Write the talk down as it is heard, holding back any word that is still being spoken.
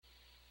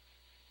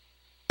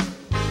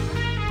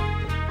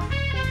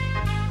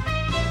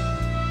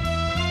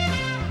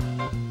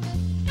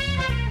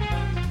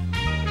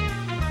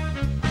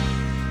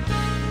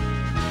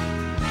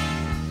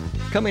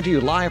Coming to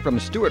you live from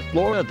Stuart,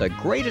 Florida, the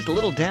greatest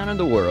little town in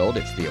the world,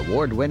 it's the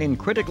award-winning,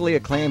 critically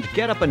acclaimed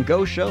Get Up and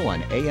Go show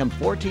on AM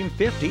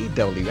 1450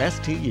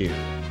 WSTU.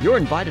 You're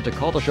invited to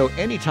call the show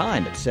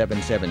anytime at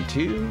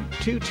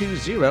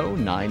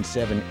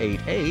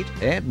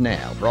 772-220-9788. And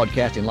now,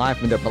 broadcasting live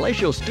from their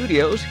palatial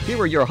studios, here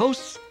are your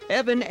hosts,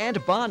 Evan and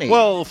Bonnie.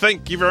 Well,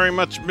 thank you very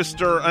much,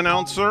 Mr.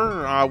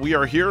 Announcer. We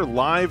are here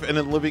live and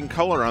in living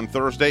color on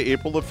Thursday,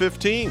 April the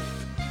 15th.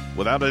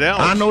 Without a doubt.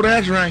 I know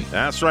that's right.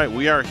 That's right.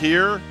 We are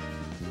here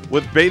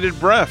with bated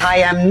breath. I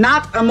am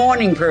not a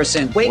morning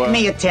person. Wake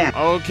me at 10.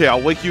 Okay,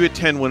 I'll wake you at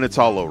 10 when it's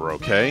all over,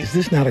 okay? Is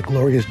this not a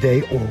glorious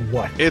day or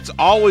what? It's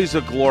always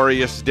a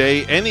glorious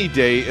day. Any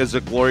day is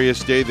a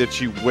glorious day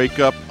that you wake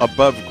up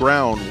above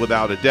ground,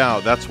 without a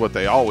doubt. That's what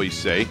they always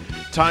say.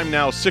 Time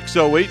now,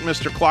 6:08.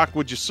 Mr. Clock,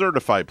 would you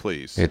certify,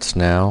 please? It's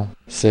now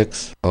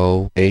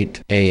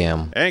 6:08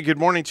 a.m. And good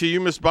morning to you,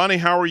 Miss Bonnie.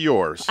 How are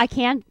yours? I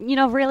can't,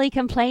 really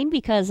complain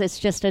because it's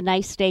just a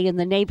nice day in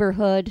the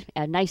neighborhood,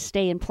 a nice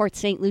day in Port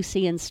St.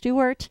 Lucie and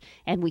Stuart,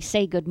 and we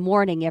say good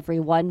morning,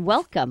 everyone.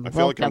 Welcome. I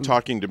feel like I'm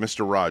talking to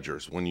Mr.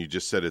 Rogers when you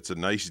just said it's a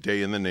nice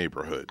day in the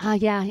neighborhood.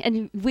 Yeah,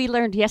 and we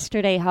learned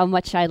yesterday how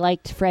much I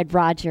liked Fred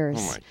Rogers.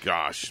 Oh, my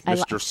gosh.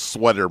 Mr.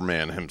 Sweater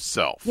Man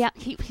himself. Yeah,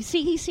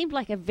 he seemed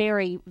like a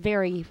very,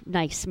 very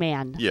nice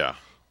man. Yeah.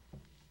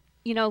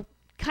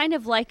 Kind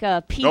of like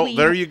a Pee-wee. Oh,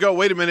 there you go.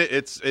 Wait a minute.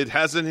 It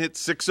hasn't hit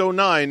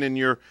 6:09 and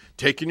you're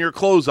taking your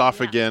clothes off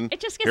again.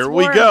 It just gets Here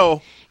warm. we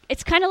go.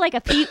 It's kind of like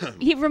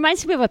he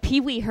reminds me of a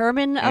Pee-wee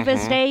Herman of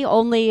his day,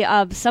 only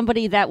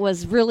somebody that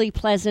was really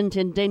pleasant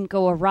and didn't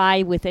go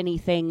awry with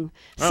anything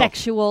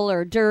sexual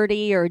or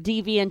dirty or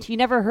deviant. You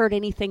never heard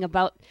anything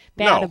about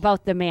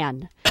the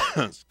man.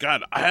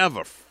 God, I have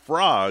a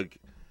frog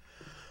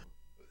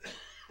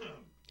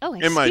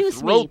in my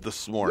excuse throat me.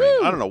 this morning.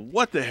 Woo. I don't know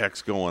what the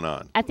heck's going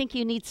on. I think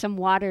you need some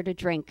water to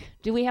drink.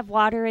 Do we have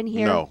water in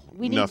here? No,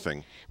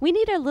 nothing. We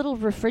need a little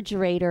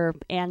refrigerator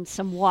and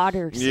some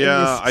water in this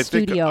I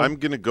think studio. I'm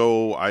going to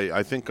go.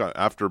 I think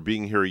after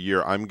being here a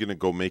year, I'm going to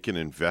go make an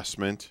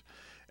investment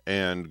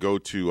and go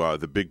to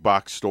the big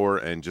box store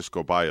and just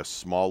go buy a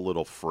small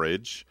little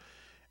fridge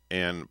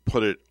and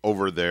put it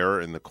over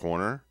there in the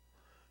corner.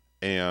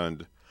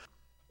 And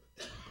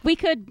we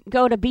could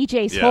go to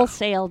BJ's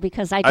Wholesale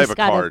because I just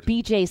got a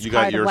BJ's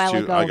card a while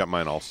ago. I got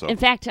mine also. In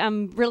fact,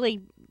 I'm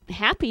really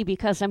happy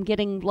because I'm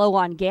getting low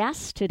on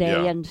gas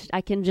today, and I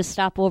can just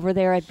stop over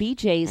there at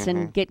BJ's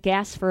and get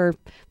gas for,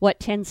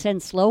 10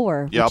 cents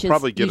lower. Yeah, I'll which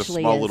probably get a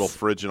small is. little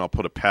fridge and I'll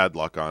put a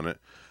padlock on it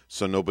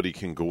so nobody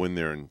can go in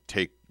there and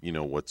take,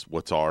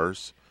 what's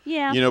ours.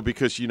 Yeah.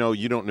 Because, you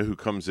don't know who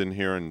comes in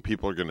here and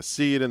people are going to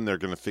see it and they're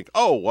going to think,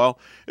 oh, well,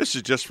 this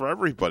is just for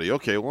everybody.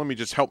 Okay, well, let me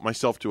just help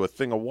myself to a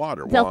thing of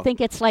water. They'll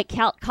think it's like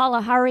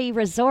Kalahari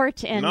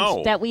Resort and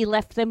that we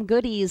left them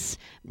goodies.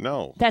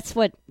 No. That's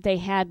what they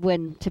had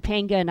when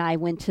Topanga and I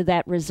went to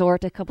that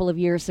resort a couple of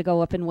years ago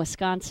up in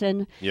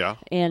Wisconsin. Yeah.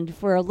 And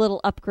for a little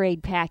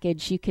upgrade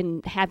package, you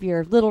can have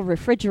your little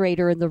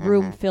refrigerator in the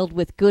room filled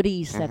with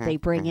goodies that they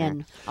bring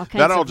in. All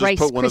kinds of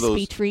Rice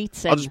Krispie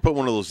treats. I'll just put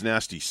one of those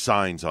nasty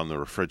signs on the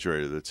refrigerator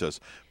that says,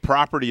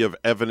 property of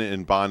Evan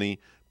and Bonnie,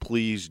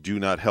 please do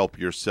not help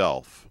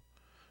yourself.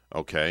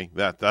 Okay,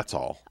 that's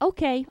all.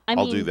 Okay,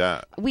 I'll do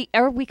that. We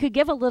could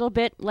give a little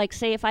bit, like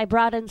say if I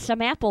brought in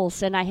some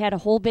apples and I had a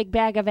whole big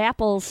bag of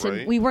apples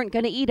and we weren't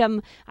going to eat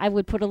them, I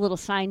would put a little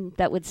sign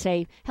that would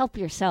say, "Help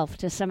yourself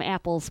to some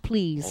apples,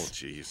 please." Oh,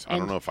 jeez, I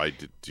don't know if I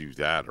did do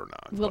that or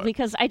not. Well,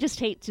 because I just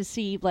hate to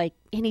see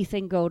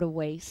anything go to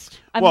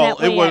waste. It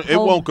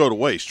won't go to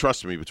waste.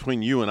 Trust me.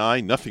 Between you and I,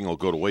 nothing will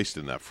go to waste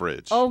in that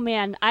fridge. Oh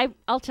man,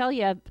 I'll tell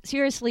you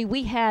seriously.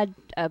 We had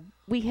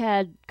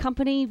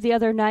company the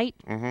other night.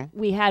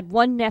 We had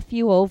one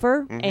nephew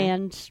over,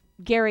 and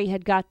Gary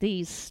had got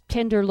these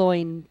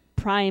tenderloin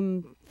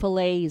prime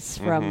fillets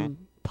from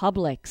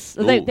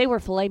Publix. They were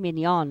filet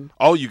mignon.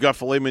 Oh, you got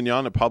filet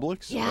mignon at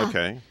Publix? Yeah.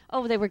 Okay.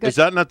 Oh, they were good. Is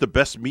that not the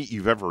best meat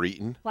you've ever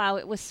eaten? Wow,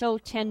 it was so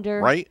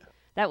tender. Right?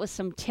 That was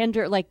some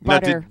tender, like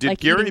butter. Now, did like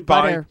Gary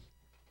butter.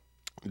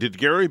 Did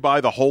Gary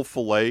buy the whole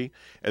fillet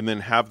and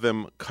then have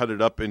them cut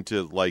it up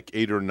into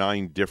 8 or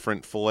 9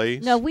 different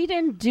fillets? No, we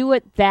didn't do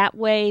it that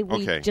way.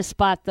 We just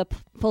bought the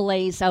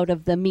fillets out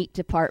of the meat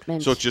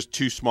department. So it's just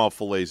 2 small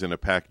fillets in a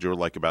package, or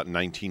about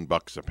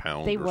 $19 a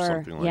pound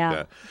something like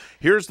that.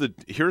 Here's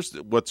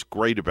what's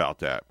great about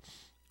that,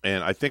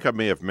 and I think I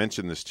may have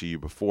mentioned this to you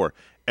before.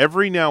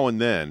 Every now and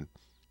then,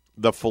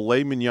 the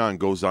filet mignon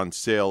goes on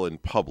sale in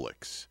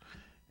Publix,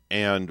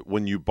 and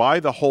when you buy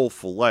the whole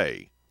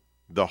fillet,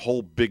 the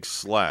whole big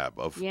slab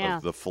of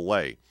the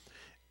filet,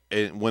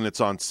 and when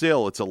it's on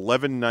sale, it's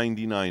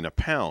 $11.99 a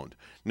pound.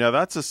 Now,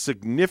 that's a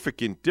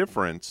significant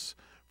difference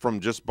from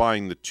just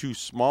buying the 2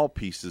 small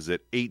pieces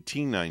at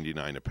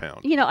 $18.99 a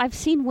pound. You know, I've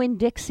seen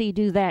Winn-Dixie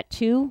do that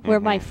too, where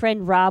my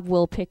friend Rob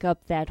will pick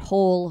up that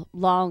whole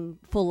long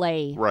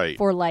fillet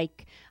for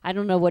like, I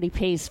don't know what he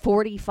pays,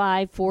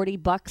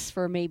 $40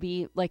 for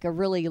maybe like a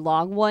really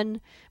long one.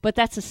 But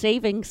that's a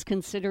savings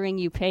considering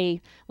you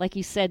pay, like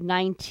you said,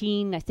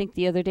 $19. I think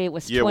the other day it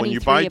was $23 when you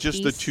buy a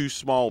just piece. the 2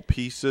 small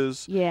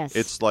pieces, yes,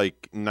 it's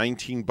like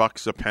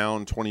 $19 a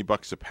pound,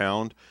 $20 a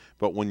pound.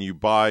 But when you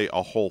buy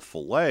a whole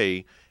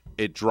fillet,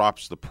 it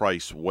drops the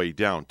price way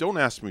down. Don't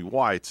ask me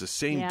why. It's the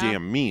same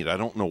damn meat. I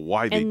don't know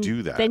why they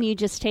do that. Then you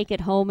just take it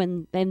home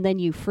and then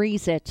you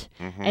freeze it.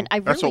 And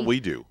that's what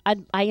we do.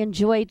 I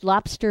enjoyed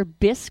lobster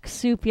bisque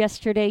soup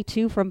yesterday,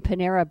 too, from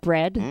Panera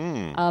Bread.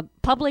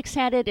 Publix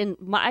had it, and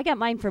I got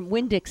mine from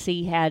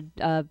Winn-Dixie, had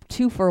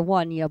 2 for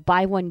 1. You know,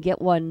 buy one,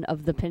 get one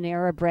of the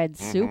Panera Bread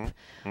soup.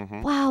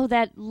 Wow,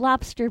 that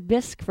lobster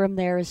bisque from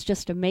there is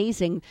just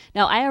amazing.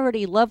 Now, I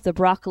already love the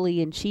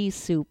broccoli and cheese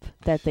soup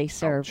that they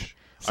serve. Ouch.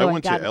 So I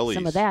went got to Ellie's.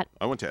 some of that.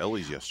 I went to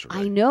Ellie's yesterday.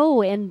 I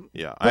know, and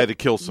I had to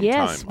kill some time.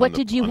 Yes, what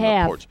did you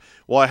have?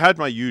 Well, I had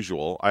my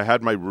usual. I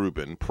had my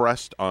Reuben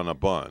pressed on a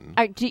bun,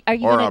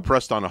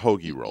 pressed on a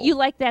hoagie roll. You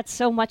like that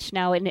so much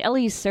now, and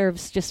Ellie's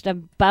serves just a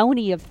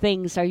bounty of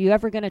things. Are you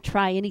ever going to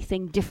try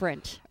anything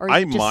different, or are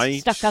you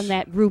just stuck on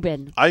that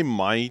Reuben? I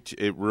might.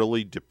 It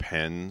really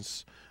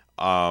depends.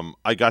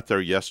 I got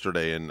there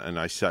yesterday, and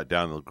I sat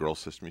down, and the girl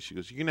says to me, she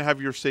goes, "You going to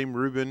have your same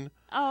Reuben?"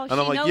 Oh, and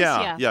I'm like, knows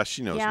yeah,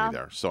 she knows me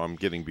there. So I'm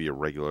getting be a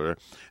regular.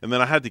 And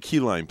then I had the key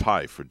lime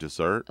pie for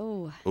dessert.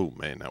 Oh,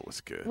 man, that was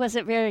good. Was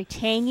it very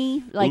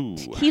tangy? Like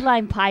key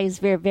lime pie is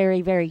very,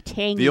 very, very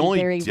tangy,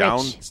 very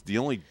rich. The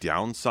only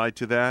downside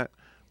to that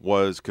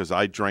was because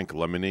I drank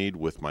lemonade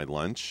with my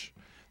lunch.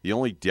 The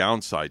only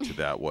downside to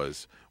that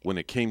was when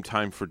it came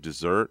time for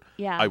dessert,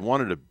 I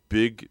wanted a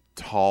big,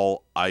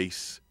 tall,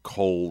 ice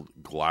cold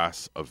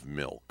glass of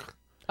milk.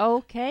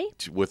 Okay.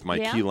 With my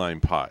key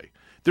lime pie.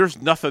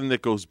 There's nothing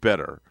that goes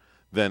better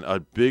than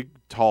a big,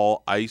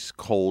 tall, ice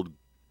cold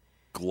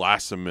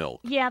glass of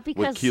milk. Yeah,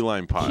 because with key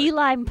lime pie. Key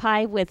lime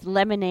pie with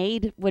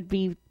lemonade would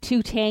be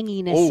too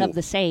tanginess of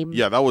the same.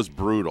 Yeah, that was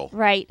brutal.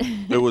 Right.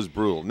 It was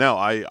brutal. Now,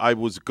 I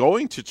was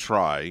going to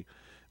try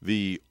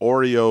the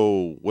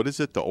Oreo, what is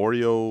it? The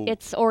Oreo?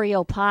 It's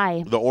Oreo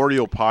pie. The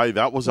Oreo pie,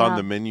 that was on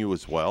the menu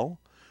as well.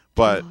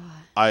 But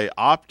I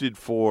opted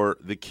for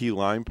the key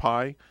lime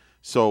pie.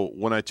 So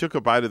when I took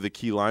a bite of the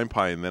key lime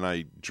pie and then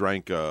I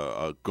drank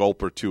a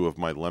gulp or 2 of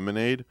my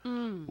lemonade,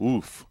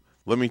 oof,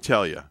 let me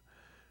tell you,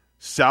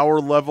 sour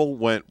level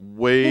went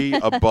way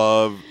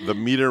above. The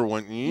meter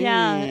went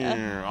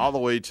all the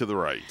way to the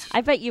right.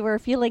 I bet you were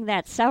feeling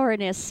that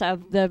sourness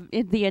of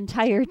the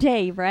entire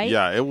day, right?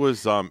 Yeah, it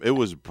was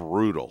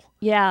brutal.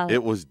 Yeah.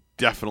 It was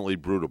definitely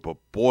brutal, but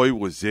boy,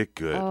 was it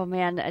good. Oh,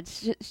 man.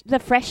 It's just the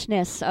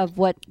freshness of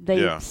what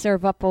they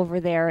serve up over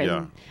there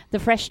and the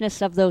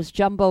freshness of those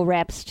jumbo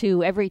wraps,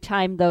 too. Every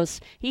time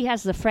he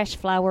has the fresh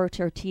flour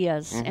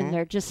tortillas, and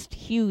they're just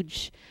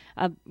huge,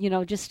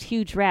 just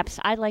huge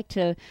wraps. I like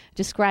to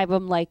describe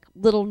them like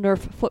little Nerf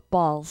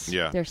footballs.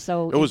 Yeah. They're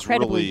so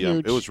incredibly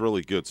huge. It was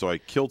really good. So I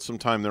killed some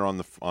time there on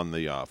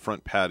the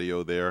front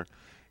patio there,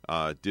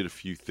 did a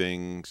few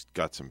things,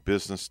 got some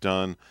business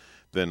done.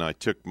 Then I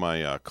took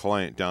my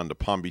client down to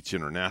Palm Beach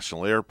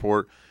International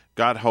Airport,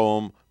 got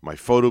home, my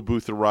photo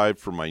booth arrived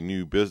for my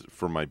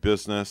for my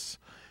business,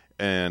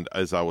 and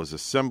as I was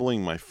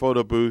assembling my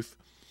photo booth,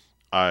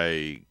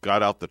 I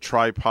got out the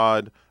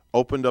tripod,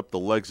 opened up the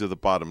legs of the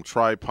bottom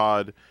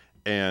tripod,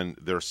 and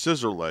they're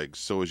scissor legs,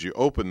 so as you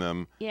open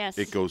them,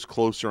 it goes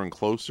closer and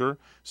closer.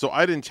 So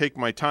I didn't take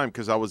my time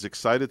because I was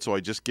excited, so I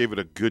just gave it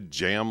a good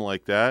jam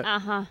like that.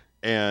 Uh-huh.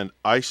 And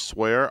I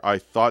swear I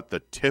thought the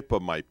tip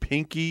of my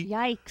pinky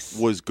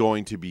was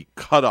going to be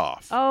cut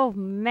off. Oh,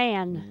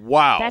 man.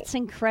 Wow. That's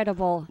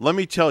incredible. Let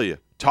me tell you,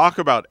 talk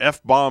about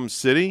F-bomb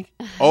city.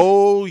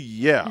 Oh,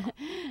 yeah.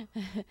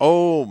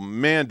 Oh,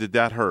 man, did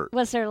that hurt.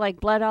 Was there,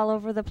 like, blood all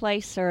over the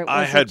place? Or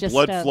I had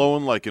blood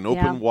flowing like an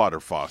open water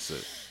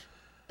faucet.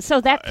 So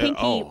that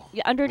pinky,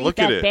 underneath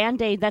that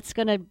Band-Aid, that's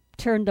going to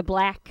turn to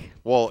black.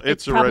 Well,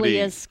 it probably already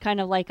is kind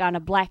of like on a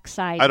black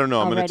side. I don't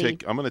know. I'm going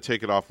to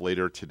take it off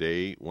later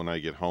today when I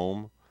get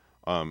home.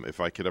 If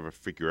I could ever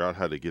figure out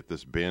how to get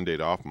this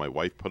Band-Aid off, my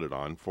wife put it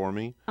on for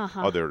me.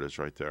 Uh-huh. Oh, there it is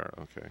right there.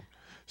 Okay.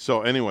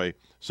 So anyway,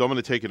 I'm going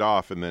to take it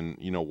off and then,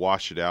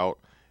 wash it out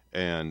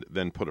and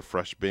then put a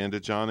fresh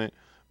bandage on it.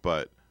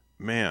 But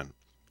man,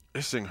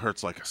 this thing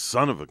hurts like a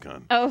son of a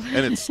gun. Oh.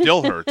 And it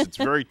still hurts. It's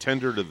very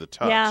tender to the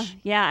touch.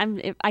 Yeah.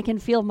 I can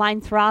feel mine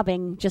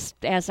throbbing just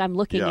as I'm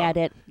looking at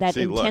it, that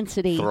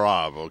intensity. Look,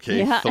 throb, okay?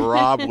 Yeah.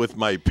 Throb with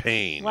my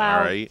pain, wow.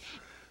 All right?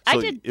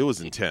 So it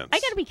was intense. I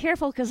got to be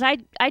careful because I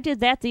did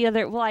that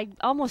I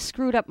almost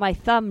screwed up my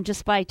thumb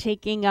just by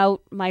taking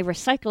out my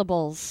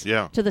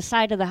recyclables to the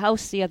side of the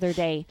house the other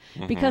day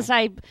because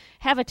I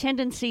have a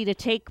tendency to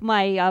take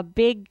my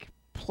big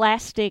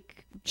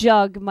plastic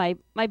jug, my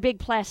big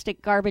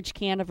plastic garbage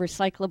can of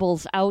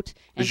recyclables out.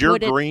 And Is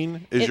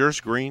yours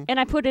green? And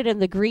I put it in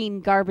the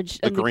green garbage,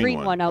 the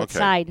green one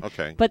outside.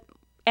 Okay. But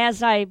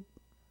as I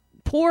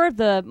pour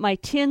my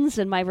tins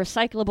and my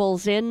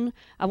recyclables in.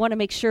 I want to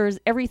make sure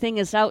everything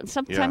is out. And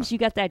sometimes you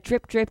got that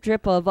drip, drip,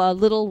 drip of a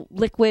little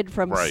liquid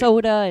from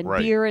soda and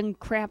beer and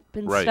crap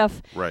and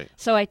stuff. Right.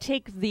 So I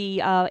take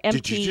the empty.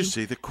 Did you just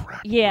say the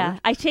crap? Yeah,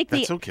 word?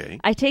 That's okay.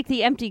 I take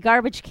the empty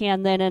garbage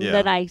can then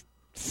I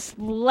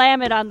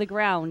slam it on the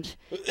ground.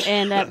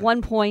 And at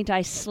one point,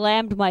 I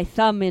slammed my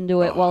thumb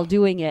into it while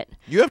doing it.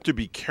 You have to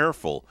be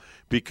careful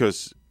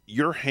because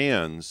your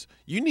hands,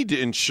 you need to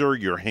insure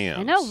your hands.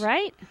 I know,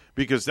 right?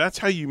 Because that's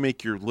how you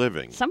make your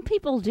living. Some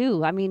people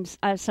do. I mean,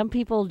 some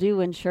people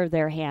do insure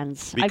their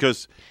hands.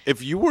 Because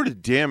if you were to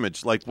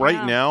damage, like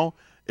right now,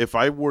 if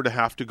I were to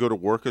have to go to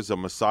work as a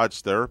massage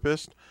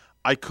therapist,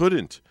 I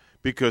couldn't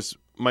because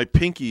my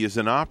pinky is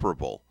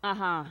inoperable.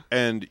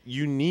 And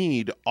you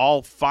need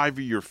all 5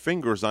 of your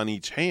fingers on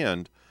each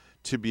hand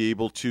to be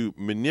able to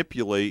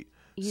manipulate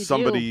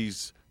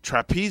somebody's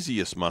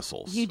trapezius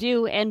muscles. You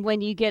do, and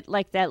when you get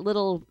like that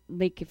little,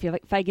 like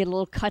if I get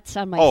little cuts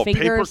on my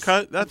fingers, paper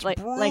cut, that's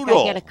brutal. Like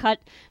I get a cut,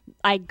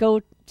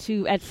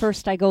 at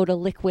first I go to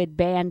liquid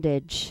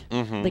bandage.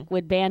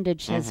 Liquid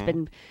bandage has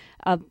been,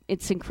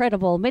 it's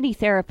incredible. Many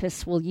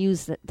therapists will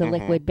use the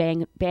liquid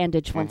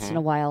bandage once in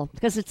a while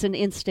because it's an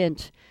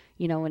instant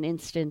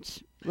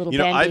little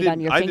Band-Aid on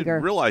your finger. I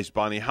didn't realize,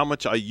 Bonnie, how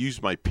much I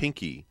use my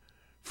pinky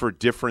for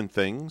different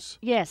things.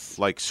 Yes.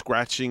 Like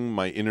scratching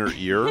my inner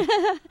ear,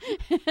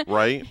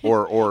 right?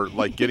 Or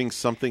like getting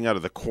something out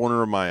of the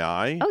corner of my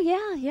eye. Oh,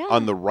 yeah.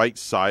 On the right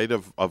side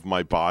of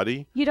my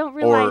body. You don't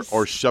realize.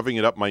 Or shoving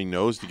it up my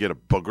nose to get a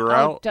booger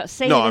out.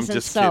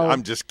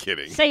 I'm just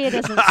kidding. Say it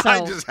isn't so.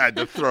 I just had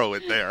to throw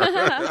it there.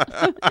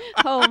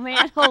 Oh,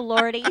 man. Oh,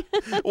 Lordy.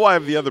 Well, I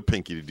have the other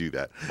pinky to do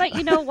that. But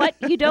you know what?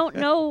 You don't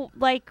know,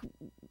 like,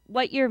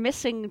 what you're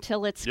missing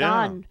till it's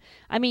gone.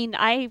 I mean,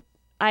 I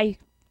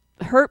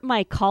hurt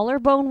my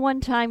collarbone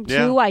one time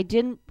too.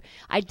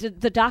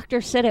 The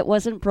doctor said it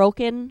wasn't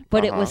broken,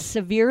 but it was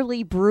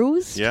severely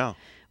bruised. Yeah.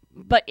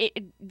 But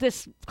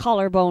this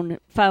collarbone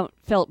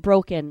felt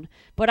broken.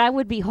 But I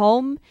would be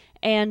home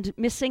and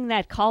missing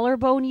that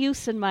collarbone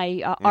use and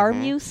my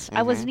arm use.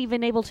 I wasn't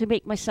even able to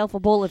make myself a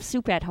bowl of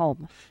soup at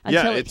home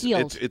until it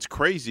healed. It's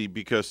crazy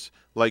because,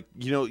 like,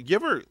 you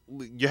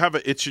have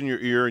an itch in your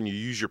ear and you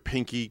use your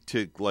pinky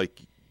to,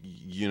 like,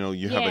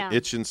 you have an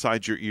itch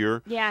inside your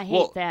ear. Yeah, I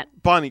hate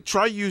that. Bonnie,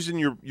 try using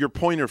your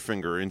pointer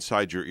finger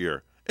inside your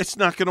ear. It's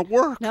not going to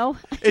work. No?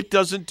 It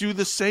doesn't do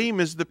the same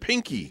as the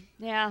pinky.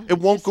 Yeah. It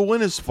won't go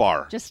in as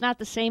far. Just not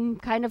the same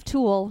kind of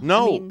tool.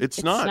 No,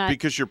 it's not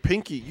because your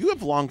pinky, you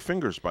have long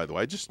fingers, by the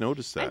way. I just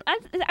noticed that.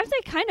 Aren't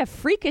they kind of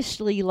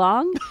freakishly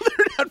long?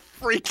 They're not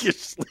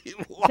freakishly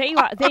long.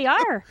 They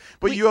are.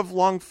 But you have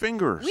long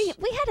fingers. We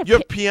had You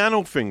have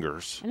piano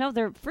fingers. No,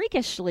 they're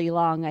freakishly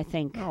long, I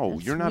think. No,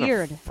 you're not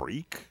weird. A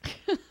freak.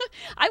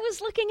 I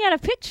was looking at a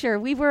picture.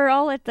 We were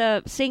all at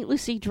the St.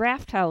 Lucie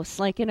Draft House,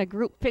 like in a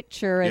group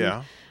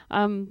picture.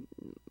 And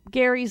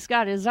Gary's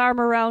got his arm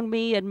around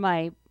me and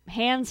my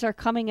hands are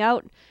coming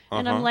out.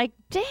 And I'm like,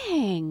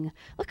 dang,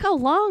 look how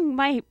long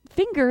my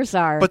fingers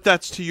are. But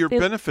that's to your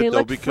benefit,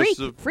 though, because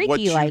of what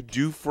you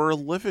do for a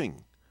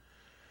living.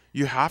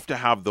 You have to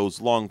have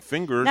those long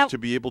fingers to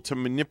be able to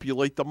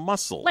manipulate the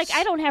muscles. Like,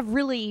 I don't have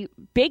really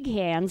big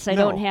hands. I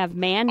don't have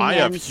man hands. I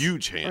have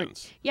huge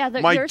hands.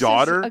 My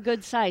daughter is a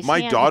good size.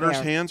 My daughter's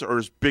hands are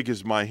as big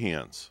as my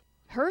hands.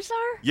 Hers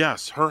are?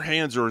 Yes, her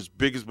hands are as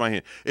big as my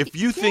hand. If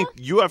you think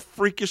you have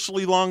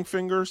freakishly long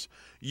fingers,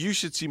 you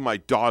should see my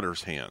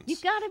daughter's hands.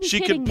 You've got to be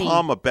kidding me. She could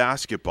palm a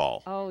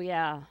basketball. Oh,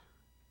 yeah.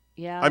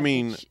 Yeah. I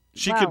mean,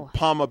 she could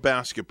palm a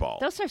basketball.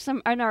 Those are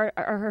some. And are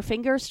her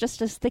fingers just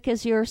as thick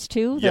as yours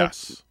too?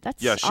 Yes.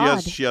 That's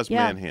odd. She has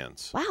man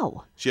hands.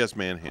 Wow. She has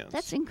man hands.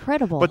 That's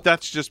incredible. But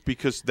that's just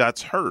because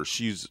that's her.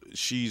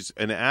 She's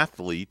an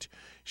athlete.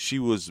 She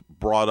was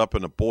brought up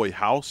in a boy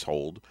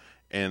household,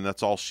 and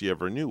that's all she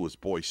ever knew was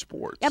boy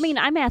sports. I mean,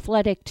 I'm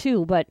athletic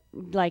too, but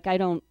like I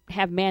don't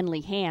have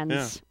manly hands.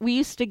 Yeah. We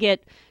used to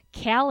get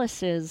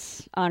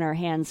calluses on our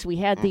hands. We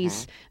had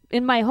these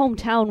in my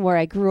hometown where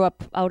I grew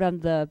up out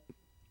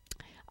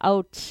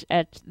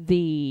at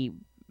the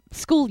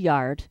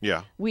schoolyard.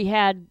 Yeah. We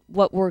had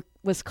what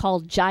was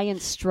called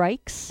giant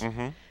strikes,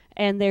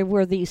 and there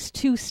were these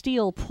two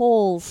steel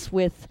poles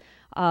with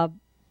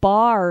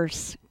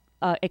bars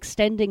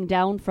extending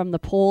down from the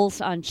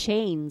poles on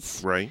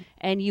chains. Right.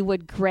 And you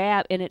would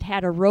grab, and it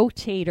had a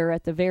rotator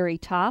at the very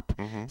top,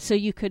 so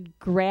you could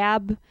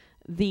grab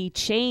the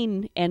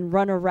chain and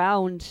run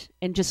around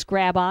and just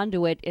grab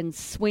onto it and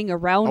swing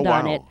around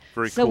on it.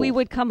 Very so cool. we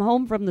would come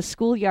home from the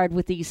schoolyard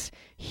with these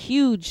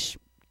huge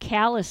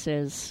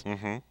calluses,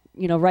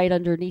 right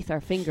underneath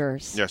our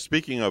fingers. Yeah,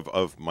 speaking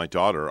of my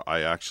daughter,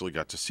 I actually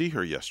got to see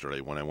her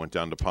yesterday when I went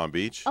down to Palm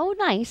Beach. Oh,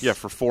 nice. Yeah,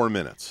 for 4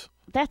 minutes.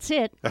 That's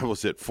it. That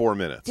was it, 4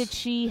 minutes. Did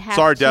she have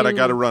Sorry, Dad, I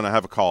got to run. I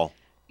have a call.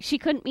 She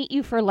couldn't meet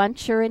you for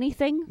lunch or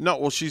anything? No,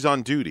 well, she's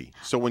on duty.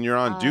 So when you're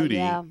on duty,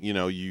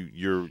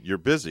 you're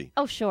busy.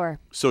 Oh, sure.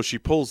 So she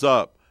pulls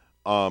up,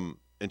 and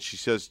she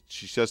says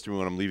to me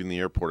when I'm leaving the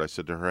airport, I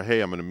said to her, "Hey,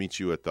 I'm going to meet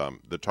you at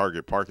the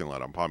Target parking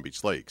lot on Palm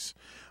Beach Lakes."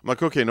 I'm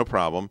like, "Okay, no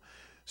problem."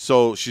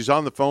 So she's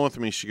on the phone with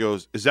me. She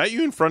goes, "Is that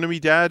you in front of me,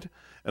 Dad?"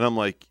 And I'm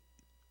like,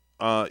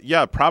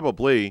 "Yeah,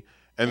 probably."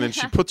 And then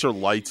she puts her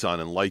lights on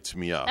and lights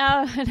me up,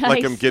 nice.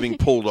 Like I'm getting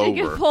pulled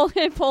over.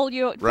 Pull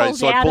you right?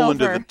 So I pull over.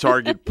 into the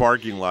Target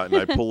parking lot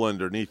and I pull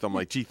underneath. I'm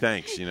like, "Gee,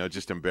 thanks."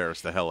 Just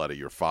embarrass the hell out of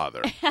your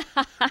father.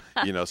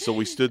 So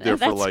we stood there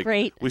for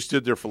great.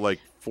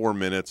 4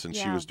 minutes, and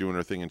she was doing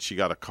her thing, and she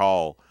got a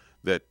call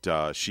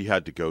that she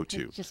had to go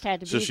to. Just had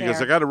to so be she there.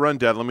 goes, "I got to run,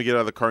 Dad. Let me get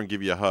out of the car and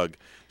give you a hug."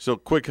 So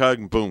quick hug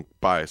and boom,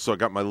 bye. So I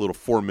got my little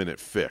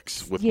 4-minute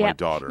fix with my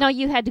daughter. No,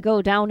 you had to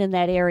go down in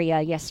that area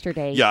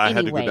yesterday. Yeah, I anyway.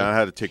 had to go down. I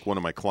had to take one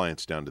of my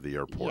clients down to the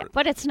airport. Yeah,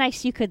 but it's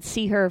nice you could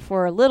see her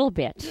for a little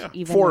bit. Yeah,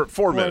 even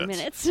 4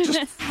 minutes.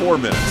 Just 4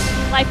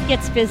 minutes. Life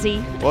gets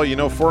busy.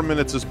 Well, 4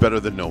 minutes is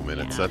better than no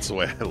minutes. Yeah. That's the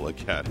way I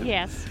look at it.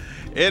 Yes.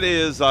 It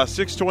is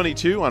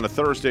 6:22 on a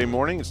Thursday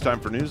morning. It's time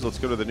for news. Let's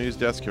go to the news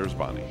desk. Here's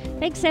Bonnie.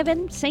 Thanks,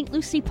 Evan. St.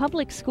 Lucie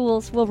Public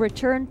Schools will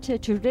return to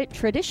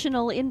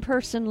traditional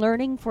in-person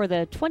learning for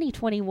the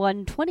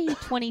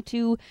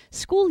 2021-2022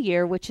 school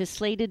year, which is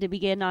slated to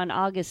begin on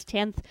August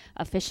 10th,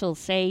 officials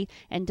say.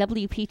 And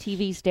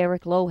WPTV's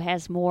Derek Lowe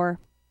has more.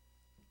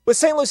 With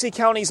St. Lucie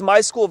County's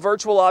My School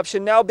virtual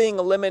option now being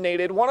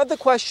eliminated, one of the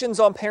questions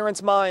on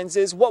parents' minds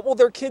is what will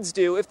their kids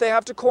do if they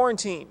have to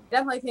quarantine?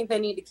 Definitely think they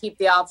need to keep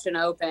the option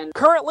open.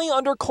 Currently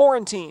under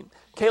quarantine,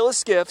 Kayla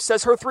Skiff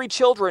says her 3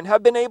 children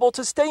have been able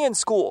to stay in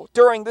school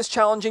during this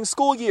challenging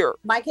school year.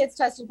 My kids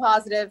tested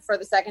positive for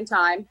the second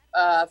time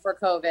for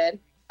COVID,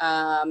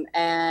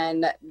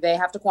 and they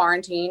have to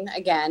quarantine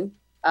again.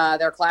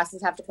 Their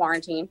classes have to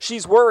quarantine.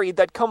 She's worried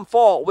that come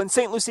fall, when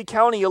St. Lucie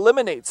County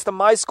eliminates the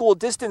My School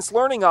distance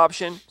learning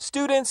option,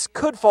 students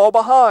could fall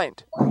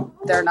behind.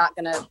 They're not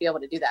going to be able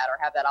to do that or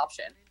have that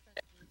option.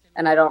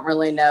 And I don't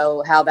really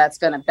know how that's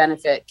going to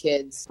benefit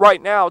kids.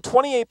 Right now,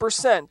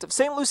 28% of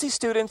St. Lucie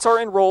students are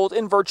enrolled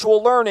in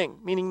virtual learning,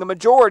 meaning the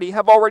majority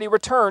have already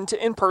returned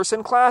to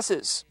in-person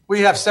classes.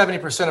 We have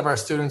 70% of our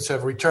students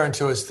have returned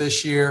to us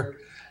this year,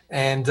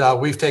 and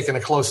we've taken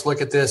a close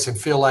look at this and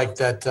feel like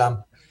that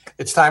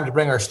it's time to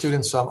bring our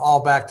students all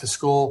back to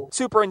school.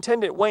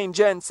 Superintendent Wayne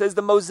Jen says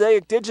the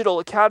Mosaic Digital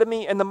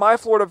Academy and the My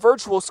Florida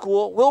Virtual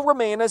School will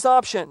remain as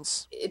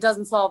options. It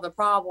doesn't solve the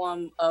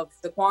problem of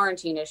the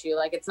quarantine issue.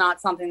 It's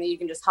not something that you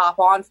can just hop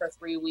on for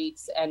 3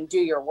 weeks and do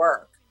your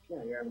work.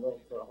 Yeah, you're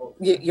enrolled for a whole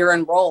You're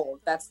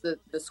enrolled. That's the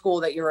school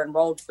that you're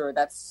enrolled through.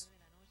 That's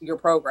your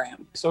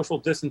program. Social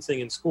distancing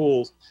in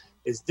schools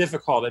is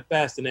difficult at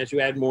best, and as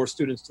you add more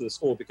students to the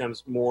school, it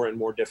becomes more and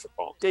more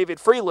difficult. David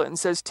Freeland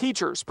says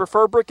teachers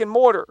prefer brick and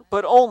mortar,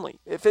 but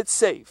only if it's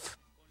safe.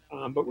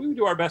 But we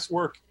do our best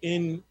work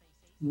in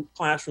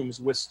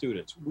classrooms with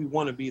students. We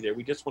want to be there.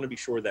 We just want to be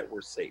sure that we're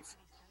safe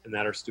and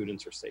that our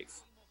students are safe.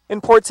 In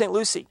Port St.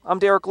 Lucie, I'm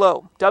Derek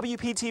Lowe,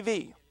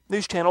 WPTV,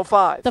 News Channel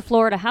 5. The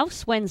Florida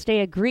House Wednesday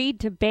agreed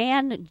to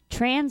ban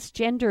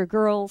transgender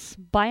girls'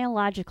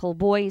 biological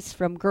boys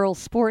from girls'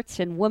 sports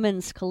and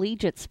women's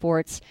collegiate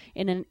sports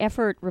in an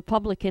effort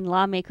Republican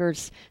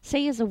lawmakers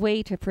say is a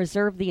way to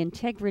preserve the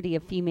integrity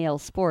of female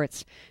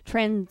sports.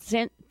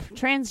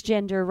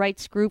 Transgender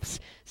rights groups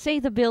say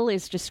the bill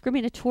is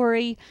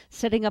discriminatory,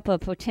 setting up a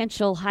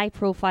potential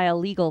high-profile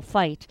legal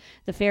fight.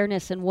 The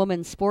Fairness in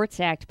Women's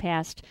Sports Act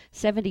passed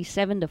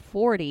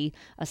 77-40.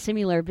 A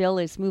similar bill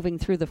is moving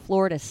through the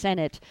Florida Senate.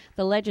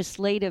 The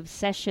legislative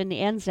session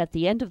ends at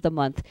the end of the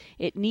month.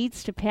 It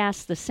needs to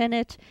pass the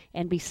Senate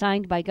and be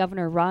signed by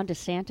Governor Ron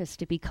DeSantis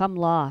to become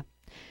law.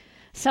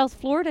 South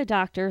Florida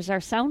doctors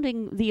are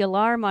sounding the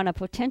alarm on a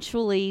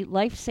potentially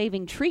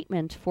life-saving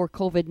treatment for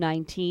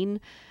COVID-19.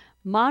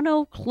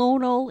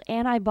 Monoclonal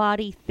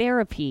antibody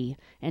therapy,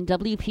 and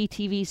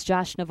WPTV's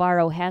Josh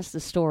Navarro has the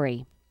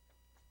story.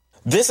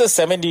 This is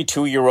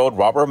 72-year-old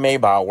Robert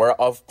Maybauer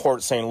of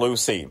Port St.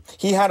 Lucie.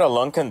 He had a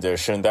lung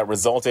condition that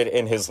resulted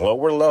in his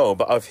lower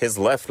lobe of his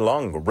left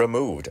lung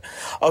removed.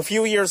 A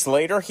few years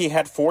later, he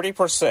had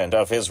 40%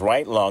 of his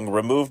right lung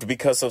removed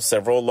because of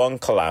several lung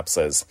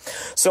collapses.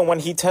 So when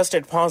he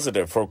tested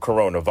positive for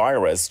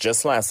coronavirus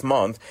just last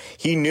month,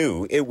 he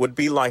knew it would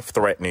be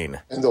life-threatening.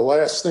 And the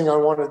last thing I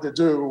wanted to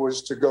do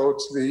was to go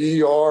to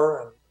the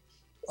ER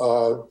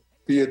and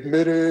be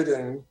admitted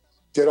and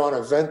get on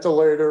a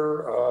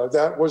ventilator.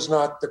 That was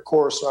not the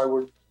course I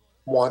would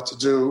want to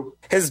do.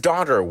 His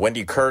daughter,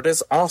 Wendy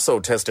Curtis, also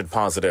tested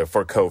positive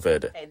for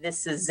COVID. Okay,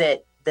 this is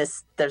it.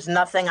 There's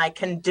nothing I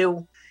can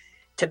do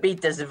to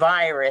beat this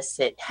virus.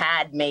 It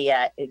had me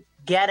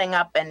getting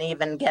up and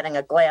even getting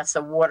a glass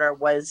of water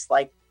was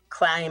like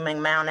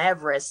climbing Mount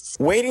Everest.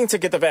 Waiting to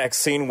get the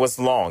vaccine was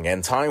long,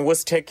 and time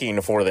was ticking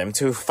for them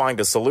to find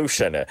a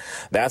solution.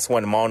 That's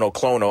when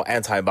monoclonal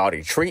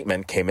antibody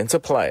treatment came into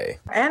play.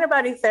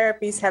 Antibody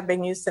therapies have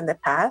been used in the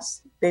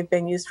past. They've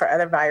been used for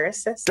other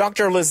viruses.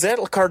 Dr.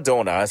 Lizette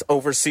Cardona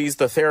oversees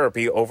the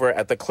therapy over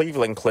at the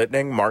Cleveland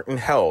Clinic Martin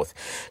Health.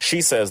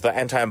 She says the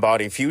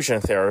antibody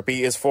fusion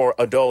therapy is for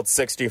adults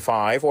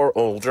 65 or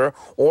older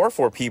or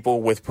for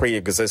people with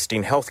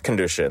pre-existing health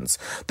conditions.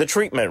 The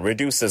treatment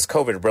reduces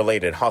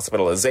COVID-related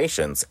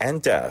hospitalizations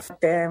and death.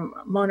 The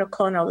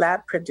monoclonal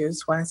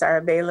lab-produced ones are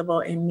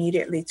available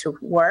immediately to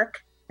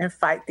work and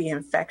fight the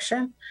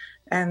infection.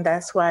 And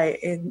that's why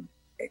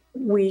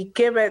we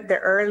give it the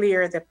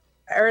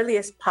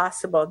earliest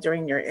possible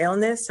during your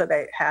illness so that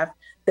it have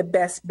the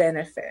best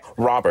benefit.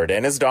 Robert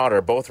and his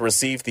daughter both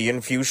received the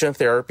infusion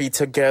therapy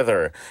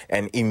together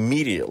and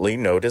immediately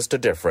noticed a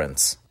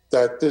difference.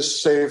 That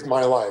this saved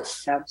my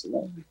life.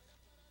 Absolutely.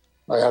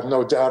 I have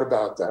no doubt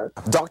about that.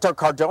 Dr.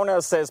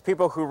 Cardona says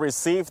people who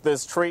receive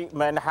this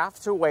treatment have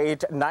to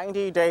wait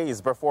 90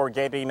 days before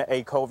getting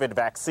a COVID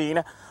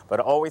vaccine, but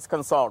always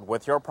consult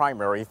with your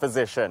primary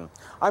physician.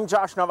 I'm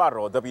Josh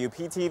Navarro,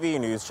 WPTV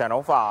News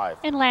Channel 5.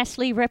 And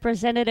lastly,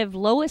 Representative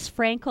Lois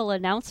Frankel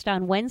announced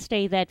on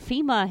Wednesday that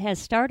FEMA has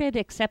started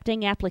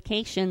accepting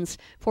applications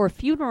for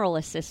funeral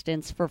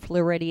assistance for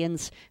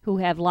Floridians who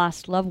have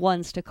lost loved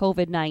ones to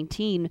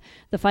COVID-19.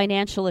 The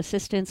financial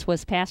assistance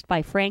was passed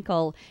by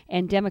Frankel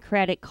and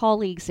Democratic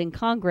colleagues in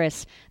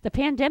Congress. The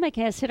pandemic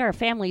has hit our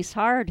families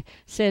hard,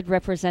 said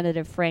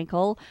Representative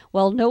Frankel.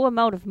 While no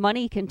amount of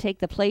money can take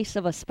the place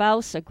of a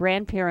spouse, a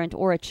grandparent,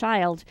 or a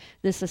child,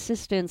 this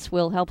assistance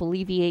will help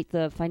alleviate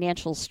the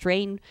financial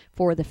strain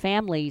for the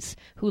families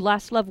who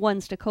lost loved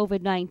ones to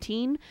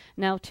COVID-19.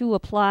 Now, to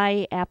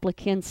apply,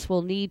 applicants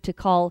will need to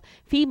call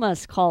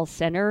FEMA's call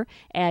center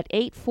at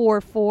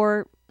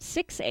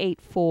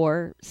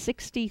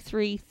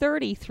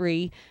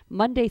 844-684-6333,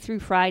 Monday through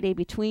Friday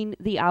between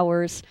the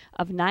hours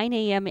of 9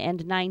 a.m.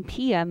 and 9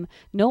 p.m.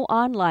 No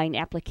online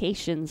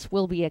applications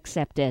will be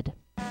accepted.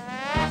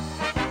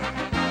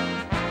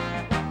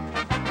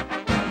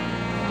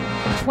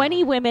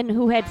 20 women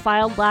who had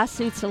filed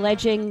lawsuits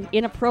alleging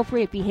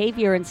inappropriate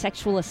behavior and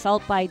sexual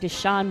assault by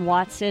Deshaun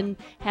Watson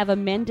have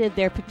amended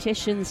their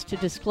petitions to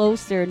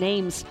disclose their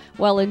names,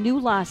 while a new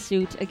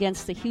lawsuit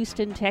against the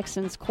Houston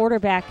Texans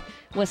quarterback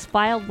was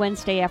filed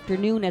Wednesday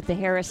afternoon at the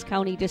Harris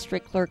County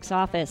District Clerk's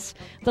office.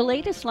 The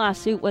latest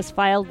lawsuit was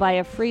filed by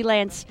a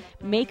freelance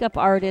makeup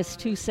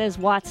artist who says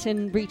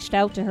Watson reached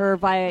out to her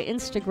via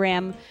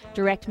Instagram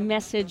direct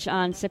message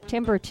on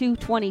September 2,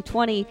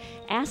 2020,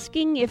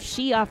 asking if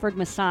she offered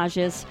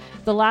massages.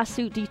 The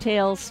lawsuit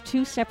details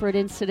two separate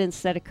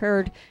incidents that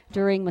occurred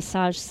during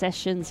massage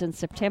sessions in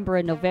September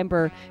and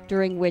November,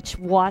 during which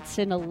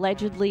Watson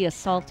allegedly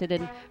assaulted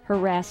and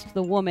harassed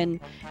the woman.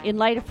 In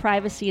light of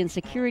privacy and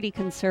security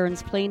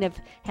concerns, plaintiff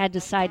had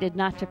decided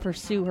not to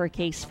pursue her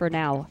case for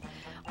now.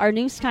 Our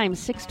news time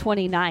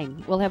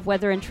 6:29. We'll have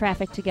weather and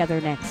traffic together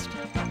next.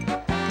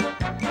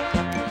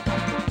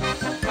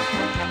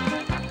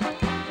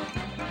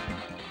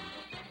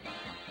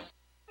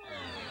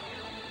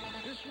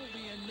 This will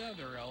be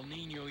another El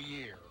Nino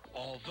year,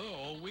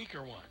 although a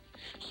weaker one.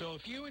 So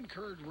if you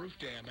incurred roof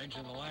damage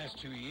in the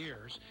last 2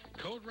 years,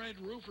 Code Red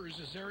Roofers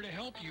is there to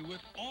help you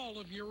with all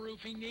of your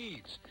roofing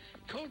needs.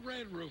 Code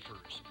Red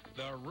Roofers,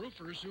 the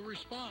roofers who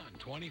respond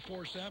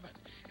 24/7.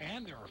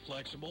 And there are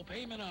flexible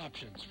payment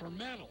options for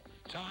metal,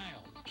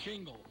 tile,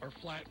 shingle, or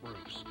flat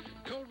roofs.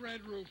 Code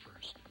Red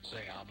Roofers,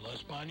 se habla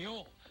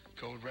español.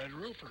 Code Red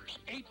Roofers,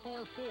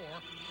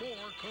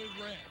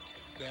 844-4-CODE-RED.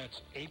 That's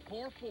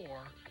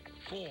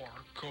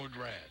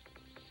 844-4-CODE-RED.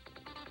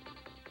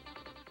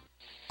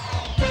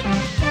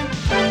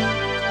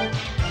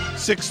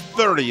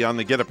 6:30 on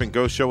the Get Up and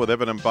Go show with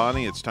Evan and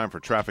Bonnie. It's time for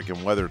traffic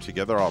and weather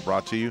together, all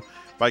brought to you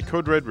by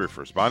Code Red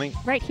Roofers. Bonnie?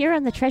 Right here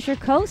on the Treasure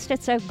Coast,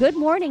 it's a good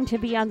morning to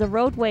be on the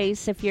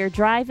roadways. If you're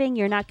driving,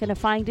 you're not going to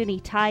find any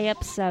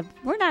tie-ups.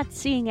 We're not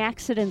seeing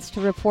accidents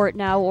to report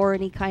now or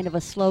any kind of a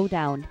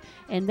slowdown.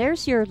 And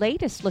there's your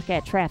latest look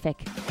at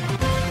traffic.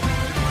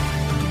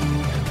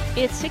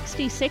 It's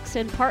 66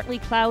 and partly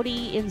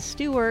cloudy in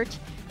Stuart,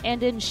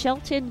 and in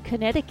Shelton,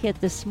 Connecticut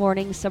this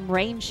morning, some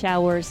rain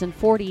showers, and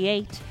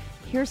 48.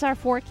 Here's our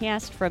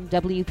forecast from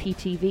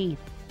WPTV.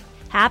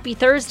 Happy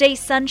Thursday,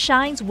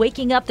 sunshines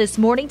waking up this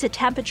morning to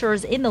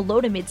temperatures in the low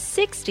to mid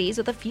 60s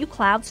with a few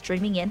clouds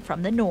streaming in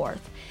from the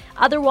north.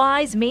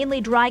 Otherwise, mainly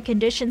dry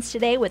conditions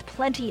today with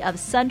plenty of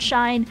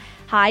sunshine,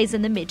 highs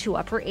in the mid to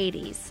upper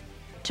 80s.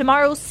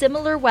 Tomorrow,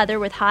 similar weather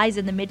with highs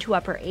in the mid to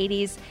upper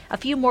 80s, a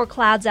few more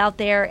clouds out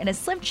there, and a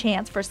slim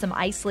chance for some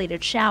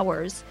isolated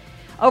showers.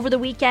 Over the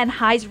weekend,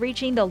 highs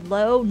reaching the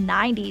low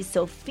 90s,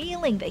 so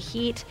feeling the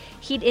heat.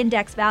 Heat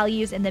index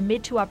values in the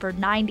mid to upper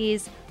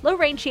 90s. Low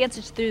rain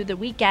chances through the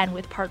weekend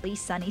with partly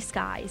sunny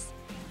skies.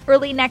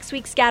 Early next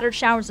week, scattered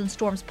showers and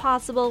storms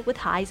possible with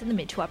highs in the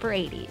mid to upper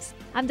 80s.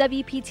 I'm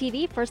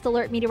WPTV First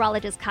Alert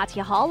Meteorologist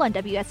Katya Hall on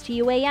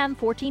WSTU AM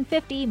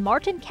 1450,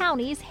 Martin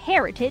County's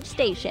Heritage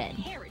Station.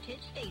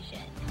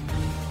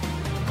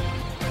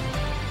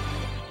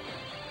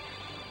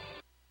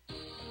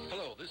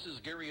 Hello, this is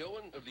Gary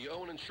Owen of the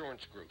Owen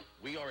Insurance Group.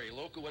 We are a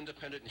local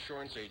independent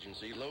insurance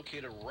agency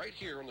located right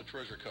here on the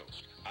Treasure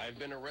Coast. I've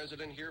been a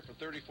resident here for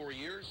 34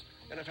 years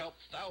and have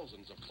helped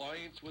thousands of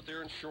clients with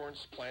their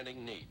insurance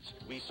planning needs.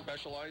 We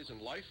specialize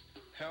in life,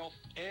 health,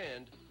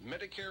 and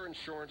Medicare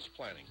insurance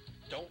planning.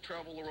 Don't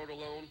travel the road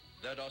alone.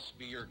 Let us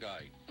be your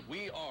guide.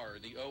 We are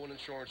the Owen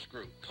Insurance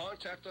Group.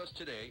 Contact us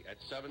today at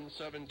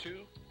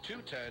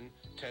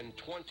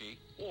 772-210-1020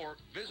 or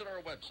visit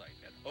our website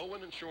at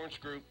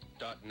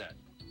oweninsurancegroup.net.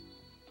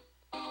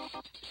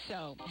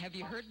 So, have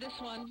you heard this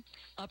one?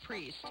 A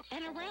priest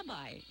and a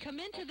rabbi come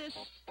into this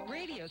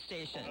radio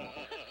station.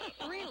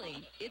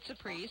 Really, it's a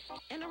priest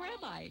and a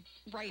rabbi.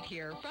 Right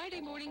here,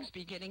 Friday mornings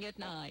beginning at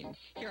 9.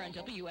 Here on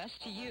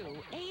WSTU,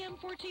 AM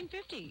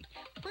 1450.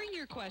 Bring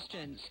your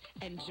questions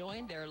and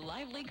join their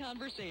lively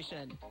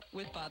conversation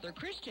with Father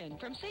Christian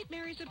from St.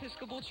 Mary's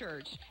Episcopal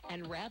Church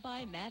and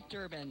Rabbi Matt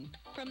Durbin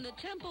from the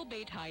Temple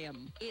Beit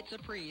Hayim. It's a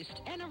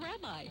priest and a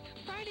rabbi.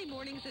 Friday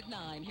mornings at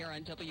 9 here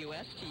on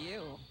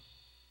WSTU.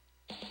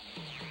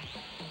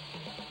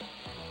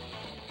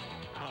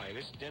 Hi,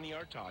 this is Denny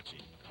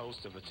Artachi,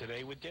 host of the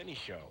Today with Denny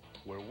show,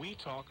 where we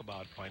talk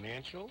about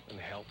financial and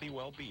healthy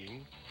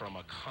well-being from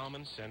a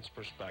common sense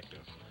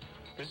perspective.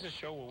 This is a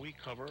show where we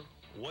cover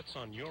what's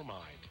on your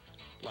mind,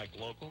 like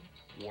local,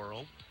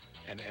 world,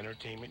 and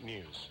entertainment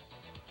news.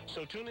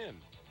 So tune in,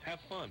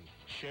 have fun,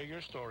 share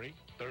your story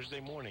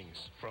Thursday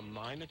mornings from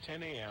 9 to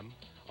 10 a.m.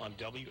 on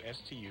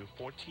WSTU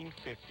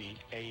 1450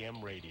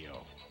 AM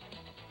radio.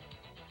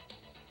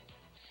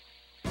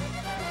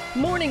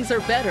 Mornings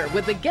are better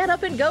with the Get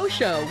Up and Go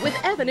Show with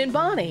Evan and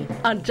Bonnie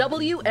on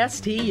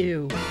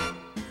WSTU.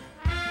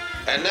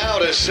 And now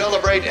to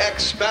celebrate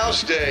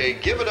Ex-Spouse Day,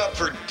 give it up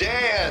for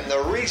Dan, the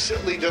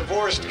recently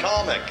divorced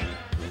comic.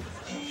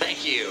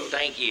 Thank you.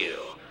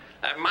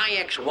 My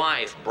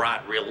ex-wife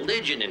brought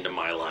religion into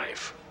my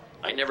life.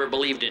 I never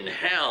believed in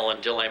hell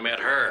until I met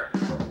her.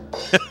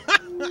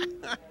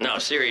 No,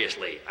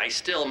 seriously, I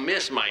still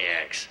miss my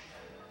ex,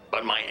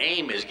 but my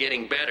aim is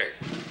getting better.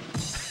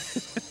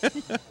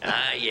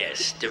 Ah,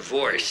 yes,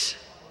 divorce.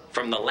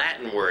 From the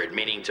Latin word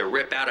meaning to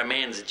rip out a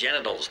man's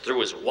genitals through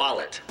his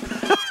wallet.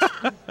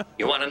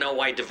 You want to know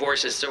why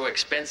divorce is so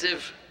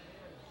expensive?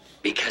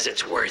 Because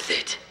it's worth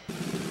it.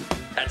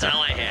 That's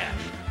all I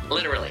have.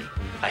 Literally,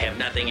 I have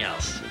nothing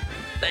else.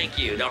 Thank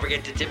you. Don't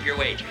forget to tip your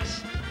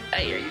waitress.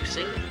 Hey, are you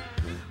single?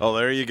 Oh,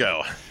 there you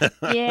go.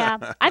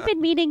 Yeah. I've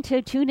been meaning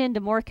to tune into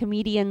more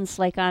comedians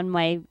like on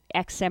my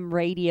XM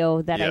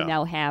radio that I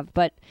now have.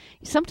 But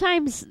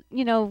sometimes,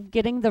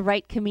 getting the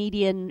right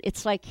comedian,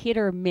 it's like hit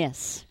or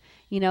miss.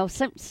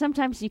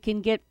 Sometimes you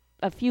can get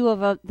a few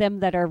of them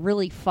that are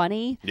really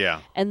funny.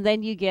 Yeah. And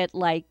then you get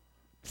like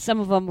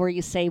some of them where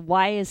you say,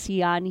 why is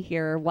he on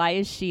here? Why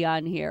is she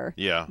on here?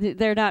 Yeah.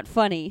 They're not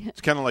funny. It's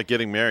kind of like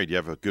getting married. You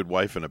have a good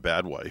wife and a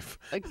bad wife.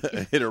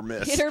 Hit or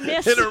miss. Hit or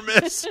miss. Hit or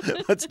miss.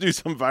 Let's do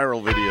some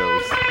viral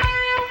videos.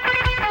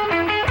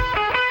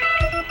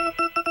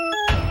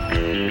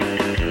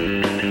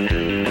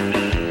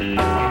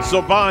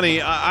 So,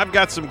 Bonnie, I've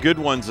got some good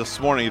ones this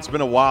morning. It's been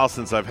a while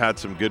since I've had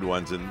some good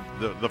ones. And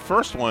the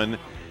first one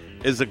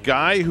is a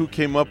guy who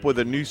came up with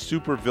a new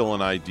supervillain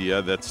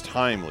idea that's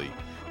timely.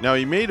 Now,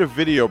 he made a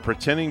video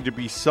pretending to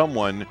be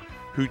someone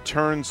who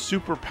turned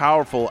super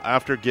powerful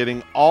after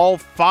getting all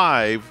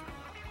 5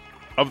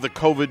 of the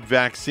COVID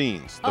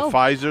vaccines. The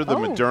Pfizer, the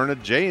Moderna,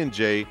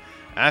 J&J,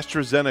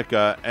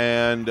 AstraZeneca,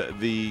 and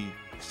the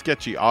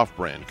sketchy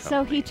off-brand company.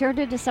 So he turned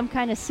into some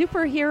kind of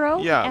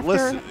superhero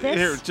after this?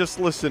 Here,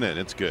 just listen in.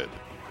 It's good.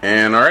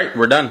 And all right,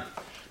 we're done.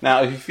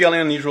 Now, if you feel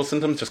any unusual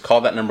symptoms, just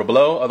call that number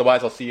below.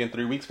 Otherwise, I'll see you in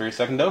 3 weeks for your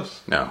second dose.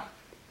 No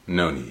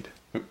need.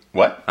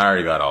 What? I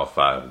already got all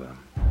 5 of them.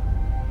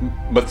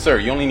 But sir,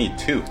 you only need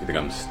 2. You think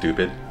I'm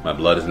stupid? My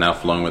blood is now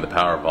flowing with the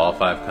power of all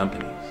 5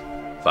 companies.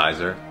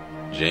 Pfizer,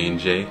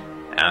 J&J,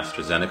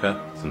 AstraZeneca,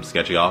 some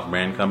sketchy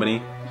off-brand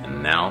company,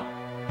 and now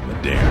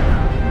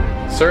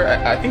Moderna. Sir,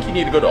 I think you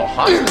need to go to a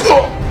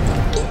hospital.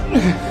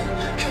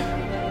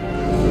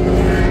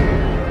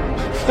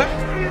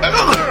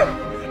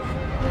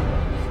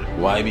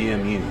 Why be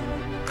immune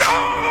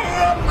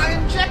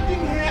I'm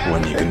injecting him!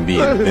 when you can be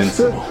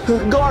invincible?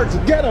 Guards,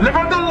 get him!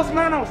 Levanten las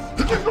manos!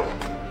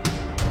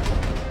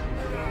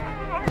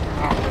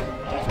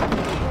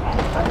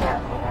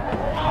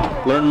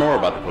 Learn more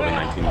about the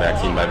COVID-19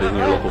 vaccine by visiting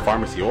your local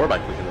pharmacy or by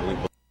clicking the link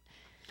below.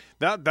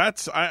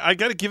 I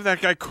got to give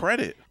that guy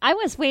credit. I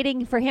was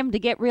waiting for him to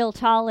get real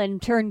tall and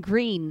turn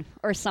green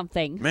or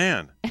something.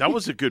 Man, that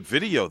was a good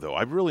video, though.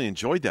 I really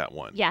enjoyed that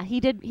one. Yeah, he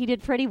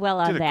did pretty well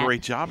on that. Did a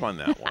great job on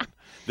that one.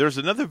 There's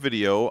another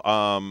video.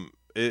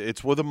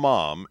 It's with a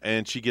mom,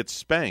 and she gets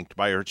spanked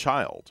by her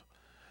child.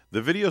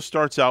 The video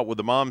starts out with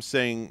the mom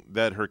saying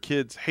that her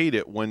kids hate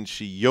it when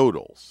she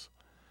yodels.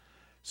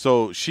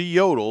 So she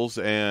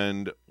yodels,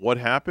 and what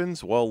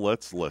happens? Well,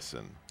 let's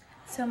listen.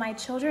 So my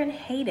children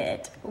hate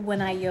it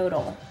when I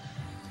yodel.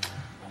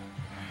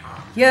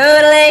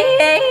 Yodeling,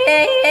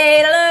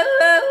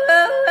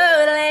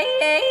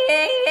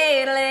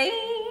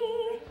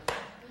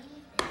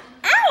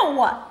 ow!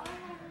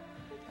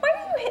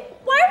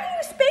 Why are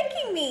you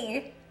spanking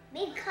me?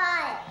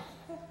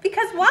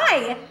 Because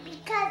why?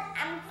 Because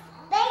I'm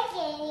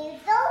spanking you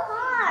so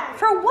hard.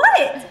 For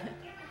what?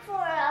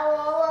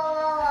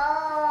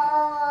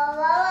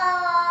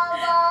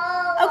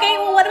 Okay,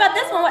 well, what about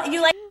this one?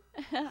 You like?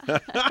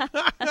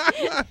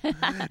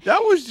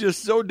 That was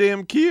just so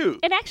damn cute.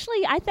 And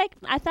actually, I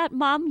thought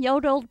Mom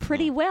yodeled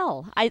pretty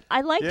well.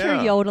 I liked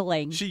her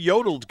yodeling. She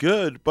yodeled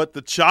good, but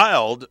the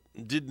child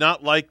did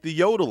not like the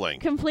yodeling.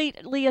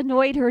 Completely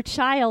annoyed her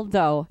child,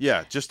 though.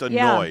 Yeah, just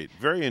annoyed.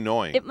 Yeah. Very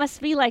annoying. It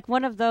must be like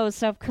one of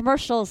those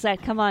commercials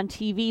that come on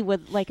TV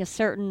with like a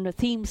certain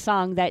theme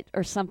song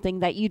or something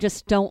that you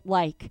just don't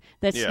like,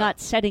 that's not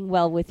setting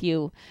well with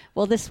you.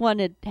 Well, this one,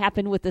 it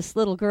happened with this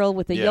little girl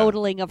with the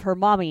yodeling of her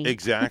mommy.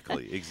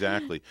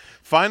 Exactly.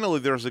 Finally,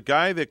 there's a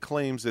guy that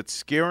claims that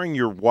scaring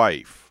your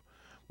wife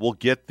will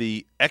get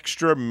the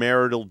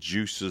extramarital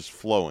juices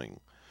flowing.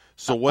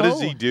 So what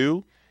does he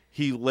do?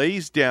 He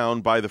lays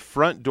down by the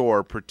front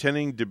door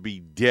pretending to be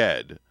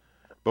dead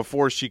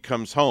before she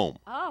comes home.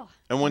 Oh,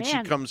 and when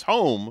she comes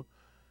home,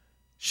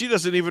 she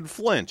doesn't even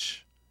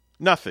flinch.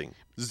 Nothing.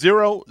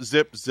 Zero,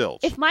 zip, zilch.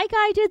 If my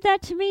guy did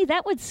that to me,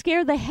 that would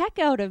scare the heck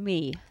out of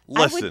me.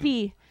 Listen. I would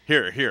be...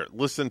 Here,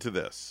 listen to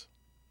this.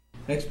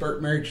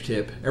 Expert marriage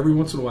tip. Every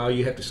once in a while,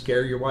 you have to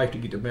scare your wife to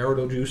get the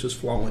marital juices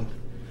flowing.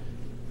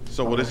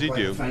 So what does he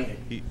do?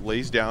 He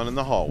lays down in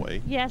the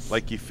hallway. Yes.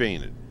 Like he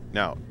fainted.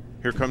 Now,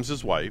 here comes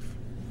his wife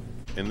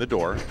in the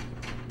door.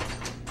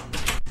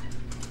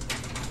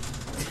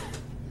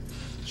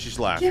 She's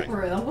laughing. Get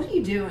real. What are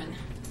you doing?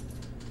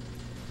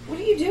 What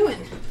are you doing?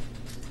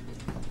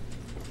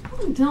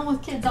 I'm dealing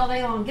with kids all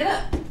day long. Get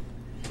up.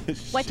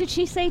 What did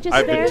she say just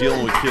I've there? been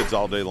dealing with kids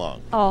all day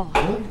long. Oh.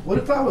 What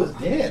if I was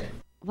dead?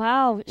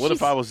 Wow. What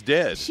if I was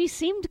dead? She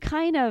seemed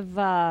kind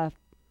of...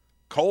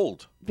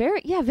 cold.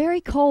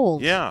 Very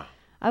cold. Yeah.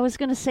 I was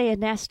going to say a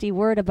nasty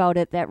word about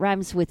it that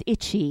rhymes with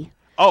itchy.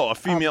 Oh, a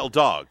female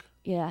dog.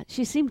 Yeah.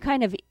 She seemed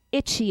kind of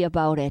itchy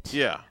about it.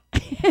 Yeah.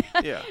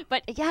 Yeah.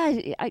 But,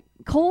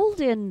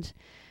 cold, and...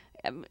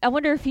 I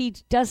wonder if he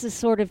does this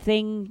sort of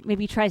thing,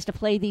 maybe tries to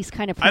play these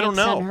kind of pranks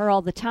on her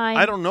all the time.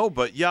 I don't know,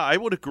 but I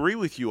would agree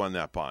with you on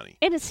that, Bonnie.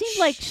 And it seemed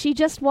like she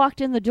just walked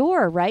in the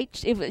door,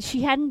 right? If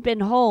she hadn't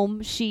been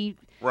home, she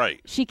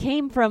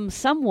came from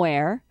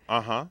somewhere.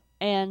 Uh-huh.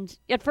 And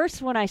at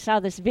first when I saw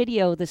this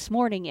video this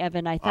morning,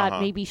 Evan, I thought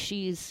maybe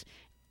she's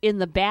in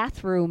the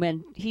bathroom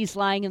and he's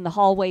lying in the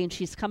hallway and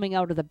she's coming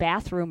out of the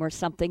bathroom or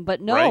something. But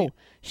no,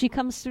 she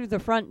comes through the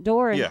front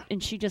door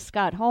and she just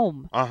got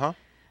home. Uh-huh.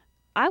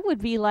 I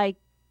would be like...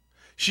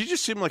 She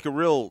just seemed like a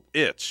real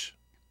itch.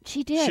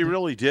 She did. She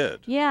really did.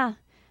 Yeah.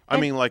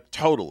 I mean, like,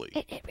 totally.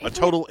 A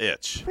total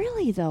itch.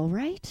 Really, though,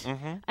 right?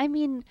 Mm-hmm. I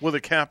mean... With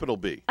a capital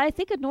B. I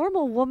think a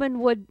normal woman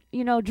would,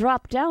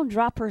 drop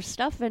her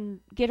stuff and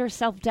get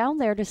herself down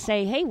there to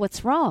say, hey,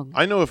 what's wrong?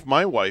 I know if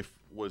my wife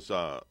was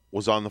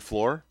on the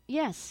floor...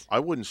 Yes. I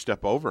wouldn't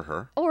step over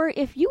her. Or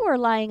if you were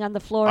lying on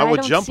the floor, I would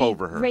don't jump see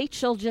over her.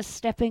 Rachel just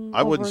stepping over you.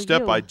 I wouldn't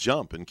step, I'd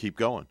jump and keep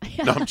going.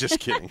 No, I'm just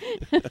kidding.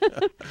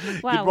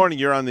 Wow. Good morning,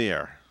 you're on the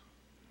air.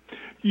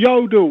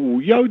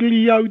 Yodel,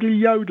 yodely,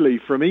 yodely, yodely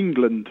from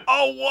England.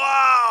 Oh,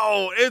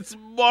 wow! It's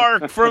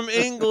Mark from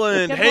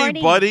England. Hey,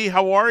 morning. buddy,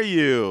 how are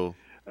you?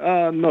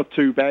 Not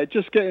too bad.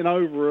 Just getting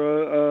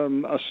over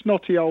a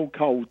snotty old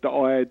cold that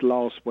I had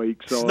last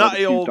week. So Snotty I had a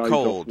few old days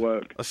cold. Off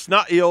work. A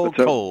snotty old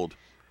cold.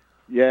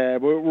 Yeah,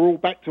 we're all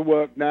back to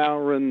work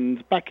now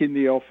and back in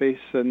the office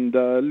and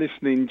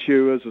listening to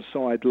you as a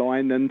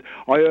sideline. And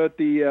I heard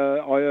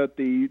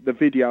the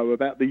video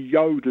about the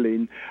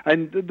yodeling,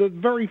 and the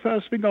very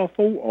first thing I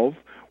thought of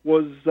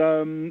was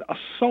a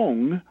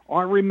song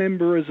I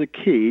remember as a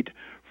kid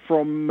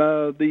from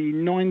would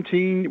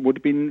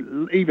have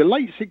been either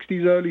late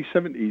 60s, early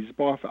 70s,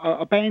 by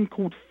a band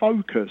called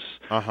Focus.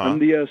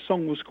 And the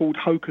song was called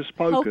Hocus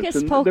Pocus. Hocus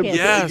and Pocus. There was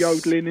a bit of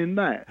yodeling in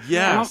that.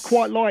 Yes. And I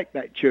quite like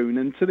that tune,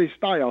 and to this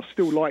day I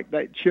still like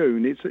that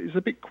tune. It's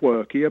a bit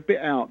quirky, a bit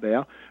out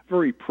there,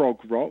 very prog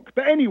rock.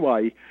 But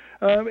anyway,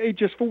 it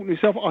just thought to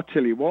myself, I'll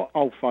tell you what,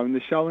 I'll phone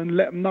the show and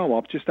let them know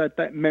I've just had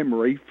that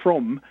memory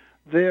from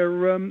their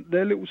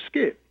little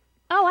skit.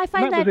 Oh, I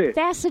find that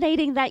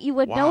fascinating that you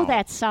would know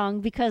that song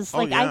because,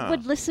 I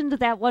would listen to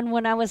that one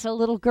when I was a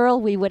little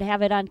girl. We would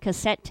have it on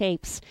cassette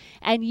tapes.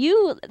 And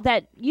you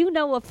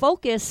know a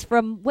Focus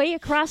from way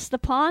across the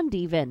pond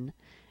even.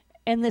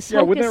 And this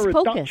Hocus they're a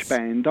Pocus. Dutch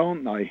band,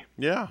 aren't they?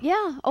 Yeah.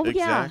 Yeah. Oh,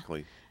 exactly.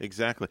 yeah.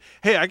 Exactly.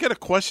 Hey, I got a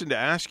question to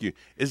ask you.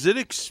 Is it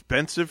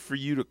expensive for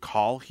you to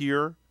call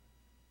here?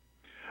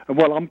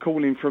 Well, I'm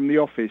calling from the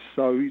office,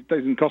 so it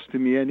doesn't cost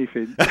me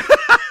anything.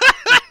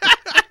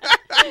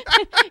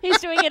 He's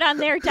doing it on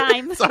their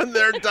dime. It's on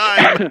their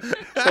dime.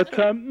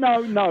 But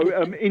no,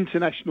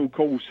 international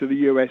calls to the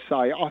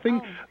USA. I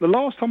think the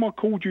last time I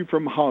called you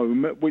from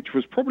home, which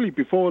was probably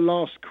before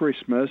last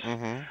Christmas,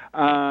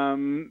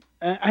 and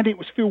it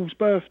was Phil's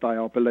birthday,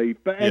 I believe.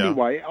 But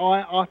anyway,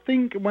 I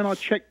think when I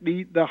checked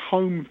the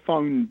home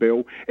phone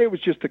bill, it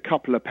was just a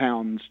couple of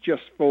pounds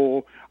just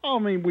for... I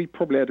mean, we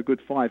probably had a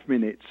good 5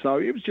 minutes, so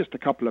it was just a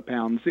couple of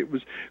pounds. It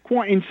was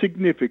quite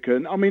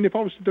insignificant. I mean, if I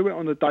was to do it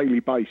on a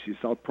daily basis,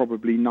 I'd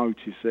probably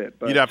notice it.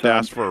 But, you'd have to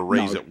ask for a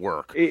raise at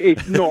work.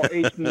 It's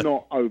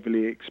not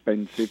overly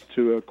expensive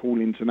to call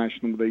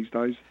international these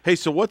days. Hey,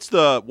 so what's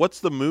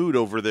the mood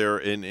over there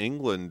in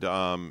England?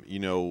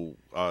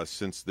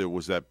 Since there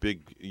was that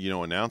big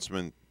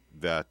announcement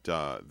that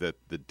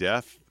the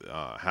death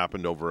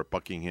happened over at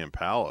Buckingham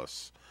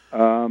Palace.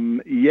 I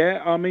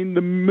mean,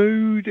 the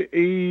mood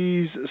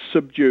is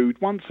subdued.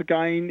 Once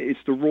again, it's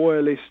the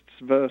Royalists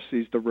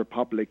versus the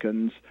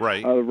Republicans.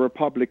 Right. The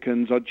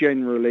Republicans are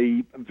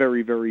generally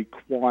very, very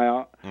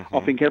quiet. Mm-hmm. I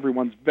think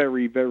everyone's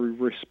very, very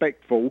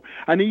respectful.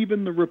 And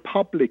even the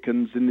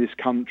Republicans in this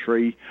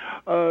country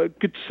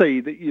could see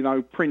that, you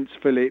know, Prince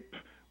Philip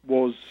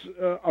was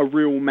a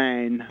real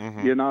man,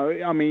 you know.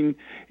 I mean,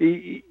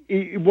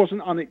 it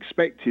wasn't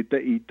unexpected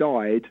that he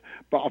died,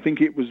 but I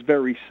think it was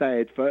very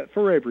sad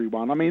for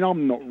everyone. I mean,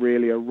 I'm not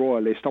really a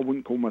royalist. I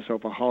wouldn't call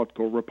myself a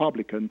hardcore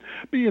Republican.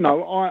 But, you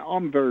know,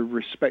 I'm very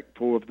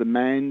respectful of the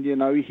man. You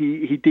know,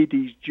 he did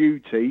his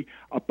duty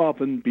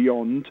above and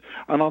beyond,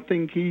 and I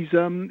think he's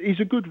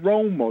a good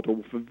role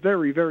model for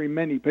very, very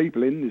many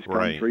people in this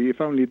country,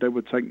 if only they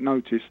would take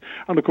notice.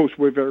 And, of course,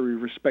 we're very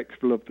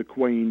respectful of the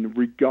Queen,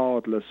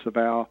 regardless of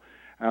our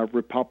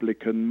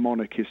Republican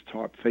monarchist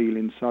type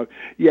feelings. So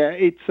yeah,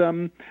 it's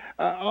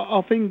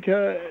I think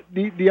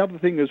the other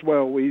thing as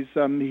well is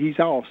he's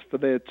asked for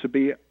there to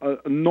be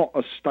not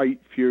a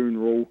state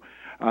funeral.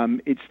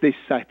 It's this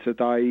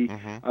Saturday.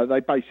 They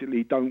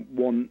basically don't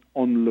want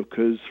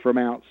onlookers from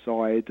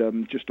outside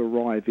just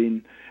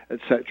arriving,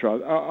 etc.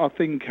 I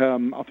think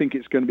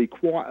it's going to be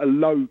quite a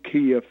low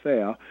key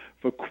affair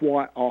for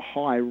quite a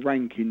high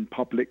ranking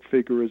public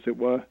figure, as it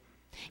were.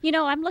 You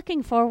know, I'm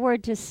looking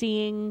forward to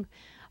seeing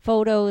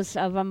photos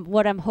of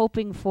what I'm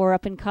hoping for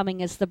up and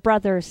coming is the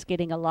brothers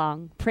getting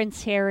along,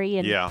 Prince Harry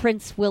and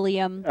Prince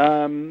William.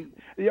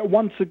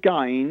 Once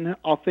again,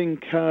 I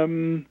think,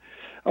 from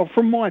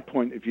my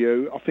point of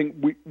view, I think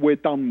we're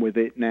done with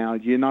it now.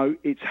 You know,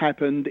 it's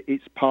happened,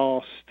 it's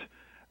passed.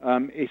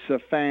 It's a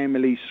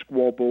family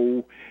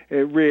squabble.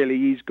 Really,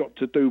 he's got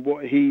to do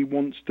what he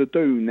wants to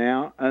do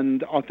now.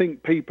 And I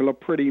think people are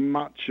pretty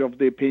much of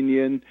the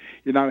opinion,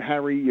 you know,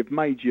 Harry, you've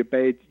made your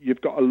bed,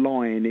 you've got to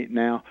lie in it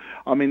now.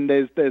 I mean,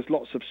 there's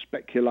lots of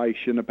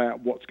speculation about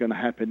what's going to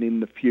happen in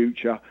the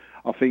future.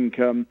 I think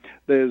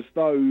there's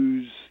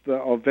those that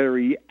are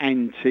very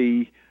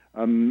anti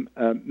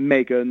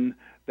Meghan.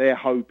 They're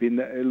hoping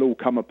that it'll all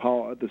come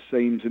apart at the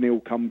seams and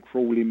he'll come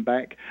crawling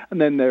back.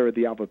 And then there are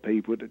the other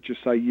people that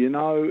just say, you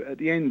know, at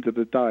the end of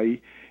the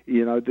day,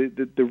 you know,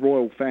 the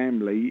royal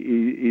family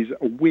is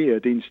a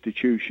weird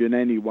institution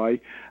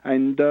anyway,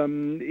 and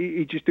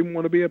he just didn't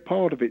want to be a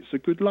part of it, so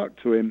good luck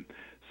to him.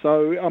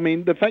 So, I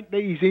mean, the fact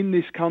that he's in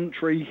this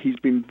country, he's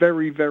been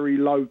very, very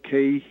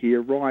low-key. He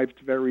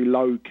arrived very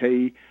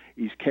low-key.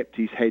 He's kept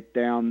his head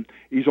down.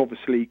 He's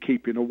obviously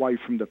keeping away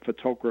from the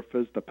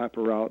photographers, the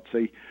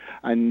paparazzi,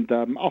 and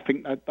I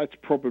think that's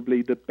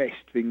probably the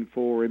best thing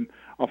for him.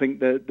 I think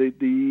that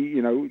the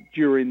you know,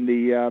 during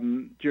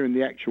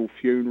the actual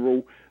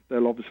funeral,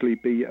 there'll obviously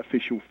be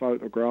official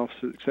photographs,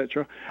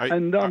 etc.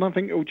 And I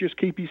think he'll just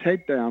keep his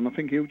head down. I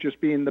think he'll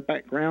just be in the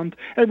background.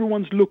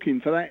 Everyone's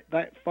looking for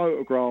that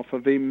photograph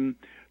of him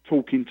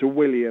talking to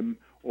William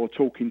or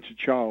talking to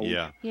Charles.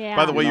 Yeah.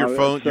 By the way, your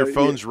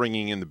phone's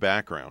ringing in the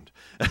background.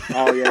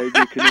 Oh yeah, you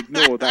can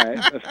ignore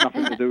that. That's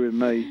nothing to do with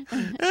me.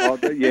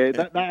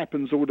 That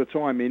happens all the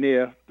time in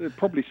here. There's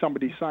probably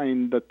somebody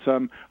saying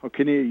that I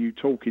can hear you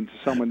talking to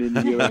someone in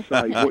the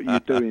USA. What are you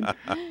doing?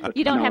 But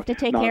you don't have to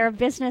take care of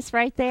business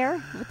right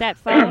there with that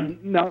phone.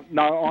 No.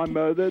 I'm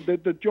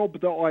the job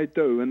that I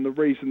do, and the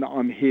reason that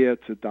I'm here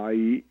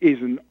today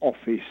isn't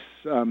office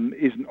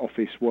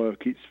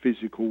work. It's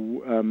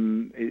physical.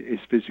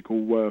 It's physical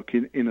work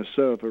in a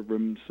server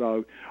room.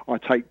 So I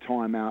take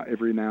time out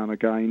every now and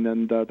again,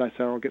 and that's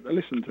how I get to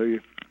listen to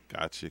you.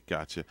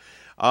 Gotcha.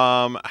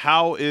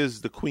 How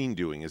is the Queen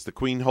doing? Is the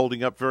Queen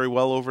holding up very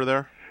well over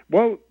there?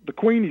 Well, the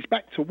Queen is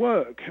back to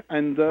work,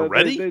 and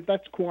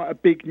that's quite a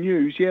big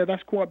news. Yeah,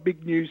 that's quite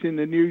big news in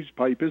the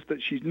newspapers that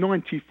she's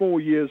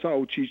 94 years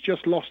old. She's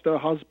just lost her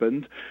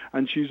husband,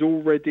 and she's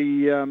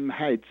already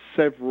had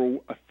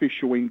several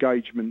official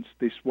engagements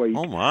this week.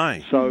 Oh,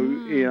 my. So,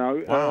 you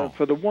know,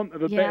 for the want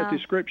of a better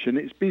description,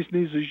 it's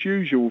business as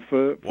usual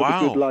for the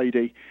good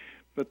lady.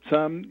 But,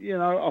 you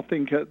know, I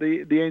think at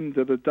the end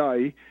of the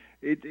day,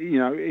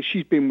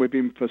 she's been with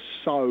him for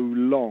so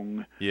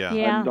long. Yeah.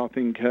 And I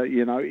think,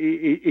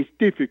 it's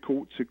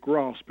difficult to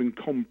grasp and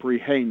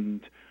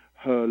comprehend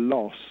her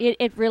loss.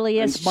 It really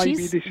is. And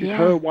maybe this is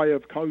her way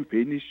of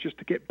coping, is just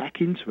to get back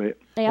into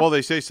it. Well,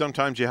 they say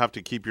sometimes you have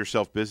to keep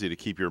yourself busy to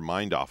keep your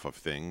mind off of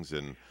things,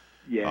 and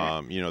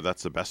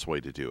that's the best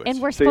way to do it.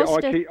 And we're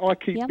I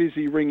keep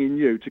busy ringing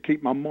you to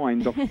keep my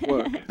mind off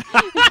work.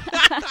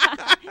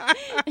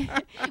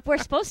 We're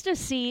supposed to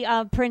see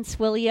Prince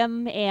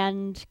William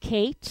and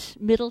Kate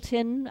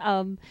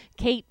Middleton.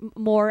 Kate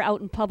more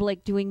out in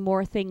public doing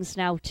more things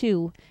now,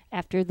 too,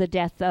 after the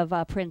death of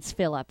Prince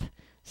Philip.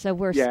 So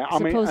we're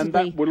supposedly... and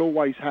that will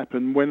always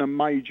happen when a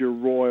major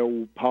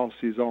royal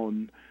passes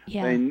on.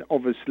 Yeah. Then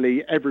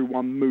obviously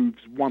everyone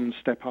moves one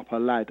step up a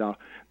ladder.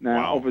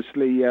 Now,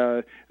 obviously,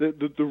 the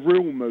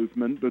real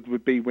movement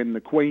would be when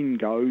the Queen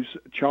goes,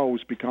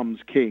 Charles becomes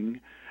king,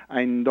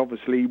 and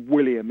obviously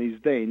William is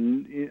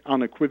then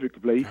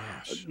unequivocally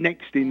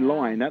next in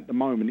line at the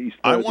moment. He's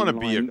third I want to in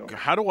be line.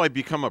 how do I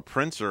become a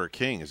prince or a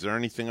king? Is there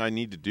anything I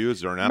need to do?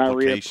 Is there an Marry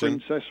application? a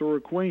princess or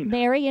a queen.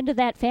 Marry into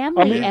that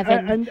family,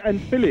 Evan.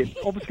 And Philip,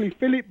 obviously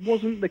Philip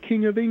wasn't the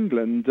King of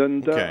England,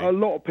 and a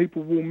lot of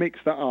people will mix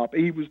that up.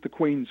 He was the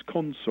Queen's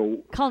consort.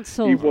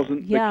 He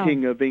wasn't the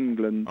King of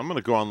England. I'm going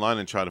to go online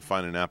and try to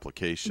find an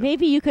application.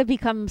 Maybe you could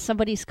become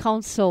somebody's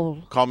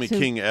console. Call me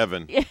King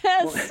Evan.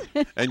 Yes.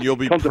 And you'll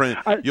be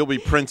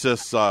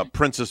Princess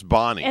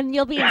Bonnie. And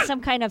you'll be in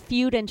some kind of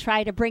feud and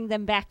try to bring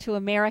them back to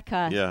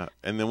America. Yeah,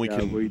 and then we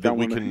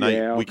can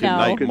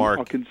knight Mark.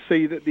 I can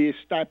see that the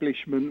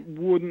establishment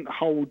wouldn't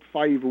hold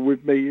favour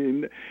with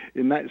me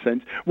in that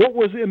sense. What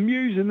was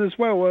amusing as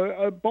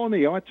well,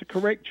 Bonnie, I had to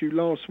correct you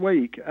last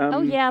week.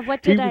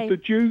 What did I?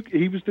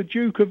 He was the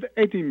Duke of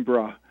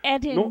Edinburgh.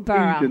 Not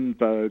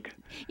Edinburgh.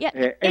 Yeah,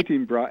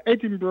 Edinburgh.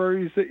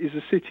 Edinburgh is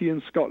a city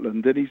in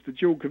Scotland, and he's the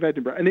Duke of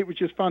Edinburgh. And it was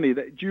just funny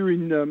that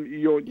during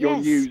your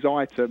news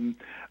item,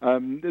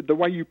 the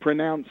way you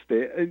pronounced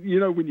it,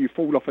 when you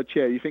fall off a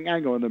chair, you think,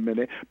 hang on a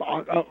minute.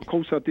 But of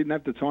course, I didn't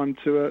have the time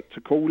to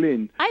call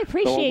in. I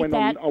appreciate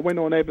that. I went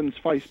on Evan's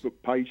Facebook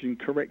page and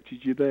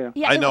corrected you there.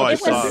 Yeah, I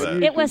saw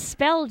that. It was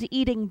spelled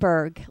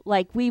Edinburgh,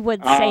 like we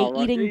would say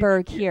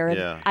Edinburgh here.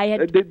 Yeah.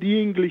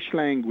 The English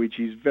language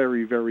is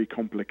very, very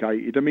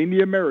complicated. I mean,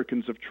 the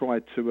Americans have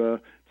tried to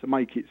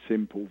make it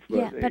simple,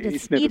 but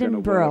it's never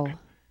going to work.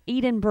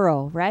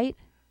 Edinburgh, right?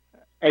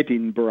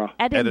 Edinburgh.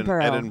 Like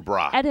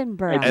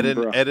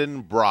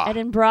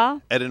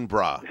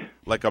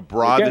a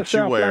bra that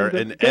you wear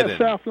in Get a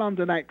South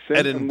London accent,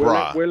 Edinburgh.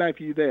 And we'll have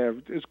you there,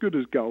 as good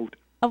as gold.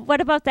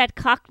 What about that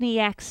Cockney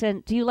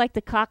accent? Do you like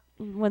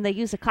when they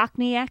use a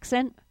Cockney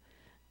accent?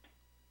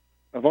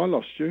 Have I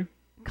lost you?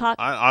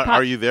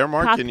 Are you there,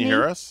 Mark? Cockney? Can you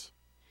hear us?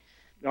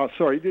 Oh,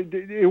 sorry,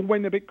 it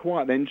went a bit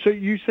quiet then. So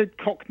you said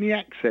Cockney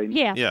accent?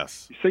 Yeah.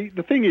 Yes. See,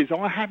 the thing is,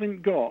 I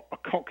haven't got a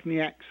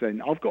Cockney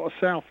accent. I've got a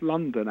South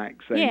London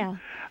accent. Yeah.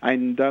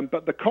 And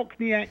but the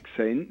Cockney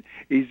accent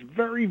is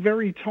very,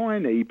 very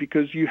tiny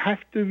because you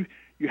have to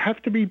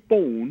be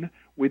born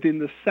within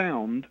the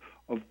sound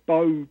of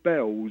Bow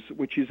Bells,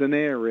 which is an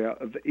area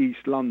of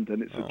East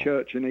London. It's a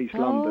church in East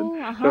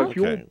London. So if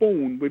you're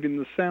born within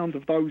the sound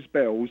of those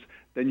bells,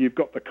 then you've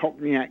got the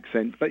Cockney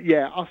accent. But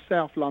yeah, us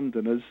South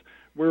Londoners,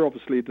 we're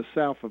obviously the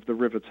south of the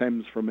River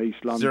Thames from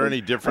East London. Is there any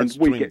difference?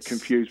 And we get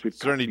confused with. Is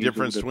there any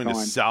difference between a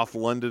time. South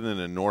London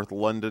and a North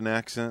London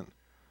accent?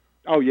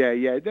 Oh, yeah.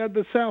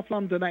 The South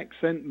London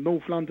accent,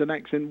 North London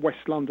accent, West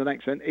London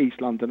accent, East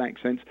London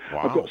accents.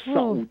 Wow. I've got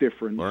subtle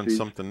differences. Learn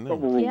something new.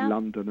 But we're all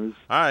Londoners.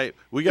 All right,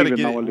 we got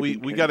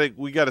to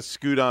we got to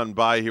scoot on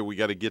by here. We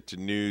got to get to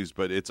news,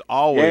 but it's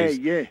always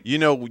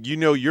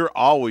you're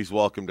always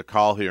welcome to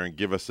call here and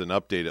give us an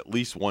update at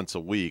least once a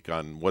week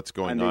on what's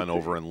going on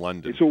over in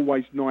London. It's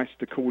always nice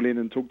to call in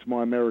and talk to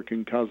my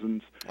American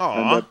cousins.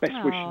 Aww.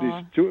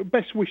 And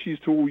best wishes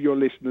to all your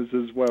listeners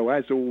as well,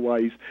 as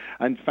always.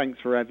 And thanks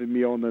for having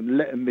me on and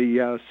letting me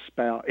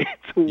spout. It's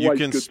always you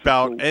can good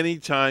spout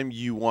anytime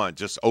you want.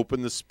 Just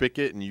open the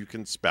spigot and you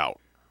can spout.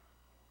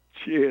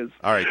 Cheers.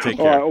 All right, take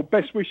care. All right, well,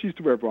 best wishes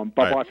to everyone.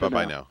 Bye-bye for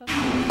now.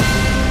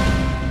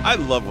 I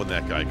love when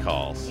that guy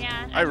calls.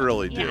 Yeah, I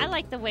really do. Yeah, I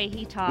like the way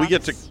he talks. We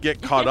get to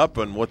get caught up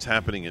on what's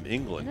happening in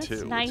England,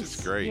 too, nice. which is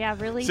great. Yeah,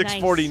 really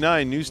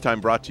 6:49 News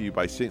Time brought to you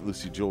by St.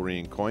 Lucie Jewelry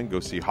and Coin. Go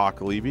see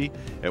Hawk Levy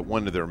at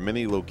one of their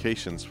many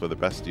locations for the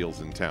best deals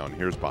in town.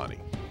 Here's Bonnie.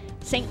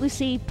 St.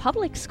 Lucie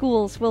Public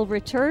Schools will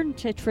return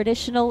to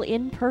traditional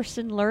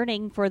in-person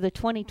learning for the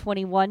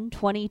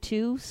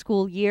 2021-22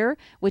 school year,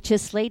 which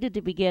is slated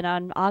to begin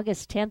on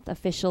August 10th,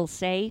 officials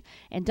say.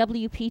 And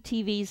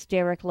WPTV's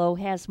Derek Lowe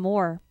has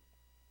more.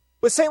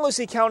 With St.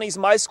 Lucie County's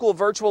My School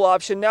virtual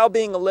option now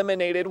being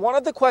eliminated, one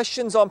of the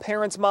questions on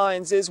parents'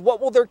 minds is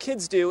what will their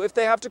kids do if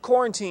they have to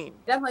quarantine?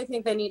 Definitely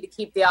think they need to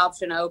keep the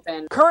option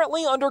open.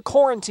 Currently under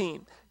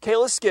quarantine,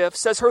 Kayla Skiff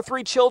says her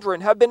 3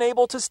 children have been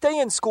able to stay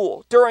in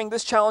school during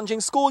this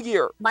challenging school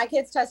year. My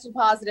kids tested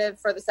positive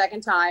for the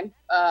second time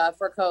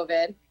for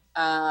COVID,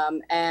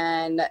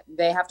 and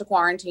they have to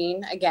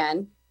quarantine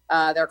again.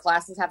 Their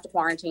classes have to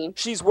quarantine.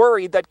 She's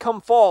worried that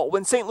come fall,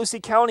 when St. Lucie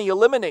County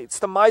eliminates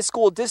the My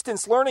School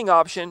distance learning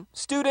option,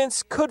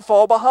 students could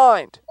fall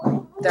behind.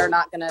 They're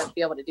not going to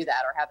be able to do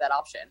that or have that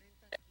option.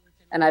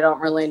 And I don't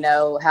really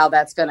know how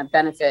that's going to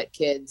benefit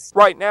kids.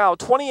 Right now,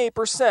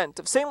 28%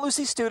 of St.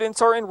 Lucie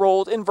students are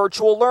enrolled in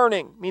virtual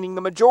learning, meaning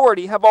the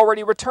majority have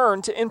already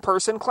returned to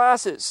in-person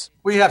classes.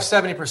 We have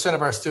 70%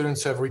 of our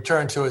students have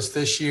returned to us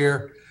this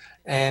year,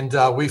 and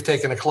we've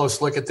taken a close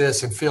look at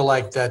this and feel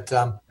like that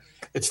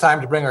it's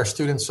time to bring our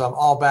students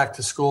all back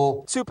to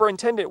school.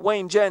 Superintendent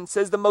Wayne Jen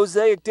says the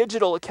Mosaic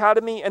Digital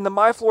Academy and the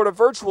My Florida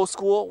Virtual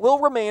School will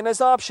remain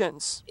as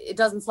options. It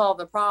doesn't solve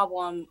the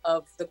problem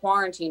of the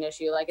quarantine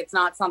issue. Like, it's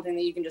not something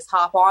that you can just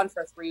hop on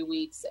for 3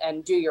 weeks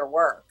and do your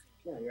work.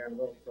 Yeah, you're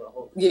enrolled for a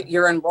whole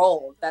You're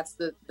enrolled. That's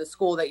the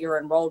school that you're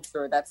enrolled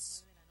through.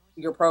 That's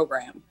your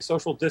program.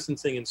 Social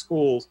distancing in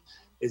schools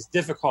is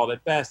difficult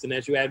at best, and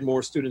as you add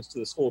more students to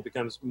the school, it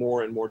becomes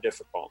more and more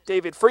difficult.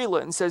 David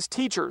Freeland says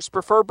teachers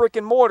prefer brick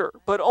and mortar,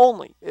 but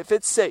only if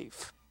it's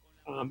safe.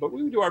 But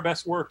we do our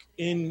best work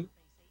in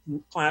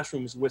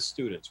classrooms with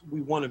students.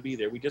 We want to be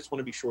there. We just want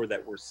to be sure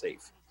that we're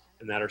safe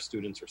and that our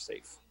students are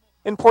safe.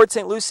 In Port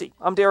St. Lucie,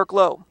 I'm Derek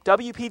Lowe,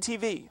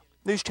 WPTV,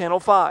 News Channel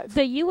 5.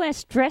 The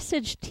U.S.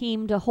 dressage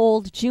team to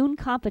hold June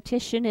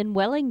competition in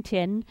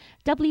Wellington.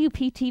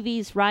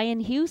 WPTV's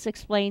Ryan Hughes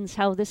explains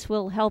how this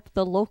will help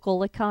the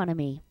local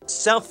economy.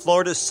 South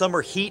Florida's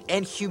summer heat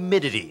and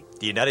humidity.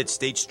 The United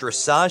States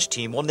dressage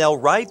team will now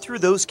ride through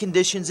those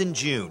conditions in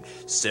June,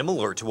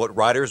 similar to what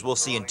riders will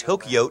see in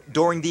Tokyo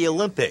during the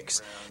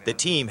Olympics. The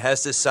team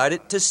has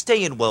decided to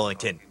stay in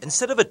Wellington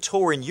instead of a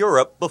tour in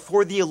Europe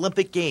before the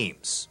Olympic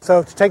Games.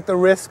 So to take the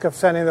risk of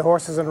sending the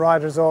horses and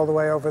riders all the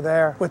way over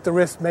there, with the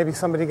risk maybe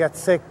somebody gets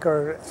sick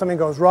or something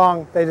goes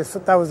wrong,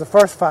 that was the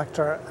first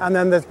factor. And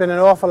then there's been an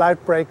awful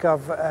outbreak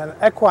of an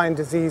equine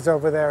disease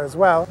over there as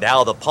well.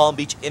 Now the Palm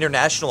Beach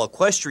International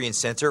Equestrian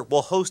Center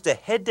will host a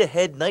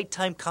head-to-head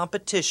nighttime competition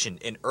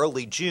in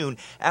early June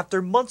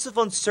after months of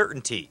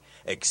uncertainty,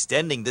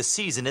 extending the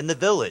season in the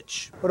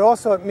village. But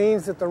also it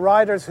means that the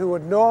riders who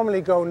would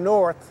normally go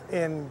north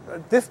in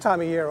this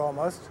time of year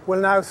almost will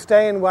now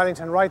stay in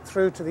Wellington right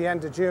through to the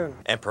end of June.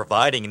 And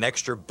providing an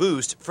extra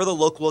boost for the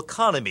local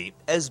economy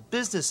as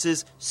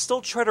businesses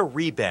still try to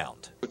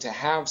rebound. To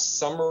have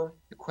summer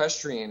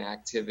equestrian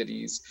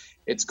activities,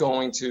 it's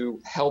going to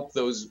help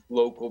those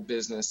local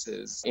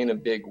businesses in a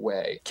big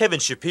way. Kevin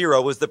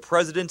Shapiro is the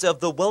president of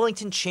the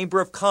Wellington Chamber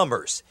of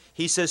Commerce.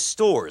 He says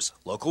stores,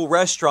 local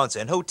restaurants,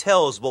 and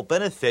hotels will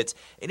benefit,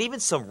 and even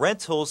some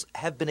rentals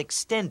have been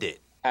extended.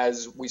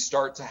 As we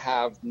start to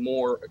have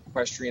more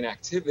equestrian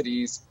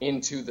activities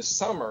into the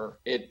summer,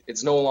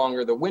 it's no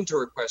longer the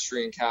winter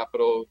equestrian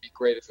capital. It would be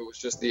great if it was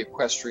just the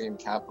equestrian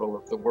capital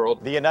of the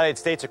world. The United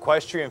States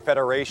Equestrian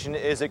Federation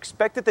is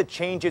expected to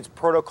change its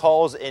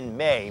protocols in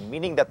May,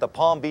 meaning that the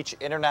Palm Beach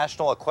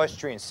International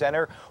Equestrian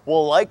Center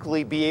will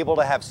likely be able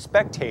to have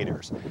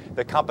spectators.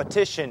 The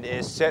competition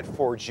is set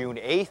for June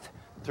 8th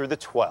through the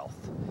 12th.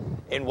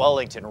 In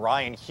Wellington,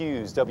 Ryan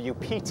Hughes,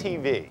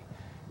 WPTV.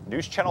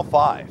 News Channel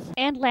 5.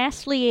 And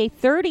lastly, a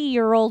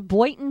 30-year-old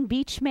Boynton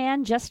Beach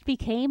man just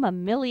became a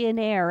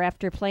millionaire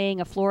after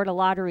playing a Florida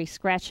lottery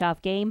scratch-off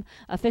game.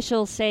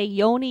 Officials say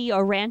Yoni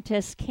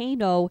Orantes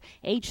Kano,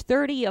 age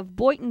 30, of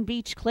Boynton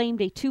Beach, claimed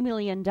a $2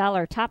 million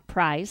top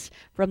prize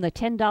from the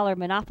 $10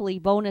 Monopoly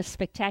bonus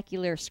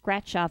spectacular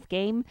scratch-off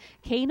game.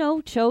 Kano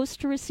chose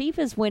to receive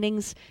his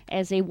winnings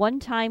as a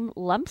one-time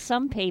lump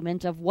sum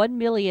payment of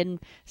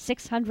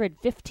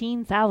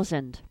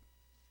 $1,615,000.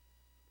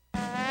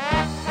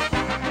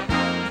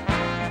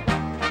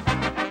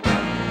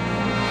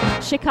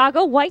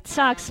 Chicago White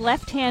Sox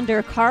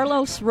left-hander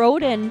Carlos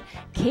Rodon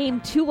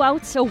came 2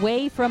 outs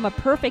away from a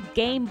perfect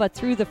game, but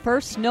threw the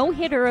first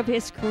no-hitter of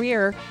his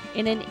career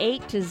in an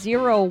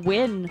 8-0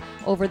 win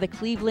over the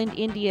Cleveland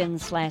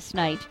Indians last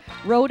night.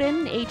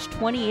 Rodon, age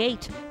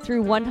 28,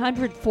 threw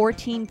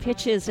 114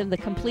 pitches in the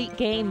complete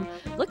game,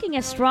 looking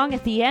as strong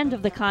at the end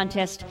of the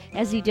contest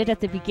as he did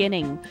at the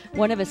beginning.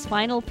 One of his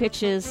final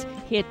pitches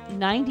hit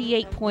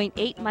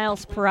 98.8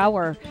 miles per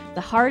hour,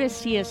 the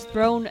hardest he has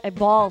thrown a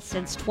ball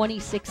since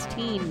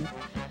 2016.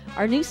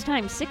 Our news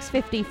time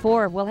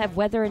 6:54. We'll have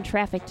weather and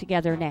traffic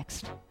together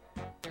next.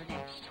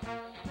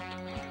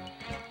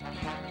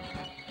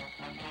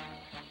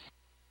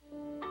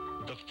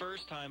 The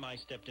first time I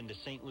stepped into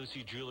St.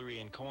 Lucie Jewelry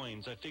and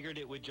Coins, I figured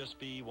it would just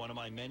be one of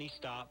my many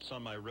stops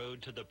on my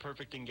road to the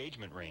perfect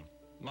engagement ring.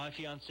 My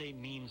fiancée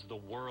means the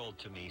world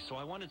to me, so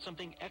I wanted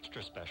something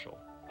extra special.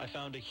 I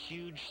found a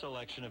huge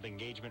selection of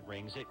engagement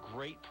rings at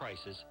great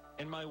prices,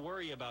 and my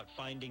worry about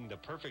finding the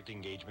perfect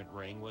engagement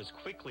ring was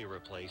quickly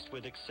replaced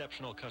with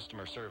exceptional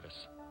customer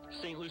service.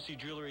 St. Lucie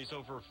Jewelry's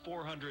over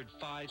 400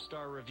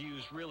 5-star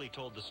reviews really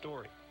told the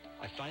story.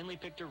 I finally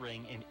picked a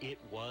ring, and it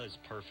was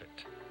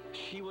perfect.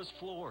 She was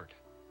floored,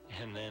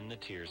 and then the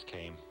tears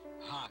came.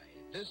 Hi,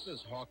 this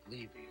is Hawk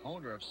Levy,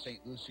 owner of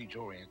St. Lucie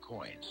Jewelry and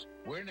Coins.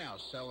 We're now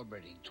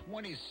celebrating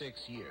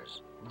 26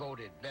 years,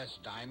 voted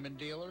best diamond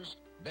dealers,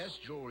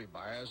 best jewelry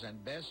buyers,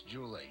 and best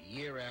jeweler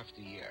year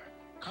after year.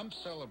 Come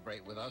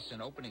celebrate with us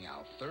in opening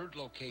our third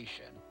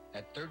location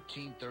at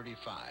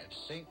 1335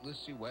 St.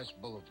 Lucie West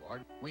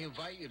Boulevard. We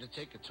invite you to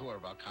take a tour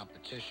of our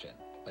competition,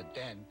 but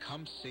then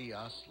come see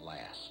us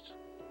last.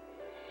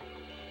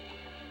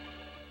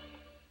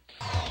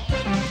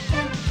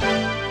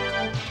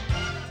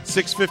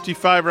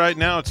 $6:55 right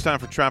now. It's time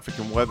for traffic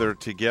and weather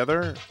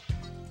together.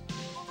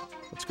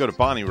 Let's go to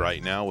Bonnie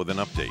right now with an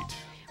update.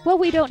 Well,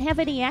 we don't have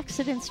any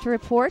accidents to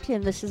report,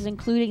 and this is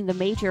including the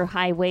major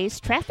highways.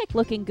 Traffic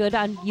looking good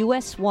on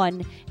US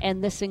 1,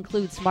 and this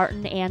includes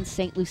Martin and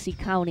St. Lucie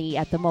County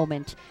at the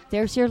moment.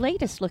 There's your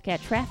latest look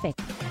at traffic.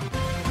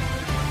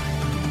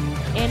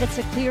 And it's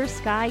a clear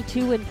sky,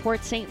 too, in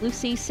Port St.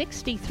 Lucie,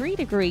 63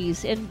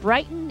 degrees. In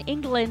Brighton,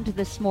 England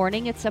this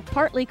morning, it's a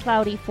partly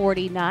cloudy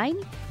 49.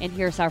 And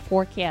here's our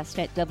forecast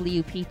at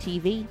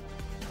WPTV.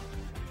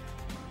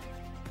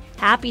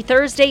 Happy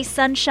Thursday,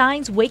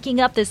 sunshines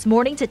waking up this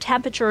morning to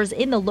temperatures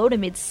in the low to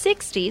mid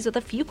 60s with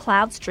a few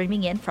clouds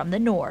streaming in from the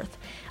north.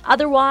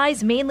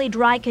 Otherwise, mainly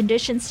dry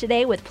conditions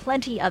today with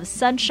plenty of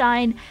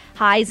sunshine,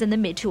 highs in the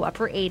mid to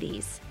upper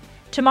 80s.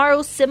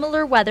 Tomorrow,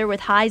 similar weather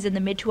with highs in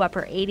the mid to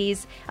upper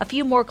 80s, a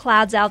few more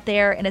clouds out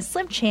there, and a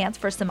slim chance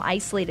for some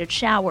isolated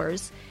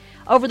showers.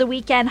 Over the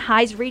weekend,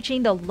 highs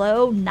reaching the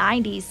low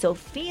 90s, so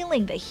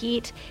feeling the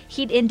heat.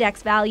 Heat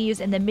index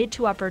values in the mid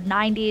to upper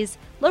 90s.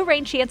 Low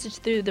rain chances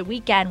through the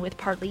weekend with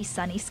partly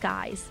sunny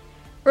skies.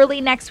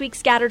 Early next week,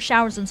 scattered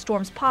showers and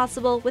storms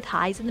possible with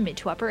highs in the mid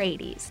to upper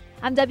 80s.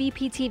 I'm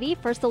WPTV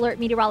First Alert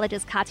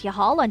Meteorologist Katya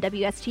Hall on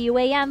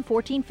WSTU AM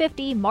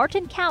 1450,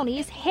 Martin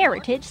County's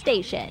Heritage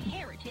Station.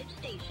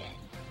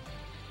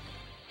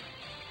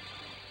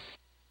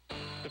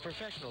 The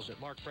professionals at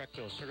Mark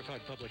Breckville Certified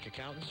Public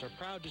Accountants are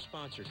proud to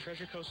sponsor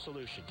Treasure Coast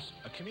Solutions,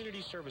 a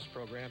community service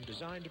program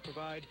designed to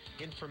provide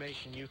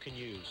information you can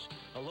use,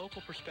 a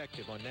local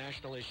perspective on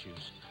national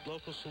issues,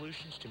 local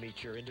solutions to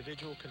meet your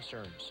individual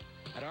concerns.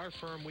 At our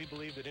firm, we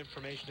believe that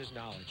information is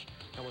knowledge,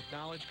 and with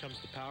knowledge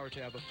comes the power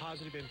to have a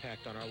positive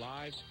impact on our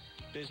lives,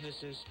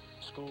 businesses,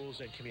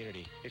 schools, and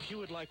community. If you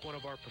would like one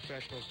of our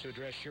professionals to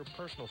address your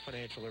personal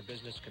financial or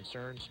business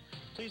concerns,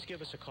 please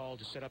give us a call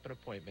to set up an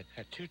appointment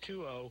at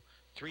 220-3380.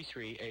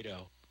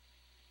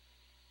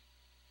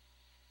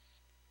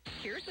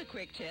 Here's a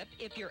quick tip.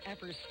 If you're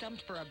ever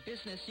stumped for a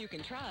business you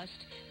can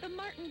trust, the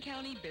Martin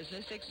County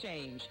Business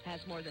Exchange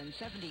has more than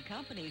 70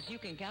 companies you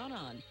can count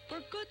on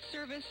for good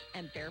service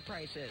and fair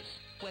prices.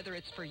 Whether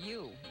it's for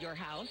you, your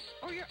house,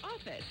 or your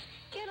office,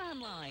 get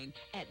online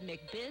at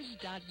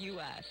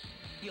mcbiz.us.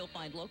 You'll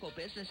find local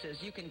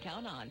businesses you can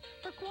count on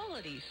for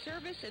quality,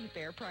 service, and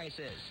fair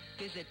prices.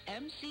 Visit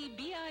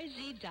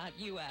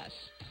mcbiz.us.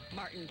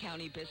 Martin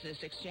County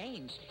Business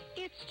Exchange.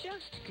 It's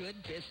just good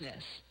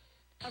business.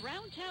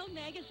 Around Town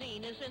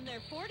magazine is in their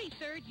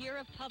 43rd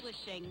year of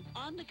publishing.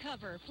 On the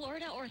cover,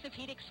 Florida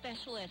orthopedic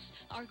specialists.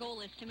 Our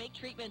goal is to make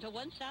treatment a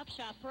one-stop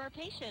shop for our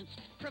patients,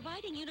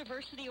 providing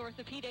university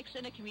orthopedics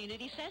in a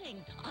community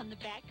setting. On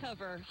the back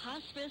cover,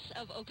 Hospice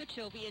of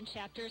Okeechobee and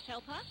Chapters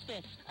Health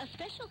Hospice, a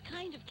special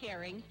kind of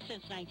caring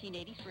since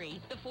 1983.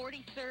 The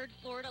 43rd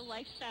Florida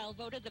Lifestyle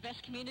voted the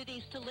best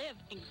communities to live,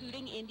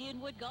 including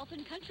Indianwood Golf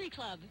and Country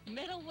Club,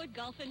 Meadowwood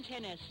Golf and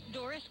Tennis,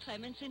 Doris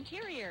Clements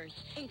Interiors,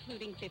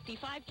 including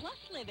 55-plus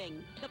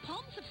living, the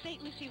Palms of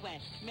St. Lucie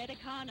West,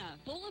 Medicana,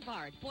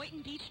 Boulevard,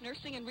 Boynton Beach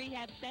Nursing and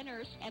Rehab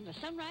Centers, and the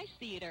Sunrise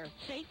Theater,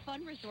 Safe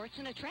Fun Resorts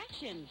and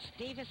Attractions,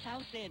 Davis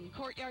House Inn,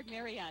 Courtyard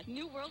Marriott,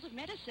 New World of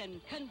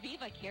Medicine,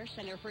 Conviva Care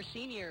Center for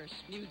Seniors,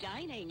 New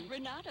Dining,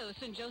 Renato's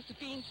and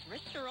Josephine's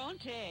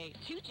Ristorante,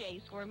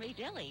 2J's Gourmet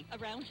Deli.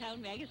 Around Town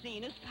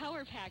magazine is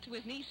power-packed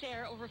with Nice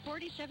Air over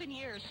 47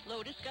 years,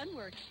 Lotus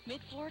Gunworks,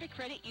 Mid-Florida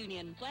Credit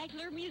Union,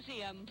 Flagler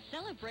Museum.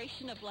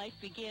 Celebration of life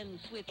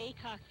begins with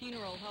ACOC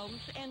Funeral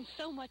Homes and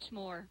so much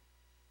more.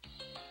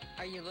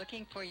 Are you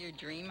looking for your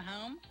dream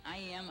home? I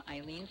am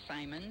Eileen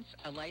Simons,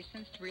 a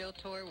licensed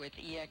realtor with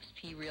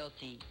eXp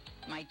Realty.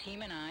 My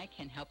team and I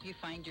can help you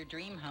find your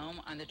dream home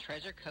on the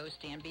Treasure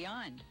Coast and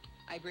beyond.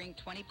 I bring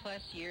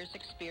 20-plus years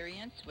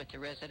experience with the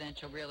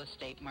residential real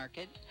estate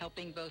market,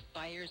 helping both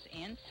buyers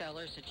and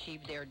sellers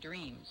achieve their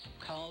dreams.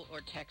 Call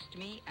or text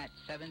me at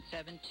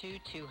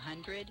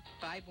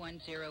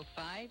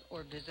 772-200-5105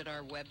 or visit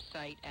our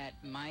website at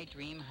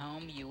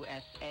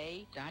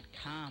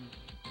mydreamhomeusa.com.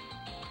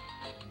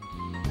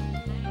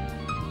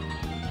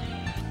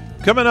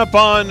 Coming up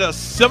on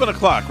 7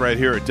 o'clock right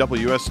here at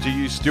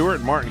WSTU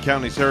Stuart, Martin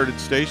County's Heritage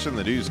Station.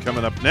 The news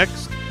coming up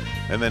next.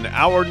 And then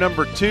hour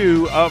number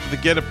 2 of the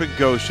Get Up and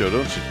Go show.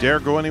 Don't you dare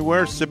go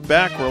anywhere. Sit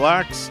back,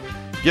 relax,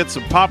 get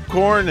some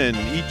popcorn, and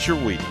eat your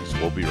Wheaties.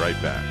 We'll be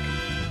right back.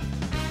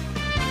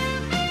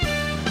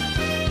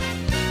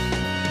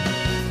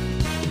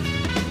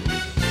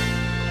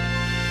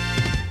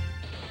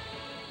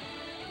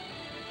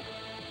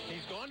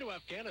 He's gone to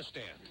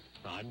Afghanistan.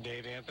 I'm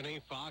Dave Anthony,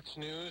 Fox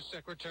News.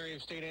 Secretary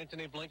of State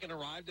Antony Blinken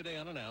arrived today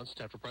unannounced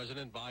after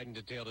President Biden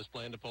detailed his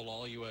plan to pull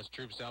all U.S.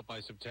 troops out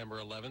by September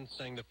 11th,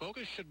 saying the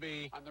focus should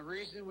be on the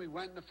reason we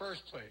went in the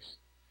first place,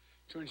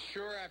 to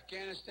ensure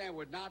Afghanistan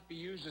would not be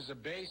used as a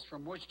base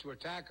from which to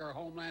attack our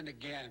homeland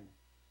again.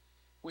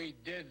 We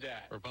did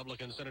that.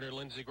 Republican Senator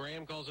Lindsey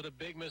Graham calls it a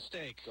big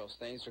mistake. Those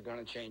things are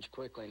going to change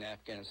quickly in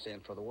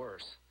Afghanistan for the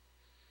worse.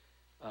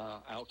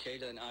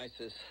 Al-Qaeda and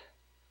ISIS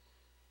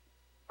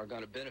are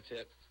going to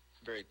benefit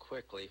very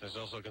quickly. There's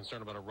also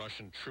concern about a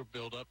Russian troop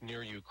buildup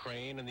near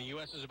Ukraine, and the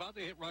U.S. is about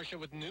to hit Russia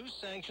with new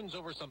sanctions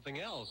over something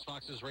else.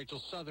 Fox's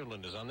Rachel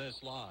Sutherland is on this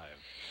live.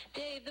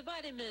 Dave, the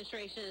Biden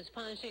administration is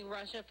punishing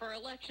Russia for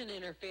election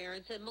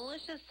interference and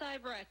malicious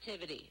cyber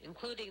activity,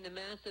 including the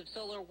massive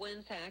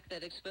SolarWinds hack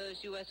that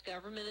exposed U.S.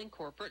 government and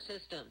corporate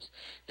systems.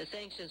 The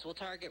sanctions will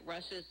target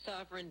Russia's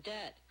sovereign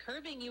debt,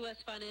 curbing U.S.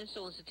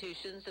 financial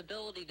institutions'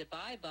 ability to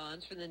buy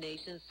bonds from the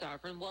nation's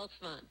sovereign wealth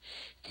fund.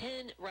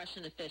 10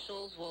 Russian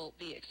officials will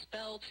be expelled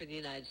for the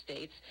United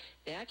States.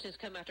 The actions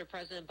come after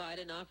President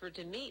Biden offered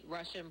to meet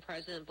Russian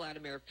President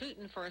Vladimir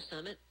Putin for a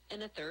summit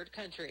in a third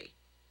country.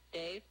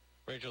 Dave?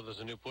 Rachel, there's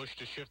a new push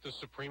to shift the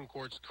Supreme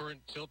Court's current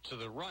tilt to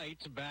the right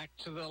back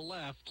to the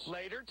left.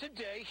 Later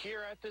today,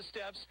 here at the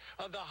steps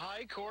of the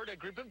High Court, a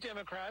group of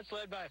Democrats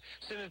led by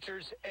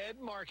Senators Ed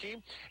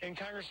Markey and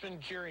Congressman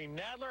Jerry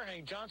Nadler,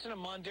 Hank Johnson,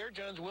 and Mondaire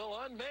Jones will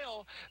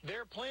unveil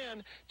their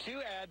plan to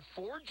add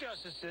 4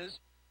 justices.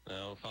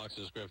 Now,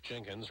 Fox's Griff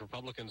Jenkins.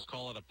 Republicans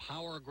call it a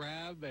power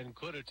grab and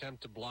could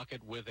attempt to block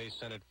it with a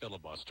Senate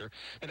filibuster.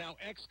 And now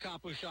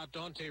ex-cop who shot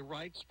Dante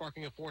Wright,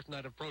 sparking a 4th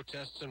night of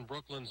protests in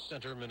Brooklyn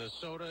Center,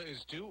 Minnesota,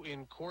 is due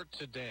in court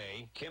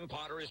today. Kim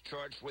Potter is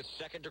charged with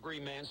second-degree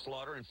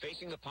manslaughter and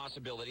facing the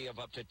possibility of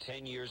up to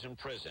 10 years in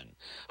prison.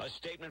 A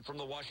statement from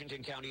the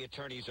Washington County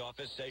Attorney's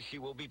Office says she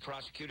will be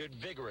prosecuted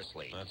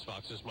vigorously. That's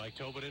Fox's Mike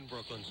Tobin in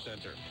Brooklyn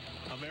Center.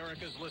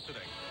 America's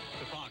listening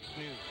to Fox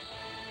News.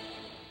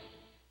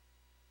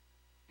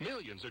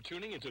 Millions are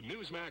tuning into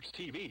Newsmax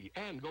TV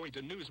and going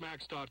to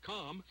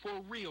Newsmax.com for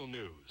real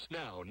news.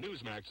 Now,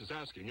 Newsmax is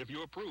asking if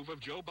you approve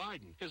of Joe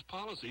Biden, his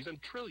policies, and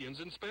trillions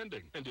in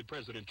spending. And did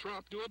President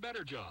Trump do a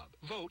better job?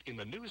 Vote in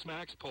the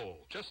Newsmax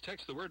poll. Just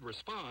text the word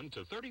RESPOND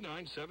to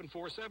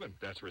 39747.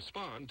 That's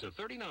RESPOND to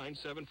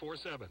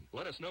 39747.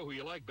 Let us know who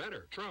you like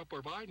better, Trump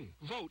or Biden.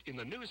 Vote in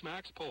the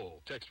Newsmax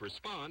poll. Text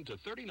RESPOND to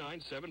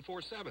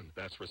 39747.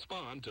 That's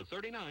RESPOND to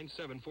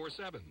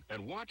 39747.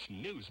 And watch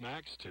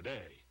Newsmax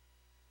today.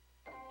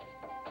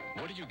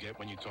 What do you get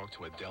when you talk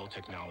to a Dell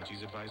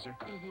Technologies advisor?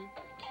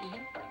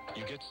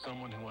 You get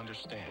someone who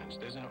understands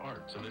there's an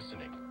art to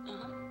listening.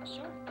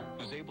 Sure.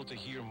 Who's able to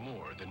hear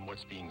more than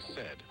what's being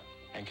said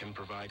and can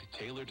provide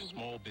tailored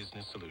small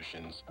business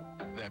solutions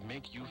that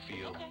make you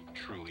feel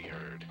truly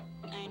heard.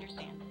 I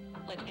understand.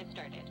 Let's get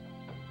started.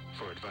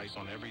 For advice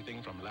on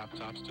everything from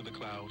laptops to the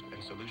cloud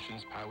and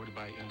solutions powered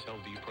by Intel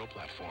vPro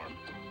platform,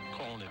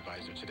 call an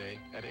advisor today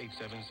at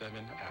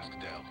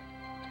 877-ASK-DELL.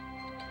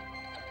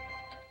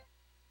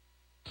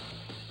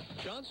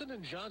 Johnson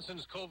 &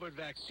 Johnson's COVID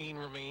vaccine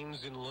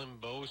remains in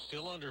limbo,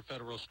 still under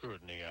federal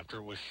scrutiny after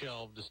it was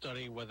shelved to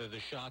study whether the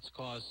shots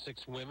caused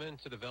 6 women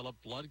to develop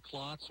blood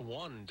clots.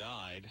 1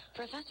 died.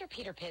 Professor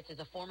Peter Pitts is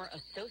a former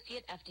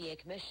associate FDA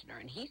commissioner,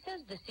 and he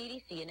says the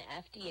CDC and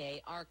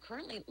FDA are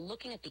currently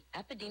looking at the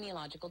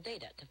epidemiological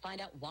data to find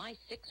out why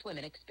 6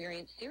 women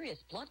experienced serious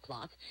blood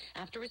clots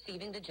after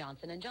receiving the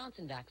Johnson &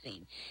 Johnson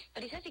vaccine.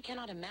 But he says he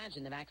cannot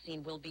imagine the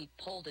vaccine will be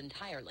pulled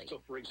entirely.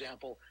 So, for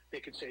example, they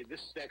could say this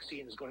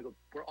vaccine is going to go,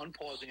 we're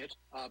unpausing it,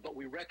 but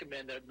we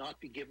recommend that it not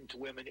be given to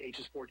women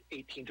ages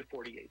 18 to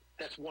 48.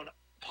 That's one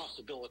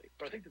possibility.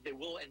 But I think that they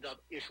will end up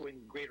issuing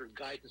greater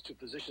guidance to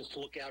physicians to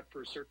look out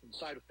for certain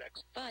side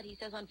effects. But he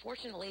says,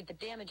 unfortunately, the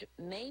damage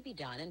may be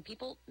done and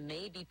people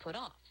may be put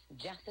off.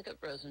 Jessica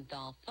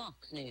Rosenthal, Fox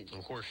News.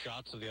 Of course,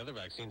 shots of the other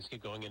vaccines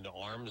keep going into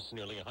arms.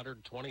 Nearly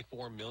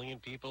 124 million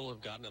people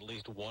have gotten at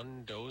least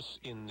 1 dose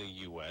in the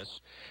U.S.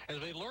 As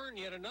we learn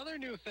yet another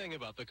new thing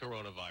about the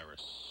coronavirus,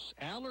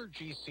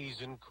 allergy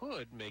season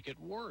could make it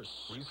worse.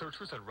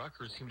 Researchers at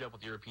Rutgers teamed up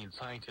with European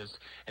scientists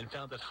and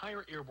found that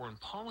higher airborne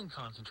pollen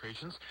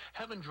concentrations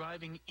have been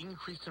driving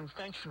increased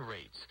infection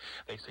rates.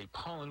 They say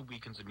pollen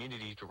weakens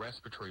immunity to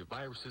respiratory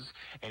viruses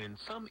and in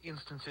some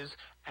instances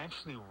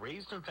actually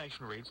raised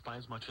infection rates by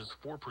as much as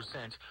 4%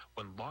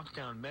 when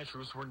lockdown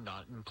measures were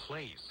not in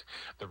place.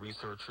 The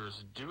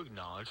researchers do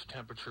acknowledge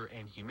temperature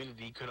and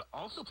humidity could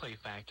also play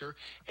a factor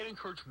and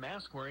encourage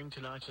mask wearing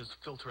to not just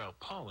filter out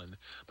pollen,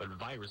 but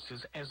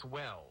viruses as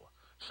well.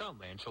 Sean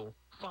Lanchel,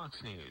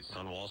 Fox News.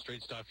 On Wall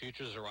Street, stock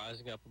futures are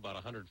rising up about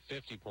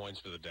 150 points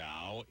for the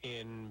Dow.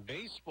 In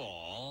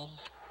baseball...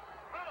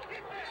 The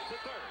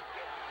third.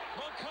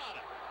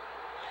 Moncada.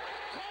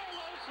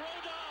 Carlos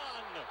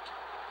Rodon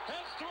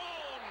has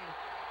thrown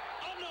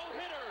a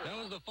no-hitter. That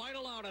was the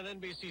final out on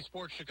NBC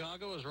Sports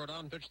Chicago as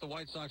Rodon pitched the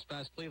White Sox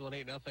past Cleveland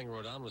 8-0.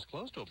 Rodon was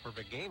close to a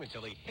perfect game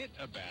until he hit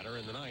a batter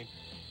in the ninth.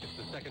 It's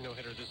the second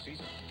no-hitter this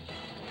season.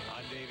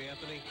 I'm Dave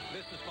Anthony.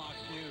 This is Fox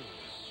News.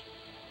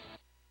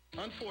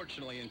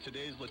 Unfortunately, in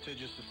today's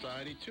litigious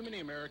society, too many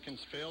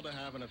Americans fail to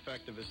have an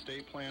effective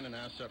estate plan and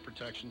asset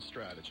protection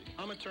strategy.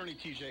 I'm attorney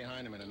TJ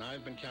Heineman, and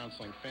I've been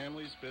counseling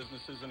families,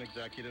 businesses, and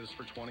executives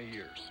for 20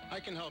 years. I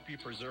can help you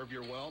preserve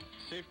your wealth,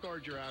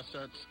 safeguard your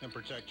assets, and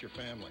protect your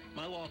family.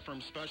 My law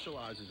firm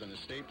specializes in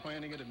estate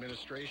planning and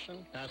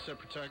administration, asset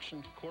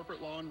protection,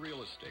 corporate law, and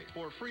real estate.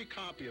 For a free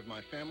copy of my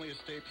Family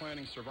Estate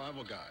Planning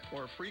Survival Guide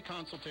or a free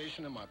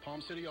consultation in my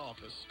Palm City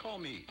office, call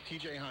me,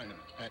 TJ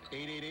Heineman, at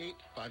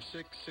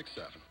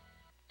 888-5667.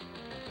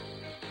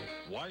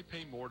 Why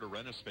pay more to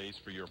rent a space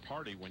for your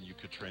party when you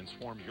could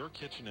transform your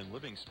kitchen and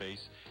living space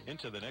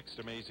into the next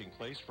amazing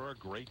place for a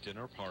great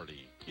dinner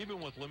party?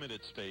 Even with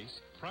limited space,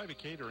 private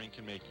catering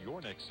can make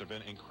your next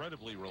event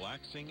incredibly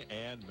relaxing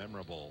and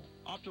memorable.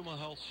 Optimal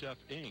Health Chef,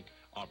 Inc.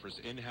 offers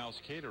in-house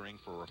catering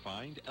for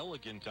refined,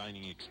 elegant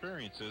dining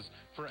experiences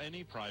for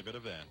any private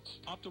event.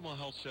 Optimal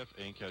Health Chef,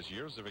 Inc. has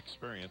years of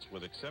experience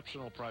with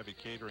exceptional private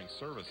catering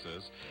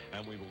services,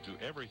 and we will do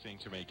everything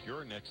to make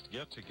your next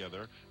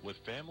get-together with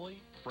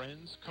family,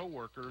 friends,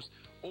 co-workers,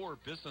 or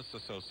business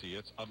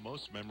associates a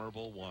most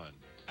memorable one.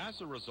 As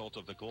a result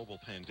of the global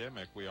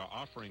pandemic, we are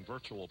offering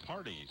virtual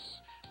parties.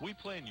 We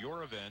plan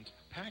your event,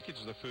 package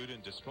the food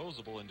in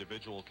disposable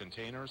individual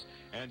containers,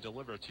 and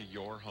deliver to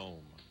your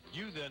home.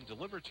 You then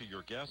deliver to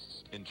your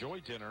guests,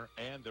 enjoy dinner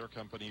and their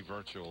company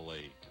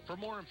virtually. For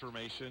more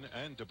information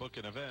and to book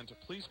an event,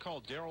 please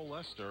call Daryl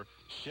Lester,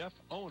 chef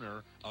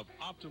owner of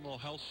Optimal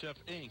Health Chef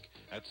Inc.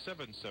 at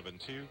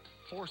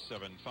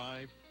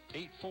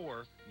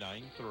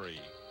 772-475-8493.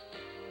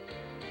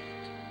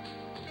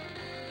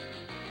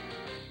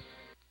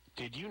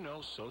 Did you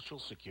know Social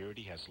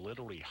Security has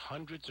literally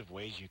hundreds of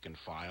ways you can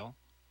file?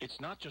 It's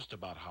not just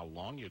about how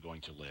long you're going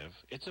to live.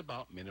 It's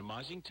about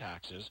minimizing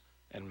taxes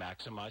and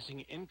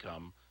maximizing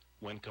income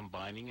when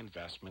combining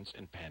investments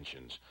and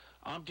pensions.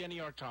 I'm Denny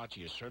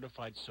Artachi, a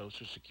certified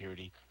Social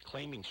Security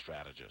claiming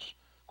strategist.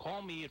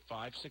 Call me at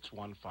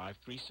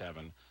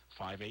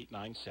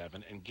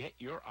 561-537-5897 and get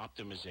your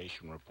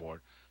optimization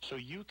report so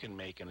you can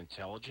make an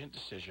intelligent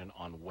decision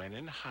on when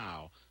and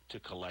how to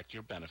collect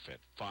your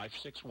benefit.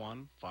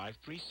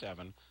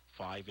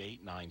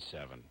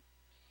 561-537-5897.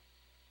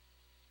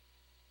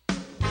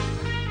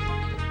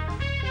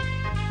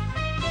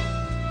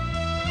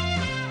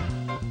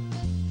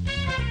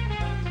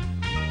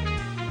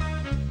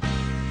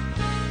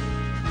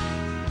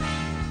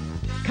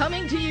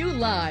 Coming to you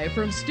live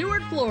from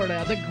Stuart,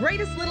 Florida, the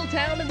greatest little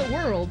town in the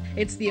world,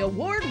 it's the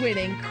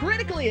award-winning,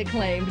 critically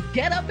acclaimed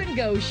Get Up and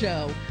Go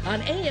show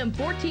on AM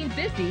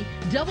 1450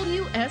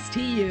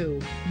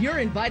 WSTU. You're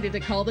invited to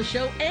call the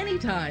show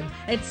anytime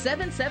at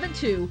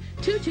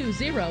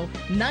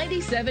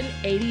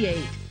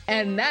 772-220-9788.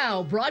 And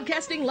now,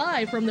 broadcasting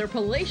live from their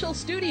palatial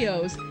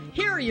studios,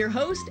 here are your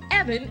hosts,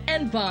 Evan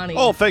and Bonnie.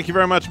 Oh, thank you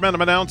very much,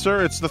 Madam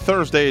Announcer. It's the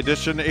Thursday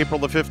edition,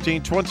 April the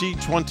 15th,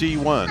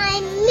 2021.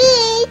 I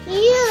need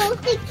you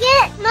to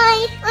get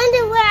my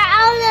underwear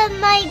out of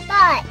my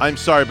butt. I'm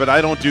sorry, but I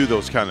don't do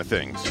those kind of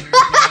things.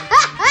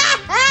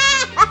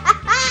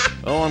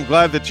 Oh, I'm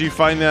glad that you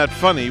find that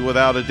funny,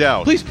 without a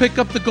doubt. Please pick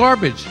up the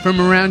garbage from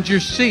around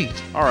your seat.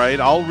 All right,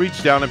 I'll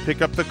reach down and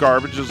pick up the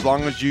garbage as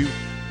long as you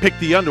pick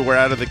the underwear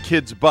out of the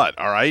kid's butt,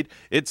 all right?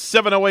 It's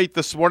 7:08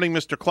 this morning.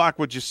 Mr. Clock,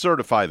 would you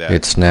certify that?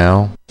 It's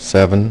now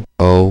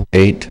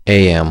 7:08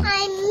 a.m.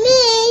 I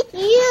need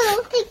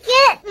you to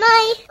get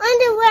my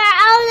underwear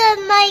out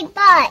of my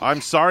butt.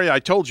 I'm sorry, I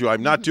told you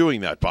I'm not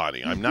doing that,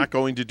 Bonnie. I'm not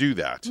going to do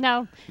that.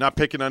 No. Not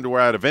picking underwear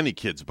out of any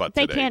kid's butt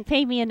They today. can't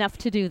pay me enough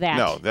to do that.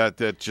 No,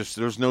 that just,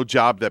 there's no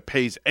job that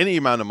pays any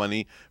amount of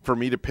money for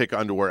me to pick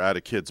underwear out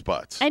of kids'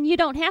 butts. And you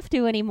don't have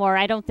to anymore.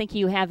 I don't think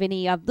you have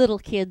any little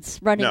kids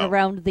running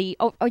around the...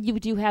 Oh, you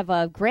do have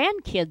a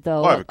grandkid,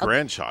 though. Oh, I have a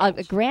grandchild.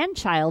 A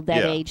grandchild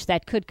that age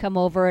that could come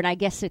over, and I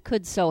guess it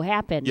could so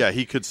happen. Yeah,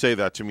 he could say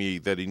that to me,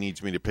 that he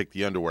needs me to pick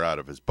the underwear out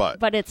of his butt.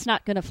 But it's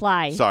not going to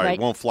fly. Sorry, right?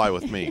 It won't fly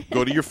with me.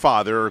 Go to your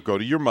father or go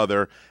to your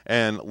mother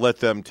and let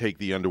them take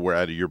the underwear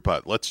out of your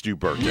butt. Let's do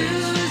birthdays.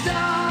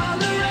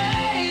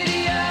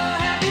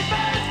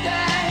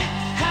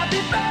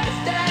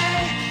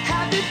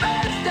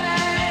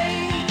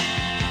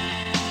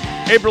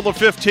 April the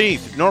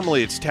 15th.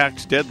 Normally it's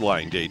tax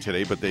deadline day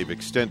today, but they've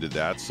extended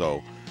that,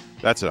 so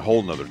that's a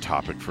whole nother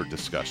topic for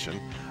discussion.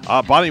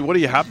 Bonnie, what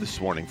do you have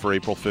this morning for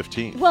April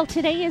 15th? Well,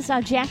 today is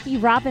Jackie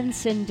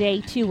Robinson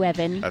Day, too,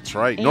 Evan. That's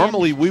right. And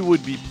normally we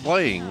would be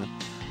playing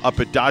up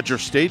at Dodger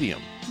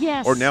Stadium.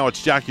 Yes. Or now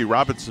it's Jackie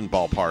Robinson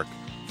Ballpark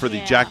for the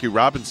Jackie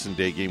Robinson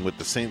Day game with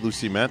the St.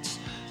 Lucie Mets.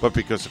 But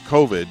because of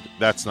COVID,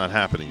 that's not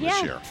happening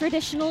this year.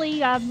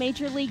 Traditionally,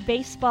 Major League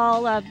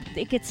Baseball,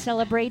 it gets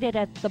celebrated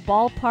at the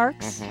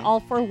ballparks, all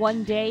for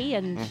one day,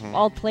 and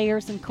all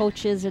players and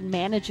coaches and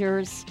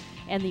managers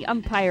and the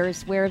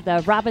umpires wear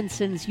the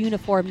Robinsons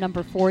uniform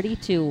number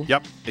 42.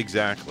 Yep,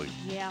 exactly.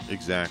 Yeah.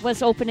 Exactly. It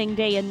was opening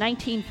day in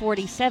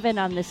 1947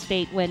 on this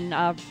date when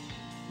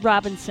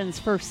Robinson's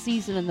first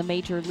season in the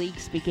major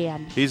leagues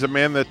began. He's a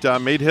man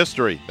that made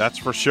history, that's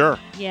for sure.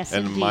 Yes,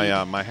 and indeed.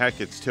 my hat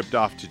gets tipped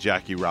off to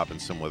Jackie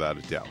Robinson without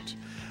a doubt.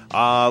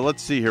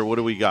 Let's see here. What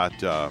do we got?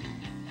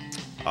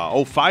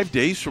 5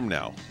 days from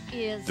now,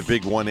 is the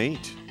big 1-8.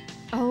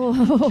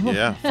 Oh.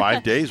 Yeah,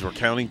 5 days. We're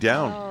counting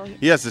down. Oh.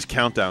 He has his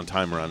countdown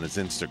timer on his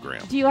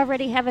Instagram. Do you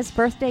already have his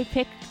birthday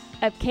cake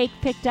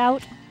picked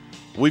out?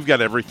 We've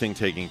got everything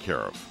taken care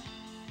of.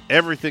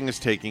 Everything is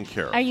taken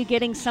care of. Are you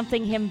getting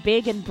something him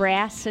big and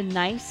brass and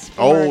nice?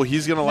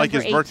 He's gonna like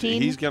his 18? birthday.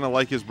 He's gonna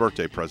like his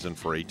birthday present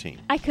for 18.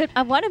 I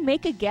want to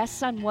make a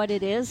guess on what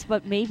it is,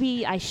 but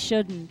maybe I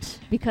shouldn't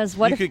because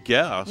you could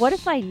guess. What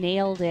if I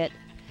nailed it?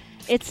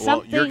 It's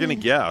something. You're gonna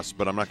guess,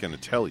 but I'm not gonna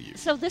tell you.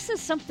 So this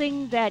is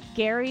something that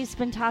Gary's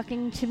been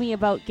talking to me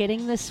about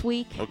getting this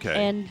week. Okay.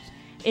 And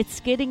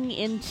it's getting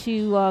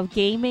into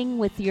gaming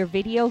with your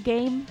video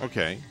game.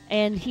 Okay.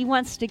 And he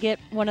wants to get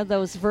one of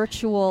those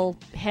virtual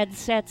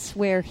headsets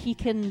where he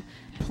can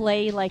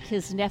play like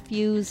his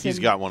nephews He's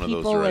and got one of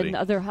people those already. in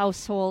other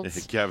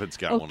households? Gavin's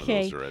got one of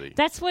those already.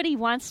 That's what he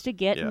wants to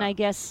get, Yeah. and I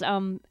guess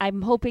I'm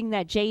hoping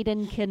that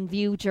Jaden can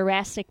view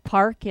Jurassic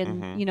Park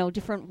and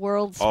different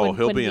worlds. Oh, when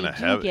he'll be we in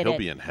he'll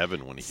be in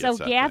heaven when he so gets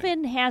that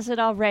Gavin thing. has it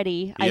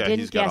already. Yeah, I didn't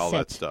he's got guess all it.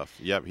 that stuff.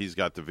 Yep, he's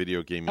got the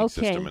video gaming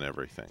system and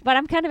everything. But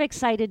I'm kind of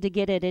excited to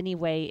get it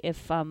anyway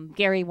if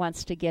Gary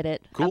wants to get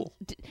it. Cool.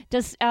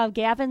 Does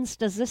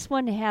this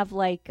one have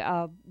like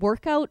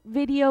workout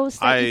videos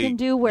that you can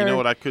do? Where you know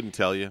what, I couldn't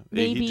tell you.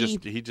 Maybe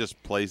He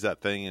just plays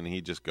that thing and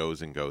he just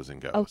goes and goes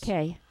and goes.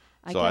 Okay.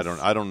 I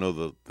don't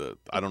know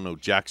I don't know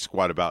jack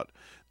squat about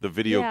the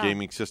video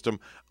gaming system.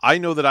 I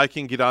know that I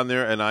can get on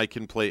there and I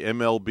can play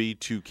MLB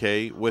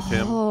 2K with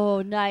him.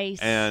 Oh, nice.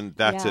 And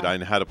that's it. I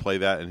know how to play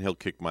that, and he'll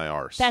kick my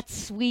arse. That's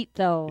sweet,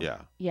 though. Yeah.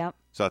 Yep.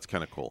 So that's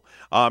kind of cool.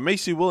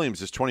 Macy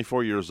Williams is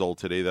 24 years old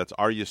today. That's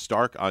Arya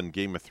Stark on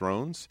Game of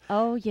Thrones.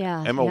 Oh,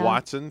 yeah. Emma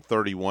Watson,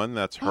 31.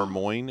 That's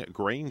Hermione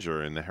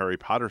Granger in the Harry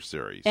Potter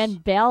series.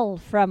 And Belle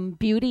from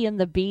Beauty and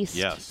the Beast,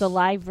 yes. the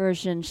live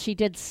version. She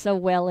did so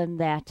well in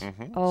that.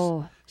 Mm-hmm.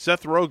 Oh.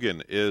 Seth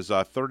Rogen is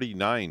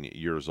 39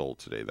 years old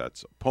today.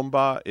 That's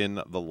Pumbaa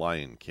in The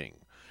Lion King.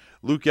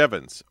 Luke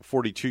Evans,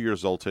 42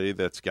 years old today.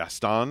 That's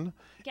Gaston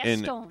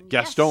in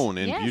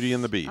Beauty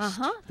and the Beast.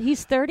 Uh-huh.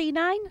 He's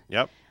 39?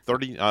 Yep.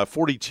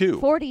 42.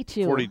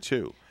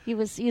 42.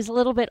 He's a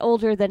little bit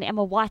older than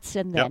Emma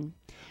Watson then.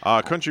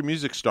 Yep. Country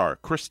music star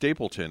Chris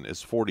Stapleton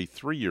is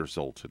 43 years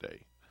old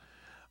today.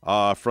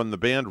 From the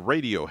band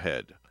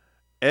Radiohead,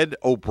 Ed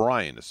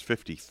O'Brien is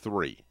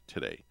 53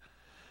 today.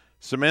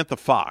 Samantha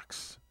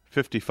Fox,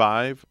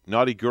 55.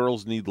 Naughty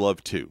Girls Need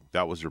Love Too.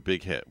 That was her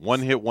big hit.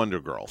 One-hit wonder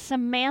girl.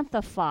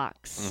 Samantha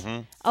Fox.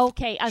 Mm-hmm.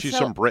 Okay. She's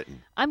from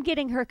Britain. I'm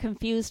getting her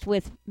confused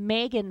with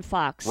Megan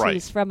Fox, right.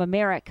 who's from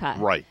America.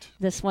 Right.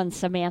 This one's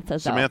Samantha, though.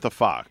 Samantha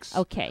Fox.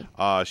 Okay.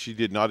 She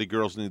did Naughty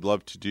Girls Need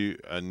Love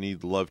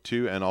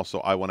Too, and also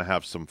I Want to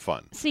Have Some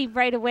Fun. See,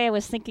 right away I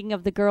was thinking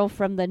of the girl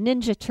from the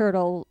Ninja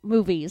Turtle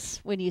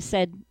movies when you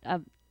said...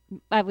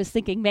 I was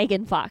thinking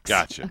Megan Fox.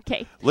 Gotcha.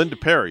 Okay. Linda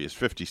Perry is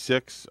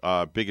 56.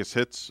 Biggest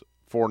hits,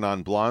 4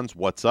 Non-Blondes,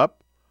 What's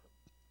Up?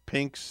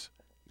 Pink's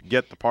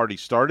Get the Party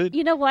Started.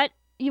 You know what?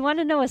 You want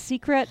to know a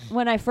secret?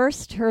 When I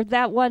first heard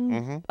that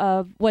one,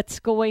 What's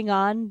Going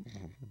On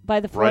by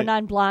the 4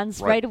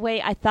 Non-Blondes, right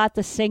away I thought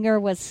the singer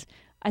was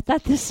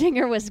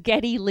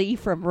Geddy Lee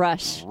from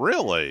Rush.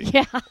 Really?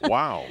 Yeah.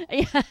 Wow.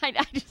 Yeah,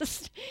 I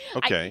just...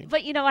 Okay.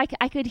 But,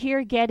 I could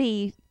hear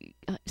Geddy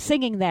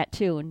singing that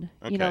tune.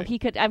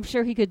 Okay. I'm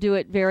sure he could do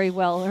it very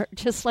well,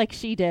 just like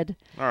she did.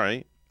 All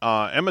right.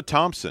 Emma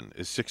Thompson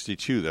is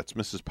 62. That's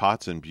Mrs.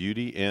 Potts in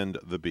Beauty and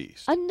the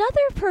Beast.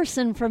 Another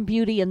person from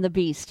Beauty and the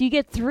Beast. You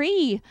get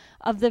 3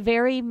 of the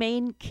very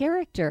main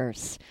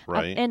characters.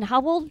 Right. And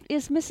how old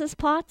is Mrs.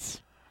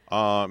 Potts?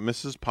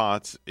 Mrs.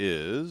 Potts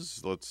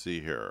is, let's see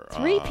here.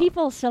 3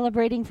 people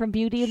celebrating from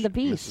Beauty and the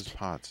Beast. Mrs.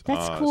 Potts.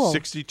 That's cool.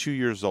 62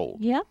 years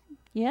old. Yep.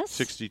 Yes.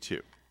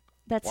 62.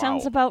 That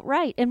sounds about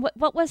right. And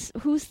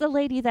who's the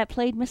lady that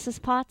played Mrs.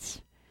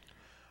 Potts?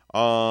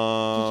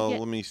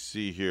 Let me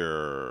see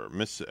here.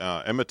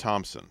 Emma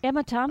Thompson.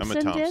 Emma Thompson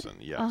did? Emma Thompson,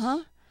 yes. Uh-huh.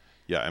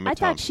 Yeah, Emma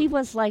Thompson. I thought she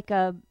was like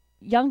a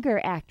younger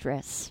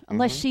actress,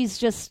 unless she's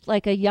just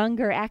like a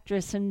younger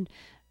actress. And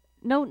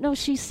no,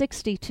 she's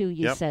 62,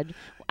 you said.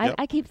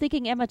 I keep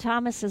thinking Emma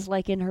Thomas is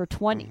like in her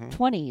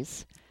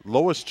 20s.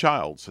 Lois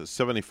Childs is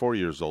 74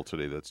 years old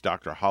today. That's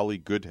Dr. Holly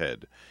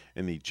Goodhead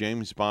in the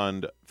James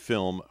Bond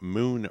film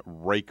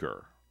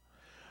Moonraker.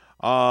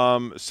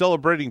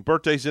 Celebrating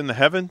birthdays in the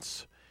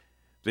heavens,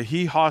 the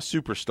hee-haw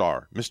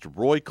superstar, Mr.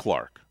 Roy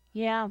Clark.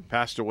 Yeah.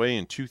 Passed away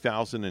in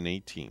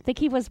 2018. I think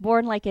he was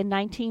born like in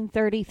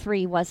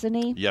 1933,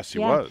 wasn't he? Yes, he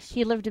was.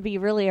 He lived to be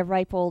really a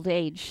ripe old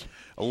age.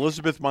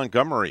 Elizabeth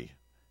Montgomery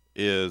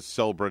is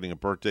celebrating a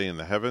birthday in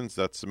the heavens.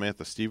 That's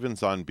Samantha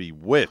Stevens on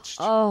Bewitched.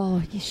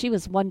 Oh, she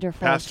was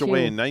wonderful. Passed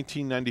away in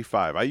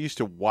 1995. I used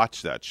to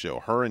watch that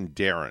show, her and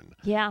Darren.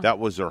 Yeah. That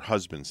was her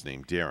husband's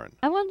name, Darren.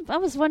 I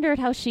was wondering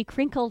how she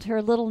crinkled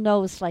her little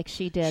nose like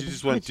she did. She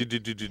just went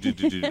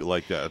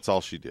like that. That's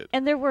all she did.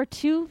 And there were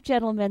 2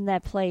 gentlemen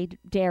that played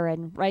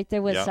Darren, right?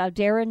 There was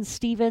Darren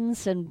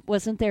Stevens, and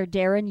wasn't there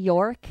Darren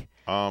York?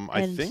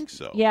 I think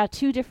so. Yeah,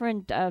 2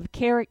 different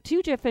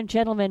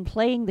gentlemen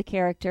playing the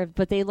character,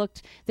 but they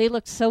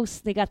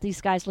got these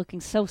guys looking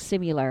so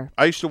similar.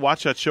 I used to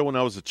watch that show when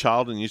I was a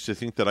child and used to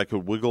think that I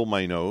could wiggle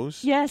my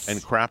nose. Yes.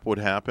 And crap would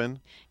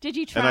happen. Did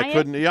you try and I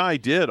couldn't. Yeah, I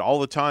did all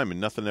the time,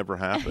 and nothing ever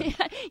happened.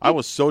 I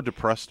was so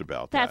depressed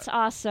about that. That's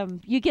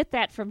awesome. You get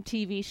that from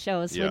TV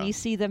shows when you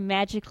see them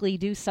magically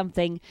do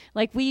something.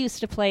 Like we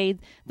used to play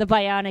the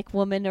Bionic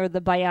Woman or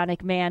the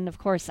Bionic Man. Of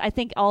course, I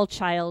think all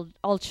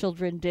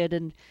children did,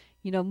 and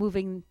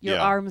moving your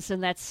arms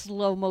in that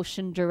slow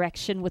motion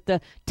direction with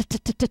the.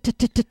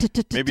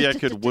 Maybe I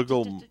could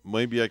wiggle.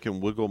 Maybe I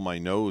can wiggle my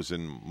nose,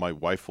 and my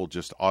wife will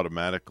just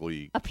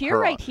automatically appear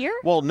right here.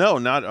 Well, no,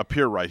 not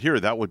appear right here.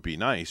 That would be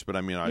nice, but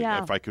I mean,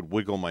 if I could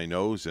wiggle my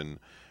nose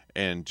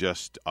and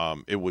just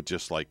it would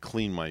just like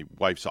clean my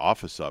wife's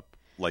office up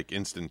like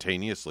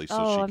instantaneously, so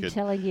I'm she could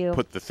telling you.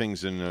 put the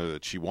things in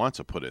that she wants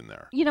to put in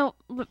there. You know,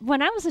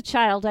 when I was a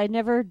child, I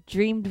never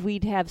dreamed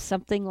we'd have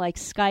something like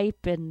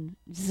Skype and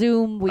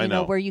Zoom,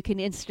 where you can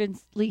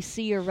instantly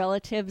see your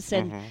relatives.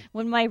 And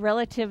when my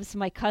relatives,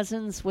 my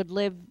cousins, would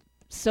live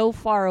so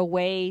far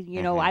away,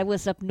 I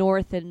was up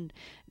north, and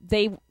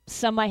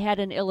some I had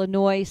in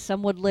Illinois,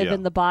 some would live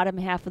in the bottom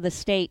half of the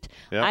state.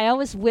 Yep. I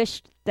always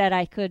wished that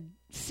I could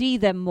see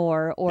them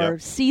more or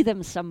see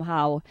them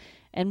somehow.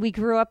 And we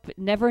grew up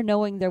never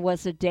knowing there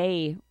was a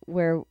day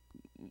where,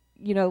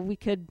 we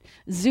could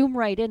Zoom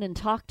right in and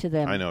talk to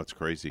them. I know, it's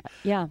crazy.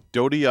 Yeah.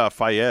 Dodi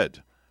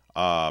Fayed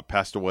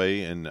passed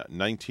away in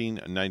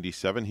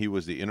 1997. He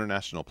was the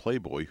international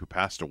playboy who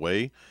passed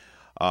away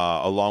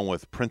along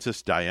with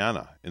Princess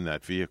Diana in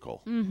that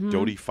vehicle.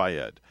 Dodi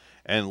Fayed.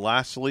 And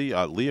lastly,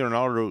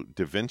 Leonardo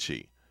da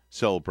Vinci,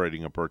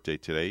 celebrating a birthday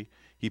today.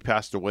 He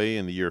passed away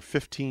in the year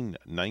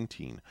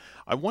 1519.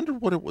 I wonder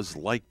what it was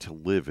like to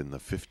live in the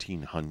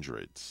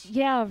 1500s.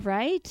 Yeah,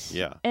 right?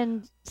 Yeah.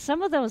 And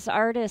some of those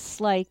artists,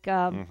 like,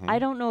 I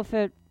don't know if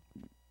it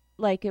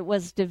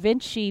was Da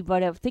Vinci,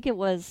 but I think it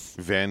was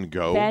Van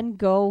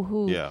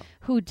Gogh.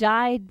 Who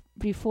died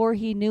before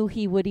he knew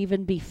he would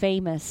even be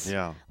famous.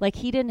 Yeah. Like,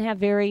 he didn't have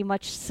very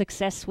much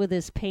success with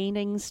his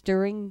paintings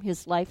during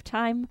his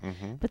lifetime.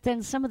 But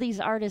then some of these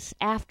artists,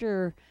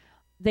 after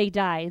they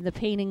die, the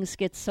paintings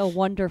get so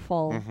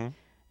wonderful,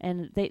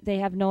 and they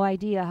have no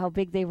idea how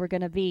big they were going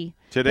to be.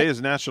 Today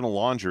is National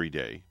Laundry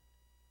Day.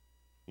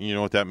 You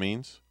know what that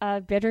means?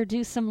 Better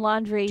do some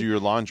laundry. Do your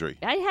laundry.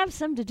 I have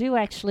some to do,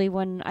 actually,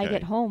 when I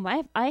get home.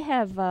 I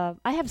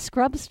have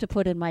scrubs to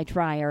put in my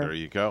dryer. There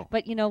you go.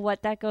 But you know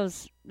what?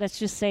 That's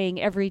just saying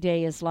every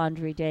day is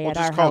laundry day at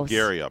our house. Just call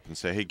Gary up and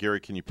say, hey, Gary,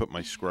 can you put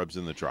my scrubs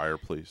in the dryer,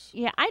 please?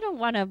 Yeah, I don't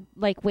want to,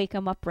 wake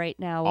him up right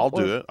now. I'll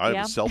do it. I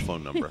have a cell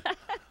phone number.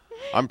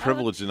 I'm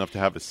privileged enough to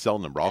have his cell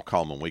number. I'll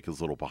call him and wake his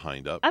little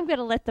behind up. I'm going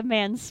to let the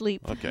man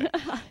sleep. Okay.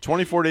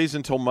 24 days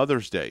until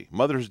Mother's Day.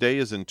 Mother's Day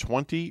is in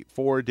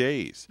 24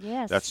 days.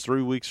 Yes. That's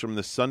 3 weeks from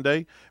this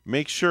Sunday.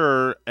 Make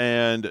sure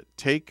and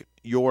take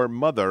your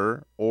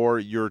mother or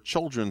your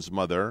children's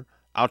mother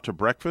out to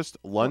breakfast,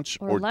 lunch,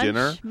 or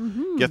dinner.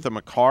 Get them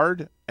a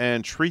card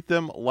and treat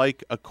them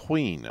like a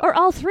queen. Or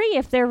all three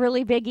if they're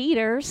really big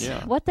eaters.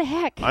 Yeah. What the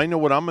heck? I know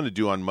what I'm going to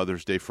do on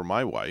Mother's Day for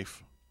my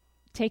wife.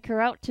 Take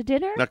her out to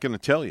dinner? Not going to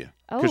tell you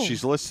because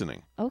she's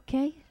listening.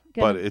 Okay.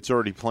 But it's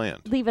already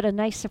planned. Leave it a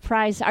nice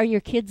surprise. Are your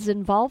kids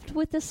involved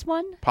with this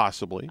one?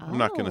 Possibly. I'm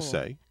not going to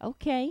say.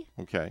 Okay.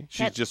 Okay.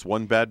 She's just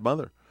one bad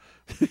mother.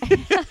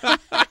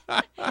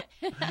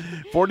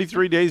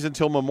 43 days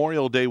until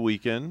Memorial Day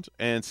weekend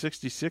and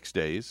 66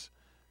 days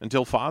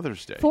until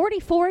Father's Day.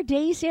 44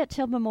 days yet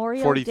till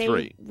Memorial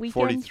Day weekend?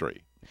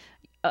 43.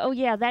 Oh,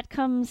 yeah.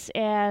 Does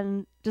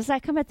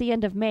that come at the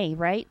end of May,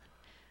 right?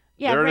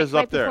 Yeah, there it is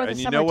up there. And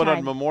you know what?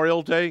 On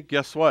Memorial Day,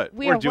 guess what?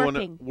 We're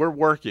working. We're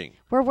working.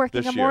 We're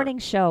working a morning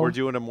show. We're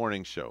doing a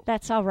morning show.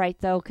 That's all right,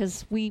 though,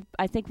 because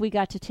I think we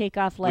got to take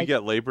off we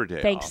get Labor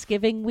Day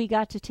Thanksgiving off. We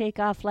got to take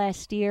off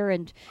last year,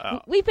 and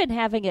we've been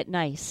having it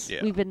nice.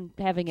 Yeah. We've been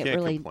having it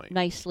really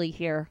nicely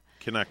here.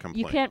 Cannot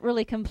complain. You can't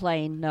really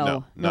complain.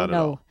 No, not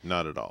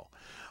at all.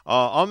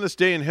 On this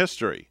day in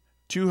history,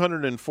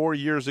 204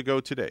 years ago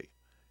today,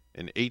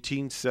 in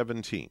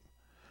 1817,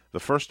 the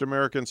first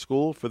American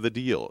school for the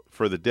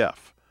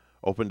deaf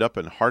opened up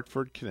in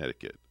Hartford,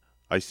 Connecticut.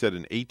 I said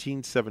in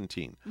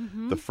 1817,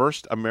 the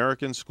first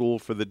American school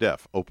for the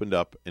deaf opened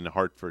up in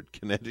Hartford,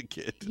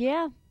 Connecticut.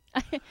 Yeah.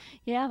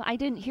 Yeah, I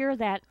didn't hear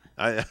that.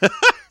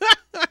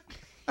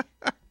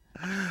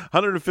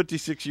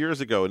 156 years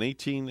ago, in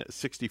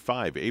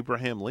 1865,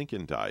 Abraham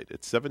Lincoln died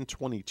at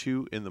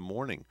 7:22 in the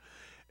morning.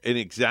 And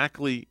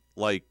exactly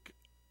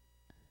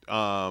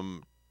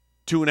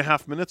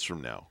 2.5 minutes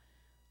from now.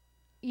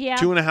 Yeah.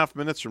 2.5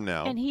 minutes from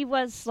now. And he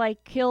was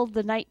killed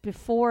the night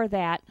before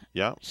that.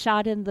 Yeah.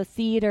 Shot in the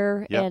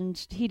theater, and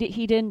he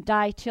didn't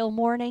die till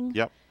morning.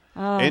 Yep.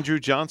 Andrew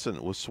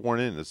Johnson was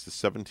sworn in as the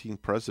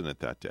 17th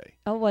president that day.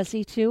 Oh, was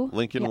he too?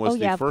 Lincoln was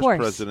the first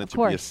president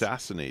to be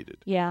assassinated.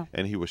 Yeah.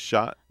 And he was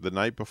shot the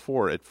night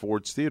before at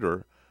Ford's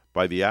Theater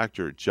by the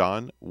actor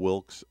John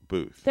Wilkes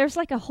Booth. There's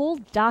a whole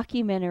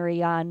documentary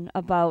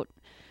about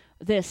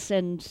this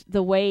and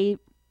the way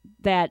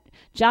that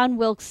John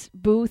Wilkes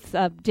Booth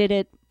did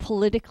it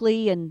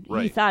politically, and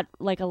he thought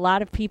a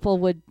lot of people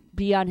would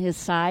be on his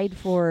side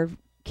for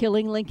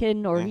killing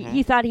Lincoln, or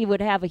he thought he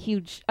would have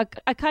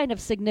a kind of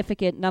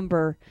significant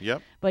number.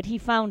 Yep. But he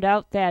found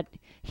out that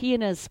he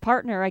and his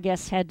partner, I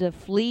guess, had to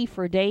flee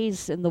for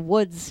days in the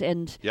woods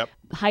and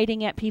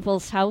hiding at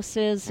people's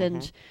houses,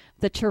 and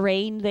the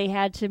terrain they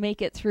had to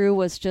make it through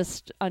was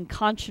just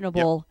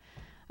unconscionable.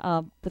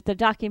 But the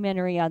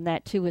documentary on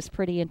that, too, is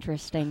pretty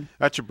interesting.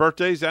 That's your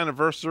birthdays,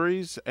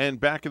 anniversaries, and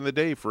back in the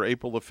day for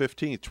April the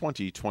 15th,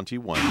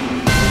 2021.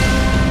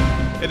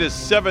 It is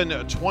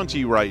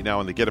 7:20 right now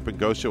on the Get Up and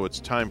Go Show. It's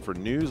time for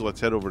news. Let's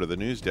head over to the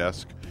news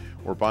desk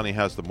where Bonnie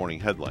has the morning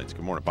headlines.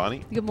 Good morning,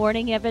 Bonnie. Good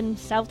morning, Evan.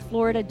 South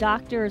Florida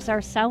doctors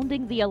are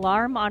sounding the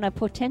alarm on a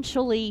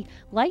potentially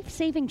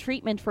life-saving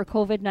treatment for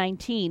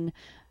COVID-19.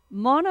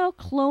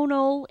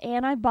 Monoclonal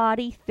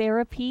antibody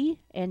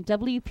therapy, and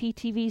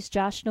WPTV's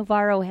Josh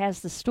Navarro has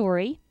the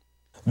story.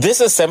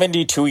 This is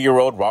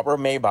 72-year-old Robert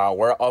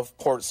Maybauer of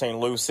Port St.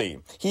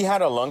 Lucie. He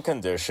had a lung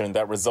condition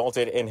that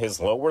resulted in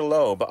his lower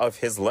lobe of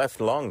his left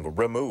lung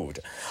removed.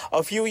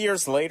 A few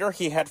years later,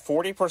 he had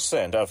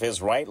 40% of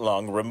his right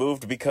lung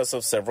removed because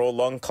of several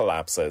lung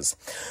collapses.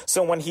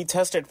 So when he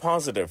tested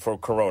positive for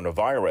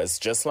coronavirus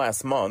just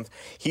last month,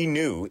 he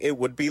knew it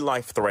would be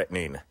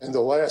life-threatening. And the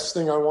last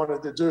thing I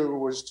wanted to do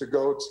was to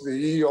go to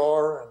the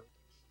ER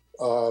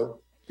and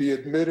be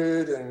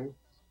admitted and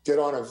get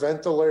on a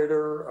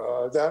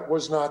ventilator. That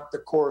was not the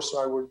course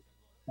I would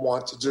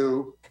want to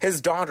do.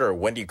 His daughter,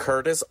 Wendy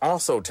Curtis,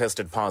 also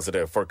tested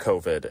positive for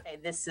COVID. Hey,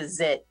 this is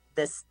it.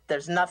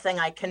 There's nothing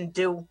I can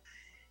do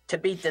to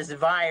beat this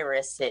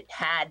virus. It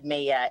had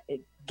me.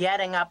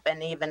 Getting up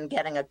and even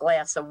getting a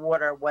glass of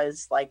water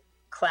was like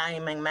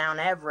climbing Mount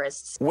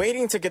Everest.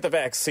 Waiting to get the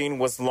vaccine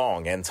was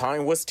long, and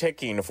time was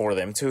ticking for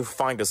them to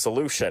find a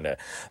solution.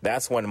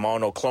 That's when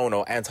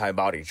monoclonal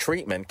antibody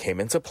treatment came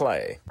into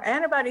play.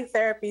 Antibody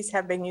therapies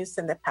have been used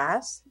in the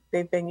past.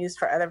 They've been used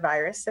for other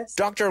viruses.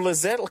 Dr.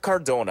 Lizette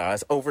Cardona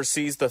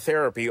oversees the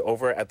therapy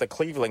over at the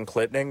Cleveland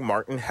Clinic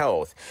Martin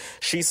Health.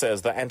 She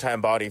says the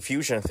antibody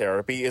fusion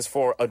therapy is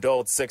for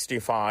adults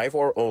 65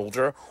 or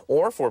older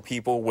or for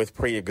people with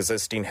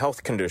pre-existing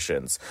health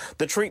conditions.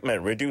 The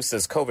treatment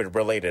reduces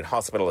COVID-related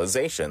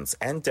hospitalizations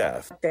and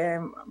death.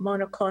 The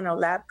monoclonal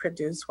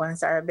lab-produced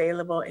ones are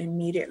available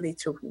immediately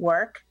to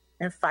work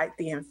and fight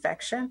the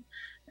infection.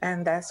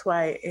 And that's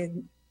why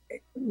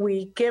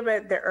we give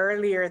it the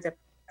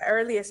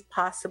earliest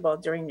possible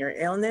during your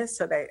illness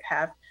so they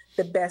have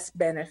the best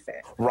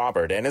benefit.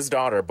 Robert and his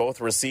daughter both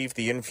received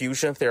the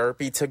infusion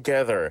therapy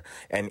together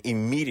and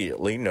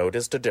immediately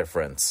noticed a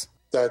difference.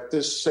 That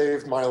this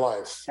saved my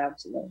life.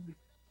 Absolutely.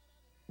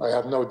 I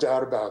have no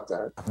doubt about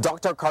that.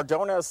 Dr.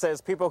 Cardona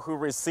says people who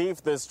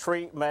receive this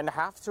treatment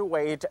have to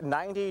wait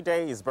 90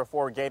 days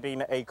before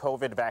getting a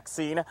COVID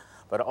vaccine,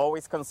 but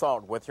always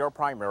consult with your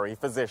primary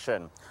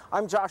physician.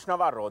 I'm Josh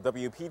Navarro,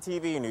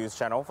 WPTV News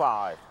Channel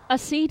 5. A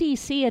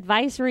CDC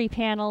advisory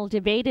panel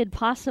debated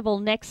possible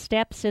next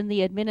steps in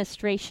the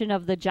administration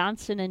of the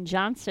Johnson &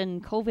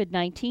 Johnson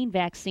COVID-19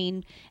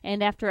 vaccine,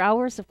 and after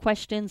hours of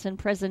questions and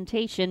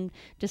presentation,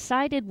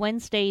 decided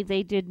Wednesday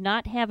they did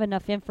not have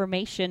enough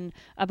information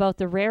about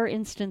the rare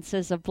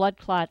instances of blood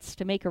clots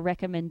to make a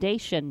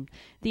recommendation.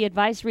 The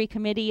Advisory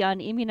Committee on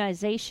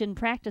Immunization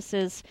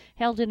Practices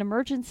held an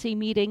emergency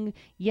meeting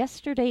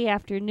yesterday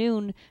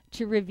afternoon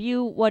to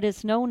review what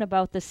is known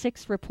about the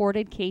 6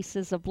 reported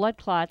cases of blood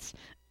clots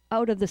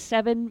out of the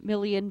 7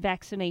 million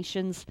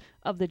vaccinations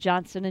of the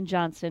Johnson &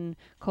 Johnson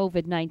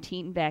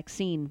COVID-19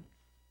 vaccine.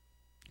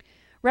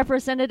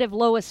 Representative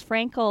Lois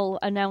Frankel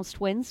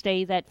announced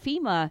Wednesday that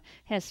FEMA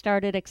has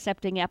started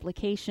accepting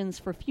applications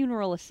for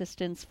funeral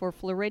assistance for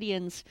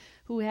Floridians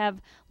who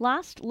have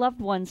lost loved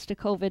ones to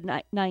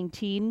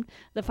COVID-19.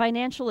 The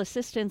financial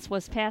assistance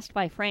was passed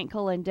by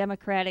Frankel and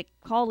Democratic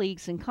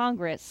colleagues in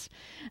Congress.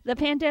 The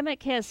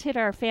pandemic has hit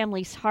our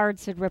families hard,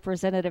 said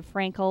Representative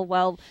Frankel.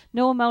 While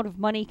no amount of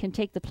money can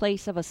take the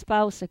place of a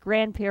spouse, a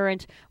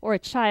grandparent, or a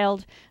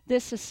child,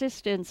 this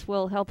assistance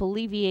will help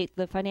alleviate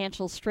the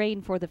financial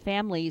strain for the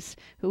families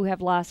who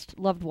have lost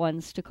loved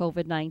ones to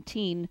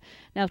COVID-19.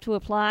 Now, to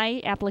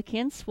apply,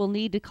 applicants will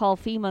need to call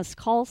FEMA's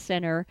call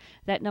center.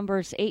 That number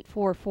is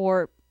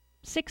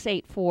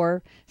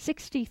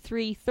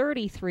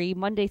 844-684-6333,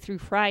 Monday through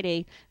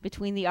Friday,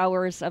 between the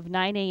hours of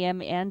 9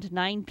 a.m. and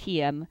 9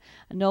 p.m.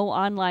 No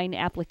online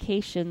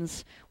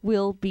applications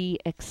will be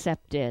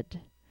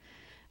accepted.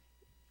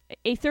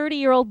 A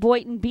 30-year-old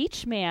Boynton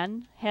Beach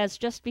man has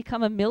just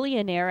become a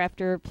millionaire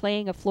after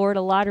playing a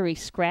Florida lottery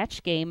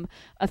scratch game.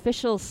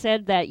 Officials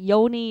said that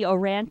Yoni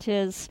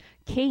Orantes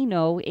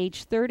Kano,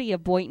 age 30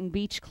 of Boynton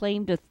Beach,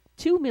 claimed a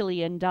 $2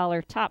 million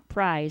top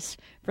prize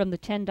from the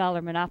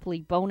 $10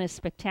 Monopoly bonus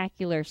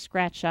spectacular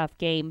scratch-off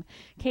game.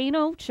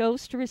 Kano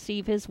chose to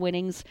receive his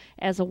winnings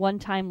as a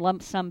one-time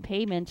lump sum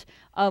payment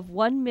of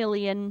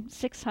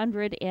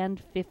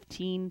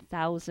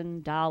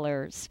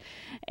 $1,615,000.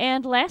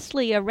 And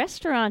lastly, a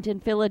restaurant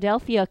in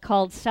Philadelphia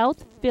called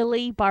South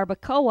Philly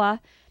Barbacoa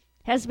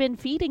has been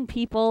feeding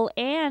people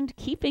and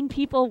keeping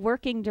people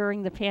working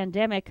during the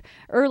pandemic.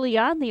 Early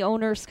on, the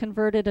owners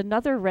converted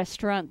another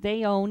restaurant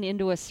they own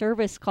into a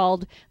service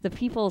called the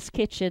People's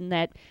Kitchen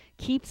that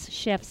keeps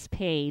chefs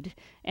paid.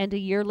 And a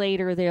year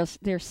later,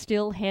 they're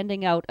still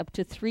handing out up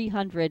to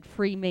 300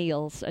 free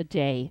meals a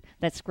day.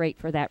 That's great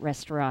for that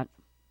restaurant.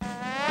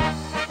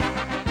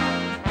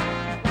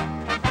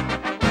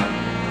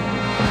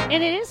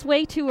 And it is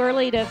way too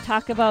early to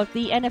talk about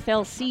the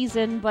NFL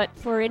season, but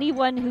for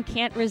anyone who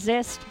can't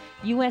resist,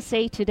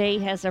 USA Today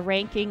has a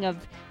ranking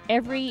of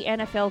every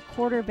NFL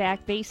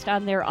quarterback based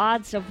on their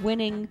odds of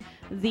winning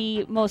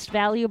the Most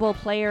Valuable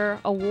Player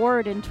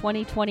award in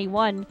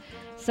 2021.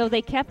 So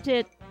they kept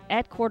it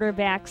at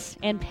quarterbacks,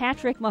 and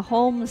Patrick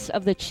Mahomes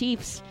of the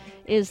Chiefs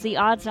is the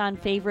odds-on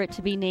favorite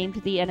to be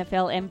named the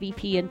NFL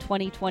MVP in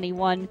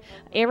 2021.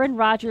 Aaron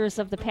Rodgers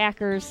of the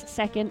Packers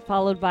second,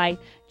 followed by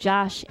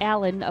Josh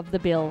Allen of the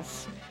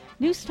Bills.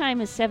 News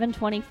time is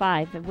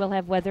 7:25, and we'll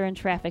have weather and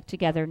traffic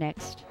together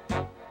next.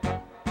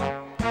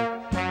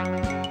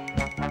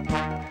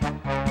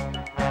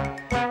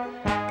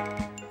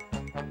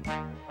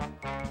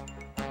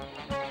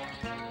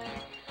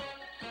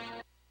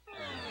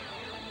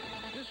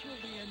 This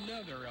will be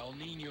another El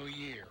Nino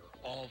year,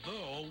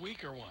 although a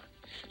weaker one.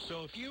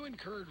 So if you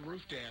incurred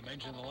roof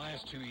damage in the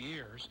last 2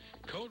 years,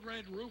 Code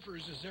Red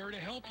Roofers is there to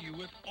help you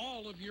with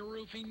all of your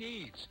roofing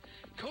needs.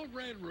 Code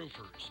Red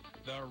Roofers,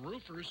 the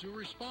roofers who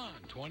respond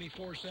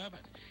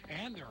 24/7.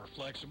 And there are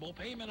flexible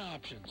payment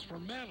options for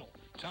metal,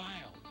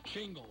 tile,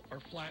 shingle, or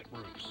flat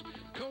roofs.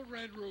 Code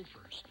Red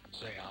Roofers,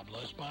 se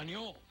habla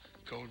español.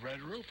 Code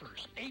Red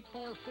Roofers,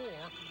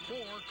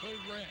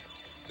 844-4-CODE-RED.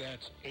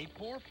 That's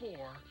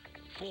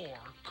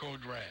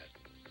 844-4-CODE-RED.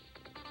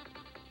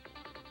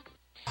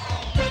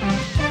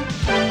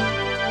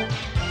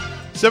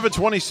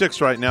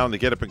 7:26 right now in the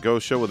Get Up and Go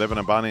show with Evan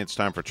and Bonnie. It's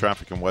time for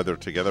traffic and weather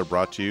together,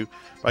 brought to you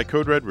by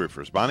Code Red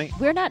Roofers. Bonnie?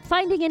 We're not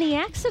finding any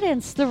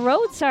accidents. The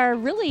roads are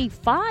really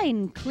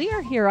fine,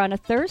 clear here on a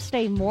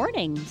Thursday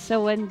morning.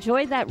 So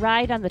enjoy that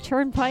ride on the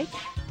Turnpike.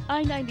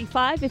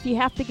 I-95, if you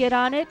have to get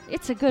on it,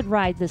 it's a good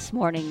ride this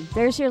morning.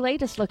 There's your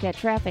latest look at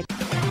traffic.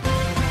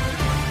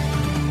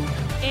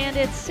 And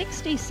it's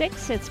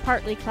 66. It's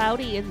partly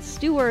cloudy in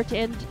Stuart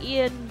and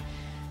in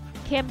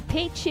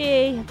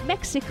Campeche,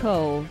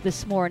 Mexico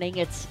this morning.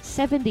 It's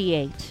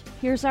 78.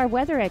 Here's our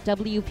weather at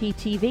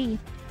WPTV.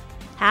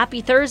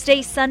 Happy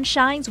Thursday.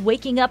 Sunshine's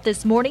waking up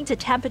this morning to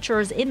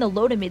temperatures in the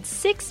low to mid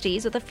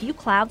 60s with a few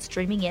clouds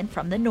streaming in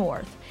from the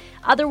north.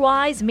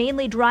 Otherwise,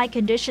 mainly dry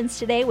conditions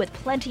today with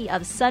plenty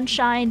of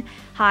sunshine,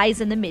 highs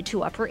in the mid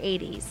to upper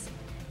 80s.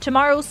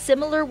 Tomorrow,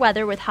 similar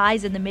weather with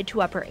highs in the mid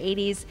to upper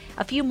 80s,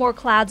 a few more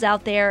clouds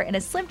out there, and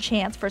a slim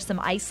chance for some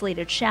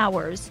isolated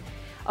showers.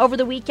 Over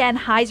the weekend,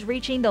 highs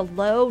reaching the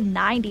low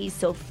 90s,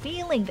 so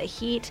feeling the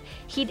heat.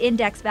 Heat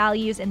index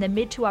values in the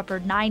mid to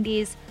upper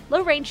 90s.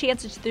 Low rain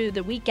chances through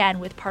the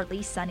weekend with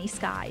partly sunny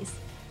skies.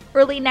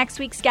 Early next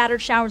week,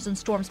 scattered showers and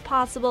storms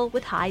possible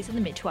with highs in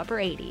the mid to upper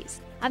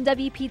 80s. I'm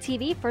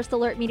WPTV First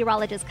Alert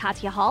Meteorologist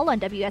Katya Hall on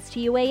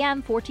WSTU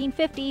AM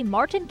 1450,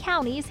 Martin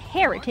County's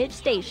Heritage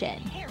Station.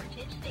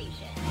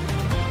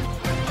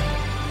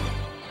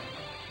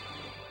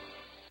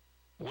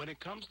 When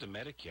it comes to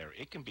Medicare,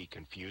 it can be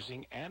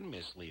confusing and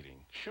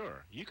misleading.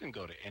 Sure, you can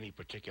go to any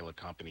particular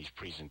company's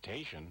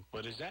presentation,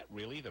 but is that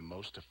really the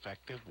most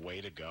effective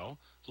way to go?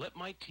 Let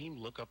my team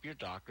look up your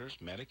doctors,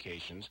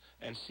 medications,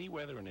 and see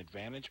whether an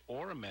Advantage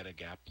or a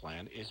Medigap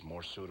plan is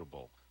more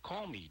suitable.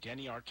 Call me,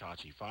 Denny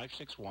Artachi,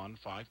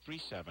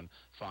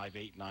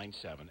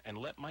 561-537-5897, and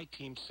let my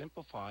team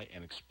simplify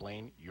and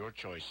explain your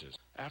choices.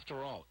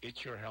 After all,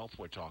 it's your health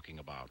we're talking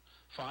about.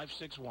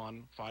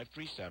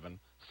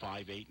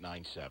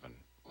 561-537-5897.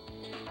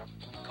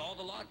 Call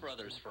the Lott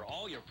Brothers for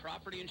all your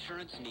property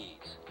insurance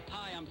needs.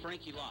 Hi, I'm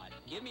Frankie Lott.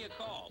 Give me a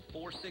call,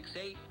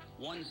 468-1009.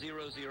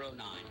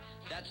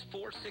 That's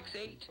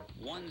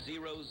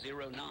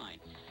 468-1009.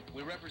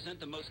 We represent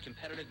the most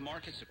competitive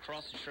markets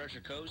across the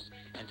Treasure Coast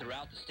and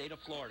throughout the state of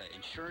Florida,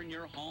 insuring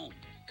your home,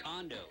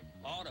 condo,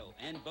 auto,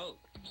 and boat,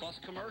 plus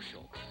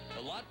commercial.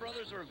 The Lott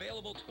Brothers are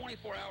available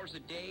 24 hours a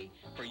day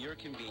for your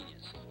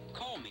convenience.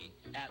 Call me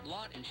at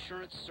Lott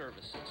Insurance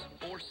Services,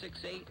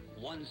 468-1009.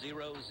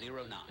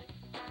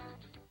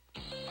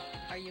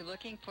 Are you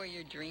looking for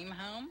your dream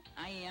home?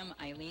 I am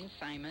Eileen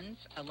Simons,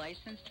 a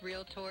licensed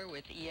realtor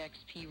with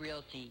eXp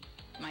Realty.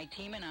 My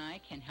team and I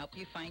can help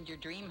you find your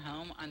dream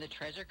home on the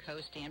Treasure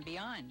Coast and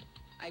beyond.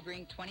 I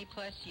bring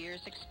 20-plus years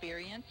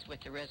experience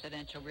with the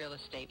residential real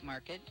estate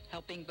market,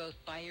 helping both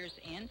buyers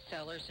and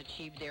sellers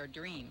achieve their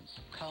dreams.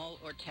 Call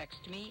or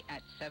text me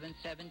at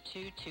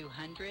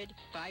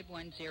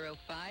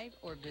 772-200-5105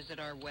 or visit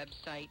our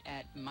website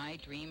at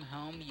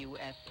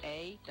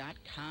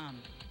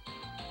mydreamhomeusa.com.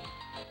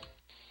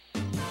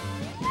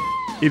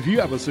 If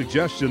you have a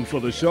suggestion for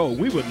the show,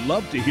 we would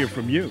love to hear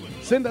from you.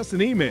 Send us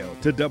an email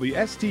to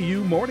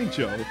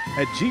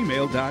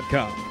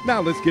WSTUmorningshow@gmail.com.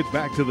 Now let's get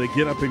back to the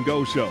Get Up and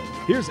Go show.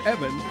 Here's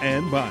Evan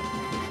and Bonnie.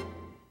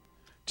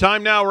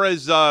 Time now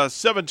is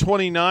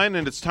 7:29,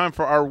 and it's time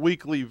for our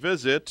weekly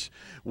visit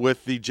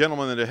with the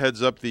gentleman that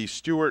heads up the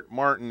Stuart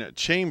Martin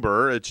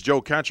Chamber. It's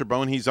Joe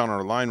Catrombone. He's on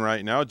our line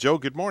right now. Joe,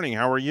 good morning.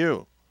 How are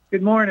you?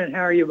 Good morning.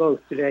 How are you both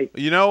today?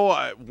 You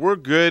know, we're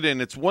good,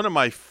 and it's one of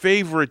my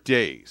favorite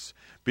days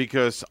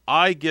because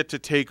I get to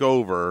take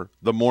over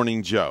the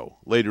Morning Joe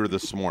later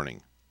this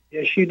morning.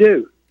 Yes, you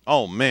do.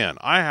 Oh, man,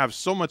 I have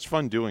so much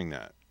fun doing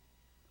that.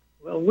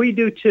 Well, we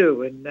do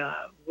too, and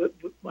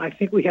I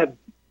think we have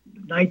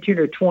 19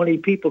 or 20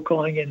 people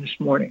calling in this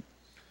morning.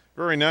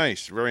 Very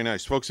nice, very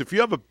nice. Folks, if you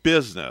have a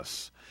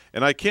business,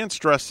 and I can't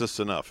stress this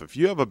enough, if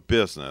you have a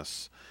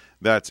business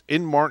that's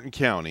in Martin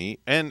County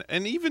and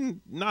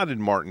even not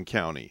in Martin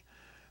County,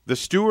 the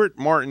Stuart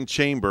Martin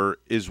Chamber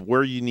is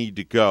where you need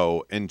to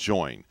go and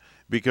join.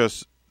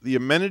 because the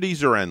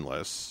amenities are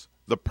endless,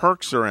 the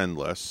perks are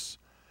endless,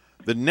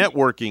 the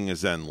networking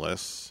is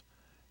endless,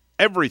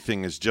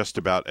 everything is just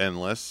about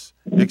endless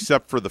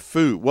except for the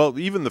food. Well,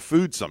 even the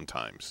food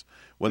sometimes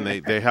when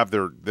they have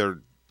their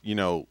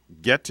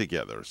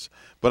get-togethers.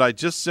 But I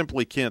just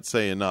simply can't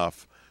say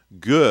enough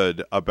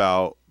good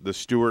about the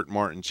Stuart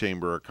Martin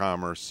Chamber of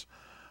Commerce.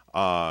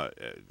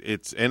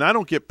 And I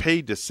don't get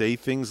paid to say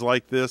things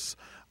like this.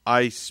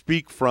 I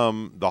speak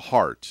from the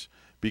heart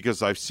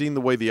because I've seen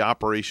the way the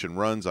operation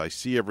runs. I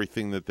see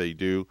everything that they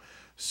do.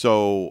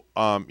 So,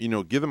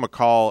 give them a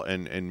call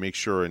and make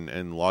sure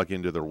and log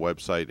into their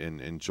website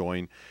and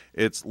join.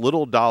 It's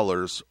little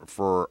dollars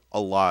for a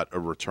lot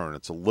of return.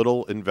 It's a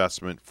little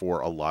investment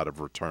for a lot of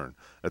return.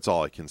 That's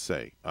all I can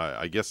say.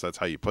 I guess that's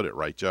how you put it,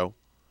 right, Joe?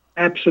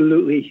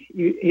 Absolutely.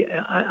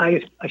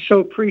 I so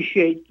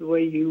appreciate the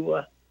way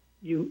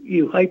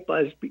you hype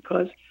us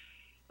because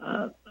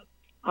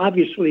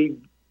obviously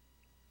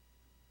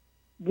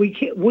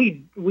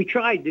we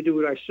tried to do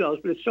it ourselves,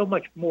 but it's so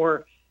much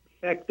more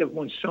effective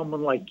when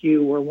someone like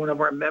you or one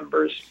of our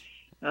members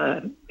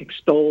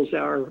extols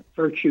our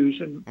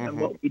virtues and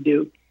what we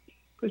do.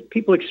 Because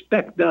people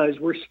expect us,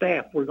 we're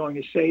staff, we're going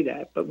to say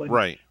that. But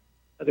when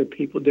other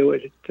people do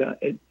it,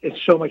 it's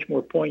so much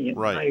more poignant.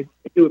 Right.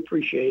 I do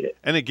appreciate it.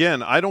 And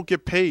again, I don't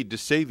get paid to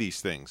say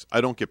these things.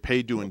 I don't get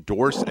paid to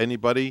endorse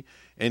anybody,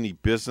 any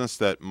business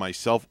that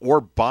myself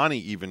or Bonnie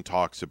even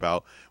talks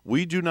about.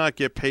 We do not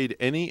get paid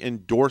any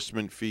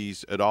endorsement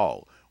fees at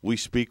all. We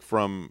speak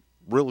from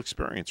real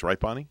experience, right,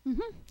 Bonnie?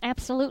 Mm-hmm.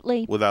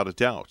 Absolutely. Without a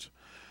doubt.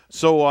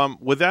 So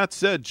with that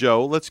said,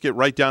 Joe, let's get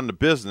right down to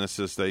business,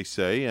 as they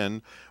say,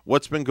 and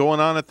what's been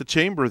going on at the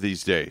Chamber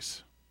these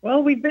days?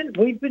 Well, we've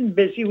been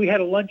busy. We had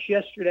a lunch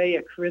yesterday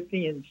at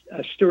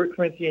Stuart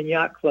Corinthian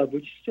Yacht Club,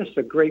 which is just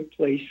a great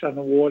place on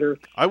the water.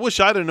 I wish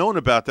I'd have known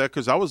about that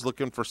because I was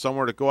looking for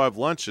somewhere to go have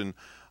lunch, and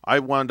I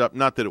wound up,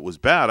 not that it was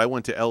bad, I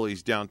went to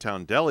Ellie's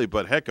Downtown Deli,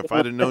 but heck, if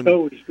I'd have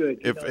known,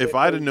 if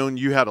I'd have known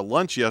you had a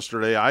lunch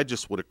yesterday, I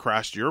just would have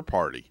crashed your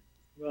party.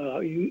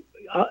 Well,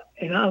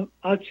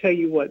 I'll tell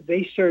you what,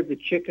 they served the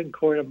chicken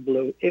cordon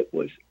bleu. It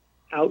was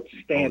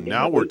outstanding. Oh,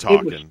 now we're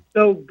talking. It was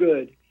so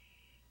good.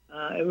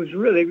 It was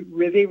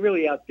they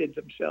really outdid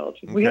themselves.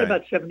 And we had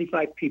about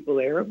 75 people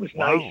there. It was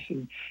nice.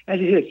 And as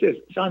you said,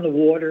 it's on the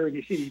water, and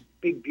you see these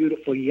big,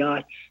 beautiful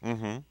yachts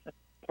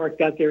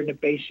parked out there in the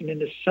basin,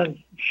 and the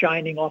sun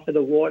shining off of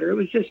the water. It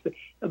was just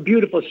a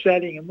beautiful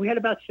setting, and we had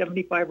about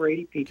 75 or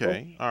 80 people.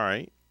 Okay, all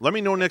right. Let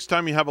me know next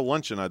time you have a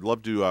luncheon. I'd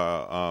love to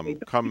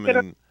come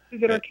and. You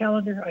get our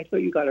calendar? I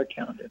thought you got our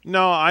calendar.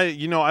 No, I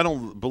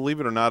don't, believe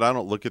it or not, I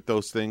don't look at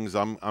those things.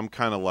 I'm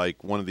kind of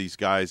like one of these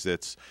guys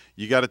that's,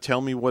 you got to tell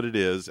me what it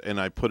is,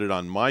 and I put it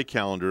on my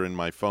calendar in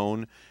my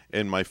phone,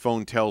 and my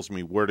phone tells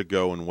me where to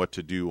go and what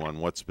to do on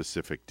what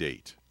specific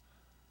date.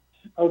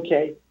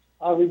 Okay,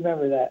 I'll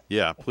remember that.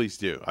 Yeah, please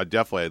do. I'd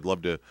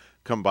love to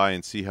come by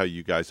and see how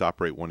you guys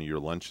operate one of your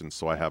luncheons,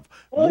 so I have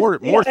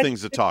more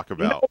things to talk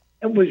about.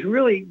 It was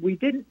really,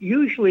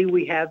 usually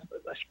we have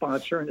a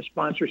sponsor, and the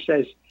sponsor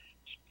says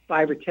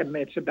 5 or 10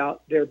 minutes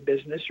about their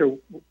business or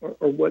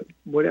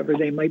whatever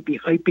they might be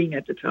hyping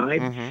at the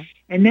time.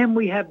 And then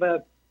we have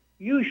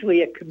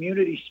usually a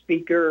community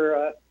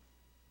speaker,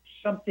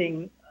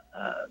 someone,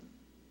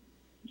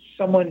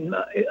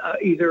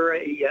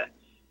 either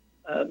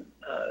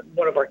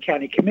one of our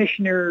county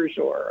commissioners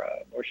or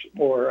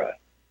a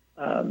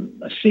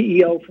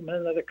CEO from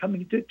another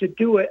company to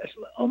do it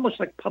almost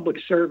like public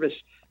service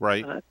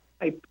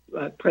type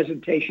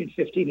presentation,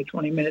 15 to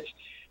 20 minutes.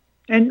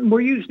 And we're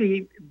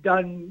usually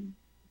done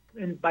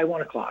by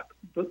 1 o'clock,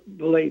 the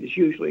latest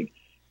usually.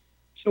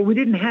 So we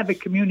didn't have a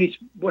community.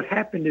 What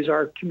happened is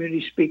our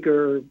community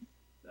speaker,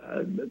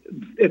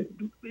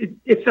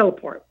 it fell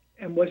apart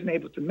and wasn't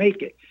able to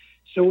make it.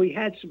 So we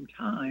had some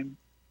time,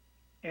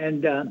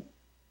 and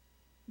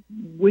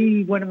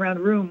we went around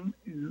the room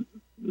and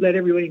let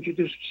everybody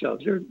introduce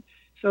themselves.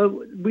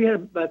 So we had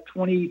about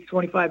 20,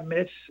 25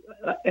 minutes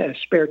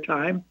spare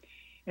time,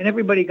 and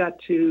everybody got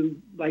to,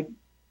 like,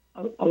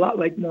 a lot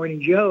like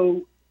Morning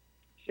Joe,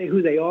 say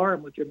who they are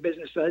and what their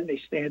business does, and they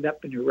stand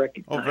up and you're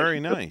recognized. Oh, very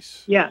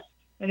nice. Yeah,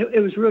 and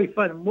it was really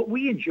fun. And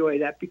we enjoy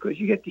that because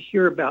you get to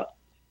hear about,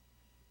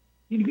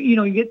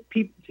 you get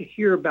people to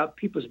hear about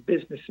people's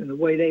business and the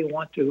way they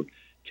want to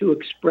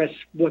express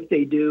what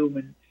they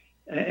do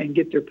and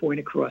get their point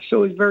across.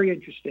 So it was very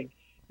interesting,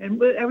 and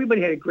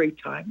everybody had a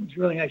great time. It was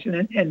really nice,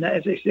 and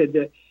as I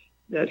said,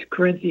 the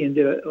Corinthian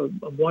did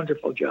a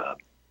wonderful job.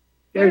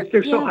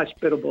 They're so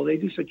hospitable. They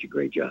do such a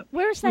great job.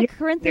 Where's that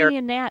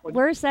Corinthian at?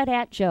 Where's that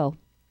at, Joe?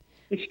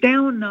 It's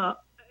down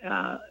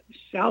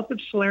south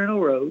of Salerno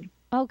Road.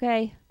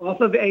 Okay.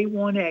 Off of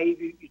A1A.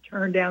 You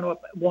turn down off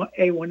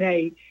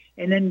A1A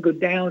and then go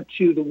down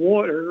to the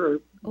water or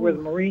where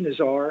the marinas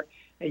are,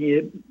 and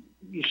you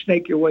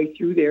snake your way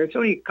through there. It's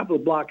only a couple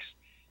of blocks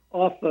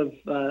off of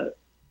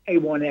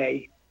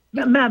A1A.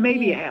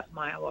 Maybe a half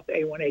mile off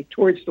A1A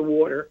towards the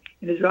water.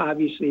 And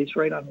obviously it's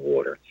right on the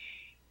water.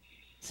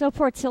 So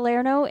Port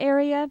Salerno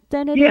area,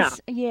 then it Yeah,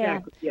 is? Yeah.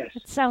 exactly, yes.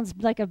 It sounds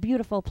like a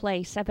beautiful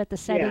place. I bet the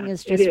setting Yeah,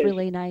 is just it is.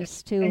 really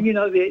nice, too. And,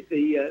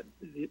 the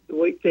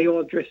way they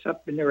all dress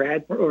up in their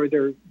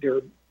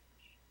their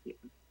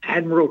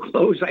admiral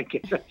clothes, I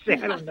guess I'd say.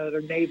 I don't know,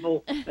 their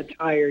naval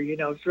attire,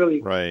 it's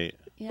really right.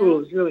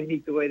 cool. It's really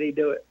neat the way they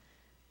do it.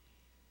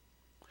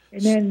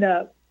 And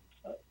then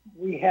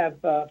we have,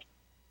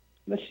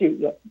 let's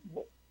see,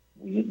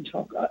 we didn't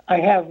talk. I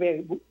have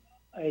a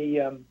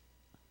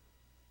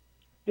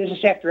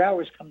Business After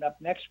Hours coming up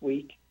next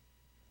week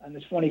on the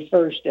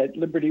 21st at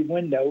Liberty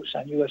Windows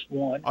on US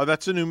 1. Oh,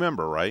 that's a new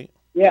member, right?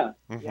 Yeah,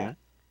 Mm-hmm. yeah.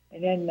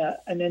 And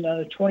then on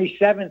the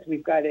 27th,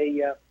 we've got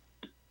a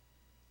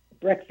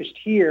breakfast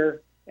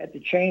here at the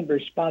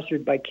Chambers,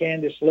 sponsored by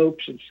Candace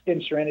Lopes and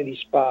Skin Serenity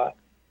Spa.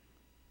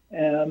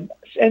 And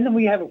then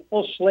we have a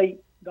full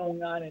slate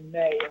going on in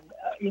May.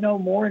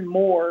 And, more and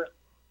more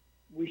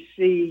we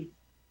see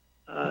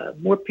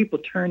more people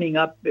turning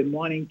up and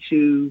wanting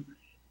to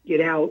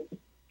get out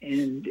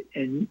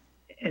and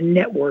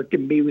network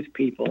and be with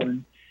people.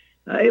 And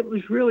it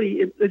was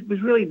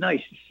really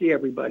nice to see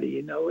everybody,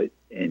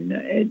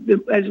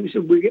 as we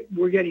said,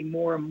 we're getting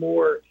more and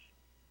more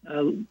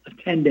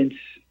attendance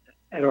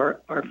at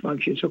our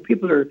function. So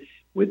people are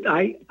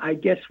I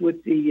guess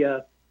with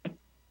the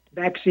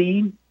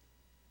vaccine,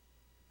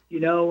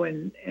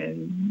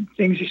 and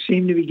things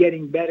seem to be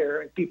getting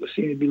better, and people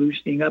seem to be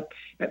loosening up.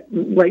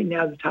 Right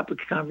now, the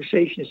topic of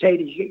conversation is, hey,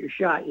 did you get your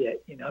shot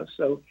yet?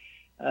 So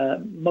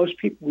most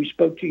people we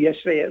spoke to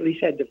yesterday at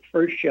least had the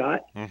first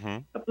shot. Mm-hmm.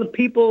 A couple of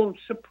people,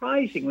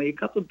 surprisingly,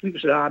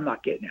 said, I'm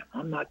not getting it.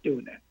 I'm not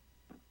doing that.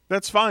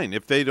 That's fine.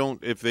 If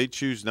they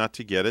choose not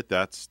to get it,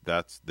 that's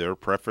their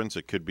preference.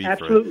 It could be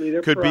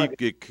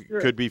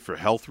could be for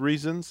health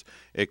reasons.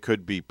 It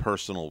could be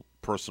personal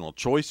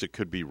choice. It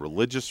could be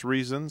religious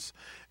reasons.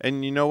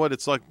 And you know what?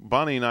 It's like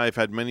Bonnie and I have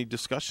had many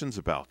discussions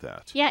about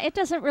that. Yeah, it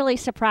doesn't really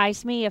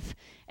surprise me if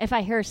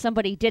I hear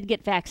somebody did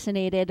get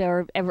vaccinated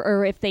or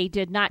if they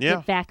did not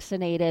get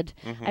vaccinated.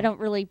 Mm-hmm. I don't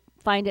really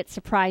find it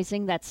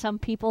surprising that some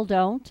people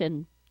don't,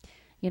 and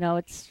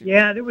it's...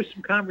 Yeah, there was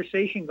some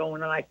conversation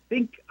going on. I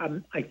think,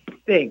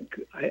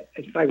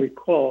 if I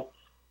recall,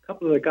 a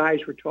couple of the guys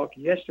were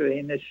talking yesterday,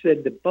 and they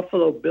said the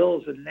Buffalo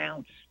Bills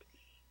announced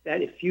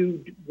that if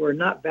you were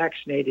not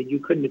vaccinated, you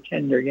couldn't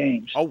attend their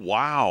games. Oh,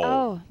 wow.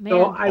 Oh, man.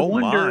 So I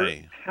wonder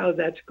how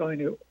that's going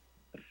to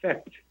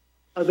affect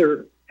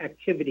other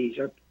activities.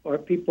 Are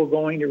people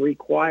going to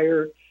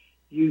require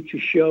you to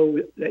show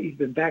that you've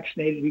been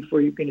vaccinated before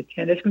you can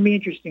attend? It's going to be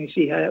interesting to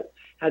see how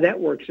that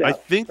works out. I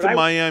think the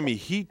Miami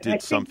Heat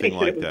did something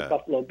like that. The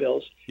Buffalo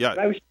Bills. Yeah. But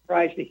I was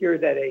surprised to hear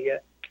that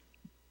that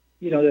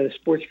a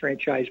sports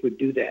franchise would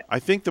do that. I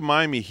think the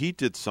Miami Heat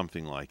did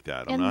something like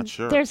that. I'm not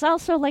sure. There's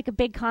also like a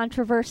big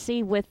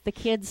controversy with the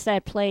kids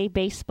that play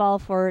baseball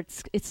for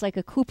it's like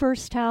a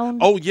Cooperstown.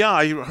 Oh yeah,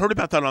 I heard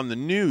about that on the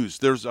news.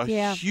 There's a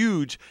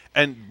huge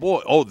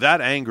that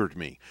angered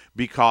me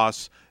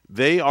because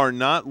they are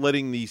not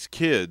letting these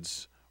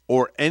kids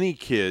or any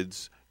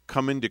kids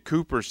come into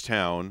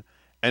Cooperstown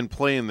and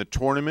play in the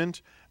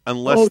tournament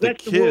unless the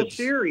kids. The World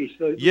Series,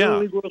 the Little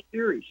League World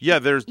Series. Yeah,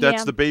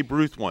 that's the Babe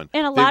Ruth one.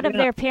 And a lot of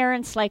their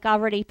parents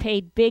already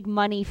paid big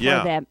money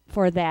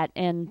for that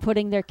and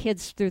putting their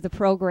kids through the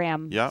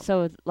program. Yeah.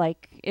 So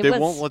they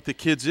won't let the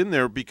kids in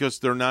there because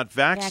they're not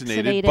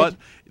vaccinated, but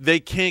they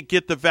can't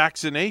get the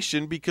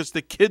vaccination because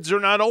the kids are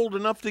not old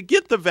enough to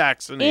get the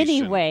vaccination.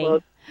 Anyway,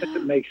 well, that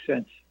doesn't make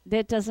sense.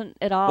 That doesn't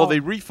at all. Well, they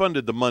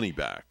refunded the money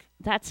back.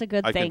 That's a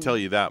good thing. I can tell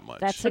you that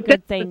much. That's a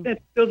good thing. But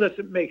that still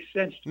doesn't make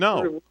sense to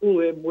put a rule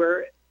in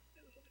where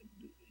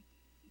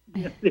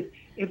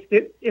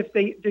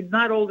if they're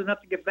not old enough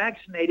to get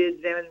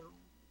vaccinated, then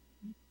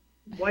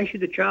why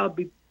should the child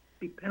be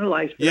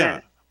penalized for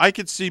that? I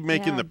could see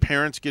making the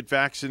parents get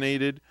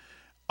vaccinated,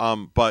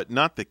 but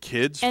not the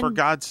kids, for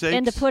God's sake.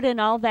 And to put in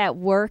all that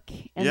work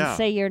and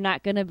say you're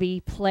not going to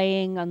be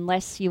playing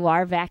unless you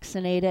are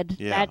vaccinated,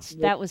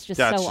 that was just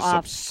so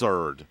off.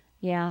 Absurd.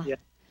 Yeah.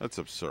 That's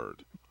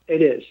absurd.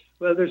 It is.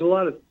 Well, there's a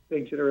lot of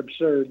things that are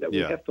absurd that we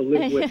have to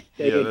live with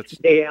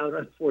day out,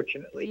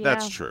 unfortunately. Yeah.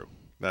 That's true.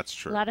 That's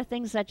true. A lot of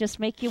things that just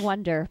make you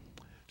wonder.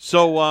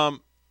 So,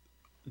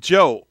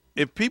 Joe,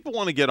 if people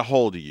want to get a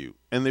hold of you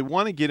and they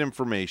want to get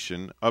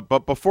information,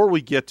 but before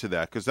we get to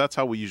that, because that's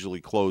how we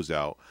usually close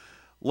out,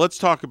 let's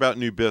talk about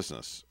new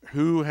business.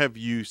 Who have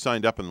you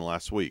signed up in the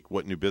last week?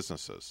 What new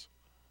businesses?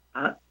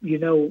 I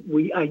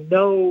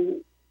know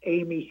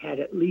Amy had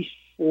at least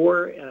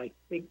 4, and I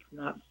think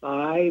not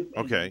 5.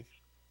 Okay.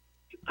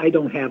 I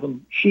don't have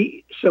them.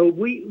 So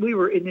we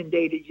were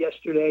inundated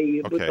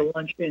yesterday with the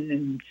luncheon,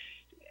 and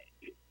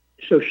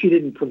so she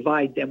didn't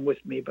provide them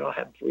with me, but I'll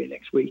have them for you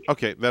next week.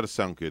 Okay, that'll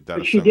sound good.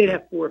 She did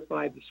have 4 or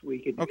 5 this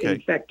week. And,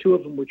 in fact, 2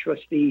 of them were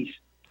trustees.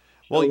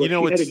 Well, she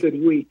had a good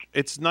week.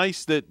 It's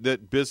nice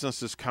that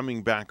business is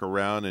coming back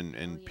around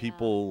and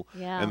people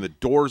and the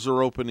doors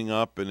are opening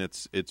up and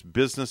it's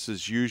business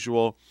as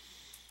usual.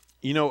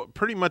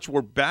 Pretty much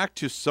we're back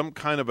to some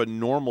kind of a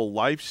normal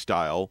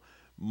lifestyle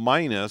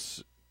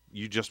minus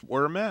you just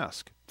wear a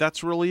mask.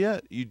 That's really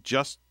it. You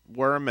just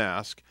wear a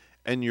mask,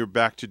 and you're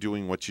back to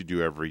doing what you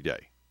do every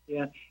day.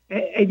 Yeah,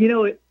 and you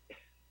know it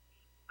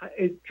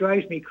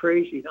drives me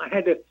crazy. I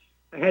had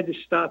to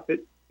stop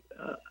it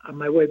on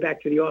my way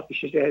back to the office.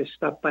 I had to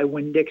stop by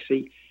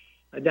Winn-Dixie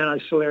down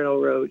on Salerno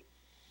Road,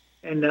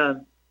 and I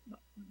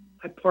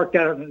parked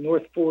out on the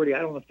North 40. I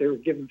don't know if they were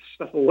giving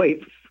stuff away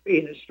for free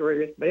in the store,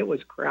 but it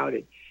was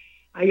crowded.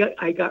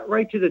 I got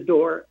right to the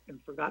door and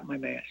forgot my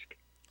mask.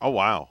 Oh,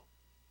 wow.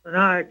 So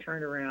now I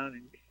turned around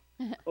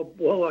and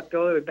walked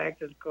all the way back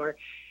to the car.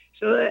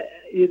 So, that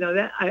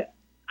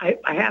I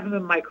have them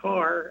in my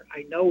car.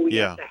 I know we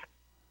have to have,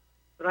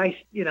 but I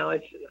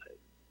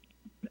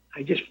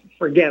just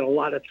forget a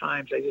lot of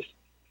times. I just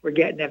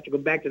forget and have to go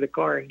back to the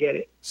car and get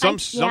it. Some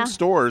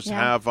stores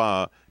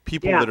have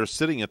people that are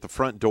sitting at the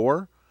front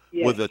door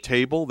with a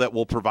table that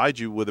will provide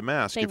you with a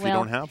mask if you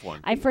don't have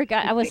one. I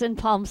forgot. I was in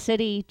Palm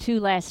City,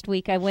 too, last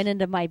week. I went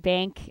into my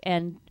bank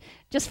and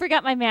just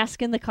forgot my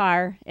mask in the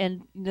car.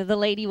 And the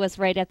lady was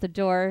right at the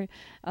door.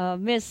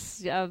 Miss,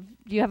 do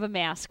you have a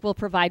mask? We'll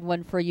provide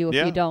one for you if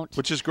you don't.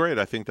 Which is great.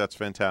 I think that's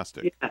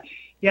fantastic.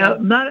 Yeah.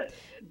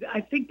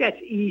 I think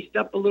that's eased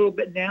up a little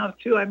bit now,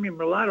 too. I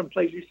remember a lot of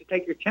places used to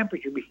take your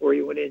temperature before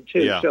you went in,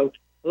 too. Yeah. So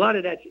a lot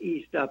of that's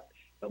eased up.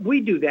 But we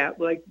do that.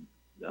 Like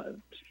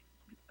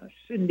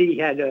Cindy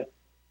had a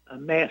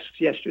masks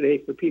yesterday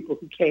for people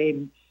who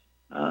came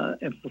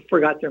and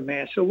forgot their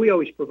mask. So we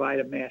always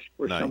provide a mask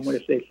for someone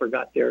if they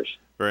forgot theirs.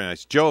 Very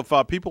nice. Joe, if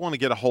people want to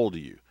get a hold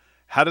of you,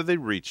 how do they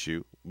reach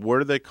you? Where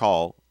do they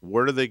call?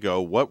 Where do they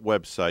go? What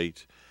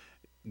website?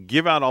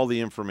 Give out all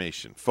the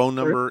information. Phone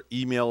number,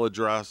 email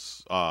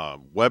address,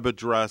 web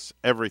address,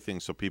 everything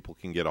so people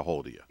can get a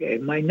hold of you. Okay,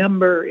 my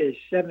number is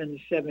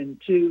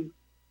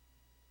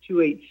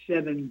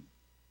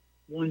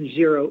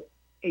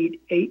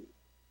 772-287-1088.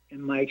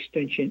 And my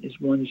extension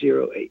is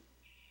 108.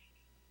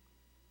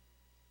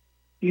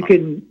 You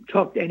can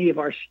talk to any of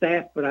our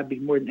staff, but I'd be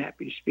more than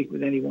happy to speak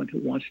with anyone who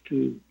wants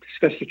to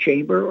discuss the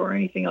chamber or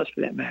anything else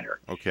for that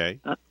matter. Okay.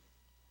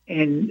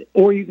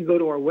 Or you can go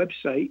to our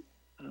website,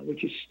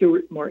 which is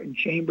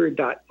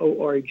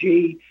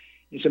stuartmartinchamber.org.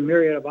 There's a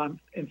myriad of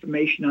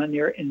information on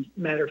there. And as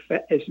a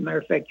matter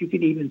of fact, you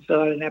can even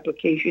fill out an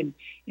application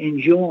and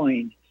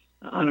join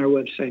on our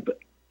website. But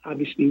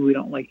obviously, we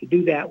don't like to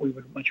do that. We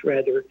would much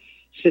rather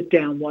sit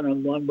down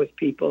one-on-one with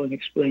people and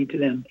explain to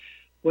them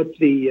what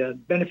the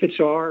benefits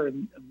are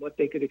and what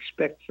they could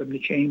expect from the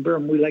chamber.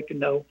 And we like to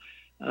know,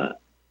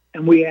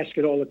 and we ask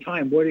it all the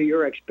time, what are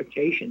your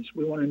expectations?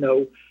 We want to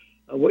know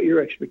what your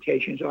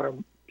expectations are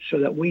so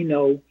that we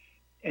know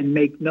and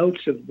make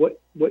notes of what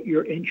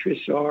your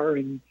interests are,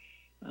 and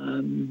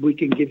we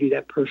can give you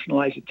that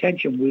personalized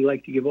attention we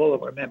like to give all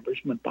of our members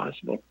when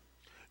possible.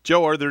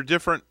 Joe, are there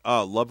different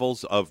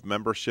levels of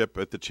membership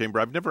at the chamber?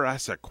 I've never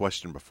asked that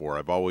question before.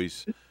 I've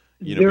always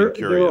been curious.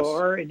 There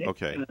are, and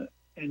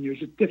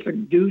there's a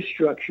different dues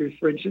structure.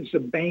 For instance, a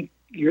bank,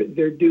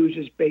 their dues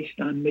is based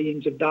on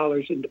millions of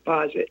dollars in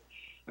deposit.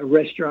 A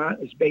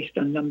restaurant is based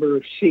on number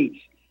of seats.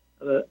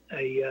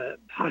 A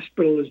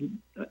hospital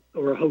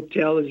or a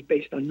hotel is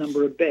based on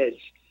number of beds.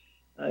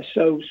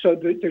 So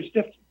there's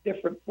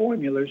different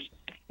formulas.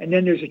 And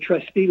then there's a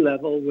trustee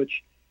level,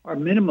 which our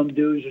minimum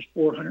dues is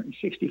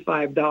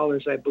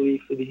 $465, I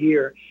believe, for the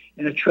year.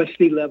 And a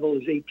trustee level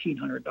is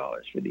 $1,800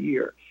 for the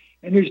year.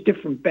 And there's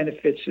different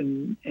benefits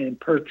and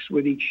perks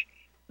with each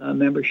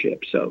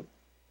membership. So,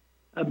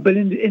 but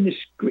in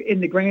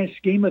the grand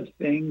scheme of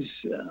things,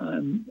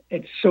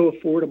 it's so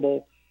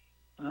affordable.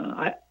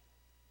 I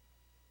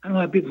don't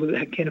have people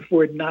that can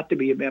afford not to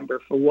be a member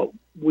for what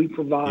we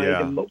provide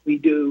and what we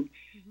do.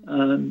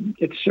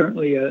 It's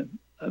certainly a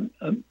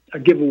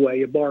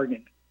giveaway, a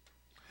bargain.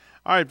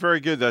 All right, very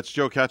good. That's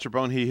Joe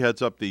Catrombone. He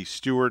heads up the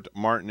Stuart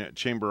Martin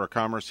Chamber of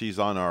Commerce. He's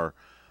on our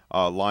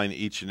line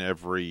each and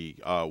every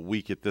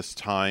week at this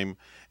time.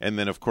 And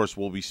then, of course,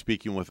 we'll be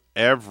speaking with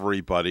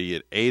everybody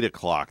at 8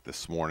 o'clock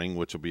this morning,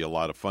 which will be a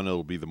lot of fun.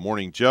 It'll be the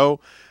Morning Joe.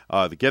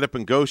 The Get Up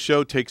and Go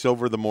show takes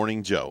over the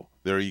Morning Joe.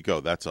 There you go.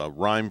 That's a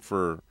rhyme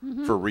for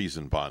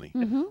reason, Bonnie.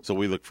 Mm-hmm. So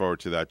we look forward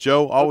to that.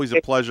 Joe, always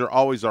a pleasure,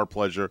 always our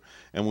pleasure,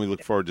 and we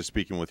look forward to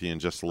speaking with you in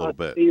just a little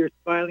bit. See your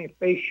smiling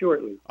face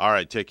shortly. All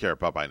right, take care.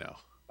 Bye-bye now.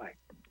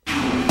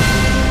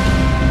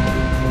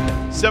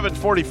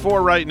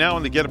 7:44 right now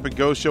on the Get Up and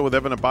Go show with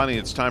Evan and Bonnie.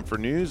 It's time for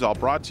news, all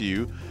brought to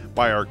you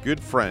by our good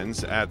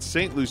friends at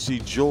St. Lucie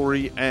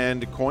Jewelry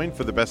and Coin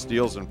for the best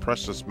deals in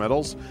precious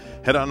metals.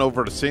 Head on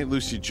over to St.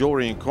 Lucie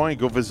Jewelry and Coin.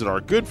 Go visit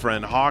our good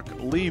friend Hawk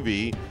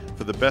Levy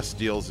for the best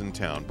deals in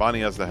town.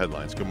 Bonnie has the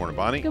headlines. Good morning,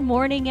 Bonnie. Good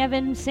morning,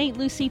 Evan. St.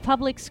 Lucie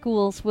Public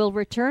Schools will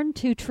return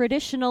to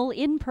traditional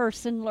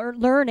in-person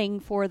learning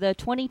for the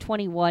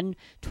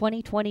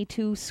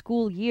 2021-2022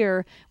 school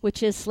year,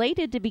 which is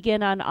slated to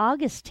begin on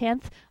August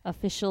 10th,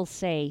 officials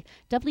say.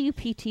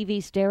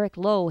 WPTV's Derek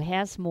Lowe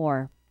has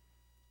more.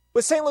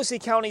 With St. Lucie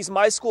County's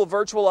My School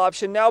virtual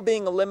option now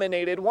being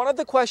eliminated, one of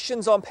the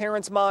questions on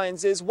parents'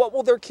 minds is what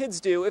will their kids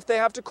do if they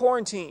have to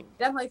quarantine?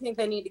 Definitely think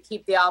they need to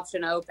keep the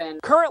option open.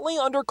 Currently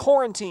under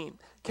quarantine,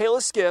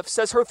 Kayla Skiff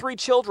says her 3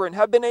 children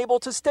have been able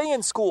to stay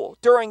in school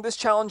during this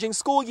challenging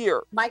school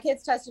year. My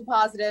kids tested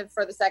positive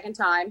for the second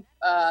time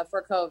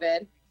for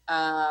COVID,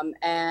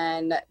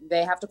 and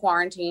they have to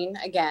quarantine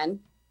again.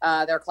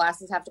 Their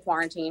classes have to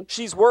quarantine.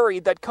 She's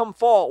worried that come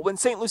fall, when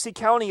St. Lucie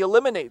County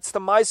eliminates the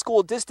My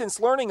School distance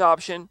learning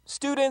option,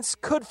 students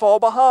could fall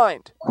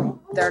behind.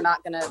 They're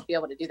not going to be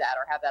able to do that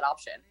or have that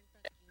option.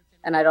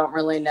 And I don't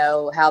really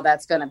know how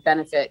that's going to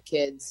benefit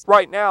kids.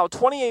 Right now,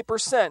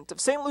 28% of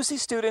St. Lucie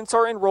students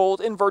are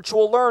enrolled in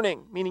virtual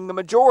learning, meaning the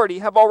majority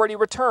have already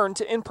returned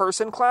to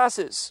in-person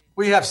classes.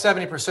 We have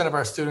 70% of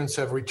our students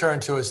have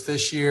returned to us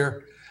this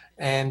year,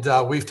 and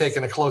we've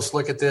taken a close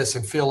look at this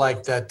and feel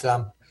like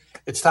that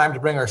it's time to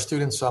bring our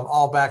students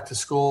all back to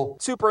school.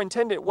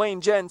 Superintendent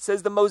Wayne Jen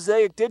says the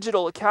Mosaic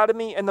Digital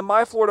Academy and the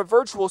My Florida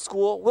Virtual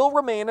School will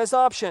remain as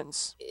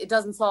options. It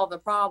doesn't solve the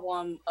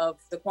problem of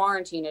the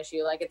quarantine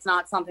issue. Like, it's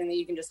not something that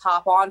you can just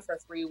hop on for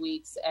 3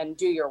 weeks and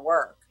do your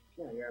work.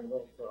 Yeah, you're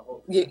enrolled for a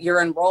whole year.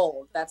 You're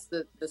enrolled. That's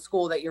the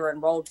school that you're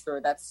enrolled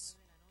through. That's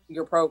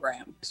your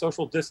program.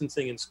 Social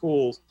distancing in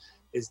schools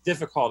is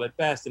difficult at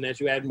best, and as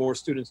you add more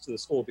students to the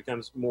school, it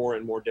becomes more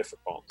and more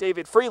difficult.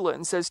 David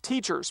Freeland says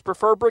teachers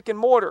prefer brick and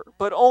mortar,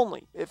 but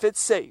only if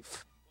it's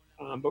safe.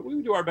 But we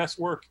do our best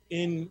work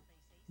in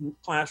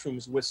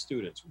classrooms with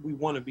students. We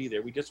want to be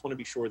there. We just want to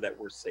be sure that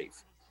we're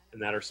safe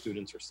and that our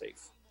students are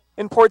safe.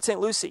 In Port St.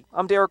 Lucie,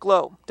 I'm Derek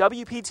Lowe,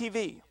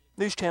 WPTV,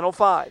 News Channel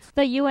 5.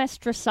 The U.S.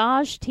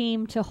 dressage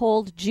team to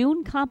hold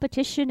June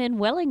competition in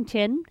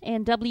Wellington,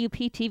 and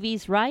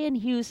WPTV's Ryan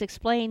Hughes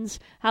explains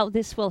how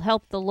this will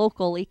help the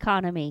local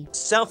economy.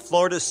 South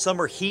Florida's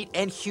summer heat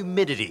and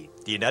humidity.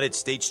 The United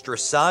States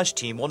dressage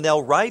team will now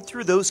ride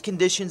through those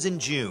conditions in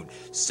June,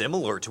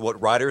 similar to what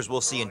riders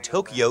will see in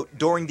Tokyo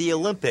during the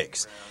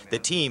Olympics. The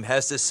team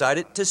has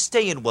decided to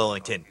stay in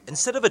Wellington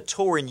instead of a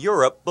tour in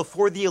Europe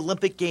before the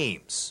Olympic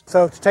Games.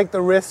 So to take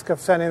the risk of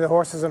sending the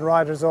horses and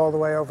riders all the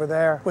way over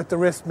there, with the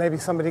risk maybe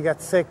somebody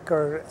gets sick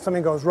or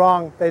something goes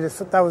wrong,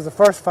 that was the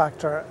first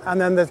factor.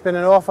 And then there's been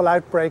an awful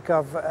outbreak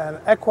of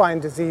an equine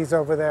disease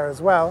over there as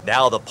well.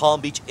 Now the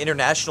Palm Beach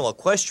International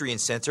Equestrian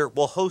Center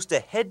will host a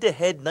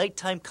head-to-head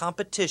nighttime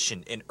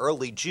competition in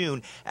early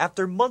June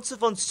after months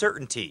of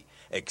uncertainty,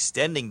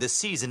 extending the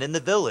season in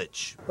the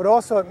village. But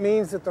also it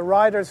means that the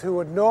riders who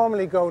would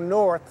normally go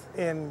north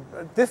in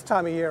this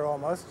time of year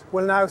almost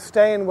will now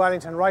stay in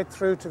Wellington right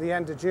through to the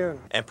end of June.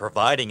 And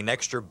providing an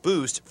extra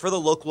boost for the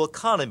local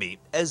economy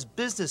as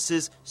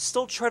businesses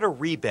still try to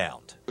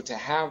rebound. To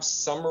have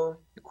summer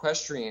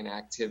equestrian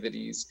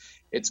activities,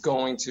 it's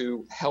going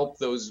to help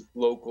those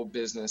local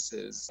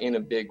businesses in a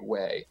big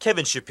way.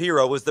 Kevin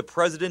Shapiro is the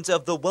president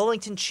of the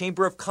Wellington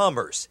Chamber of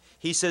Commerce.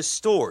 He says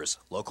stores,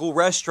 local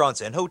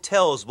restaurants, and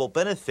hotels will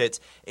benefit,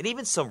 and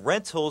even some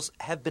rentals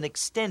have been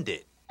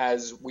extended.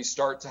 As we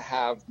start to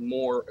have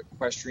more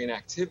equestrian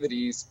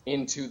activities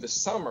into the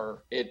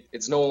summer,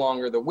 it's no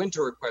longer the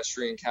winter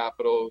equestrian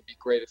capital. It would be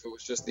great if it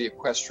was just the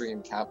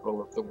equestrian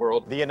capital of the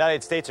world. The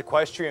United States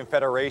Equestrian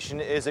Federation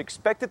is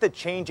expected to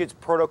change its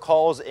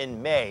protocols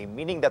in May,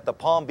 meaning that the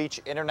Palm Beach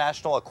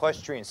International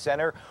Equestrian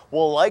Center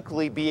will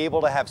likely be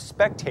able to have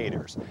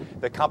spectators.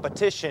 The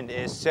competition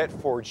is set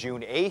for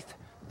June 8th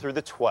through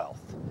the 12th.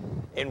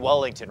 In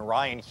Wellington,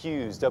 Ryan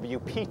Hughes,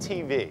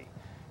 WPTV.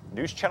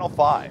 News Channel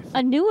 5.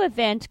 A new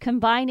event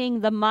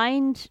combining the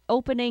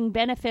mind-opening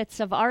benefits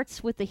of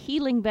arts with the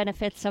healing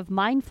benefits of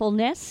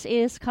mindfulness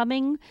is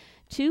coming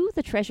to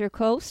the Treasure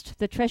Coast.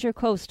 The Treasure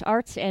Coast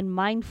Arts and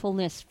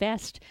Mindfulness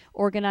Fest,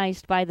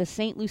 organized by the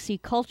St. Lucie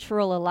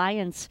Cultural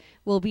Alliance,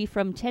 will be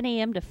from 10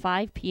 a.m. to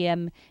 5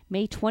 p.m.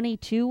 May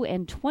 22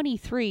 and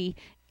 23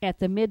 at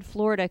the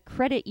Mid-Florida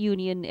Credit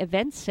Union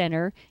Event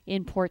Center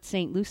in Port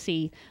St.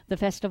 Lucie. The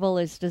festival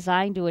is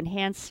designed to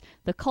enhance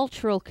the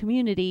cultural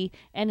community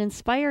and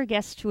inspire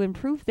guests to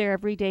improve their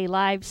everyday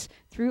lives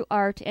through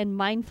art and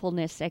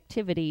mindfulness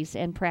activities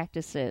and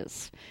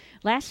practices.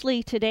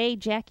 Lastly, today,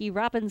 Jackie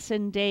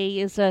Robinson Day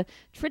is a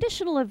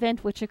traditional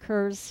event which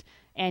occurs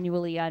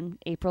annually on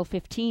April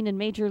 15 in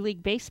Major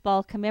League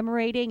Baseball,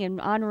 commemorating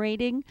and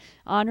honoring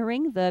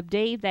the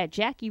day that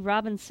Jackie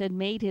Robinson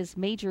made his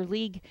Major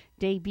League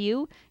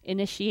debut,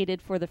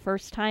 initiated for the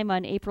first time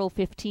on April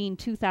 15,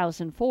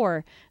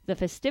 2004. The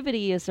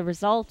festivity is a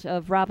result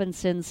of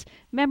Robinson's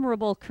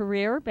memorable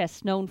career,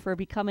 best known for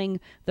becoming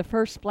the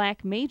first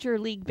black Major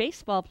League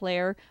Baseball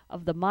player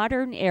of the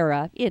modern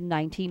era in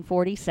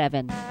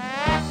 1947.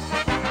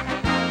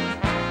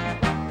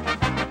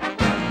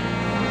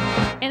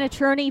 An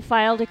attorney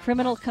filed a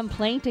criminal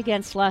complaint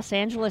against Los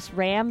Angeles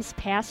Rams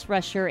pass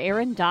rusher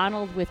Aaron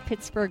Donald with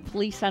Pittsburgh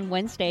police on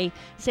Wednesday,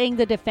 saying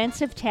the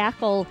defensive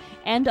tackle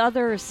and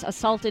others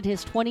assaulted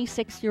his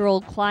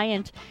 26-year-old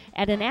client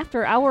at an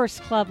after-hours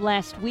club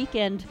last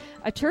weekend.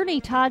 Attorney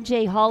Todd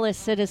J. Hollis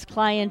said his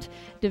client,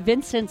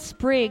 DeVincent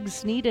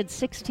Spriggs, needed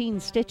 16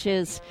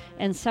 stitches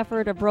and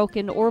suffered a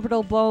broken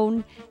orbital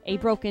bone, a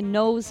broken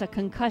nose, a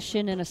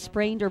concussion, and a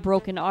sprained or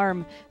broken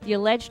arm. The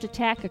alleged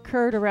attack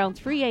occurred around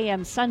 3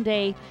 a.m.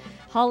 Sunday.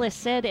 Hollis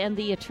said, and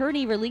the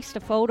attorney released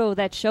a photo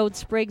that showed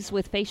Spriggs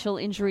with facial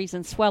injuries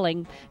and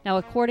swelling. Now,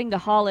 according to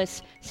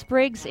Hollis,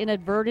 Spriggs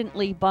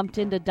inadvertently bumped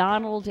into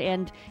Donald,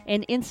 and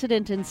an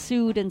incident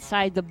ensued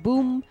inside the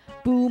Boom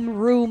Boom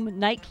Room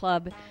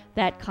nightclub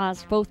that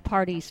caused both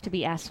parties to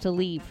be asked to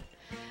leave.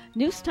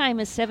 News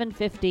time is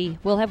 7:50.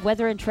 We'll have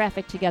weather and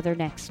traffic together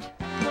next.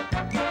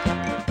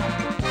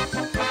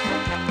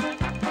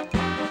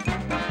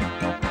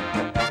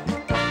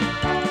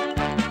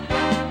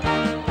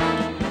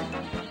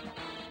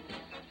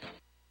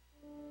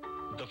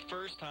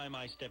 Time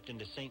I stepped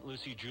into St.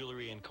 Lucie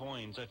Jewelry and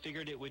Coins, I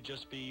figured it would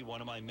just be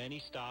one of my many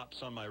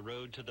stops on my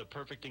road to the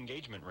perfect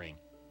engagement ring.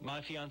 My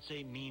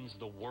fiancée means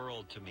the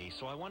world to me,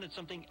 so I wanted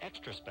something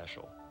extra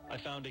special. I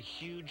found a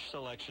huge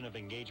selection of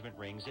engagement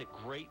rings at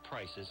great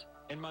prices,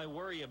 and my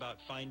worry about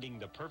finding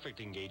the perfect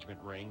engagement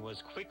ring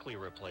was quickly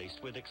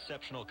replaced with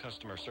exceptional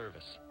customer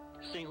service.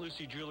 St.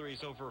 Lucie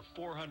Jewelry's over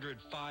 400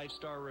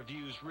 5-star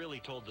reviews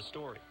really told the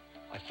story.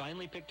 I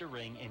finally picked a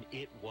ring, and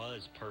it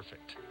was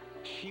perfect.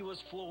 She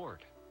was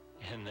floored.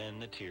 And then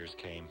the tears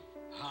came.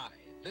 Hi,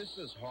 this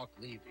is Hawk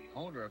Levy,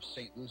 owner of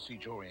St. Lucie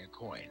Jewelry and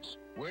Coins.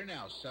 We're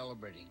now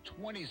celebrating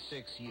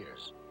 26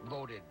 years,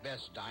 voted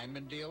best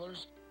diamond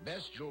dealers,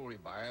 best jewelry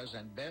buyers,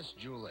 and best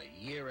jeweler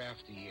year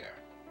after year.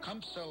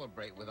 Come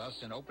celebrate with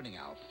us in opening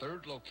our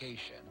third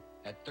location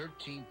at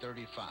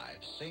 1335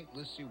 St.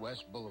 Lucie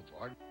West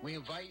Boulevard. We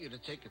invite you to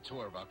take a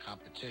tour of our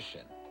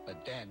competition,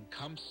 but then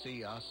come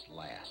see us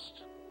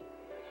last.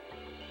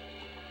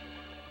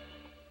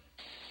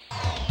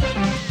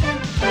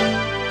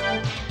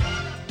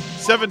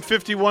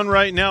 7:51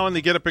 right now on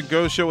the Get Up and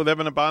Go show with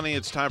Evan and Bonnie.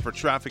 It's time for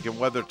traffic and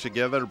weather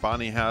together.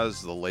 Bonnie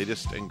has the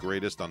latest and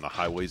greatest on the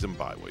highways and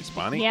byways.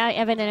 Bonnie? Yeah,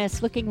 Evan, and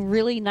it's looking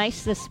really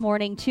nice this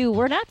morning, too.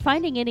 We're not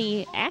finding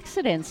any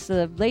accidents.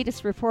 The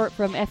latest report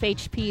from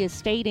FHP is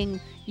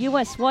stating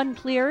US 1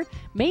 clear.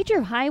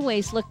 Major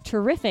highways look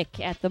terrific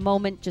at the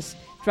moment. Just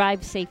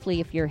drive safely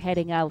if you're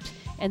heading out.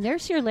 And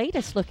there's your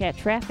latest look at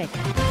traffic.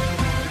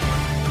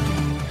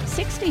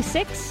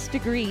 66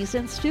 degrees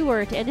in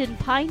Stuart, and in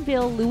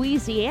Pineville,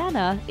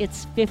 Louisiana,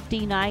 it's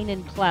 59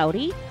 and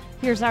cloudy.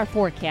 Here's our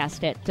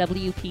forecast at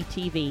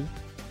WPTV.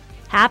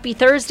 Happy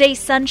Thursday,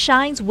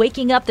 sunshines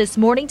waking up this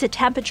morning to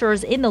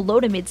temperatures in the low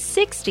to mid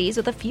 60s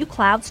with a few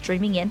clouds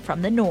streaming in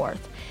from the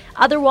north.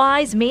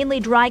 Otherwise, mainly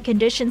dry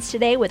conditions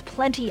today with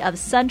plenty of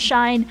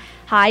sunshine,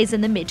 highs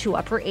in the mid to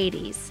upper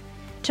 80s.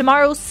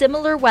 Tomorrow,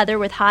 similar weather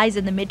with highs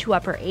in the mid to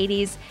upper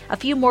 80s, a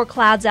few more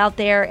clouds out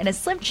there, and a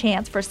slim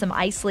chance for some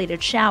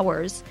isolated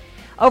showers.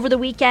 Over the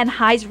weekend,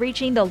 highs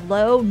reaching the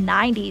low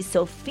 90s,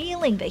 so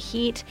feeling the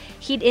heat.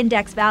 Heat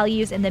index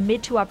values in the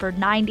mid to upper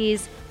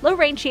 90s. Low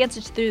rain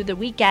chances through the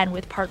weekend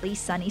with partly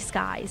sunny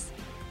skies.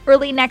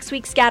 Early next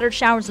week, scattered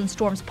showers and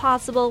storms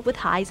possible with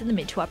highs in the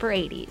mid to upper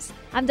 80s.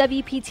 I'm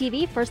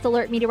WPTV First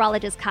Alert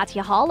meteorologist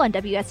Katya Hall on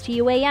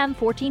WSTU AM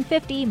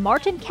 1450,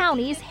 Martin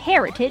County's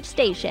Heritage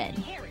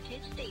Station.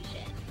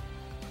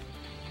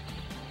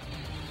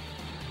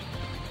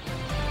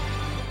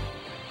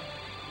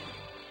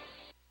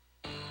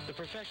 The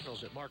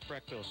professionals at Mark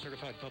Breckville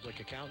Certified Public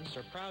Accountants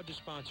are proud to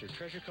sponsor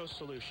Treasure Coast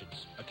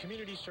Solutions, a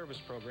community service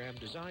program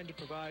designed to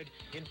provide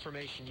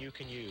information you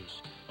can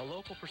use, a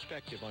local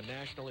perspective on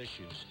national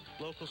issues,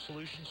 local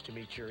solutions to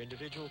meet your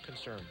individual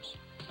concerns.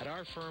 At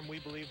our firm, we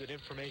believe that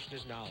information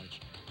is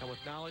knowledge, and with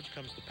knowledge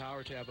comes the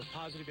power to have a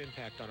positive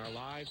impact on our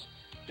lives,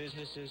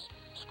 businesses,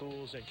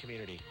 schools, and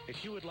community.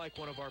 If you would like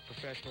one of our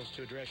professionals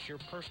to address your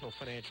personal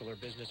financial or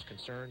business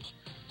concerns,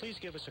 please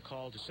give us a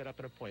call to set up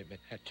an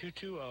appointment at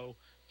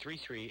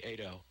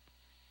 220-3380.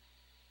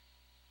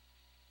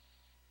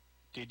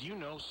 Did you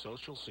know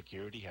Social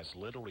Security has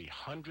literally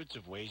hundreds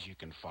of ways you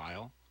can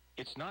file?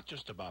 It's not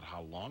just about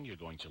how long you're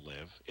going to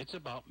live. It's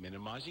about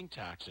minimizing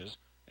taxes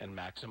and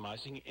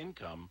maximizing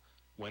income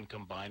when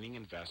combining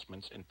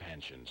investments and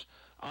pensions.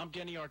 I'm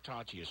Denny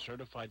Artachi, a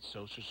certified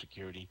Social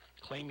Security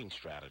claiming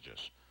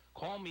strategist.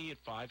 Call me at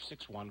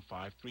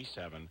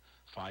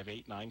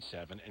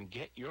 561-537-5897 and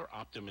get your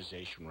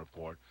optimization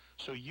report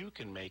so you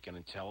can make an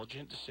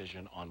intelligent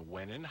decision on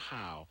when and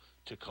how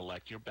to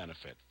collect your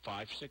benefit.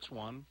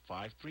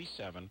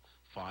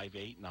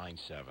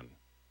 561-537-5897.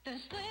 The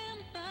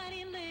Slim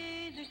Body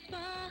Laser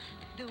Spa,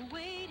 the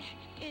wait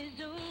is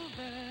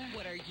over.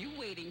 What are you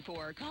waiting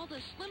for? Call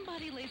the Slim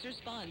Body Laser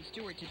Spa in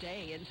Stuart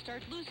today and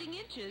start losing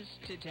inches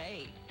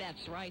today.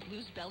 That's right,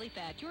 lose belly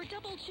fat, your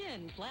double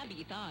chin,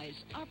 flabby thighs,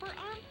 upper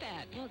arm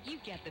fat. Well, you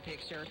get the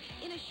picture.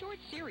 In a short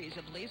series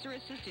of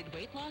laser-assisted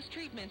weight loss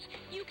treatments,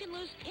 you can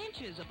lose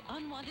inches of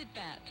unwanted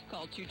fat.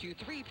 Call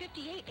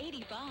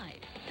 223-5885.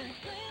 The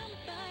Slim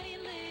Body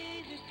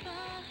Laser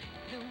Spa,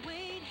 the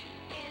wait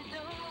is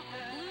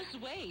over. Lose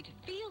weight,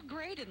 feel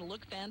great and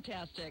look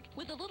fantastic.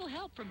 With a little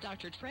help from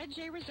Dr. Fred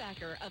J.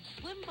 Rizacker of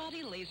Slim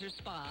Body Laser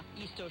Spa,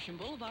 East Ocean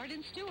Boulevard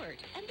in Stuart.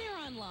 And they're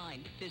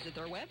online. Visit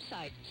their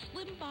website,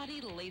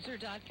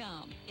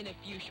 slimbodylaser.com. In a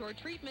few short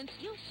treatments,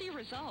 you'll see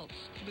results.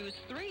 Lose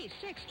 3,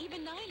 6,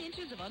 even 9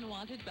 inches of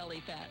unwanted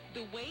belly fat.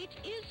 The wait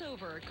is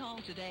over. Call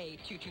today,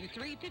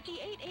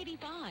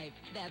 223-5885.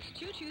 That's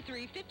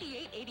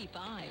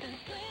 223-5885. The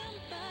Slim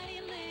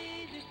Body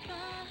Laser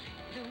Spa,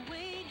 the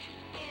wait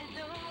is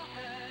over.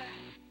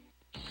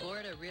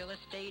 Florida real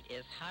estate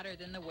is hotter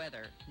than the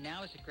weather.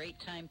 Now is a great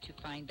time to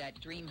find that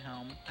dream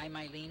home. I'm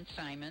Eileen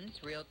Simons,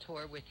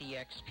 Realtor with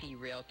eXp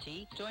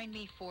Realty. Join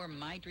me for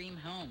My Dream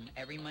Home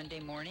every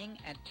Monday morning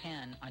at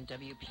 10 on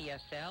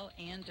WPSL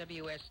and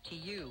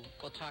WSTU.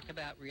 We'll talk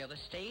about real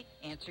estate,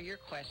 answer your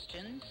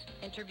questions,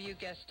 interview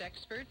guest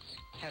experts,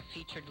 have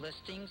featured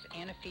listings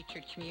and a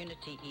featured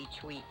community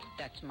each week.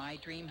 That's My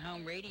Dream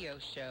Home radio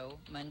show,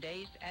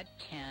 Mondays at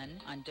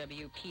 10 on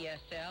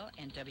WPSL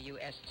and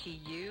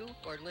WSTU,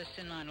 or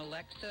listen on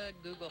Alexa,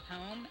 Google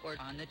Home, or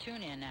on the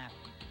TuneIn app.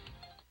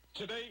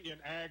 Today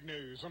in Ag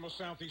News, I'm a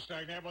Southeast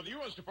Ag now. Well, the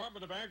U.S.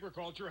 Department of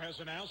Agriculture has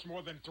announced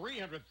more than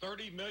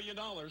 $330 million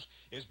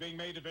is being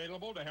made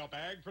available to help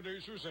ag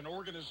producers and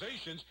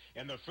organizations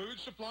in the food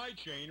supply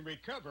chain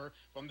recover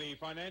from the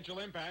financial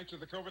impacts of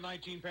the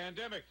COVID-19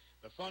 pandemic.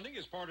 The funding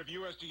is part of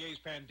USDA's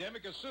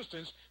Pandemic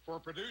Assistance for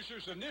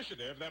Producers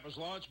initiative that was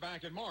launched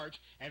back in March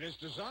and is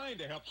designed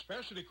to help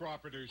specialty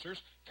crop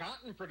producers,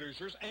 cotton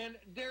producers, and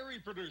dairy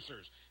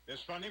producers.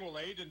 This funding will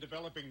aid in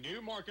developing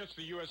new markets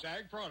for U.S.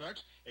 ag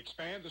products,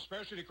 expand the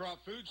specialty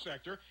crop food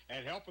sector,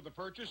 and help with the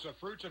purchase of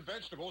fruits and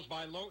vegetables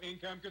by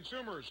low-income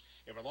consumers.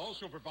 It will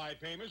also provide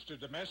payments to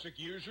domestic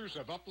users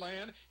of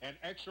upland and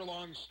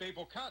extra-long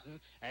staple cotton,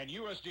 and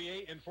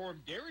USDA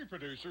informed dairy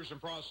producers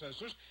and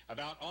processors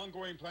about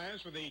ongoing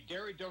plans for the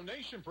Dairy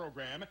Donation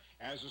Program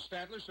as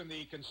established in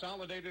the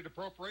Consolidated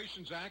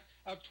Appropriations Act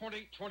of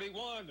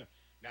 2021.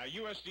 Now,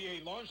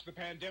 USDA launched the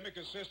Pandemic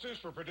Assistance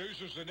for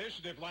Producers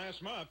initiative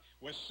last month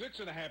with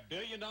 $6.5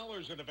 billion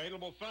in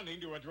available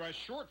funding to address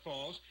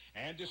shortfalls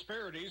and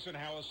disparities in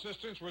how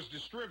assistance was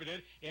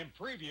distributed in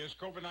previous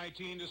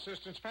COVID-19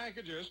 assistance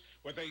packages,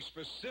 with a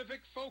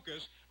specific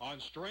focus on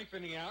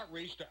strengthening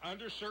outreach to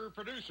underserved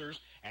producers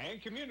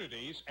and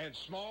communities and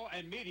small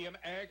and medium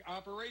ag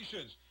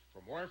operations.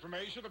 For more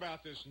information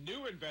about this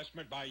new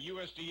investment by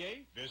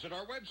USDA, visit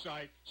our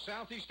website,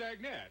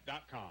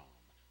 southeastagnet.com.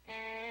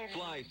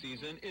 Fly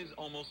season is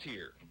almost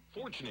here.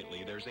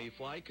 Fortunately, there's a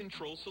fly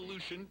control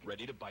solution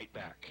ready to bite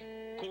back.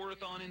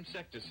 Corathon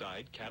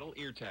insecticide cattle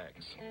ear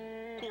tags.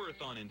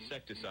 Corathon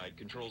insecticide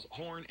controls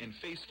horn and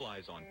face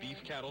flies on beef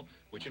cattle,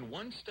 which in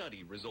one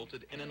study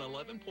resulted in an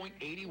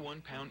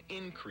 11.81-pound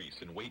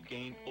increase in weight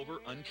gain over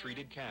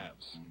untreated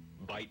calves.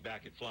 Bite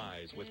back at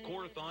flies with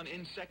Corathon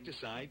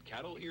insecticide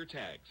cattle ear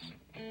tags.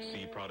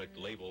 See product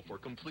label for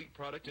complete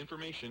product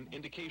information,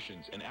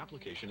 indications, and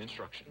application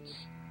instructions.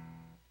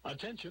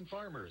 Attention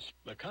farmers,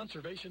 the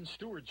Conservation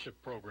Stewardship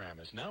Program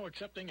is now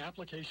accepting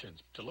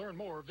applications. To learn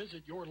more,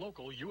 visit your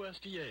local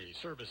USDA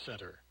Service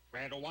Center.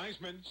 Randall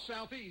Wiseman,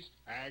 Southeast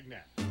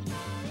AgNet.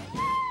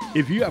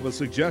 If you have a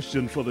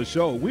suggestion for the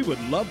show, we would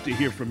love to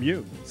hear from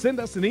you. Send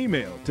us an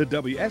email to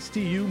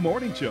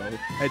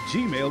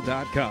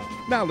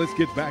WSTUmorningshow@gmail.com. Now let's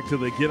get back to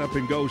the Get Up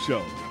and Go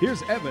show.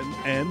 Here's Evan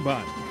and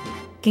Bonnie.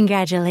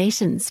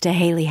 Congratulations to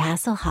Haley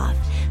Hasselhoff,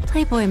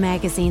 Playboy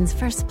magazine's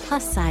first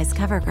plus-size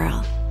cover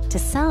girl. To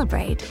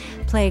celebrate,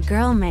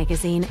 Playgirl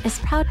magazine is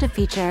proud to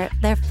feature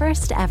their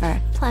first ever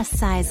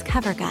plus-size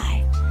cover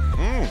guy,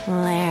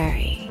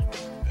 Larry.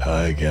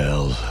 Hi,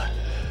 gals.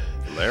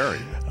 Larry.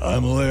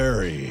 I'm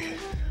Larry,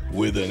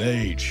 with an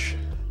H.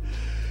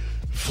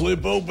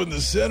 Flip open the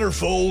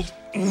centerfold.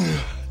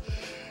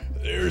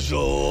 There's a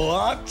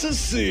lot to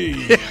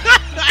see.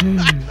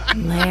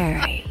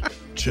 Larry.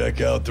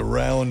 Check out the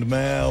round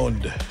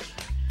mound.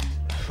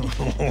 Oh,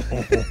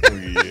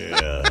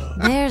 yeah.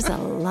 There's a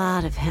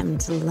lot of him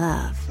to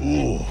love.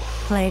 Ooh.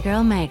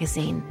 Playgirl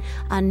magazine,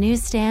 on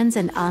newsstands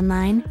and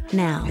online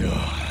now.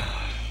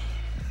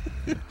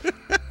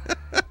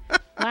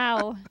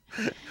 Wow.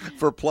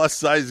 For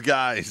plus-size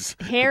guys.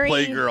 Harry,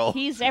 Playgirl.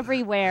 he's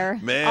everywhere.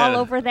 Man. All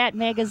over that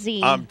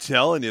magazine. I'm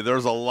telling you,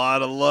 there's a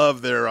lot of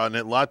love there on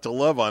it. A lot to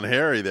love on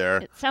Harry there.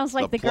 It sounds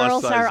like the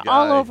girls are guy.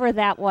 all over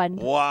that one.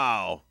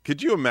 Wow.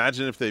 Could you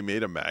imagine if they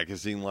made a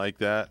magazine like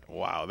that?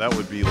 Wow, that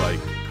would be like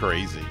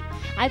crazy.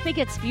 I think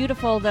it's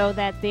beautiful, though,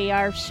 that they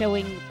are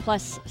showing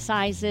plus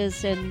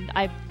sizes, and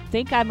I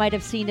think I might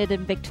have seen it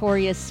in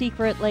Victoria's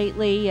Secret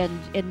lately and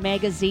in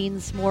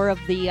magazines, more of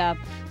the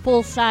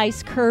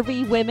full-size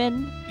curvy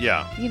women.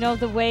 Yeah. You know,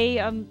 the way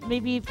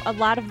maybe a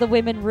lot of the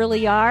women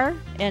really are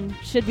and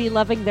should be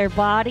loving their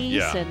bodies.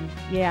 Yeah. And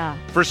yeah.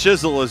 For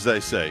shizzle, as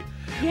they say.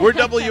 We're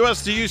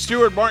WSTU,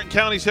 Stuart, Martin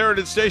County's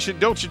Heritage Station.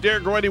 Don't you dare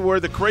go anywhere.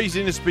 The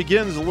craziness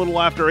begins a little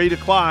after 8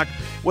 o'clock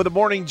with the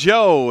Morning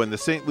Joe and the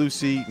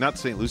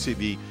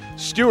the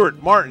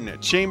Stuart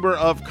Martin Chamber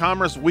of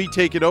Commerce. We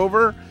take it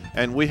over,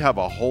 and we have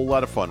a whole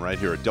lot of fun right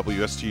here at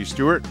WSTU,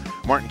 Stuart,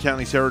 Martin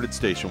County's Heritage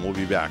Station. We'll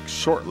be back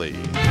shortly.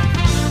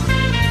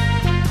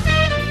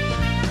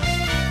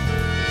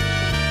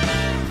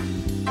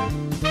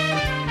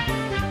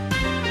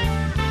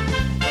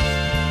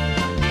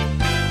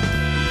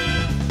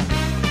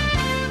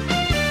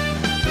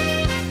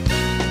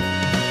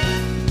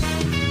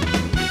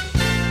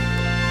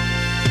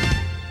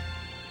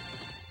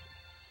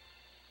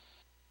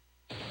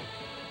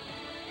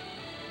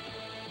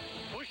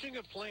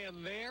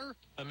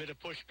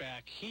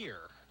 pushback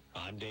here.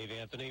 I'm Dave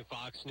Anthony,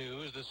 Fox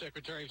News. The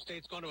Secretary of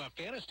State's gone to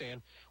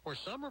Afghanistan, where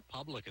some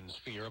Republicans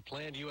fear a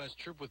planned U.S.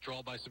 troop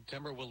withdrawal by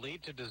September will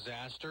lead to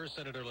disaster.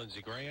 Senator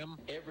Lindsey Graham.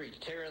 Every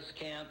terrorist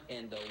camp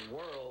in the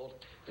world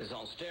is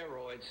on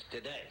steroids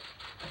today,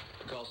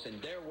 because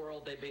in their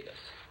world, they beat us.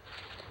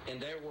 In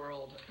their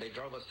world, they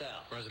drove us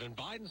out. President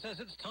Biden says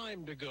it's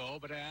time to go,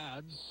 but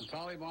adds, the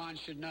Taliban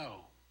should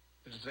know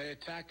that if they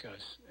attack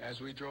us as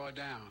we draw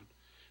down,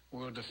 we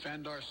will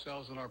defend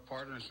ourselves and our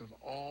partners with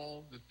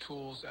all the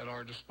tools at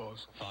our disposal.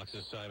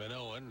 Fox's Simon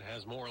Owen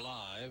has more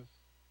live.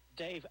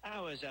 Dave,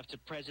 hours after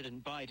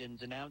President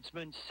Biden's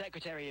announcement,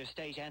 Secretary of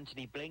State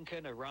Antony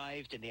Blinken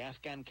arrived in the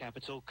Afghan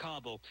capital,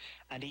 Kabul,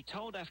 and he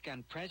told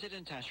Afghan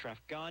President Ashraf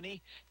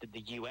Ghani that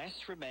the U.S.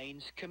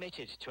 remains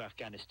committed to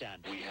Afghanistan.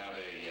 We have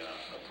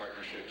a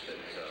partnership that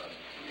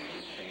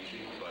is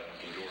changing, but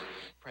enduring.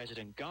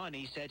 President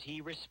Ghani said he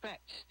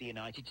respects the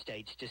United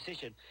States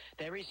decision.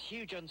 There is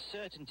huge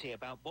uncertainty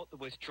about what the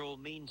withdrawal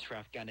means for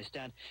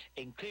Afghanistan,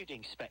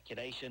 including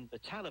speculation the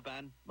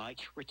Taliban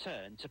might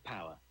return to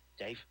power.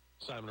 Dave?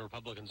 Simon,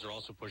 Republicans are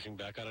also pushing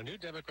back on a new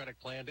Democratic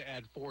plan to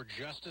add 4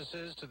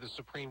 justices to the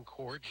Supreme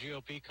Court.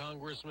 GOP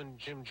Congressman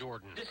Jim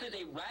Jordan. This is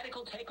a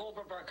radical takeover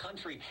of our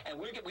country, and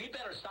we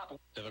better stop it.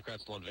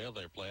 Democrats will unveil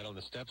their plan on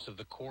the steps of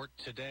the court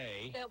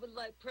today. That would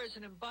let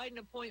President Biden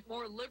appoint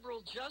more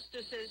liberal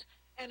justices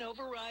and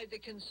override the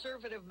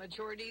conservative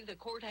majority the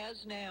court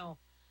has now.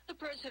 The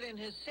president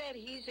has said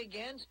he's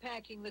against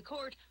packing the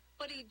court,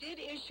 but he did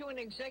issue an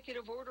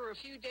executive order a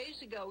few days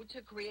ago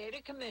to create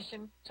a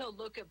commission to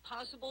look at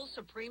possible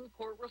Supreme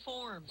Court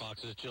reforms.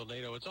 Fox's Jill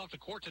Nato. It's off to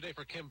court today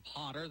for Kim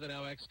Potter, the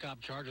now ex-cop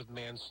charged with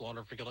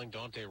manslaughter for killing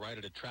Dante Wright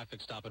at a traffic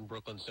stop in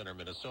Brooklyn Center,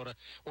 Minnesota,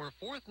 where a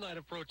 4th night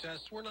of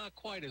protests were not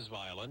quite as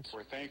violent.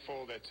 We're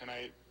thankful that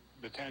tonight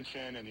the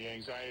tension and the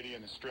anxiety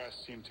and the stress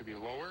seem to be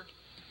lower,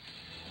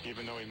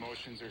 even though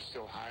emotions are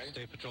still high.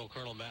 State Patrol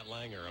Colonel Matt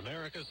Langer.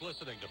 America's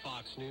listening to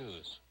Fox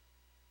News.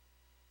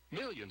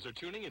 Millions are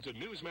tuning into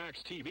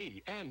Newsmax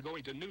TV and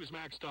going to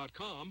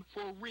Newsmax.com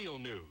for real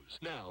news.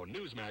 Now,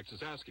 Newsmax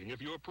is asking if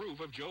you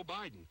approve of Joe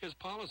Biden, his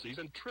policies,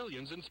 and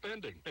trillions in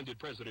spending. And did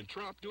President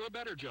Trump do a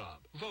better job?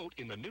 Vote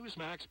in the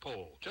Newsmax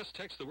poll. Just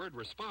text the word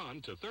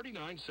RESPOND to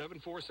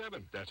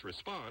 39747. That's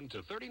RESPOND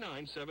to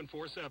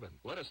 39747.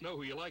 Let us know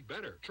who you like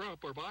better,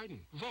 Trump or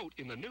Biden. Vote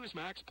in the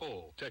Newsmax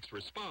poll. Text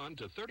RESPOND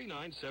to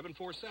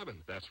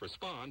 39747. That's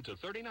RESPOND to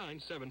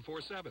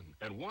 39747.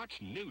 And watch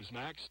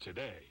Newsmax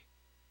today.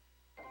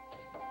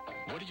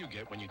 What do you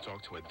get when you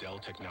talk to a Dell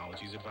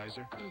Technologies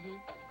advisor?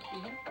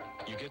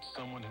 You get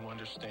someone who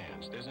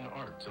understands there's an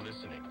art to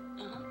listening.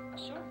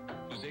 Sure.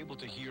 Who's able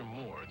to hear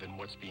more than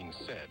what's being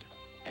said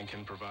and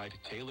can provide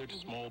tailored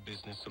small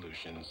business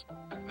solutions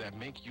that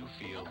make you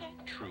feel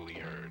truly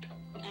heard.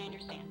 I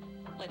understand.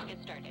 Let's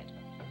get started.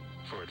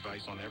 For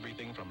advice on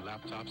everything from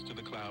laptops to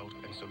the cloud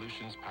and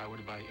solutions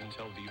powered by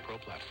Intel vPro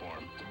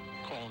platform,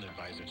 call an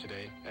advisor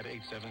today at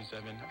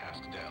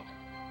 877-ASK-DELL.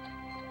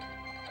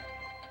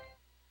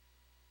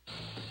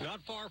 Not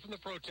far from the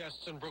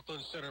protests in Brooklyn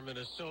Center,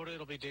 Minnesota,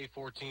 it'll be day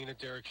 14 at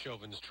Derek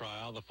Chauvin's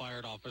trial. The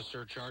fired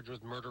officer charged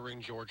with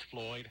murdering George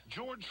Floyd.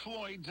 George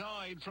Floyd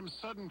died from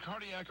sudden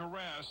cardiac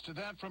arrest.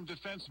 That from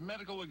defense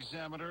medical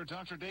examiner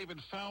Dr. David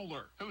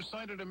Fowler, who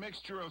cited a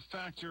mixture of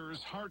factors: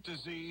 heart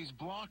disease,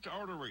 blocked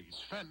arteries,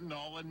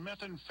 fentanyl, and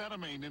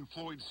methamphetamine in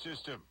Floyd's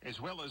system, as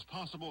well as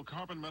possible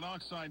carbon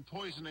monoxide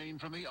poisoning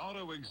from the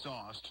auto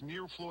exhaust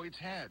near Floyd's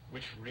head.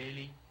 Which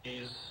really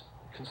is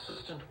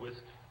consistent with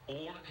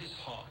all of his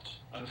heart,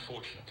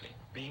 unfortunately,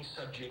 being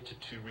subjected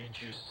to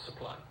reduced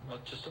supply.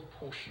 Not just a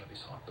portion of his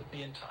heart, but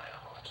the entire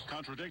heart.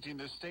 Contradicting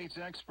the state's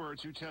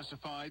experts who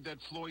testified that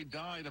Floyd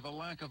died of a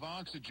lack of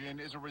oxygen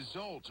as a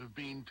result of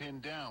being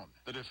pinned down.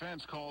 The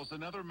defense calls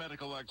another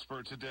medical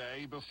expert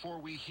today before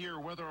we hear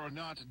whether or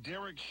not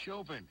Derek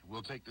Chauvin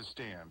will take the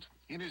stand.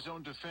 In his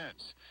own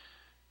defense,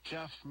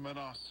 Jeff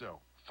Manasso,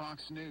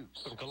 Fox News.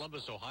 Some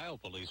Columbus, Ohio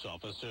police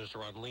officers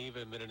are on leave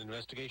amid an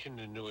investigation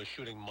into a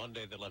shooting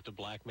Monday that left a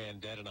black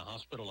man dead in a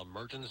hospital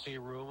emergency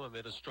room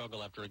amid a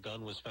struggle after a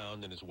gun was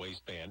found in his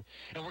waistband.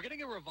 And we're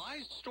getting a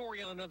revised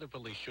story on another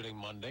police shooting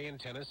Monday in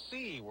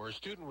Tennessee, where a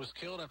student was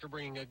killed after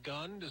bringing a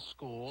gun to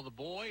school. The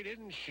boy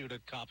didn't shoot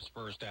at cops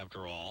first,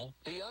 after all.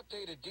 The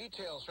updated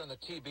details from the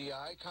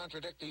TBI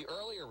contradict the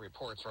earlier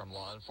reports from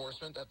law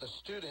enforcement that the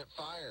student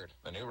fired.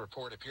 The new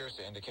report appears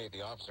to indicate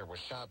the officer was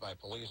shot by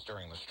police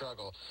during the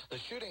struggle. The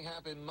shooting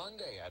happened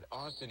Monday at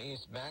Austin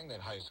East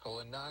Magnet High School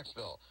in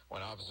Knoxville.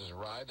 When officers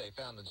arrived, they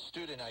found the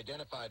student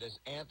identified as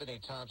Anthony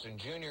Thompson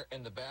Jr.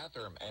 in the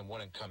bathroom and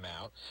wouldn't come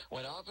out.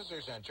 When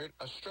officers entered,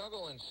 a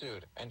struggle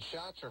ensued and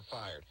shots were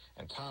fired,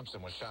 and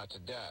Thompson was shot to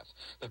death.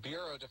 The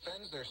Bureau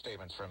defends their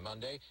statements from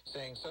Monday,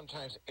 saying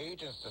sometimes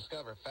agents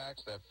discover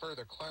facts that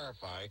further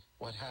clarify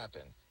what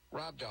happened.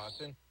 Rob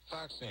Dawson,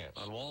 Fox News.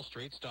 On Wall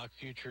Street, stock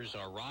futures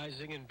are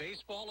rising. In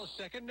baseball, a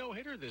second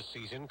no-hitter this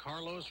season.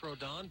 Carlos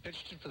Rodon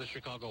pitched it for the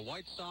Chicago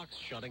White Sox,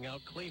 shutting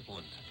out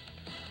Cleveland.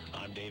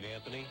 I'm Dave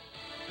Anthony.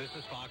 This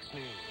is Fox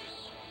News.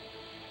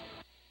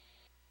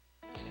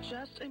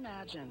 Just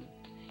imagine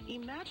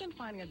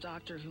finding a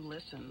doctor who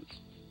listens,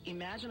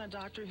 Imagine a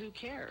doctor who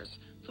cares,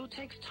 who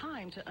takes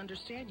time to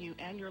understand you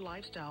and your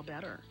lifestyle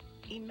better.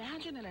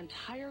 Imagine an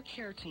entire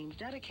care team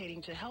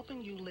dedicating to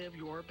helping you live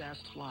your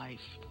best life.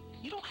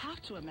 You don't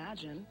have to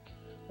imagine.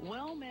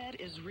 WellMed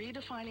is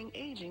redefining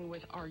aging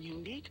with our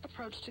unique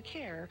approach to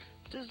care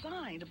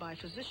designed by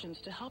physicians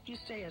to help you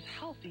stay as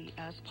healthy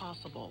as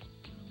possible.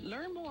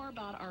 Learn more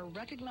about our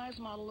recognized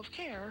model of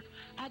care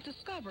at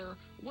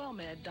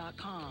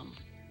discoverwellmed.com.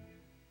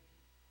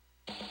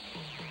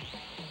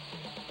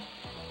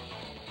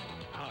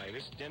 Hi,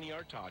 this is Denny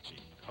Artachi,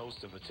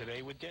 host of the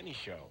Today with Denny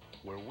show,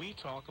 where we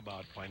talk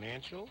about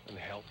financial and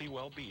healthy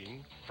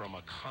well-being from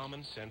a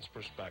common sense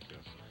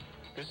perspective.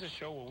 This is a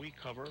show where we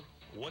cover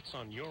what's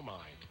on your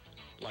mind,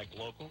 like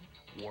local,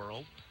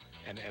 world,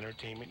 and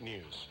entertainment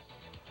news.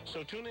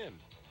 So tune in,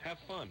 have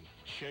fun,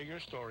 share your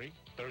story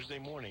Thursday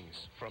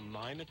mornings from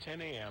 9 to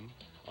 10 a.m.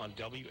 on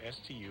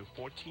WSTU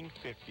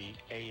 1450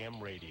 AM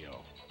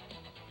radio.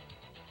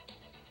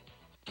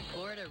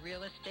 Florida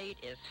real estate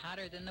is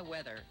hotter than the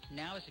weather.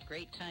 Now is a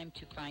great time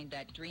to find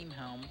that dream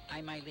home.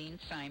 I'm Eileen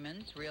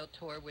Simons,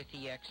 Realtor with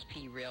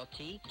eXp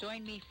Realty.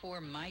 Join me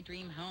for My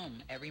Dream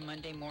Home every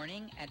Monday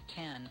morning at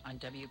 10 on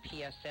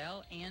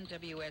WPSL and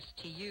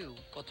WSTU.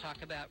 We'll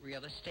talk about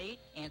real estate,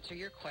 answer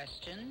your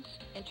questions,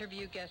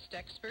 interview guest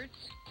experts,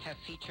 have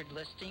featured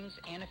listings,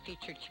 and a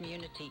featured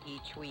community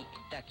each week.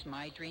 That's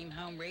My Dream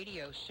Home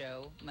radio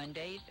show,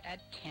 Mondays at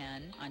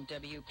 10 on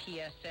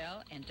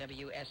WPSL and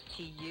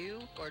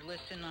WSTU, or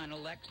listen on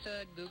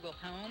Alexa, Google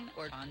Home,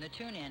 or on the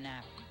TuneIn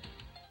app.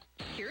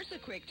 Here's a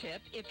quick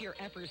tip. If you're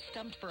ever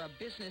stumped for a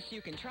business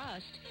you can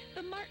trust,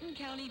 the Martin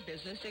County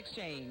Business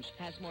Exchange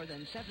has more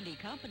than 70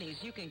 companies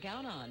you can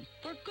count on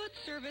for good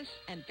service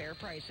and fair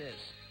prices.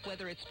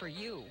 Whether it's for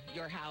you,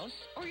 your house,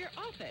 or your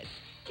office,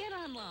 get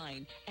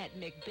online at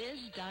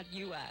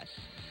mcbiz.us.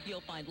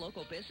 You'll find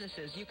local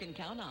businesses you can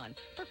count on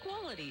for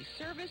quality,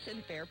 service,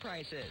 and fair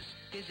prices.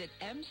 Visit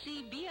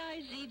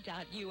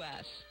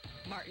mcbiz.us.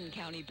 Martin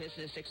County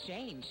Business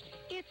Exchange.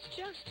 It's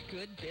just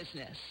good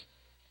business.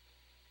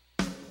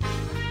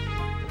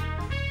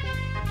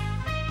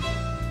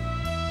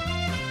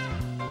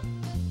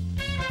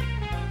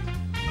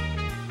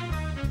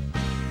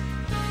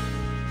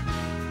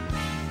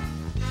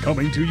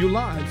 Coming to you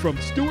live from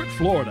Stuart,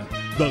 Florida,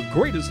 the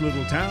greatest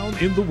little town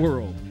in the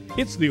world.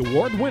 It's the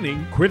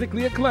award-winning,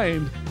 critically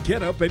acclaimed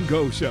Get Up and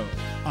Go show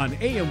on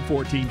AM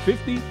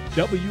 1450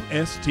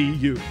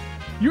 WSTU.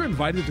 You're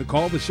invited to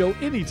call the show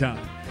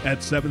anytime at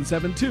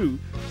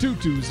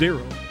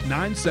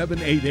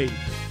 772-220-9788.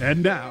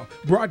 And now,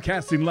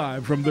 broadcasting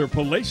live from their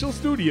palatial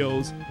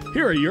studios,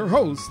 here are your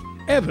hosts,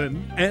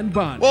 Evan and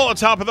Bonnie. Well,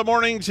 top of the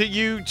morning to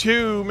you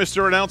too,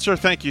 Mr. Announcer.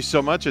 Thank you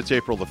so much. It's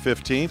April the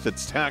 15th.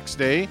 It's tax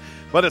day,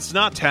 but it's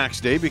not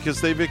tax day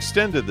because they've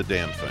extended the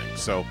damn thing.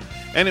 So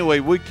anyway,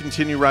 we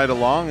continue right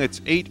along. It's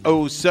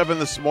 8:07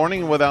 this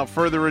morning. Without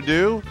further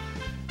ado,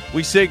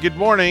 we say good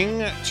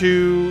morning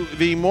to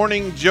the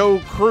Morning Joe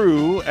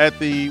crew at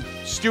the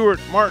Stuart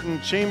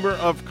Martin Chamber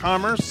of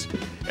Commerce.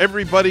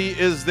 Everybody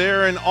is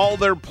there in all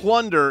their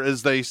plunder,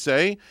 as they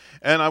say.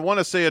 And I want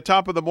to say a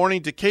top of the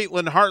morning to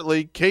Caitlin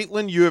Hartley.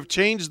 Caitlin, you have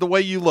changed the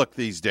way you look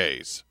these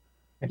days.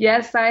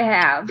 Yes, I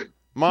have.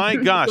 My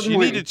gosh, you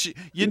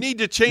need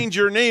to change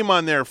your name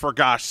on there, for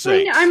gosh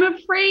sake. I'm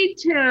afraid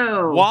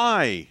to.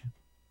 Why?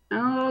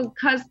 Oh,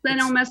 because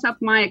then I'll mess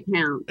up my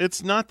account.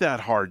 It's not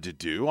that hard to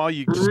do. All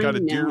you just got to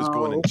do is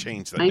go in and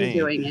change the name. I'm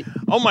doing it.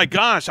 Oh, my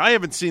gosh. I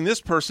haven't seen this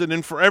person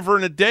in forever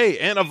and a day.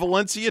 Anna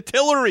Valencia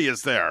Tillery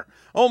is there.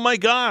 Oh, my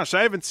gosh.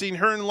 I haven't seen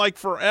her in like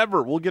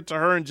forever. We'll get to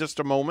her in just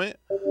a moment.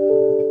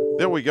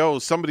 There we go.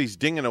 Somebody's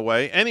dinging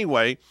away.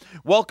 Anyway,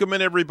 welcome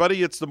in,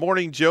 everybody. It's the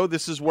Morning Joe.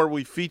 This is where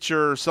we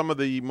feature some of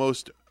the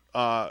most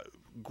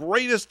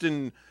greatest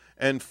and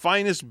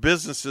finest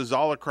businesses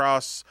all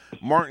across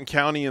Martin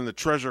County and the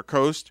Treasure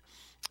Coast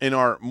in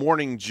our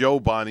Morning Joe,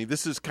 Bonnie.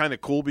 This is kind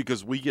of cool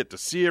because we get to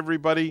see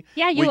everybody.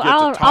 Yeah, you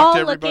are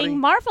all looking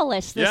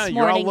marvelous this morning,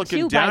 you're all looking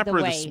too, dapper by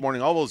the way. this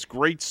morning. All those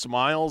great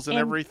smiles and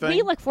everything.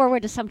 We look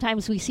forward to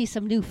sometimes we see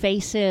some new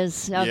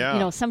faces. You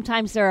know,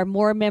 sometimes there are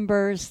more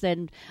members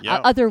than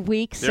other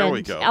weeks. There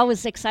we go.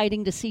 Always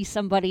exciting to see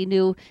somebody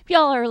new.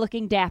 Y'all are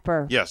looking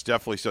dapper. Yes,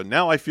 definitely so.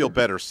 Now I feel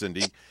better,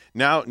 Cindy.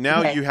 Now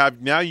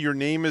your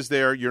name is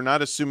there. You're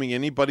not assuming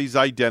anybody's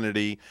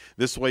identity.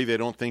 This way they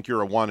don't think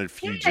you're a wanted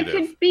fugitive. I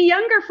could be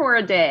younger for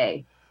a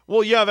day.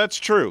 Well, yeah, that's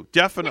true.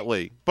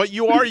 Definitely. But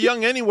you are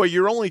young anyway.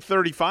 You're only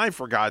 35,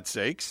 for God's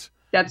sakes.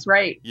 That's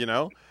right. You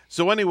know?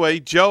 So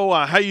anyway, Joe,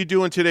 how you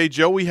doing today,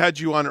 Joe? We had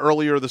you on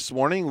earlier this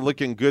morning,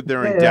 looking good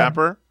there and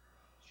dapper.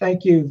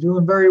 Thank you.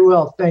 Doing very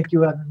well. Thank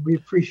you, Evan. We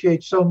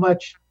appreciate so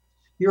much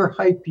your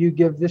hype you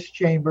give this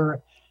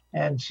chamber,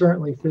 and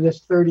certainly for this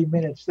 30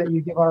 minutes that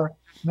you give our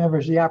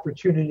members the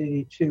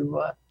opportunity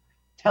to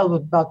tell them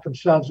about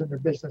themselves and their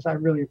business. I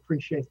really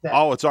appreciate that.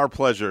 Oh, it's our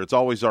pleasure. It's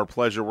always our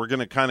pleasure. We're going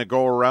to kind of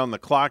go around the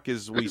clock,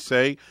 as we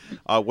say.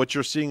 What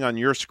you're seeing on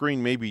your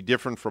screen may be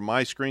different from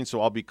my screen,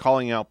 so I'll be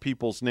calling out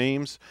people's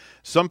names.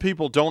 Some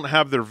people don't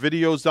have their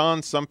videos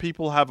on. Some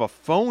people have a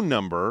phone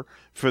number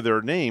for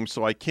their name,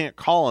 so I can't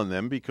call on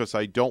them because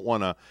I don't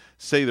want to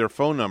say their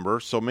phone number.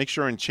 So make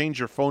sure and change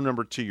your phone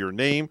number to your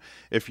name.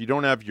 If you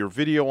don't have your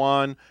video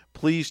on,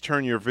 please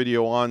turn your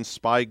video on.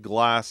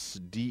 Spyglass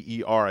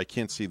DER. I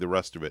can't see the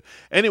rest of it.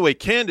 Anyway,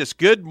 Candace,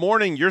 good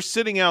morning. You're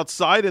sitting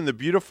outside in the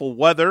beautiful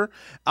weather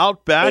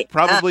out back,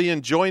 probably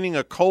enjoying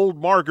a cold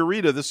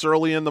margarita this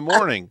early in the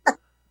morning.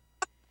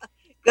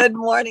 Good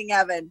morning,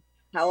 Evan.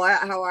 How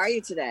are you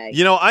today?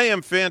 You know, I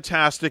am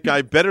fantastic.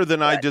 I'm better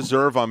than I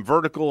deserve. I'm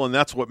vertical, and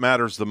that's what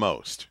matters the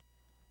most.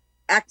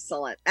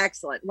 Excellent,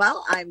 excellent.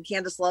 Well, I'm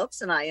Candace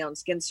Lopes, and I own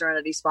Skin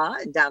Serenity Spa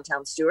in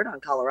downtown Stuart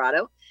on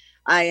Colorado.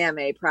 I am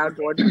a proud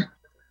board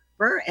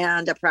member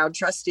and a proud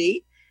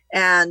trustee,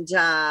 and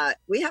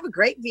we have a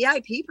great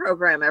VIP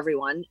program,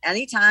 everyone.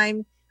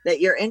 Anytime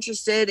that you're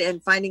interested in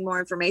finding more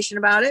information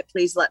about it,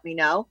 please let me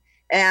know.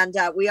 And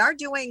we are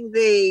doing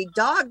the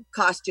dog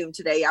costume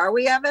today, are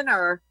we, Evan,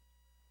 or...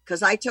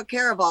 Because I took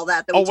care of all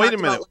that. Wait a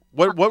minute.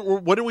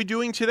 What are we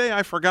doing today?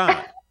 I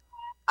forgot.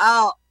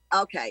 Oh,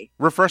 okay.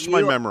 Refresh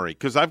my memory,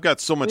 because I've got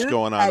so much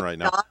going on right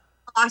now.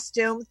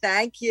 Costume.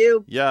 Thank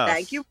you. Yes.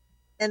 Thank you.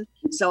 And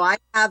so I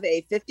have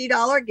a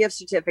 $50 gift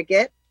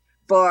certificate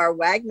for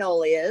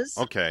Wagnolias.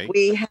 Okay.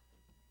 We have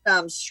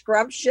some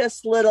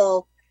scrumptious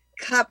little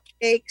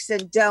cupcakes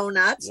and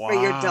donuts for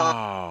your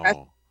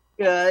dog.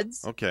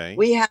 Goods. Okay.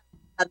 We have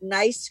a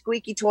nice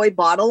squeaky toy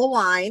bottle of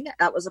wine.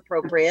 That was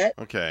appropriate.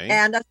 Okay.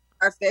 And a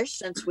starfish,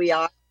 since we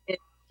are in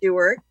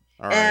Stuart.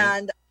 Right.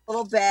 And a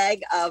little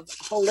bag of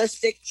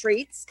holistic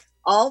treats,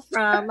 all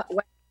from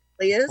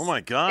Leah's. Oh,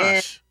 my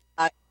gosh.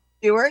 And,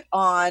 Stuart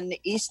on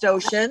East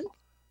Ocean.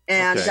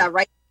 And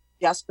right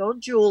Jesco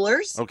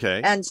Jewelers. Okay.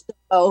 And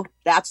so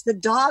that's the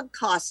dog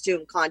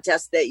costume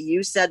contest that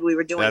you said we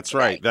were doing That's today.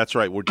 right. That's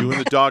right. We're doing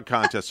the dog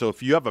contest. So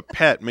if you have a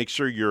pet, make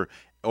sure you're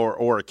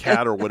or a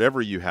cat or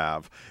whatever you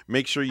have,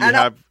 make sure you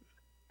have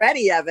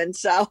ready, Evan.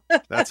 So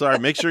that's all right.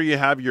 Make sure you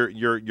have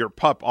your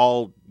pup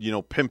all,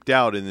 pimped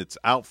out in its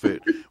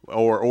outfit,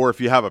 or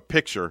if you have a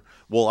picture,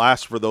 we'll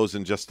ask for those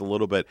in just a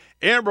little bit.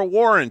 Amber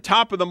Warren,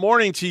 top of the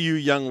morning to you,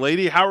 young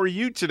lady. How are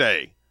you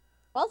today?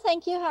 Well,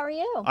 thank you. How are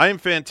you? I am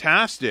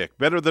fantastic.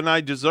 Better than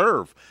I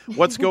deserve.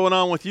 What's going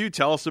on with you?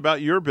 Tell us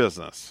about your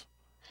business.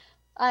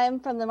 I'm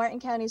from the Martin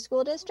County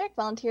School District,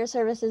 Volunteer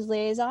Services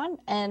Liaison,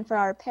 and for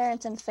our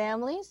parents and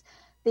families,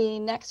 the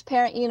next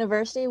Parent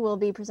University will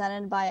be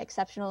presented by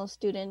Exceptional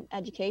Student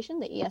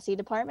Education, the ESE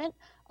department,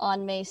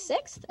 on May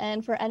 6th.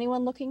 And for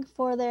anyone looking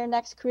for their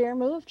next career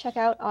move, check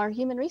out our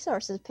Human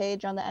Resources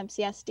page on the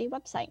MCSD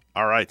website.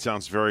 All right,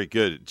 sounds very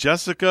good.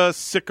 Jessica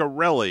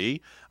Ciccarelli,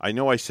 I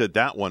know I said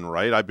that one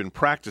right. I've been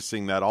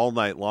practicing that all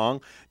night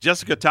long.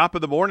 Jessica, top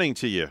of the morning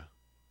to you.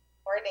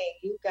 Morning,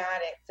 you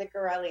got it,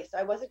 Ciccarelli. So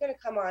I wasn't going to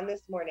come on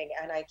this morning,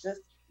 and I just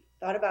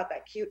thought about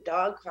that cute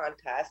dog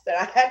contest, and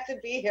I had to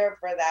be here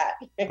for that.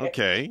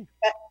 Okay.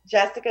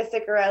 Jessica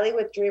Ciccarelli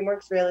with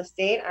DreamWorks Real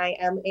Estate. I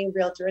am a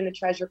realtor in the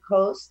Treasure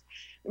Coast.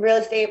 The real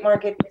estate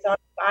market is on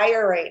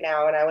fire right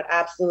now, and I would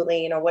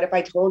absolutely, what if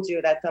I told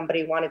you that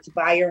somebody wanted to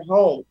buy your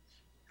home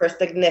for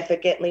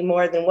significantly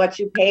more than what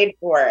you paid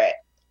for it?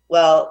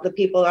 Well, the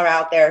people are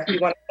out there. If you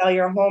want to sell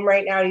your home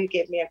right now, you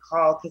give me a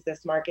call because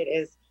this market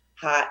is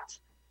hot.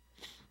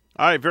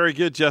 All right, very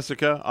good,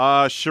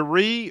 Jessica.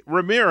 Cherie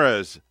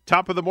Ramirez,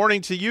 top of the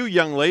morning to you,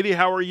 young lady.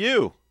 How are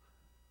you?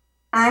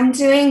 I'm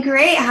doing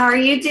great. How are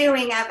you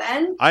doing,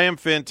 Evan? I am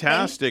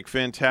fantastic,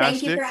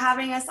 fantastic. Thank you for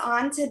having us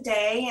on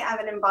today,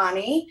 Evan and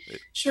Bonnie.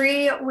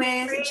 Cherie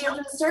with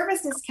Children's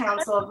Services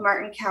Council of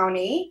Martin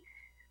County.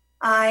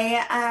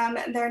 I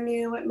am their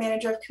new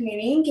manager of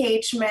community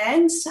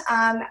engagement.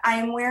 I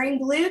am wearing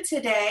blue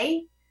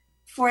today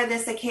for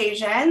this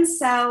occasion,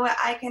 so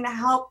I can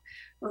help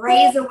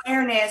raise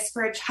awareness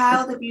for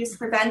Child Abuse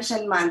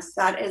Prevention Month.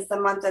 That is the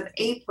month of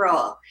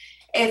April.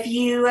 If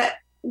you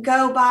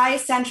go by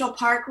Central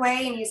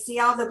Parkway and you see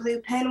all the blue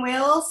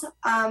pinwheels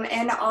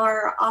in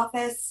our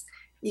office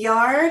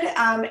yard,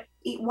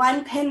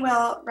 one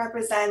pinwheel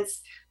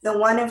represents the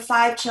 1 in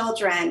 5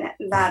 children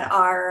that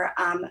are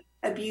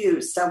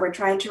abused. So we're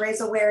trying to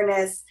raise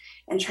awareness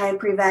and try and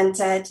prevent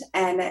it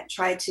and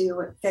try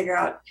to figure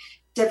out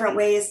different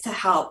ways to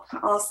help.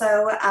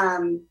 Also,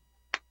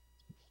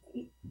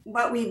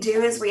 what we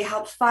do is we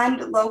help fund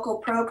local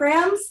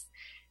programs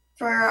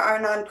for our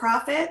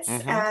nonprofits,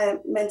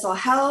 mental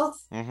health,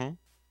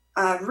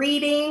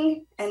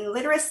 reading and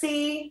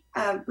literacy.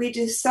 We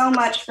do so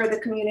much for the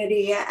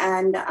community,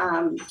 and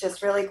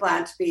just really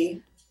glad to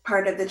be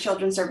part of the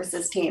Children's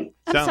Services team.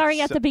 I'm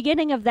sorry, at the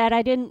beginning of that,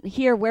 I didn't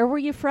hear. Where were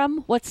you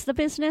from? What's the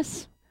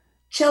business?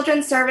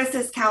 Children's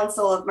Services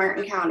Council of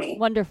Martin County.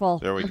 Wonderful.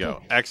 There we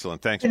go.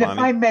 Excellent. Thanks, And Bonnie.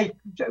 if I may,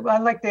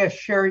 I'd like to ask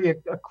Sherry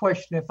a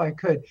question, if I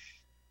could.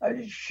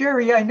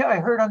 Sherry, I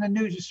heard on the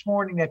news this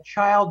morning that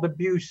child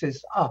abuse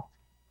is up.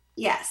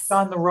 Yes. It's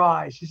on the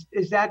rise.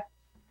 Is that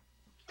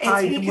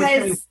tied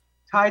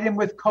in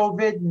with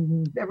COVID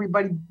and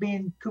everybody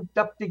being cooped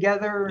up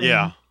together?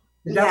 Yeah.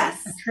 Is that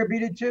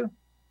attributed to?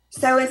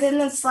 So within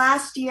this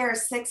last year,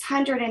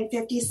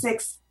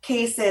 656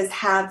 cases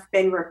have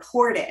been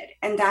reported,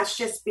 and that's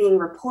just being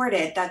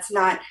reported. That's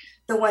not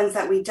the ones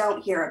that we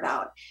don't hear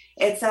about.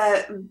 It's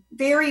a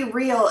very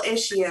real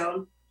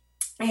issue,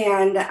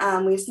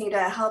 and we just need to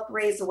help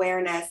raise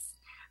awareness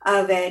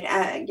of it,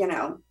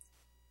 All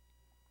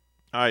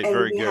right,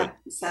 very good.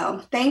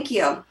 So thank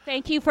you.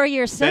 Thank you for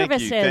your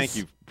services. Thank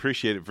you.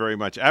 Appreciate it very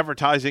much.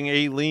 Advertising,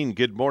 Aileen,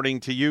 good morning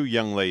to you,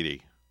 young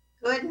lady.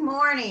 Good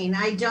morning.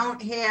 I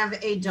don't have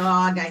a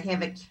dog. I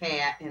have a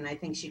cat, and I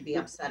think she'd be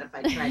upset if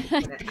I tried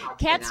to put it out.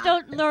 Cats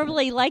don't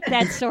normally like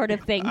that sort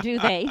of thing, do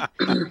they?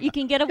 You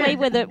can get away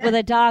with it with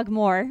a dog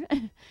more.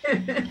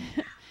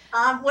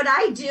 What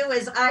I do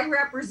is I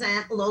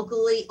represent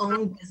locally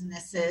owned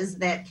businesses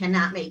that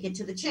cannot make it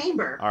to the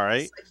chamber. All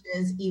right. Such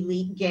as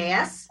Elite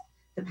Gas,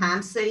 the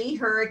Palm City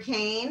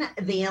Hurricane,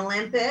 the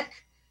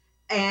Olympic.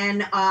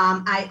 And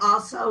I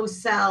also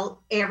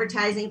sell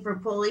advertising for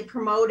Fully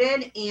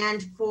Promoted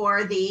and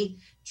for the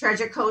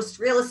Treasure Coast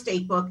real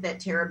estate book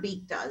that Tara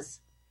Beek does.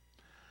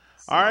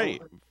 So, all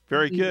right.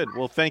 Very good.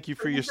 Well, thank you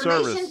for your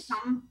service.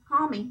 Come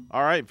call me.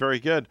 All right. Very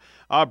good.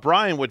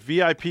 Brian with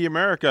VIP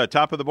America.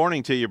 Top of the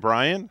morning to you,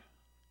 Brian.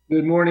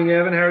 Good morning,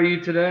 Evan. How are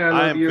you today?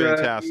 I am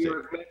fantastic.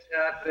 Your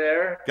hat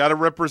there. Got to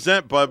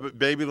represent, bub,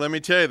 baby. Let me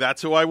tell you,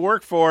 that's who I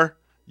work for.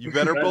 You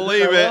better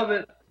believe I it. love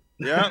it.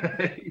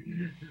 Yeah.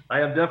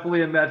 I am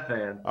definitely a Met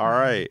fan. All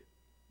right.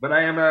 But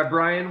I am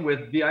Brian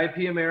with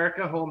VIP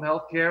America Home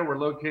Health Care. We're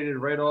located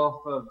right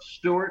off of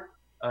Stuart,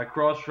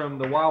 across from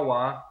the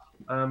Wawa.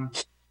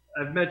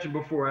 I've mentioned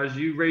before, as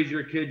you raise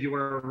your kids, you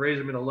want to raise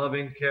them in a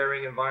loving,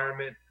 caring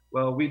environment.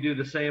 Well, we do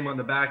the same on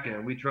the back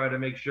end. We try to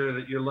make sure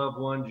that your loved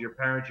ones, your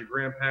parents, your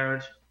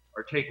grandparents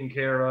are taken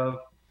care of.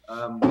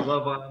 We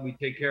love them. We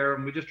take care of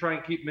them. We just try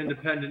and keep them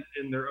independent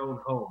in their own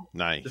home.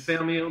 Nice. It's a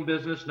family-owned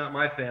business, not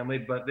my family,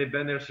 but they've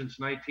been there since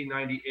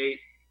 1998.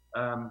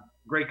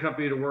 Great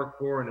company to work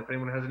for, and if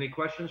anyone has any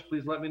questions,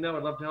 please let me know.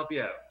 I'd love to help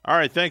you out. All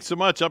right, thanks so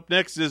much. Up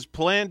next is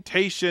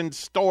Plantation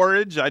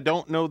Storage. I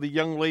don't know the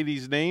young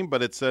lady's name,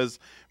 but it says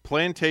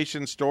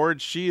Plantation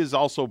Storage. She is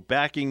also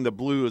backing the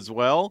blue as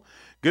well.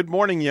 Good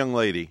morning, young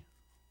lady.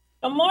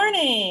 Good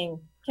morning.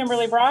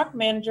 Kimberly Brock,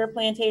 manager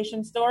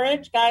Plantation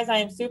Storage. Guys, I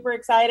am super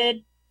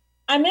excited.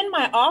 I'm in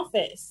my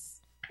office.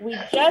 We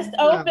just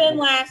opened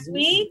last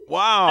week.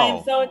 Wow.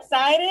 I'm so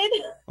excited.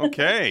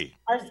 Okay.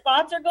 Our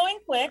spots are going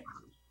quick.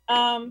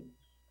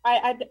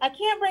 I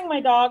can't bring my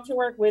dog to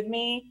work with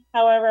me.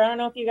 However, I don't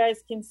know if you guys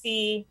can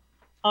see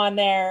on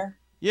there.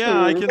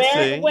 Yeah, I can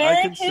see.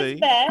 Wearing his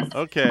vest.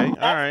 Okay.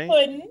 All right.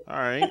 Puddin'. All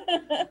right.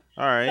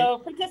 All right. So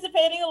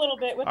participating a little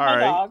bit with my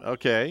dog.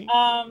 Okay.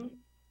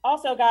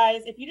 Also,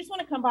 guys, if you just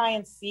want to come by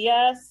and see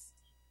us,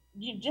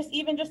 just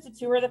to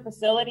tour the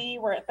facility,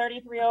 we're at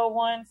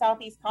 3301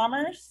 Southeast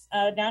Commerce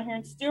down here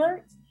in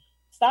Stuart.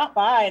 Stop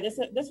by. This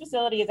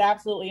facility is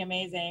absolutely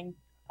amazing.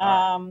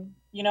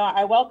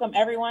 I welcome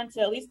everyone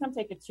to at least come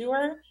take a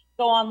tour.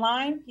 Go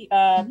online,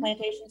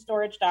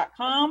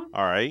 plantationstorage.com.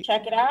 All right.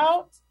 Check it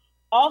out.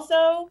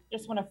 Also,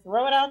 just want to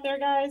throw it out there,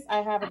 guys. I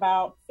have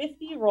about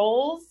 50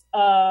 rolls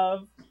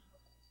of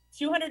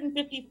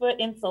 250-foot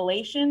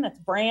insulation that's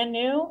brand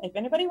new. If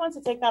anybody wants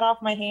to take that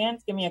off my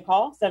hands, give me a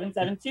call,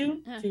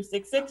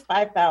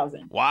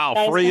 772-266-5000. Wow,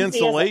 guys, free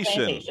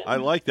insulation. I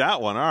like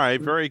that one. All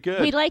right, very good.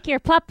 We like your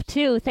pup,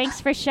 too.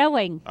 Thanks for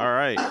showing. All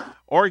right.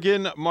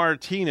 Oregon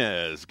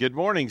Martinez. Good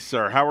morning,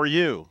 sir. How are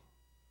you?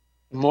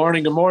 Good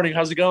morning. Good morning.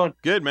 How's it going?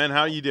 Good, man.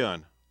 How are you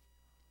doing?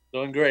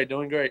 Doing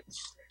great.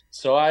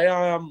 So I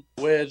am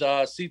with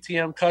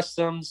CTM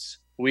Customs.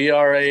 We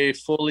are a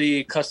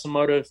fully custom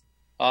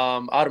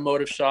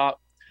automotive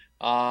shop.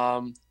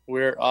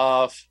 We're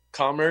off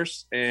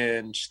Commerce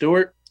and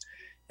Stuart,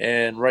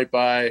 and right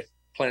by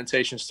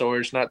Plantation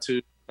Storage, not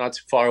too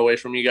far away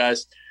from you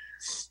guys.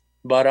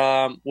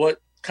 But what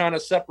kind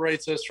of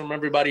separates us from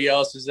everybody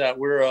else is that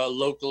we're a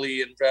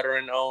locally and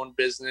veteran-owned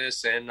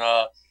business, and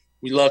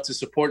we love to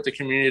support the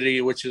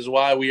community, which is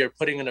why we are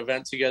putting an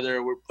event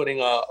together. We're putting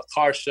a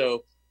car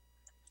show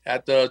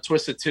at the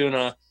Twisted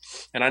Tuna,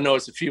 and I know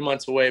it's a few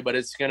months away, but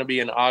it's going to be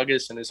in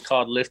August, and it's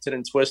called Lifted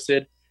and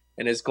Twisted,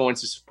 and it's going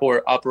to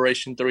support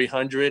Operation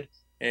 300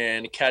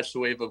 and Catch the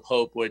Wave of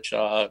Hope, which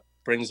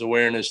brings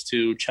awareness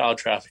to child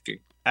trafficking.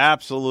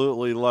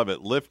 Absolutely love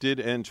it. Lifted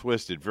and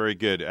Twisted. Very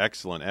good.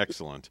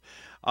 Excellent.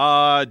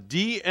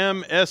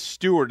 DMS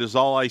Stuart is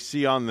all I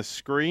see on the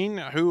screen.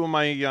 Who am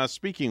I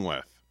speaking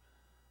with?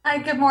 Hi,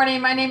 good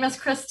morning. My name is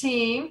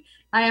Christine.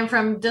 I am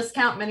from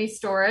Discount Mini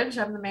Storage.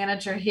 I'm the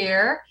manager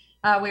here.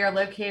 We are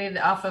located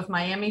off of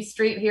Miami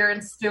Street here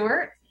in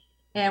Stuart,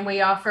 and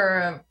we offer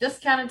a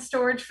discounted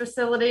storage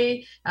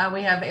facility.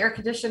 We have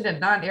air-conditioned and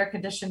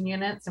non-air-conditioned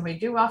units, and we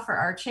do offer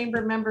our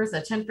chamber members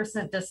a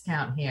 10%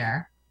 discount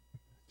here.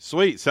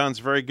 Sweet. Sounds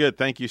very good.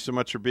 Thank you so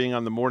much for being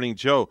on the Morning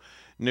Joe.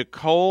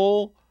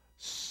 Nicole,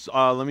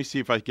 let me see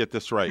if I get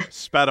this right.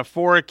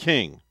 Spatafora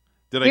King.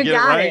 Did I get it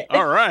right?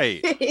 All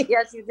right.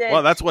 Yes, you did.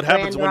 Well, that's what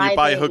happens when you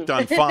buy Hooked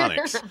on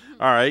Phonics.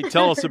 All right.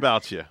 Tell us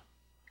about you.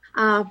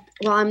 Well,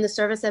 I'm the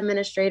service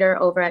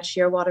administrator over at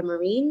Shearwater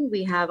Marine.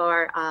 We have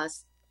our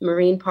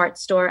marine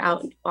parts store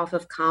out off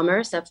of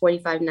Commerce at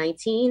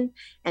 4519.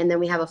 And then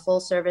we have a full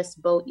service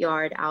boat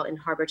yard out in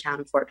Harbor Town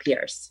in Fort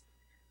Pierce.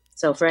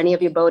 So for any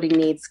of your boating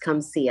needs,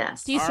 come see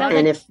us.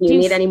 And if you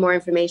need any more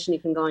information, you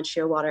can go on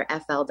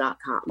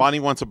shearwaterfl.com. Bonnie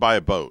wants to buy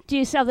a boat. Do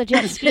you sell the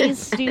jet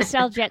skis? Do you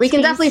sell jet skis? We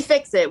can definitely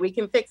fix it. We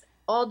can fix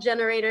all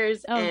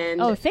generators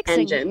and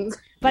engines.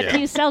 But do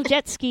you sell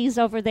jet skis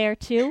over there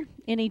too?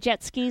 Any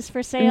jet skis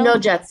for sale? No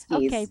jet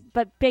skis. Okay,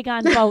 but big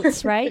on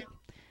boats, right?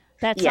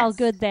 That's all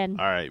good then.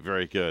 All right,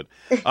 very good.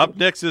 Up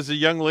next is a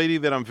young lady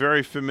that I'm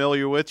very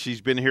familiar with. She's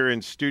been here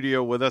in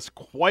studio with us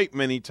quite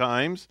many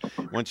times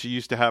when she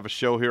used to have a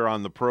show here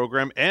on the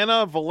program.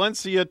 Anna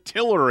Valencia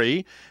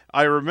Tillery.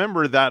 I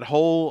remember that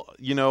whole,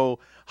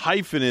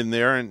 hyphen in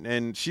there,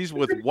 and she's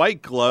with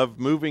White Glove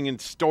Moving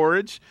and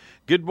Storage.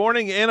 Good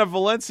morning, Anna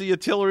Valencia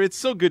Tillery. It's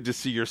so good to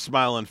see your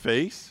smiling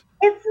face.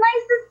 It's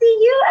nice to see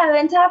you,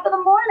 Evan. Top of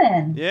the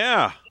morning.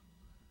 Yeah.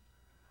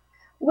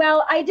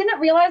 Well, I didn't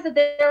realize that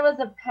there was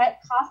a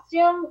pet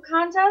costume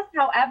contest.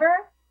 However,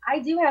 I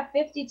do have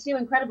 52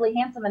 incredibly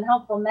handsome and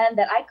helpful men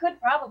that I could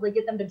probably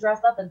get them to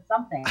dress up in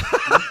something.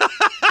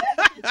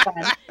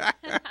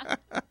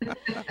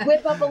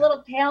 Whip up a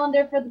little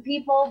calendar for the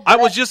people. I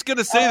was just going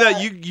to say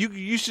that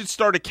you should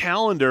start a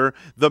calendar,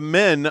 the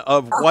men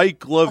of White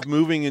Glove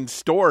Moving and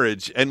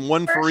Storage, and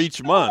one for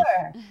each month.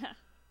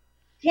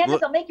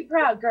 Candace, I'll make you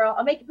proud, girl.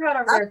 I'll make you proud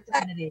over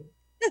there, Trinity.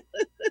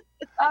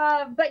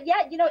 But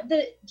yeah,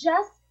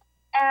 just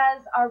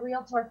as our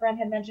realtor friend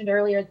had mentioned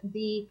earlier,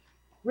 the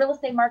real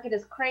estate market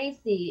is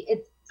crazy.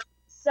 It's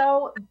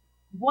so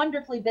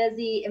wonderfully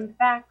busy. In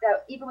fact,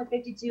 even with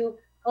 52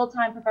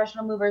 full-time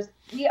professional movers,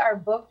 we are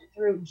booked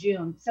through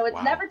June. So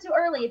it's never too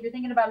early if you're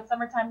thinking about a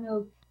summertime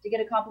move to get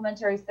a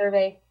complimentary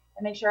survey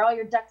and make sure all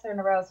your ducks are in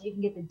a row so you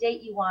can get the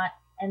date you want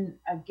and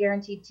a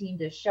guaranteed team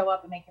to show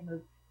up and make the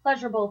move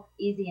pleasurable,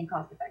 easy, and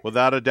cost-effective.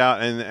 Without a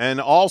doubt.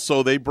 And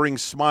also, they bring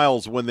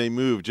smiles when they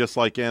move, just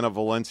like Anna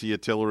Valencia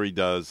Tillery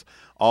does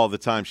all the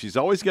time. She's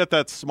always got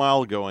that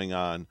smile going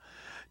on.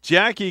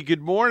 Jackie,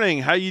 good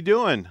morning. How you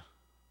doing?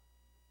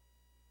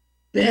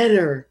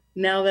 Better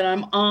now that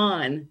I'm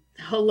on.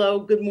 Hello,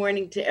 good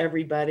morning to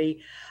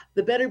everybody.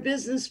 The Better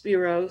Business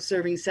Bureau,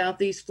 serving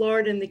Southeast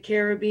Florida and the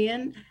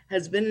Caribbean,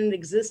 has been in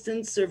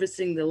existence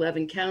servicing the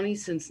 11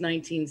 counties since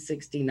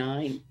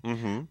 1969.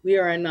 Mm-hmm. We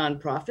are a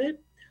nonprofit.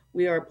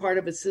 We are part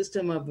of a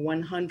system of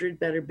 100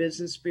 Better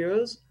Business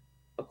Bureaus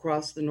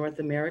across the North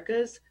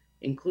Americas,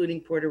 including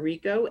Puerto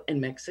Rico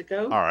and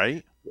Mexico. All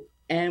right.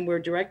 And we're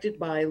directed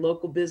by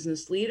local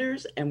business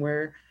leaders, and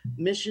we're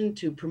mission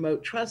to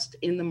promote trust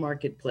in the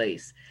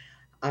marketplace.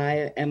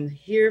 I am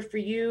here for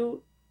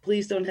you.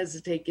 Please don't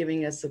hesitate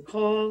giving us a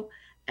call.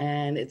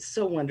 And it's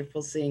so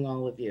wonderful seeing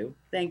all of you.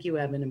 Thank you,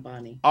 Evan and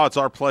Bonnie. Oh, it's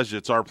our pleasure.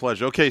 It's our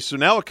pleasure. Okay, so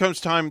now it comes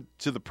time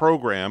to the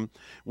program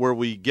where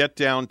we get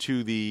down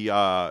to the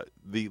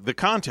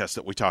contest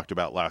that we talked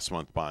about last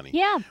month, Bonnie.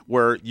 Yeah.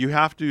 Where you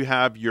have to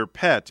have your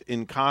pet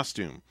in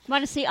costume.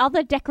 Want to see all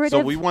the decorative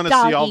So we want to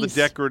see all the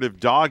decorative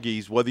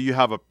doggies, whether you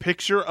have a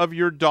picture of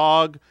your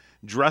dog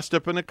dressed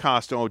up in a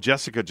costume. Oh,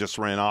 Jessica just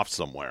ran off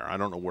somewhere. I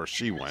don't know where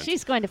she went.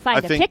 She's going to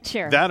find a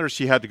picture. That or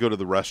she had to go to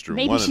the restroom.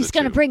 Maybe she's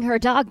going to bring her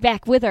dog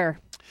back with her.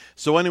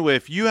 So anyway,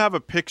 if you have a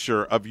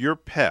picture of your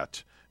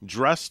pet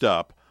dressed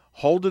up,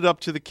 hold it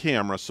up to the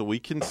camera so we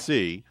can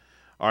see.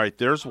 All right,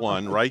 there's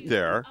one right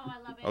there. Oh,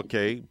 I love it.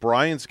 Okay,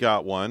 Brian's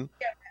got one.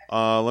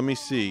 Let me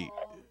see.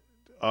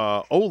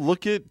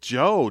 Look at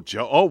Joe.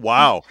 Oh,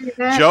 wow.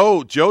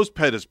 Joe's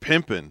pet is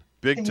pimping.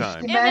 Big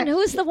time. Evan,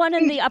 who's the one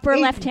in the upper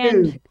left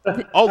hand?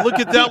 Oh, look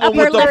at that one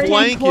with the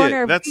blanket.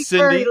 Corner. That's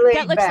Cindy.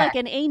 That looks like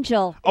an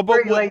angel. Oh,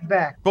 but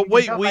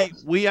wait,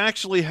 we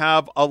actually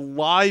have a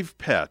live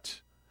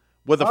pet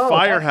with a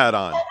fire hat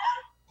on.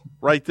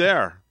 Right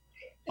there.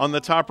 On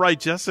the top right,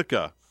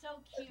 Jessica. So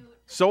cute.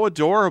 So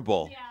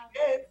adorable. Yeah.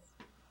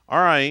 All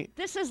right.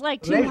 This is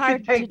like too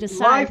hard to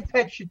decide. Live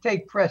pets should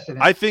take precedence.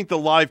 I think the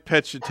live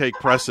pet should take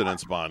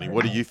precedence, Bonnie.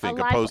 What do you think,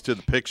 opposed to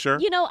the picture?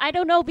 I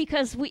don't know,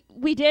 because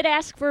we did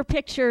ask for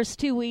pictures,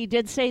 too. We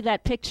did say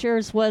that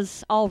pictures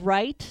was all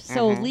right.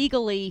 So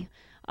legally,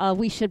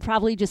 we should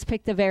probably just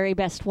pick the very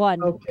best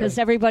one, because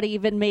everybody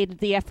even made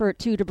the effort,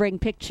 too, to bring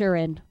picture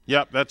in.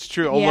 Yep, that's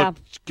true. Yeah.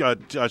 Oh,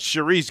 look,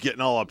 Cherie's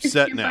getting all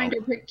upset now. Find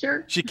her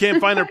picture? She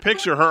can't find her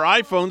picture. Her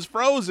iPhone's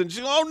frozen.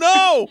 Oh,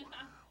 no!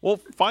 Well,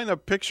 find a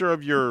picture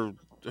of your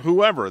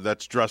whoever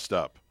that's dressed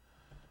up.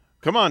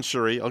 Come on,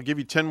 Cherie. I'll give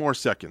you 10 more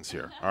seconds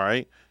here. All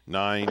right?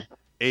 9,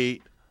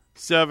 8,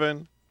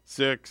 7,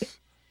 6,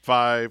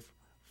 5,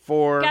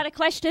 4. Got a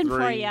question 3.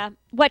 for you.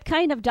 What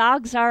kind of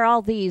dogs are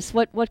all these?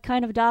 What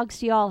kind of dogs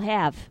do you all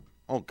have?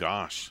 Oh,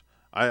 gosh.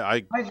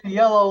 Mine's a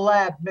yellow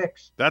lab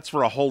mix. That's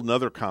for a whole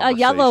nother conversation. A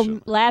yellow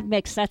lab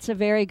mix. That's a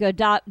very good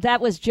dog. That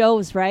was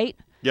Joe's, right?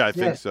 Yeah, I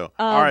think so.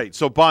 All right.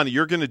 So, Bonnie,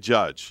 you're going to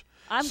judge.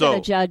 I'm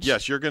going to judge.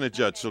 Yes, you're going to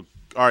judge. So,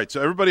 all right.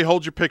 So, everybody,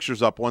 hold your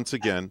pictures up once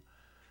again.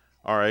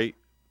 All right.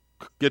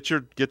 Get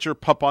your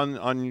pup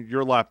on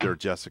your lap there,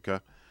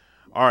 Jessica.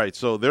 All right.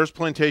 So, there's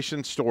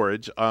Plantation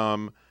Storage.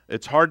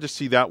 It's hard to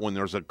see that one.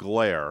 There's a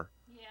glare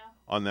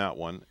on that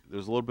one.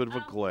 There's a little bit of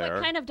a glare.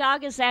 What kind of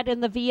dog is that in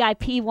the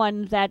VIP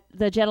one that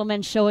the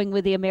gentleman's showing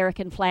with the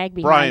American flag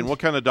behind? Brian, what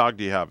kind of dog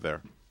do you have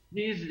there?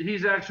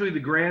 He's actually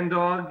the grand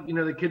dog. You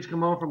know, the kids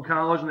come home from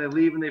college and they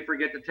leave and they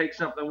forget to take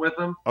something with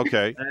them.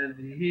 Okay. And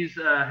he's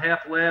half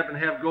lab and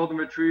half golden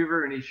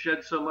retriever, and he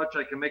sheds so much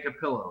I can make a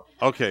pillow.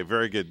 Okay,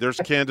 very good. There's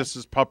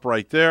Candace's pup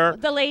right there.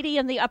 The lady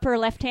in the upper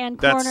left-hand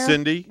corner. That's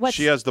Cindy.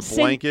 She has the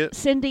blanket.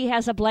 Cindy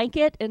has a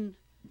blanket.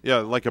 Yeah,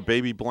 like a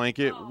baby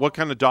blanket. Oh. What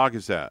kind of dog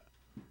is that?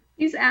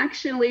 He's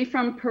actually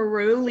from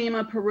Peru,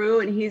 Lima, Peru,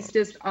 and he's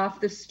just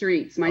off the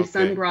streets. My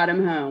son brought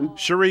him home.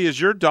 Cherie,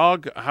 does your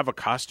dog have a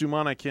costume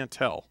on? I can't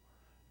tell.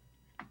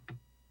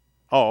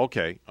 Oh,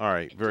 okay. All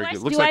right. Very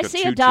good. Looks like I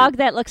see a dog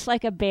that looks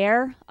like a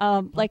bear,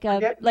 like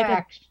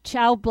a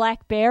chow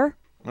black bear?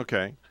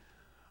 Okay.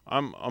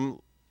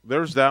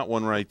 There's that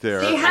one right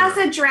there. She has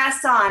a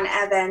dress on,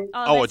 Evan.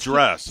 Oh, a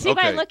dress. See,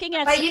 okay. by looking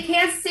at, but you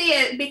can't see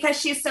it because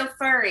she's so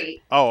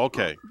furry. Oh,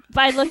 okay.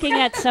 By looking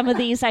at some of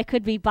these, I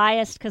could be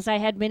biased because I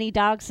had many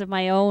dogs of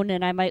my own,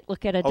 and I might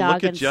look at a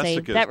dog and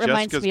Jessica's. say, that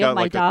reminds Jessica's me got of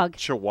my like dog. A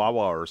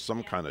Chihuahua or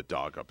some kind of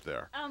dog up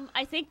there.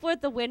 I think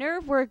with the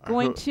winner, we're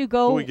going to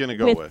go, who are we gonna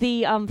go with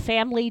the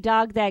family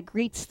dog that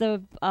greets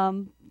the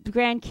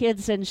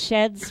grandkids and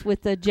sheds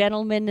with the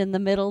gentleman in the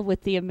middle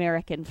with the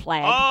American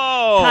flag.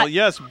 Oh,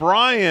 yes,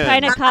 Brian.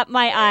 Kind of caught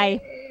my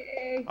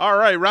eye. All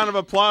right, round of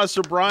applause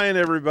for Brian,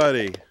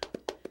 everybody.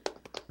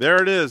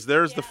 There it is.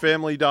 There's the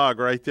family dog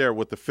right there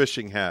with the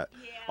fishing hat.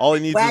 Yeah. All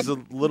he needs is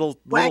a little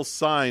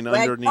sign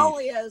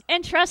underneath.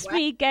 And trust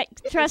me,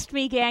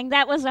 gang,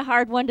 that was a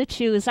hard one to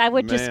choose. I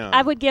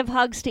would give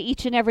hugs to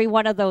each and every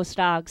one of those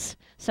dogs.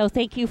 So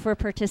thank you for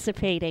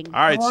participating. All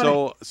right, I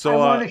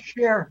want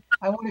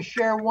to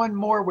share one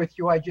more with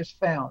you I just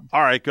found.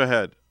 All right, go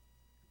ahead.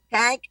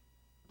 Tank.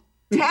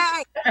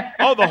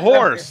 Oh, the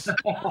horse.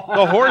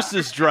 The horse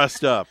is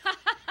dressed up.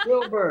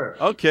 Wilbur.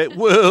 Okay,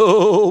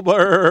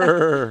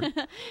 Wilbur.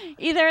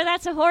 Either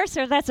that's a horse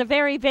or that's a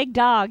very big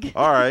dog.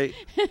 All right.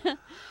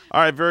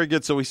 All right, very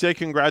good. So we say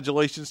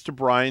congratulations to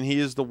Brian. He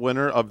is the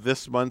winner of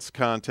this month's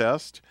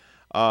contest.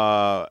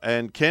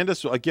 And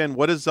Candace, again,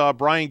 what does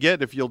Brian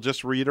get, if you'll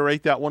just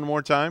reiterate that one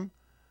more time?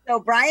 So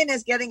Brian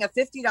is getting a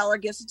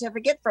 $50 gift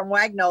certificate from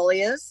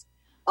Wagnolia's,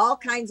 all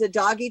kinds of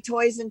doggy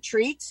toys and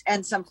treats,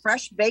 and some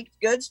fresh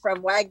baked goods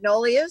from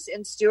Wagnolia's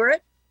in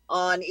Stuart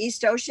on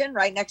East Ocean,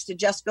 right next to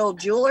Just Gold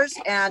Jewelers.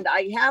 And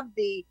I have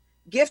the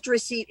gift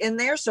receipt in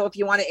there, so if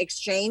you want to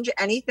exchange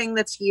anything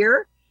that's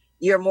here,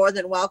 you're more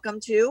than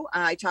welcome to.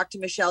 I talked to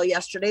Michelle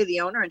yesterday,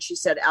 the owner, and she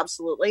said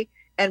absolutely.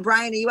 And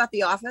Brian, are you at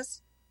the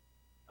office?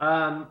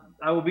 I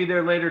will be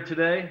there later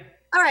today.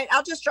 All right,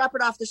 I'll just drop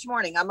it off this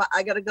morning.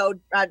 I got to go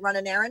run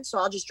an errand, so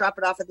I'll just drop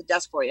it off at the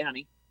desk for you,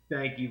 honey.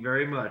 Thank you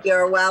very much.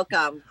 You're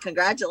welcome.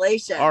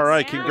 Congratulations. All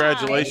right,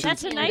 congratulations.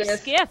 That's a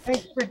nice gift.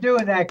 Thanks for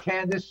doing that,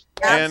 Candace.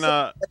 And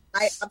my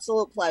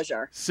absolute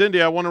pleasure.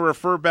 Cindy, I want to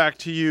refer back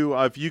to you.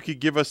 If you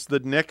could give us the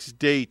next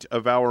date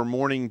of our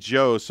Morning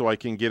Joe so I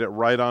can get it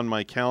right on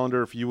my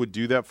calendar, if you would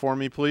do that for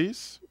me,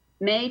 please.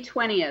 May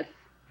 20th.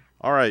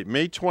 All right,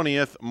 May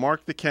 20th.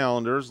 Mark the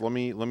calendars. Let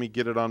me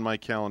get it on my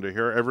calendar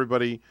here.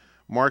 Everybody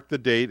mark the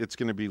date. It's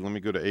going to be, let me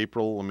go to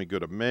April. Let me go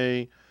to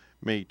May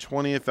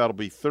 20th. That'll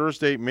be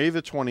Thursday, May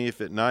the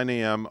 20th at 9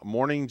 a.m.,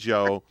 Morning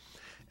Joe.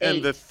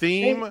 And the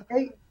theme...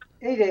 8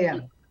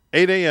 a.m.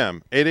 8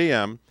 a.m. 8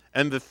 a.m.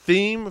 And the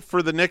theme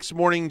for the next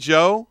Morning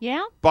Joe,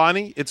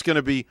 Bonnie, it's going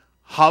to be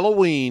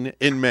Halloween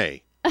in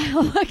May.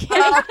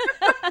 Okay.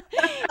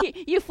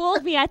 You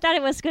fooled me. I thought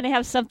it was going to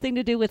have something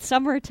to do with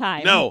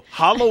summertime. No,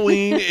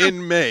 Halloween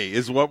in May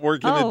is what we're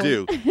going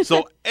to do.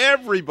 So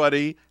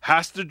everybody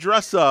has to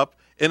dress up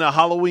in a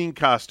Halloween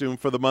costume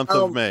for the month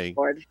of May.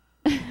 Lord.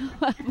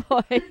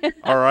 Boy.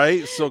 All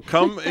right, so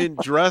come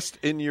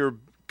dressed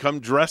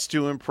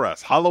to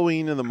impress.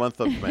 Halloween in the month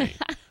of May.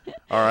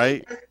 All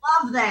right.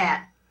 Love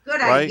that.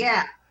 Good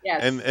idea.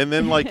 Yes. And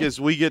then, like,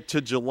 as we get to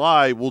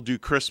July, we'll do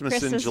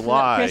Christmas in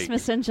July.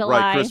 Christmas in July.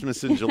 Right,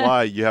 Christmas in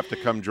July. You have to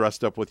come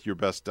dressed up with your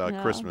best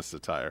Christmas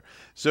attire.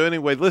 So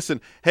anyway, listen.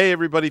 Hey,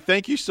 everybody,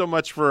 thank you so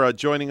much for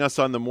joining us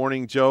on the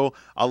Morning Joe.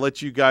 I'll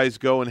let you guys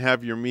go and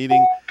have your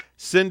meeting.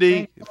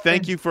 Cindy,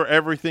 thank you for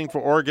everything, for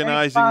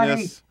organizing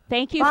this.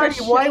 Thank you Bonnie,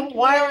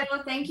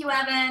 for Thank you,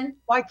 Evan.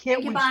 Why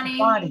can't we see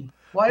Bonnie?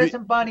 Why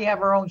doesn't Bonnie have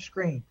her own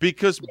screen?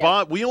 Because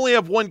we only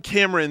have one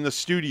camera in the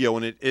studio,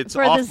 and it's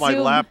for off my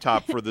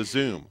laptop for the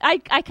Zoom. I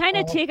kind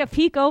of take a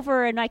peek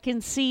over, and I can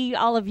see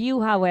all of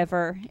you,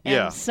 however.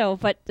 And so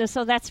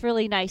that's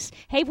really nice.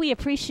 Hey, we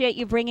appreciate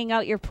you bringing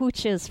out your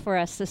pooches for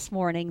us this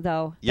morning,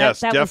 though. Yes,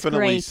 that definitely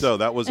was great. so.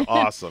 That was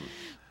awesome.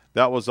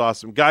 That was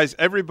awesome. Guys,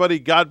 everybody,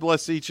 God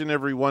bless each and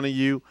every one of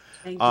you.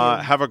 Thank you.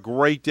 Have a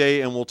great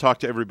day, and we'll talk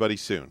to everybody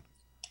soon.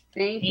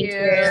 Thank you.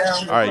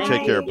 All right,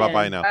 take care.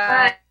 Bye-bye now.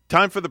 Bye.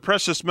 Time for the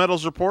Precious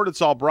Metals Report.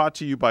 It's all brought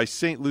to you by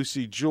St.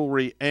 Lucie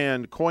Jewelry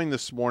and Coin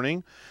this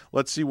morning.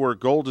 Let's see where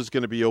gold is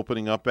going to be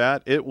opening up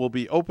at. It will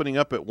be opening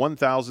up at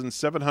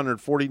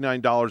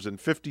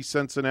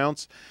 $1,749.50 an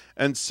ounce,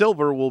 and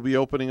silver will be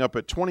opening up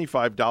at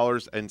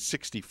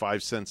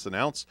 $25.65 an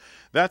ounce.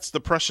 That's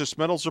the Precious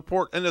Metals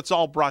Report, and it's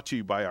all brought to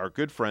you by our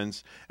good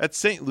friends at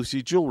St.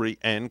 Lucie Jewelry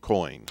and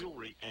Coin.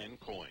 Jewelry and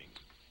Coin.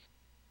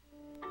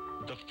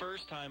 The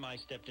first time I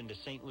stepped into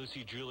St.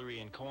 Lucie Jewelry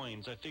and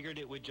Coins, I figured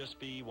it would just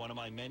be one of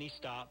my many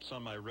stops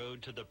on my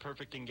road to the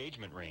perfect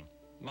engagement ring.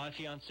 My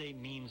fiancée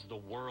means the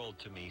world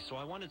to me, so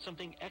I wanted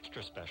something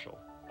extra special.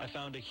 I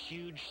found a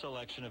huge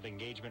selection of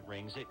engagement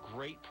rings at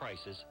great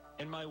prices,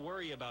 and my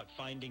worry about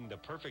finding the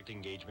perfect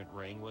engagement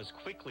ring was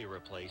quickly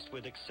replaced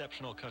with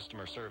exceptional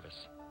customer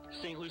service.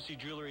 St. Lucie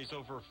Jewelry's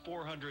over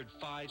 400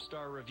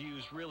 five-star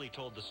reviews really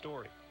told the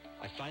story.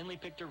 I finally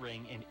picked a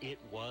ring, and it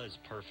was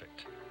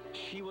perfect.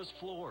 She was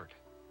floored.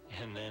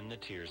 And then the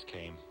tears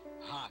came.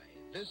 Hi,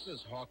 this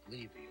is Hawk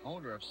Levy,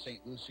 owner of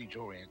St. Lucie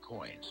Jewelry and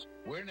Coins.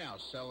 We're now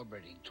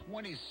celebrating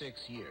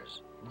 26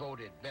 years,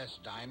 voted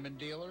best diamond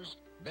dealers,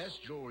 best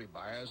jewelry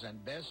buyers,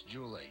 and best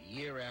jeweler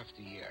year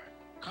after year.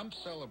 Come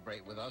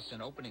celebrate with us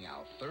in opening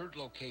our third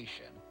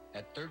location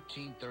at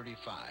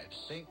 1335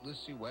 St.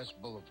 Lucie West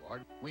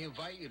Boulevard. We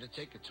invite you to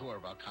take a tour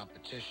of our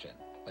competition,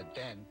 but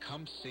then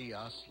come see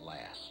us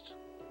last.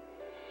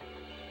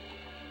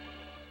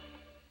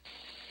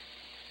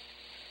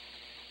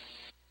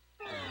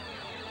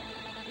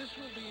 This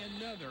will be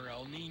another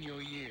El Nino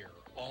year,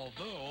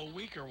 although a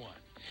weaker one.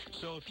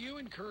 So if you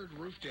incurred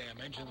roof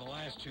damage in the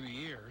last 2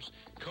 years,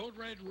 Code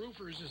Red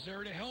Roofers is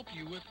there to help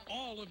you with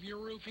all of your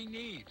roofing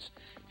needs.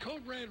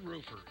 Code Red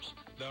Roofers,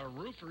 the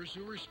roofers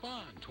who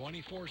respond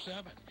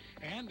 24/7.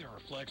 And there are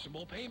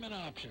flexible payment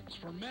options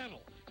for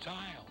metal,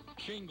 tile,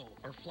 shingle,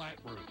 or flat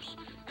roofs.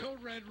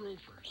 Code Red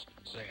Roofers,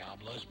 se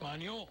habla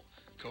español.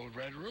 Code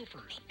Red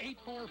Roofers,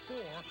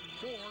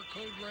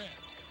 844-4-CODE-RED.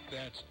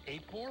 That's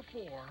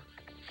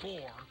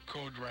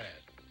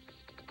 844-4-CODE-RED.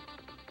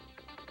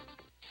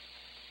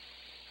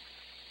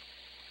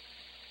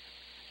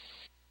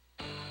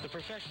 The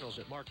professionals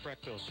at Mark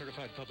Breckville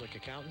Certified Public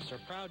Accountants are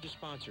proud to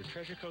sponsor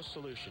Treasure Coast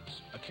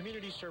Solutions, a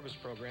community service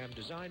program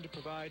designed to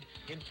provide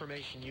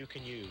information you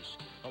can use,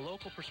 a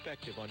local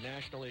perspective on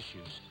national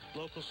issues,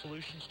 local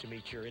solutions to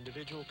meet your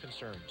individual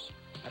concerns.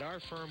 At our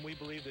firm, we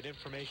believe that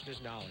information is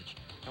knowledge,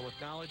 and with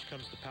knowledge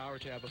comes the power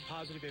to have a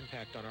positive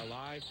impact on our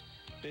lives,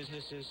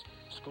 businesses,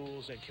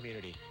 schools, and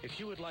community. If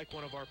you would like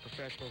one of our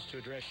professionals to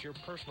address your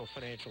personal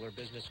financial or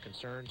business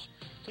concerns,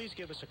 please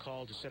give us a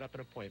call to set up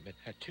an appointment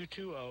at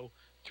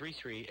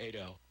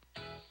 220-3380.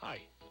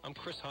 Hi, I'm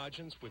Chris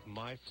Hodgins with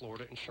My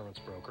Florida Insurance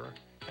Broker,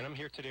 and I'm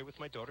here today with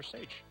my daughter,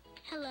 Sage.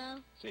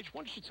 Hello. Sage,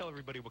 why don't you tell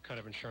everybody what kind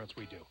of insurance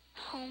we do?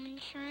 Home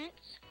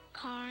insurance,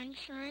 car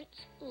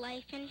insurance,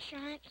 life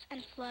insurance,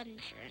 and flood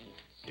insurance.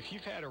 If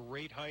you've had a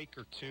rate hike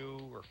or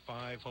 2 or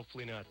 5,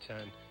 hopefully not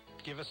 10,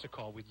 give us a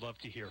call. We'd love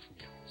to hear from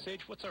you.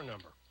 Sage, what's our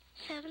number?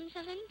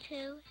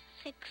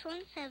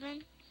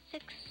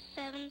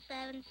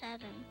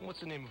 772-617-6777. What's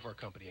the name of our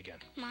company again?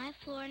 My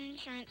Florida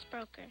Insurance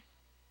Broker.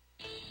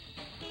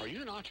 Are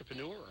you an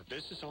entrepreneur or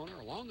business owner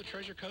along the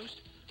Treasure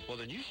Coast? Well,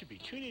 then you should be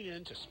tuning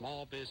in to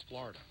Small Biz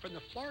Florida from the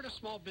Florida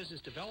Small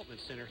Business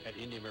Development Center at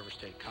Indian River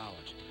State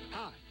College.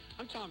 Hi,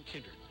 I'm Tom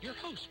Kindred, your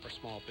host for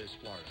Small Biz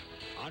Florida.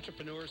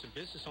 Entrepreneurs and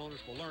business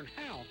owners will learn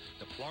how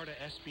the Florida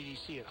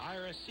SBDC and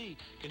IRSC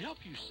can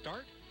help you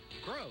start,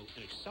 grow,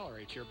 and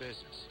accelerate your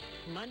business.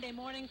 Monday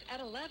mornings at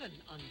 11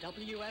 on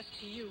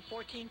WSTU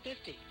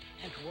 1450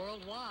 and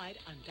worldwide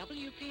on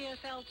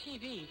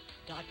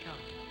WPSLTV.com.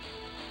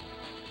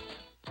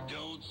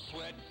 Don't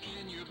sweat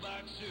in your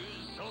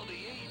boxers. Call the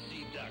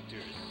AC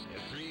Doctors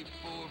at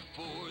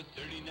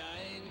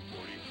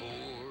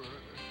 344-3944.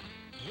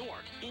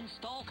 York,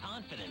 install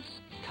confidence.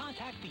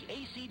 Contact the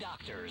AC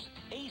Doctors.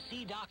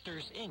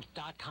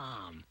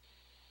 acdoctorsinc.com.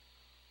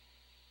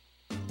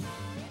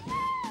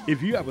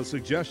 If you have a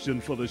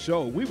suggestion for the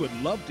show, we would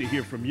love to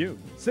hear from you.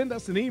 Send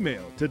us an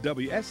email to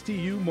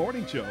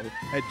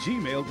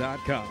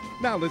WSTUmorningshow@gmail.com.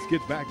 Now let's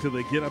get back to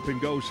the Get Up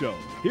and Go show.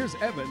 Here's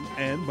Evan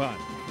and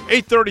Bonnie.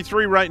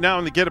 8:33 right now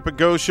on the Get Up and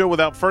Go show.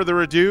 Without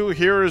further ado,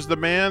 here is the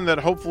man that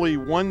hopefully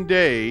one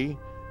day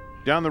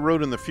down the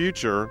road in the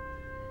future,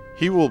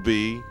 he will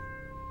be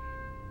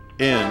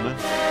in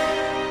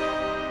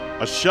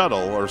a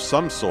shuttle or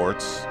some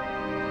sorts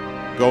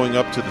going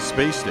up to the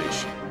space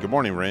station. Good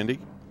morning, Randy.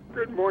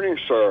 Good morning,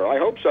 sir. I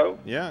hope so.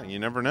 Yeah, you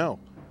never know.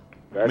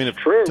 That's I mean, if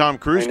true. Tom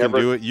Cruise can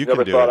do it, you can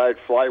do it. Never thought I'd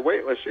fly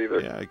weightless either.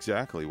 Yeah,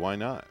 exactly. Why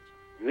not?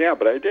 Yeah,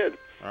 but I did.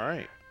 All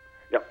right.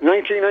 Yeah,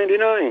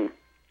 1999.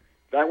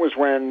 That was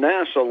when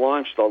NASA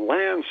launched the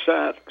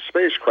Landsat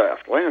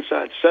spacecraft,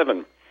 Landsat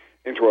 7,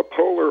 into a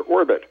polar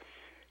orbit,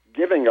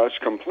 giving us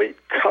complete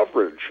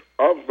coverage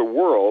of the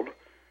world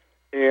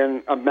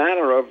in a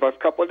matter of a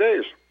couple of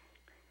days.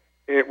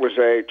 It was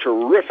a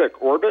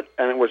terrific orbit,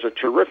 and it was a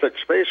terrific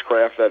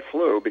spacecraft that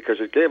flew because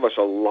it gave us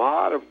a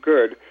lot of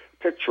good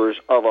pictures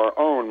of our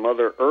own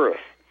Mother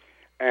Earth.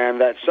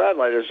 And that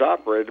satellite is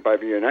operated by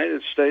the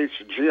United States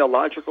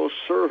Geological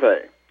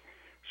Survey.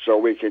 So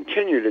we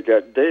continue to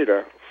get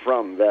data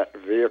from that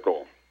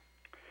vehicle.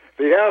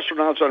 The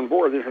astronauts on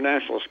board the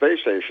International Space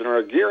Station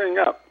are gearing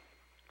up.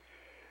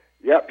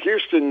 Yep,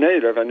 Houston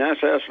native and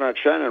NASA astronaut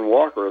Shannon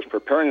Walker is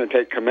preparing to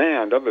take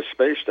command of the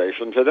space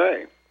station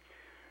today,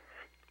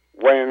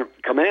 when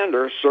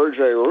Commander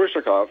Sergei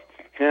Rusakov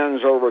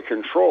hands over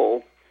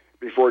control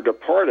before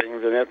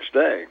departing the next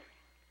day.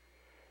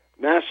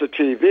 NASA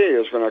TV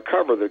is going to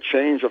cover the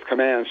change of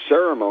command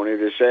ceremony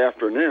this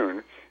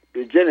afternoon,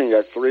 beginning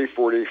at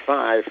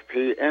 3:45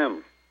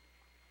 p.m.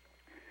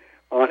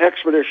 On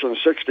Expedition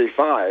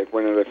 65,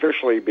 when it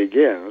officially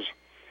begins,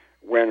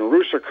 when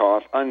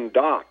Rusakov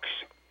undocks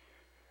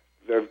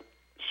the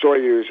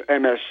Soyuz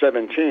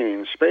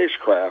MS-17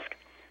 spacecraft,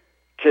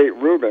 Kate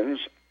Rubins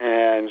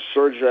and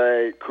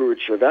Sergei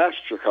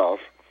Kuchevastchikov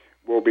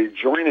will be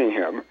joining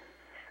him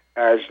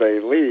as they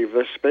leave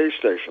the space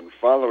station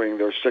following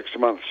their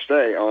 6-month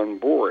stay on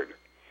board.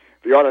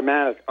 The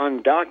automatic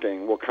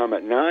undocking will come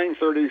at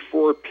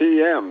 9:34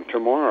 p.m.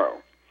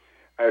 tomorrow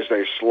as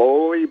they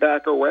slowly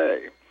back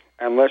away,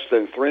 and less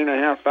than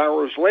 3.5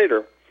 hours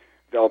later,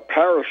 they'll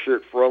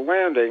parachute for a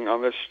landing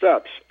on the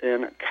steppes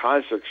in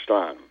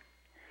Kazakhstan.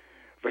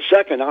 The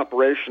second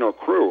operational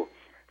crew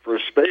for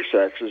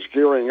SpaceX is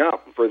gearing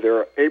up for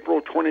their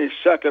April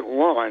 22nd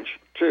launch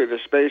to the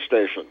space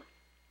station.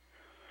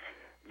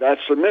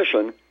 That's a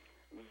mission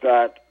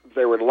that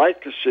they would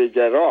like to see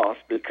get off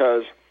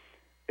because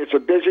it's a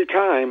busy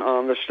time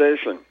on the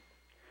station.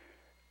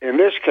 In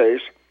this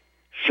case,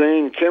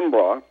 Shane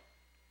Kimbrough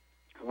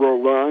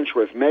will launch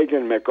with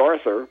Megan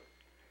MacArthur,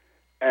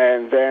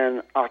 and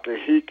then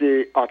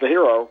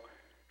Akihiro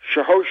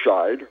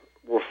Shahoshide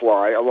will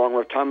fly along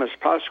with Thomas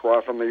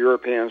Pasqua from the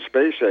European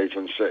Space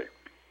Agency.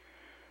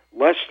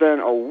 Less than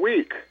a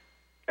week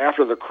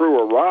after the crew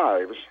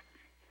arrives,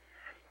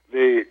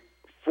 the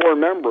 4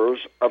 members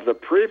of the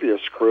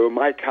previous crew,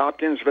 Mike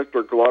Hopkins,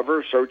 Victor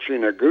Glover, Soichi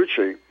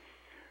Noguchi,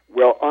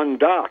 will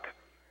undock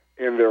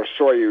in their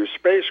Soyuz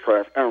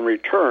spacecraft and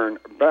return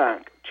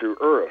back to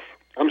Earth.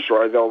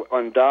 They'll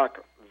undock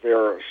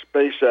their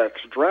SpaceX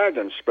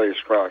Dragon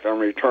spacecraft and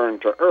return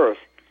to Earth,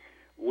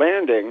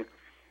 landing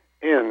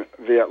in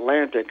the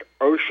Atlantic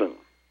Ocean.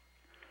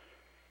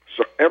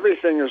 So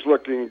everything is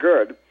looking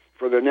good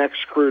for the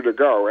next crew to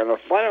go, and a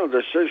final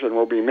decision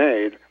will be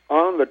made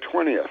on the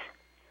 20th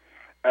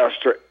as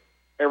to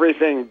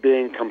everything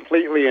being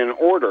completely in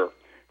order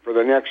for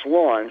the next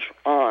launch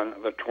on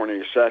the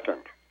 22nd.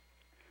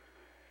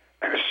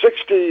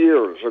 60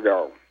 years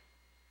ago,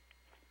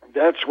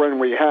 that's when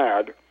we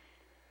had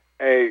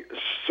a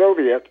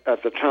Soviet,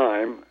 at the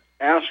time,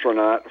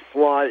 astronaut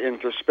fly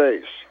into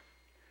space.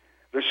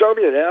 The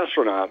Soviet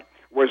astronaut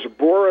was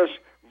Boris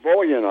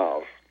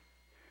Volyanov.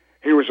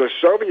 He was a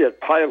Soviet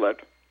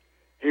pilot.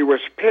 He was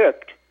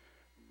picked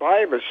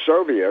by the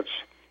Soviets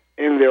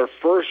in their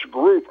first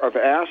group of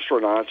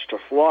astronauts to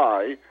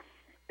fly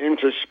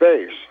into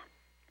space.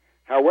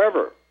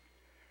 However,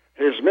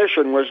 his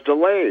mission was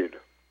delayed,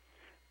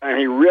 and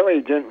he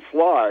really didn't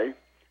fly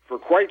for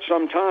quite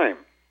some time.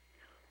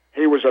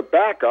 He was a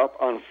backup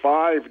on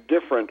 5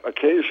 different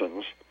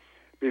occasions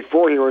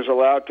before he was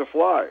allowed to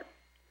fly.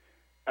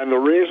 And the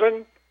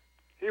reason?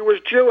 He was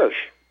Jewish.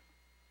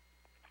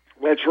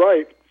 That's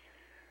right.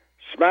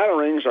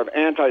 Smatterings of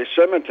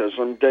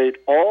anti-Semitism date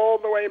all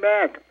the way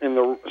back in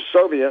the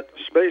Soviet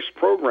space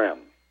program.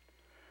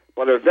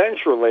 But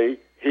eventually,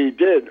 he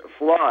did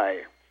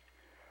fly.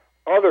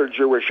 Other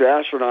Jewish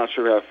astronauts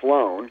who have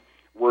flown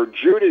were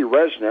Judy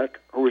Resnick,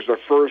 who was the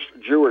first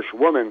Jewish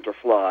woman to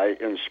fly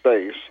in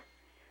space,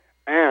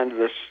 and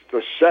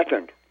the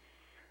second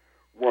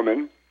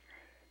woman,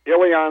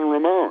 Ilan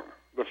Ramon,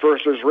 the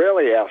first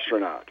Israeli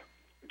astronaut,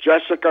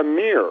 Jessica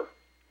Meir,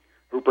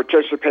 who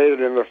participated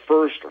in the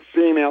first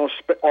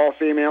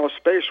all-female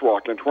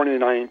spacewalk in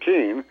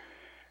 2019,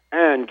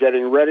 and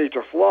getting ready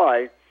to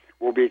fly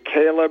will be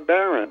Kayla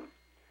Barron,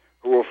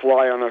 who will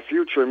fly on a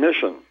future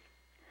mission.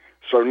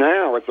 So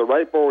now, at the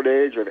ripe old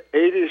age of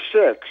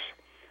 86,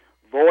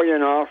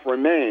 Volyanov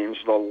remains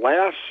the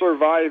last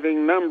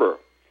surviving member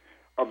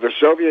of the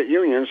Soviet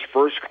Union's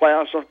first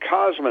class of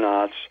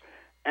cosmonauts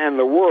and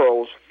the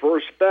world's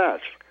first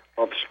batch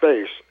of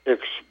space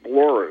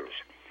explorers.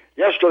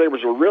 Yesterday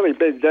was a really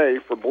big day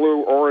for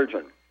Blue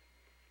Origin.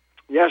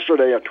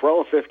 Yesterday at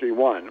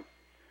 12:51,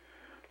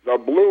 the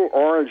Blue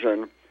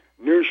Origin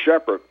New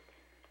Shepard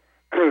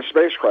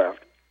spacecraft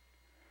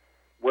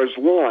was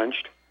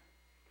launched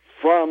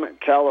from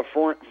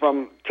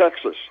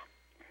Texas,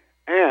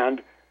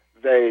 and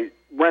they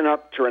went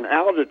up to an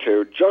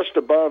altitude just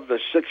above the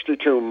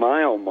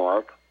 62-mile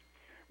mark,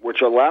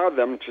 which allowed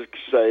them to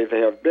say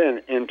they have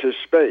been into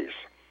space.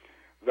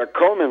 The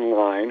Kármán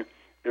line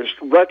is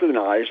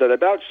recognized at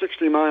about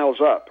 60 miles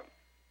up.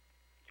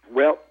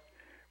 Well,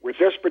 with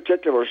this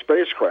particular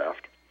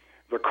spacecraft,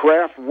 the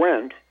craft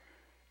went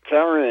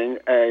carrying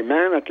a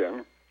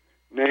mannequin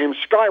named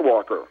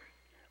Skywalker,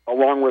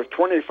 along with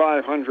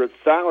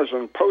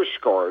 2,500,000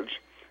 postcards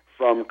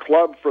from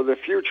Club for the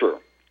Future.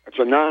 It's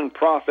a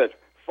nonprofit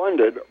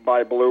funded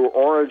by Blue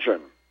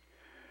Origin.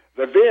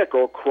 The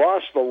vehicle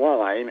crossed the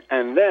line,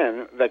 and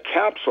then the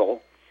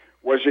capsule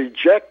was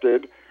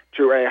ejected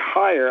to a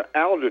higher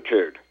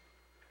altitude.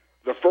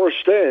 The first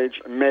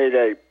stage made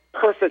a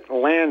perfect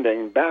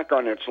landing back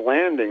on its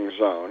landing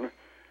zone,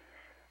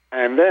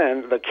 and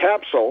then the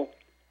capsule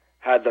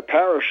had the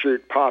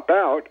parachute pop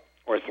out,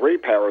 or 3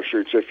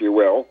 parachutes, if you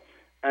will,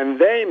 and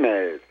they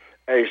made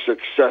a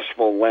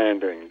successful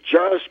landing.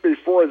 Just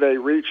before they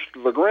reached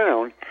the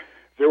ground,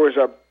 there was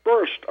a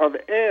burst of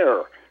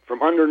air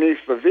from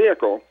underneath the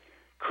vehicle,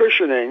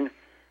 cushioning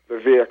the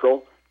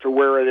vehicle to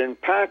where it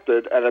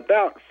impacted at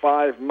about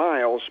 5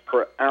 miles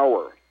per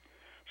hour.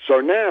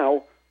 So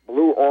now,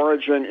 Blue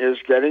Origin is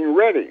getting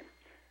ready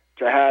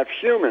to have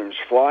humans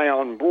fly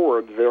on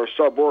board their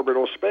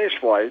suborbital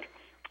spaceflight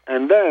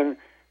and then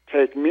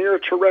take mere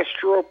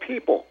terrestrial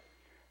people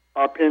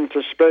up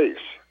into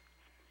space.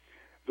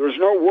 There's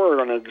no word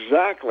on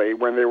exactly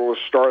when they will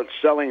start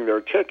selling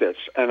their tickets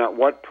and at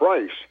what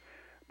price,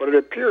 but it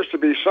appears to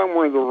be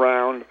somewhere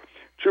around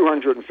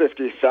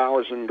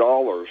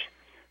 $250,000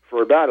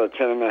 for about a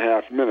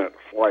 10.5-minute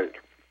flight.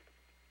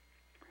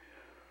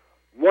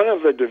 One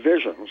of the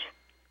divisions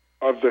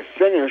of the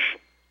Finnish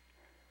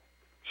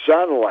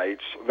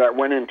satellites that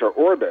went into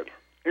orbit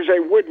is a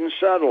wooden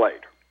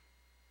satellite.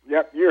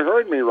 Yep, you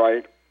heard me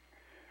right.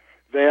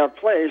 They have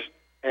placed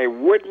a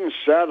wooden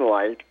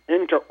satellite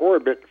into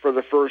orbit for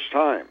the first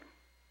time.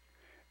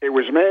 It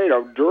was made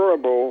of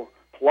durable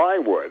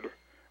plywood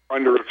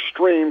under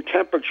extreme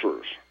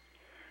temperatures.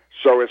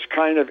 So it's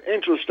kind of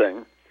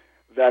interesting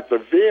that the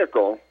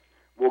vehicle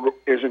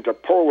is into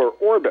polar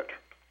orbit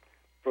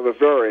for the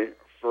very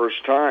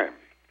first time.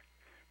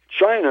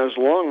 China's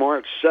Long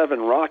March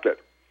 7 rocket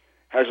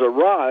has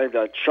arrived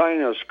at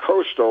China's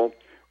coastal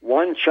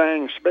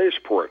Wenchang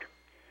spaceport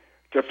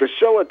to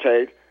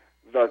facilitate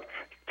the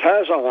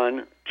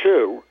Tianzhou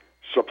 2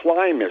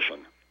 supply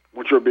mission,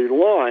 which will be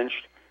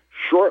launched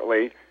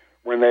shortly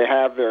when they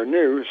have their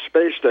new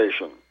space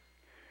station.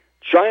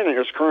 China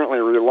is currently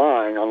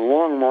relying on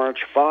Long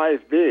March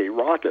 5B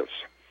rockets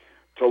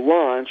to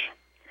launch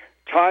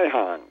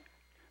Taihan.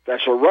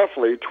 That's a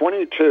roughly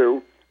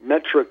 22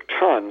 metric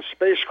ton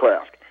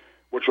spacecraft,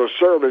 which will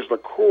serve as the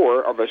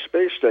core of a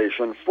space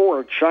station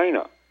for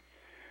China.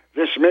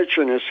 This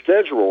mission is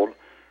scheduled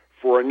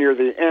for near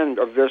the end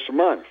of this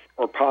month,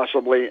 or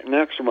possibly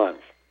next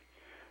month.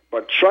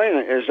 But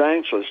China is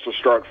anxious to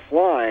start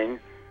flying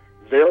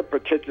their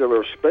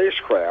particular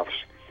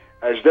spacecrafts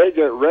as they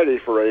get ready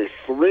for a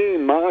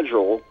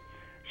 3-module,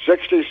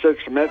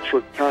 66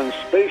 metric ton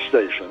space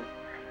station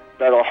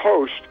that'll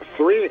host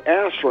 3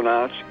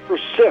 astronauts for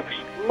 6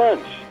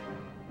 months.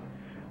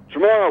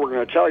 Tomorrow we're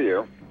going to tell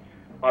you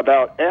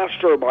about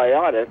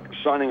Astrobiotic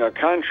signing a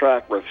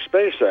contract with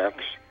SpaceX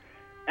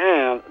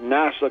and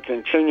NASA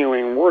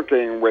continuing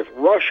working with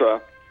Russia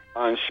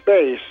on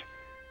space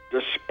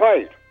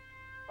despite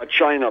a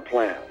China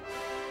plan.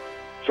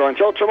 So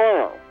until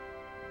tomorrow,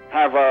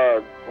 have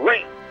a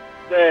great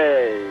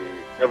day,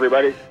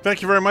 everybody.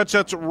 Thank you very much.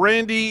 That's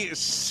Randy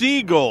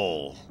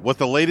Segal with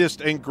the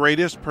latest and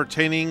greatest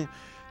pertaining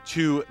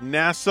to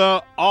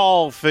NASA,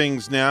 all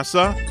things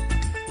NASA.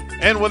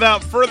 And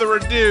without further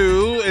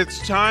ado,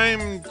 it's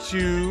time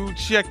to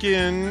check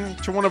in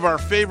to one of our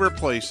favorite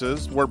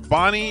places where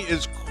Bonnie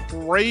is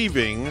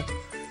craving.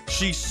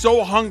 She's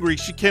so hungry,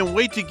 she can't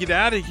wait to get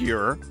out of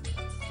here.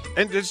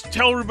 And just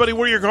tell everybody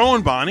where you're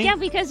going, Bonnie. Yeah,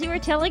 because you were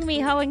telling me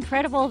how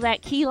incredible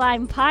that key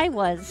lime pie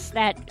was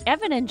that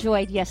Evan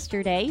enjoyed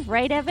yesterday.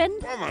 Right, Evan?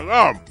 Oh, my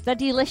God. The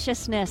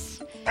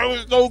deliciousness. That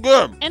was so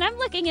good. And I'm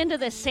looking into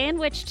this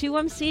sandwich, too.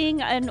 I'm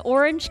seeing an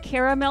orange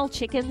caramel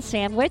chicken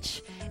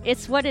sandwich.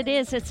 It's what it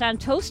is. It's on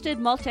toasted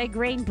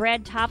multigrain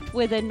bread topped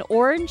with an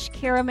orange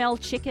caramel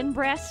chicken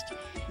breast.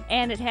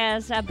 And it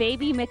has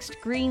baby mixed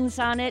greens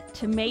on it,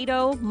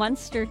 tomato,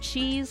 Munster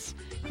cheese,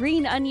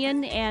 green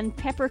onion, and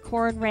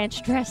peppercorn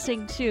ranch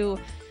dressing, too.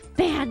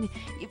 Man,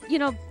 you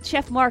know,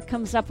 Chef Mark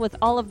comes up with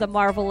all of the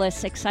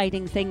marvelous,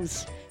 exciting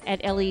things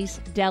at Ellie's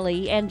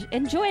Deli. And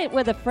enjoy it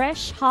with a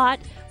fresh, hot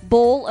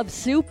bowl of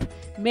soup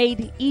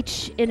made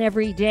each and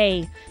every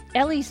day.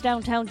 Ellie's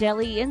Downtown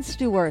Deli in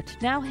Stuart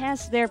now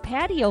has their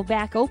patio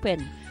back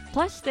open.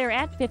 Plus, they're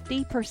at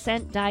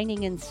 50%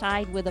 dining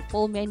inside with a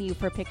full menu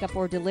for pickup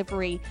or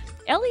delivery.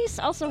 Ellie's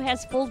also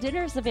has full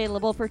dinners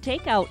available for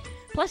takeout.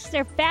 Plus,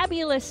 their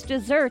fabulous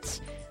desserts,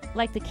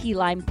 like the key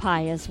lime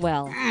pie as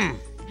well. Now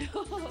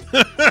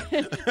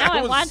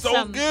I want so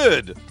some.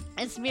 Good.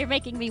 You're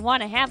making me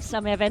want to have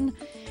some, Evan.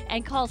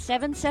 And call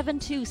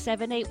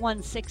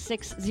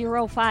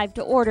 772-781-6605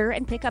 to order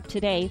and pick up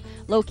today.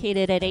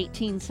 Located at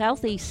 18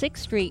 Southeast 6th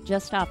Street,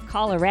 just off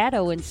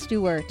Colorado in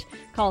Stuart.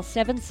 Call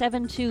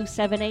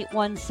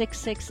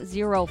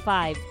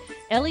 772-781-6605.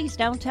 Ellie's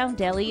Downtown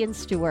Deli in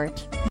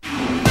Stuart.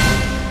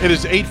 It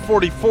is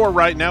 8:44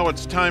 right now.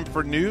 It's time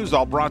for news,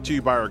 all brought to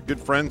you by our good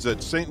friends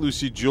at St.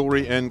 Lucie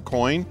Jewelry and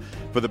Coin.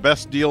 For the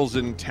best deals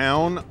in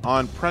town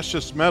on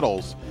precious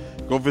metals,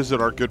 go visit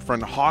our good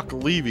friend Hawk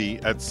Levy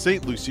at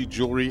St. Lucie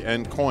Jewelry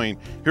and Coin.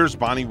 Here's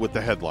Bonnie with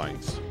the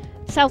headlines.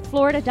 South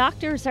Florida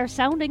doctors are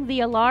sounding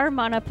the alarm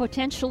on a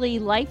potentially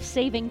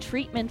life-saving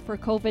treatment for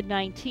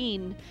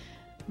COVID-19.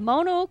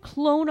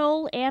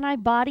 Monoclonal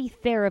antibody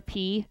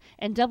therapy,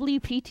 and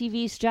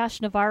WPTV's Josh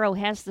Navarro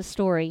has the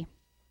story.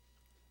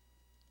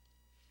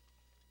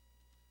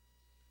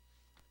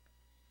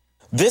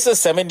 This is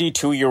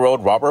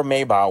 72-year-old Robert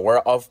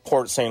Maybauer of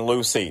Port St.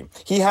 Lucie.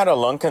 He had a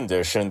lung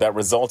condition that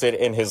resulted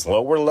in his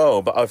lower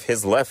lobe of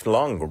his left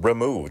lung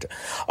removed.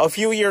 A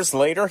few years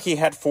later, he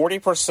had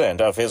 40%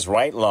 of his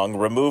right lung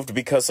removed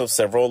because of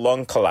several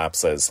lung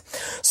collapses.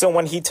 So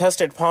when he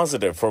tested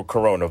positive for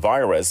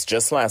coronavirus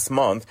just last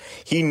month,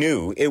 he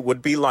knew it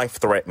would be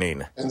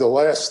life-threatening. And the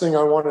last thing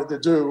I wanted to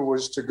do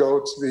was to go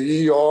to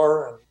the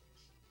ER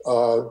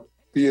and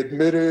be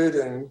admitted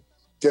and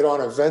get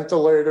on a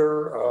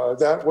ventilator.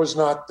 That was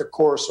not the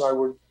course I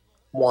would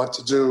want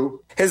to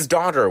do. His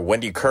daughter,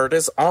 Wendy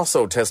Curtis,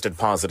 also tested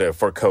positive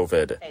for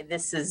COVID. Hey,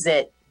 this is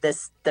it.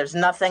 There's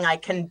nothing I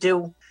can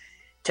do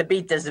to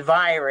beat this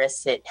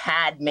virus. It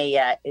had me.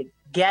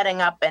 Getting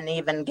up and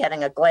even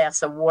getting a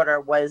glass of water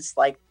was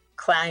like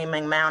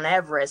climbing Mount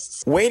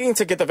Everest. Waiting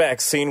to get the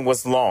vaccine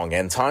was long,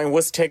 and time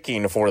was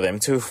ticking for them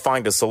to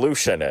find a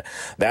solution.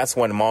 That's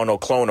when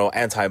monoclonal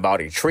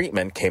antibody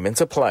treatment came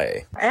into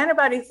play.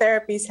 Antibody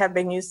therapies have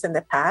been used in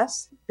the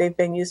past. They've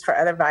been used for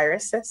other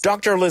viruses.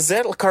 Dr.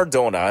 Lizette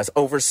Cardona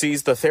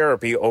oversees the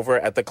therapy over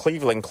at the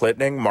Cleveland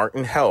Clinic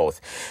Martin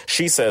Health.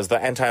 She says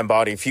the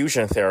antibody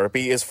fusion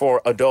therapy is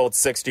for adults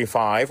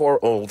 65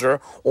 or older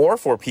or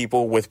for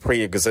people with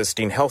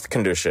pre-existing health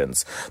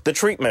conditions. The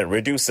treatment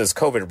reduces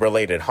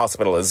COVID-related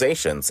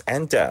hospitalizations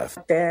and death.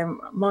 The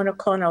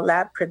monoclonal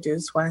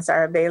lab-produced ones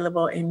are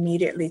available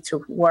immediately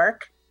to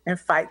work and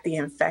fight the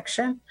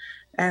infection.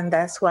 And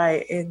that's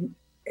why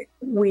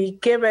we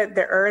give it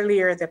the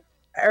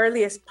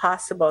earliest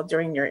possible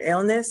during your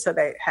illness so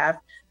they have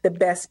the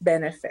best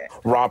benefit.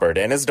 Robert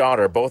and his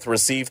daughter both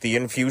received the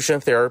infusion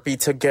therapy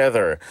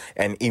together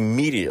and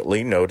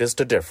immediately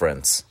noticed a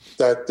difference.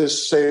 That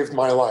this saved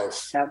my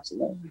life.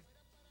 Absolutely.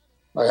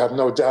 I have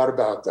no doubt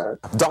about that.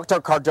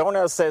 Dr.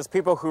 Cardona says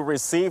people who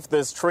receive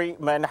this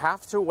treatment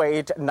have to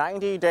wait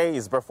 90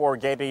 days before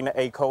getting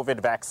a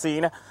COVID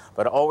vaccine,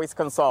 but always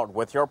consult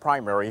with your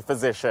primary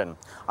physician.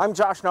 I'm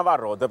Josh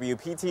Navarro,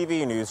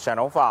 WPTV News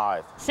Channel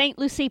 5. St.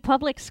 Lucie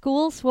Public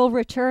Schools will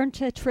return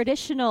to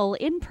traditional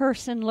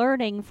in-person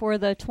learning for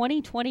the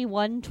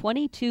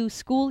 2021-22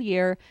 school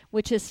year,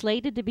 which is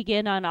slated to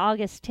begin on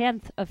August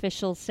 10th,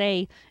 officials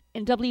say.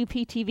 And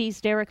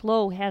WPTV's Derek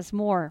Lowe has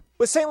more.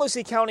 With St.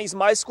 Lucie County's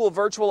My School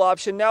virtual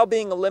option now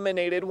being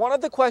eliminated, one of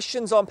the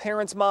questions on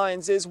parents'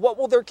 minds is what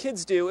will their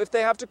kids do if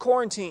they have to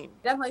quarantine?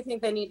 Definitely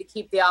think they need to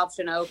keep the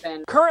option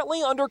open.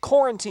 Currently under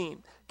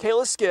quarantine,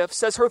 Kayla Skiff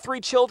says her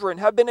 3 children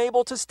have been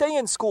able to stay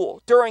in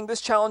school during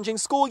this challenging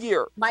school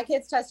year. My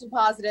kids tested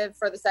positive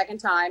for the second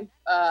time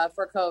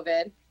for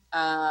COVID,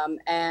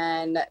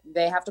 and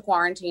they have to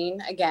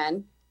quarantine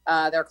again.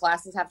 Their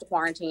classes have to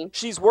quarantine.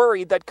 She's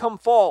worried that come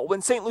fall,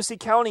 when St. Lucie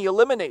County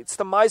eliminates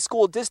the My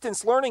School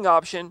distance learning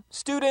option,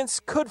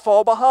 students could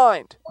fall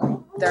behind.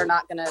 They're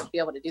not going to be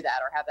able to do that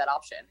or have that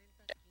option.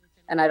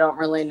 And I don't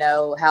really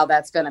know how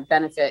that's going to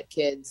benefit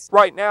kids.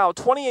 Right now,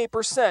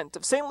 28%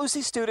 of St.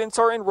 Lucie students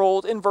are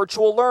enrolled in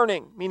virtual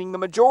learning, meaning the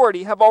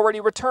majority have already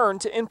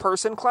returned to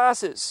in-person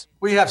classes.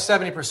 We have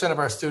 70% of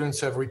our students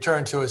have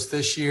returned to us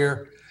this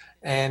year,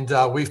 and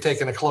we've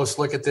taken a close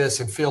look at this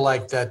and feel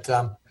like that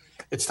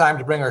it's time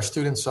to bring our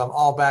students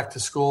all back to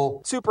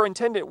school.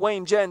 Superintendent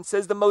Wayne Jen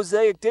says the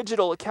Mosaic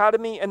Digital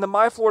Academy and the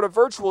My Florida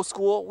Virtual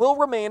School will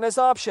remain as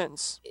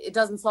options. It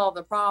doesn't solve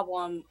the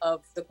problem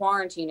of the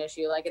quarantine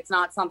issue. Like, it's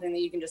not something that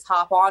you can just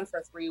hop on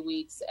for 3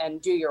 weeks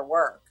and do your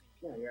work.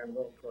 Yeah, you're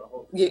enrolled for a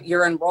whole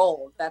You're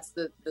enrolled. That's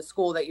the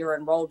school that you're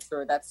enrolled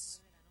through.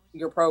 That's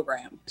your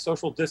program.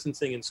 Social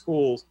distancing in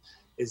schools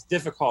is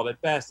difficult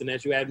at best, and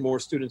as you add more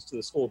students to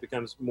the school, it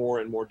becomes more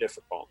and more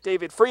difficult.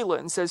 David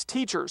Freeland says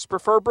teachers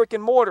prefer brick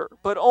and mortar,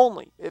 but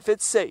only if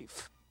it's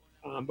safe.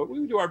 But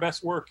we do our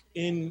best work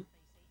in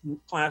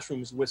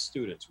classrooms with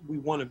students. We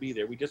want to be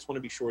there. We just want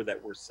to be sure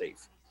that we're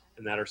safe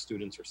and that our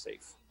students are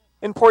safe.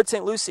 In Port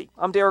St. Lucie,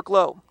 I'm Derek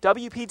Lowe,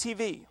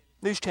 WPTV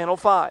News Channel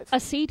 5. A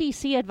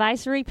CDC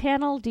advisory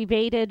panel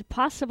debated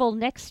possible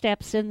next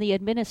steps in the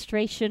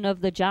administration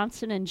of the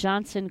Johnson &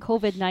 Johnson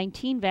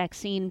COVID-19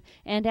 vaccine,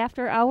 and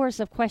after hours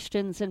of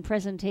questions and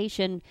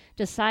presentation,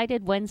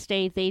 decided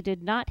Wednesday they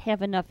did not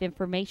have enough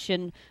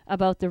information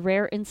about the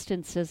rare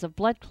instances of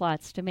blood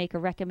clots to make a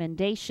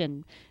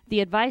recommendation.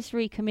 The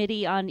Advisory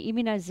Committee on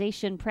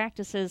Immunization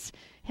Practices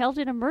held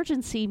an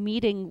emergency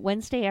meeting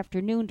Wednesday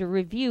afternoon to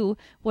review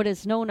what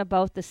is known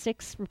about the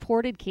 6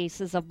 reported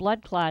cases of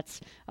blood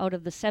clots out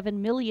of the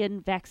 7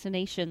 million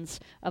vaccinations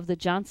of the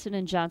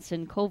Johnson &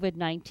 Johnson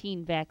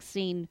COVID-19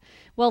 vaccine.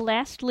 Well,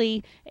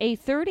 lastly, a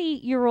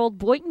 30-year-old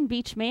Boynton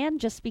Beach man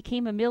just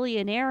became a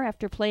millionaire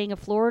after playing a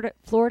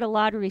Florida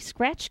lottery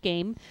scratch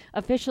game.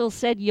 Officials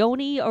said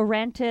Yoni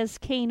Orantes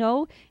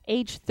Cano,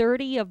 age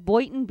 30, of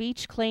Boynton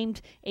Beach,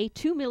 claimed a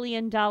 $2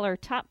 million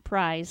top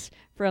prize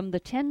from the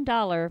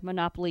 $10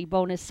 Monopoly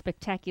Bonus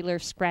Spectacular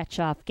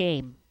Scratch-Off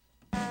game.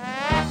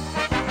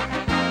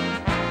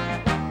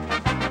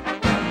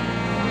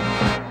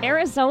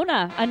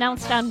 Arizona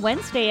announced on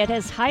Wednesday it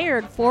has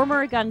hired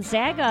former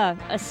Gonzaga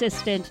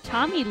assistant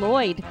Tommy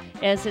Lloyd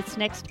as its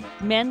next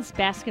men's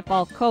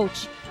basketball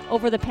coach.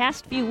 Over the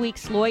past few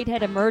weeks, Lloyd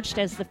had emerged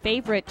as the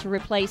favorite to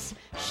replace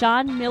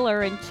Sean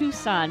Miller in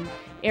Tucson.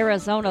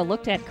 Arizona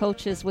looked at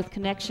coaches with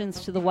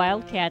connections to the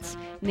Wildcats,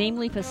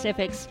 namely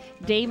Pacific's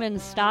Damon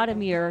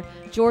Stoudemire,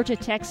 Georgia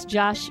Tech's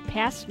Josh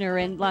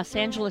Pastner, and Los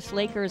Angeles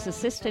Lakers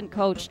assistant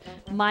coach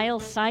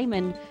Miles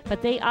Simon,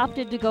 but they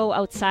opted to go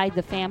outside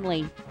the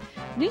family.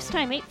 News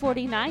time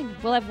 8:49.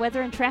 We'll have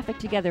weather and traffic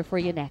together for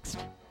you next.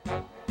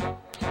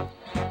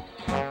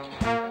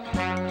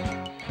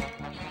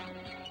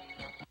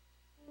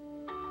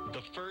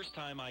 First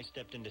time I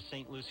stepped into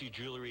St. Lucie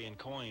Jewelry and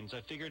Coins,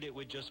 I figured it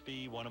would just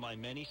be one of my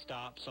many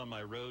stops on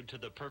my road to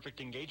the perfect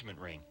engagement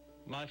ring.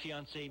 My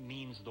fiancée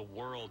means the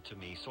world to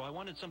me, so I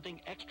wanted something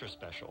extra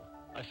special.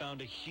 I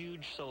found a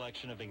huge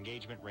selection of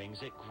engagement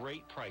rings at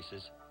great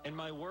prices, and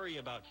my worry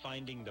about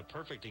finding the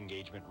perfect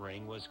engagement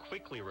ring was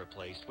quickly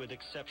replaced with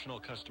exceptional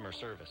customer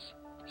service.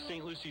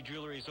 St. Lucie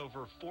Jewelry's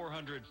over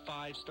 400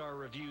 five-star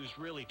reviews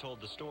really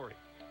told the story.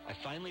 I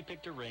finally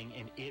picked a ring,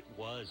 and it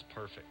was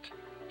perfect.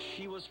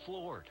 She was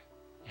floored.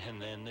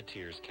 And then the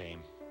tears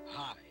came.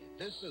 Hi,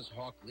 this is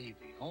Hawk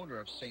Levy, owner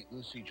of St.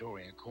 Lucie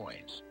Jewelry and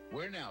Coins.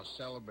 We're now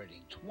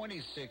celebrating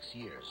 26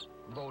 years.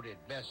 Voted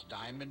best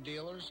diamond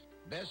dealers,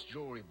 best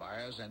jewelry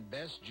buyers, and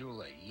best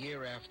jeweler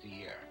year after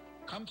year.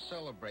 Come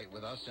celebrate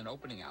with us in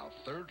opening our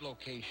third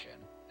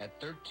location at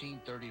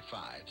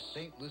 1335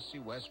 St. Lucie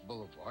West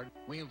Boulevard.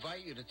 We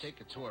invite you to take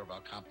a tour of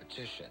our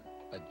competition,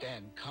 but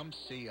then come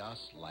see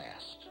us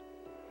last.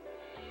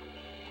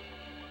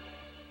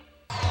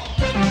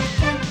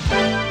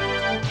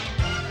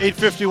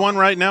 8:51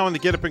 right now on the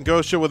Get Up and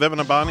Go show with Evan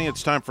and Bonnie.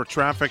 It's time for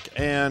traffic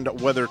and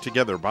weather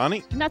together.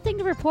 Bonnie? Nothing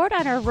to report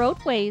on our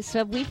roadways.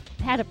 We've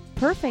had a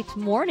perfect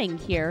morning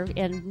here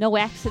and no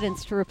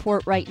accidents to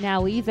report right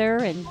now either.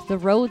 And the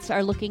roads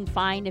are looking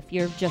fine if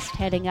you're just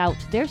heading out.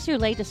 There's your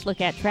latest look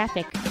at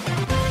traffic.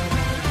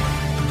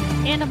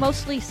 And a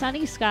mostly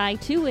sunny sky,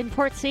 too, in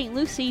Port St.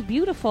 Lucie.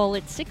 Beautiful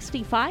at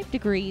 65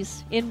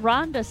 degrees. In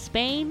Ronda,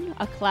 Spain,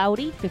 a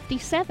cloudy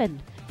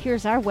 57.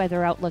 Here's our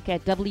weather outlook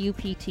at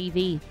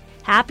WPTV.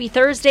 Happy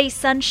Thursday.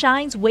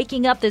 Sunshines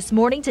waking up this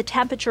morning to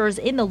temperatures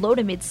in the low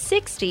to mid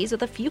 60s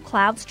with a few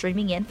clouds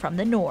streaming in from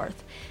the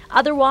north.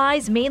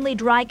 Otherwise, mainly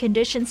dry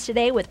conditions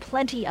today with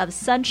plenty of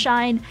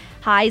sunshine,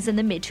 highs in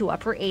the mid to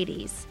upper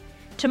 80s.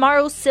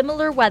 Tomorrow,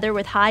 similar weather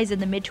with highs in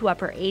the mid to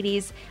upper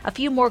 80s, a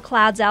few more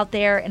clouds out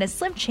there, and a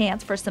slim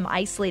chance for some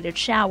isolated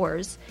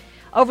showers.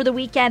 Over the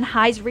weekend,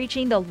 highs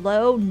reaching the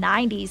low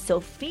 90s, so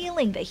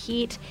feeling the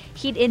heat.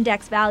 Heat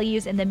index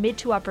values in the mid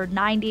to upper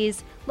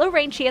 90s. Low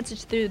rain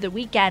chances through the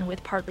weekend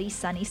with partly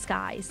sunny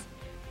skies.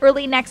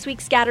 Early next week,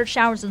 scattered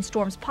showers and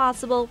storms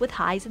possible with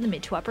highs in the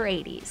mid to upper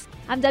 80s.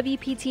 I'm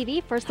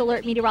WPTV First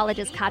Alert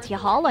Meteorologist Katya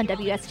Hall on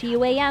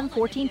WSTU AM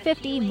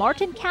 1450,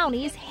 Martin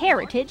County's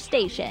Heritage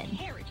Station.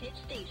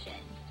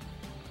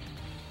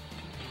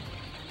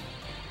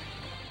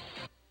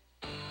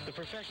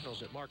 The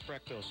professionals at Mark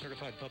Breckville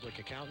Certified Public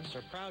Accountants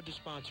are proud to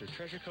sponsor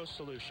Treasure Coast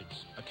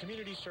Solutions, a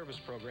community service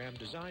program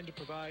designed to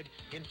provide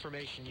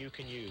information you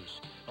can use,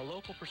 a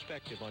local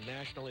perspective on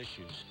national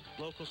issues,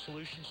 local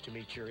solutions to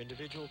meet your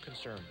individual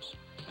concerns.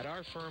 At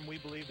our firm, we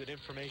believe that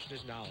information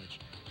is knowledge,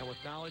 and with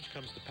knowledge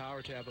comes the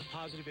power to have a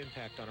positive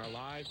impact on our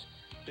lives,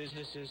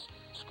 businesses,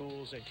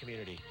 schools, and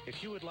community.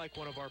 If you would like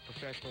one of our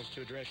professionals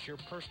to address your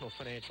personal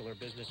financial or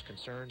business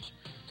concerns,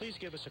 please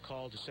give us a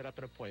call to set up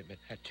an appointment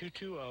at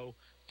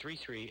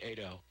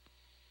 220-3380.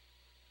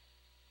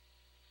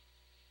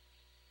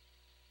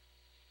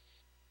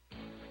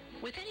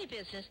 With any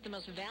business, the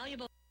most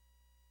valuable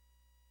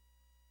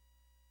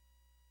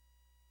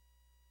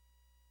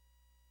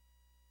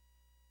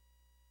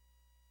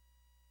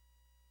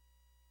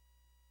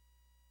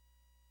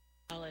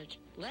knowledge.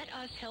 Let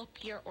us help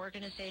your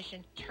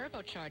organization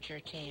turbocharge your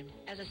team.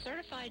 As a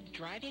certified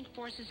driving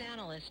forces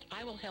analyst,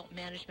 I will help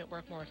management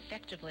work more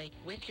effectively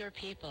with your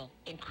people,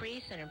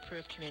 increase and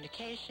improve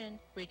communication,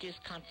 reduce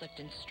conflict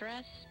and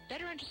stress,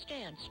 better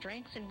understand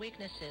strengths and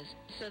weaknesses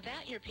so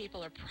that your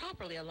people are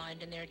properly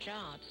aligned in their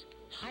jobs.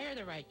 Hire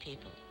the right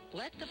people.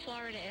 Let the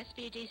Florida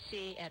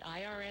SBDC at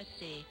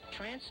IRSC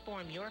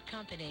transform your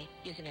company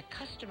using a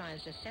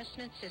customized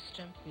assessment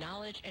system,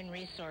 knowledge, and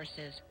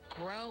resources.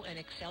 Grow and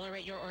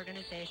accelerate your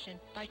organization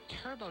by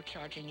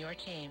turbocharging your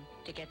team.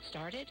 To get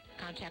started,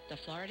 contact the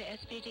Florida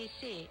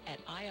SBDC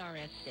at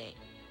IRSC.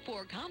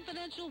 For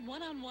confidential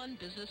one-on-one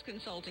business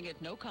consulting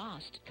at no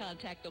cost,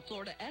 contact the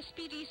Florida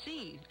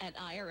SBDC at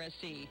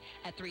IRSC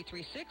at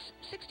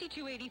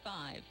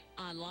 336-6285.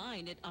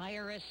 Online at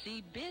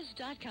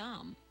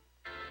irscbiz.com.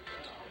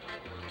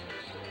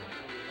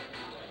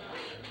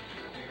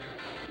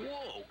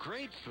 Whoa,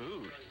 great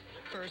food.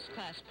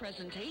 First-class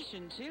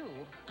presentation, too.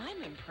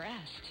 I'm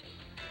impressed.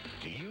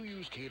 Do you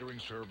use catering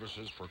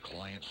services for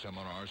client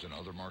seminars and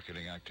other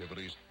marketing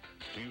activities?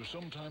 Do you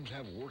sometimes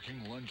have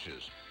working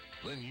lunches?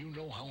 Then you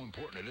know how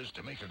important it is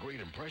to make a great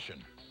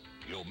impression.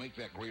 You'll make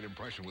that great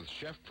impression with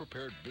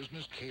chef-prepared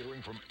business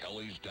catering from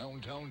Ellie's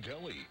Downtown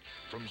Deli.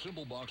 From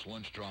simple box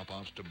lunch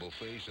drop-offs to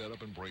buffet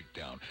setup and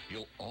breakdown,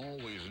 you'll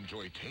always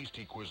enjoy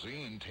tasty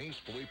cuisine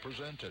tastefully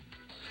presented.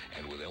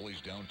 And with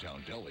Ellie's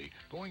Downtown Deli,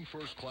 going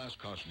first class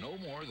costs no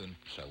more than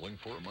settling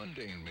for a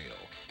mundane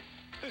meal.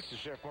 This is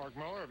Chef Mark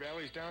Muller of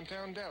Ellie's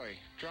Downtown Deli.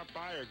 Drop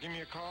by or give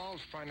me a call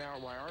to find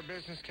out why our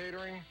business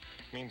catering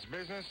means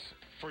business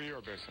for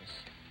your business.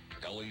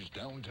 Ellie's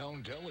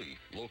Downtown Deli,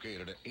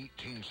 located at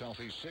 18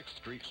 Southeast 6th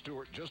Street,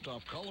 Stuart, just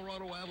off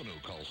Colorado Avenue.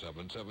 Call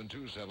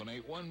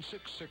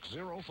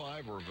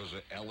 772-781-6605 or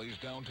visit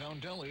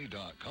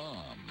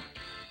elliesdowntowndeli.com.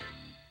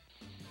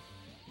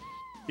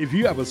 If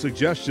you have a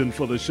suggestion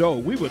for the show,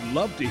 we would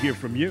love to hear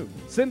from you.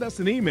 Send us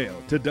an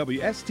email to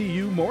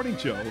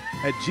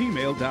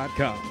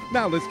WSTUmorningshow@gmail.com.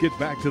 Now let's get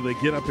back to the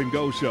Get Up and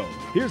Go show.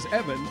 Here's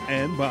Evan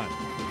and Bonnie.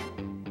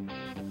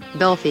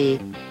 Belfie.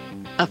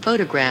 A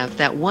photograph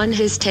that one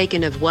has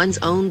taken of one's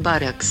own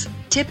buttocks,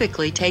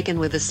 typically taken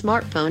with a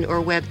smartphone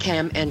or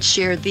webcam and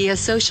shared via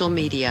social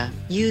media,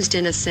 used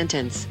in a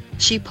sentence.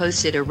 She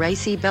posted a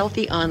racy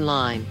Belfie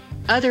online.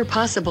 Other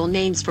possible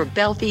names for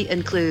Belfie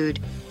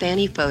include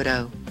fanny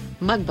photo,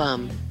 mug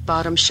bum,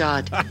 bottom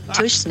shot,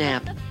 tush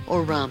snap,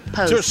 or rump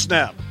post. Tush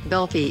snap.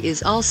 Belfie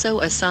is also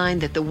a sign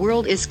that the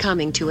world is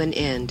coming to an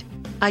end.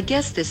 I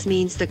guess this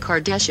means the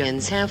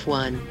Kardashians have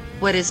won.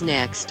 What is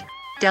next?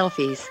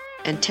 Delfies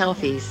and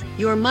Telfies.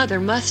 Your mother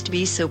must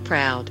be so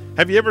proud.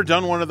 Have you ever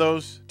done one of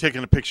those?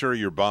 Taking a picture of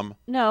your bum?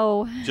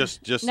 No.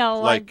 Just no,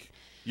 like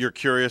you're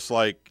curious,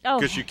 like,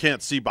 because you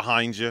can't see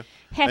behind you.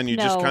 And you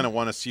just kind of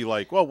want to see,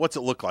 like, well, what's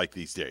it look like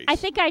these days? I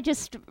think I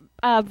just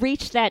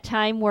reached that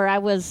time where I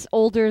was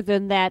older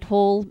than that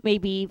whole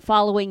maybe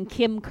following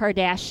Kim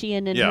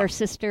Kardashian and her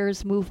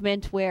sisters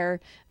movement where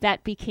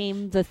that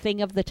became the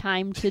thing of the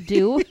time to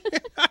do.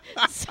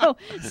 So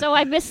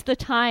I missed the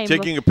time.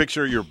 Taking a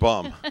picture of your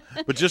bum.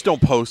 But just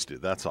don't post it,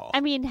 that's all.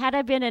 I mean, had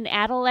I been an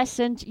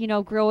adolescent,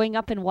 growing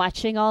up and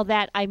watching all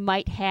that, I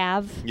might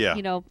have.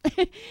 Yeah.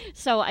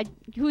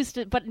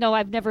 But no,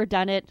 I've never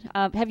done it.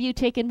 Have you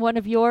taken one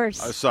of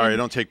yours? Sorry, I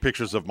don't take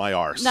pictures of my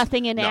arse.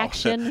 Nothing in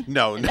action?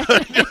 No.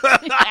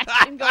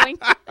 Action going?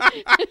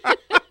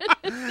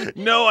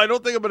 No, I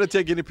don't think I'm going to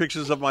take any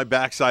pictures of my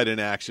backside in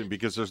action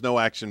because there's no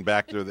action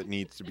back there that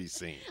needs to be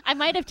seen. I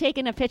might have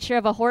taken a picture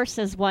of a horse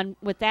as one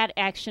with that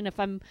action if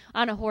I'm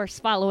on a horse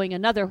following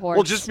another horse.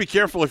 Well, just be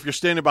careful if you're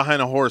standing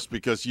behind a horse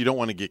because you don't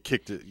want to get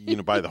kicked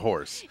by the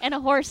horse. And a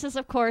horse is,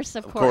 of course.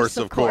 Of course.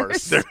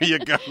 There you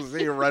go.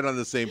 See, you're right on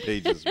the same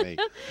page as me.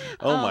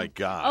 Oh, my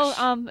gosh.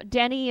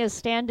 Denny is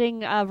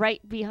standing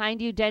right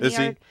behind you. Denny, is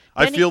he?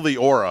 I feel the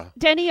aura.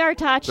 Denny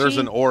Artachi. There's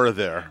an aura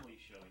there.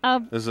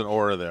 There's an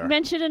aura there.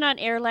 Mentioned it on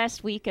air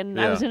last week, and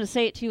I was going to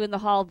say it to you in the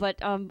hall, but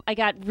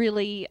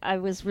I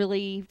was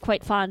really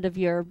quite fond of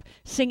your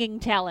singing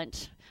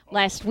talent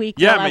last week.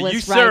 Yeah, while I was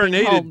you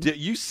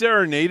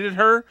serenaded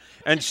her,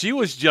 and she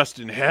was just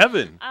in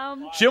heaven.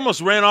 She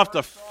almost ran off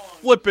the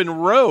flipping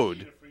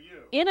road.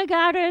 In the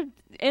Garden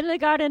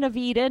of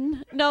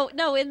Eden. No,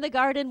 In the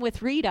Garden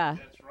with Rita.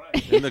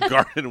 In the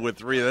Garden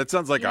with Rita. That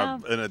sounds like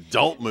an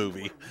adult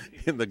movie.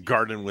 In the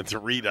Garden with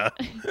Rita.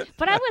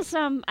 But I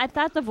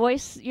thought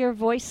your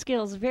voice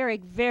skills very,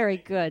 very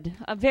good.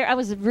 I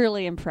was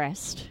really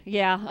impressed.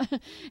 Yeah.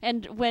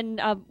 And when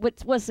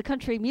what was the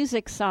country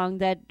music song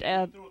that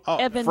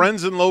Evan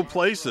Friends in Low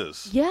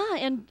Places. Yeah,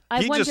 and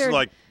I wondered,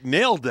 just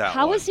nailed that.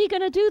 How is he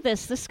going to do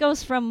this? This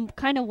goes from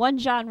kind of one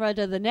genre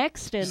to the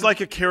next. And it's like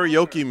a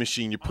karaoke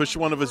machine. You push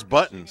one of his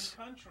buttons.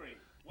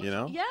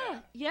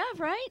 Yeah,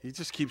 right? He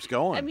just keeps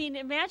going. I mean,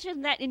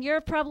 imagine that, and you're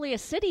probably a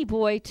city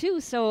boy,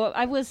 too, so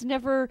I was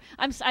never,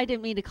 I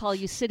didn't mean to call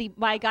you city,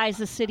 my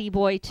guy's a city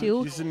boy,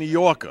 too. He's a New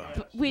Yorker.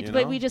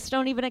 But we just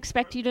don't even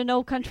expect you to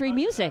know country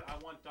music. I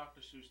want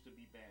Dr. Seuss to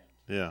be banned.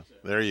 Yeah,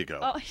 there you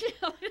go.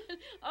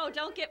 Oh,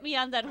 don't get me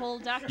on that whole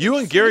Dr. You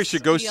and Seuss Gary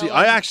should go deal. see,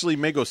 I actually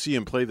may go see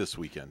him play this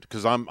weekend,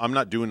 because I'm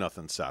not doing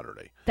nothing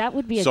Saturday. That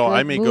would be a so great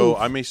I may move.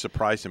 I may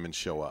surprise him and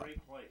show up.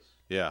 Great place.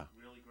 Yeah.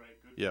 Really great.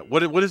 Yeah.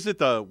 What is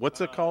it? What's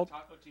it called?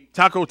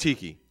 Taco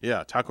Tiki.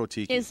 Yeah, Taco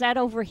Tiki. Is that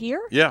over here?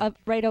 Yeah.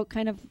 Right out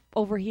kind of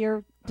over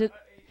here. In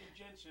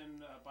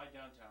Jensen, by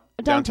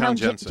downtown. Downtown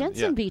Jensen.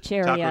 Jensen Beach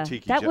area. Taco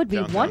Tiki. That would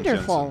be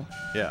wonderful.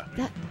 Jensen.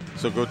 Yeah.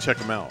 So go check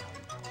him out.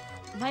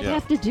 Might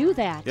have to do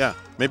that. Yeah.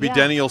 Maybe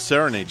Denny will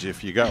serenade you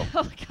if you go.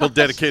 Oh, he'll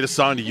dedicate a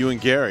song to you and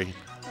Gary.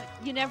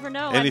 You never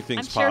know.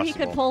 Anything's I'm sure he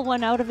possible. could pull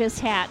one out of his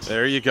hat.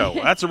 There you go.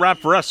 That's a wrap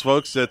for us,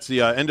 folks. That's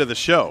the end of the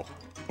show.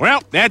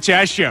 Well, that's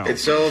our show.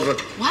 It's over.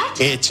 What?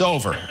 It's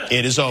over.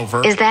 It is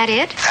over. Is that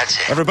it? That's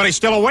it. Everybody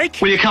still awake?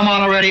 Will you come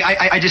on already?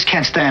 I just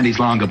can't stand these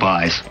long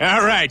goodbyes.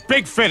 All right,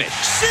 big finish.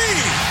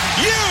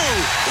 See you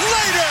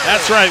later.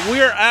 That's right.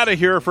 We are out of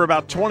here for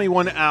about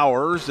 21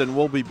 hours, and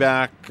we'll be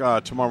back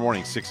tomorrow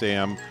morning, 6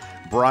 a.m.,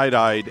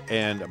 bright-eyed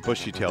and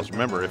bushy-tails.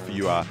 Remember, if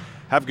you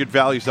have good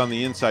values on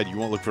the inside, you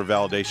won't look for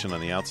validation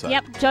on the outside.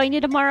 Yep. Join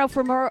you tomorrow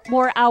for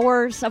more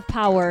hours of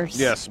powers.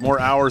 Yes, more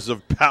hours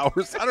of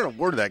powers. I don't know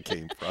where that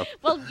came from.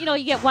 Well,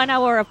 you get 1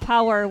 hour of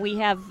power. We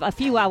have a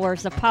few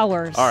hours of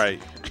powers. All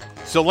right.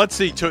 So let's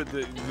see.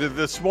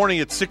 This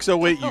morning at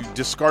 6:08, you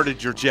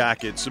discarded your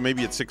jacket. So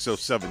maybe at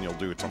 6:07, you'll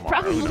do it tomorrow.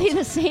 Probably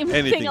the same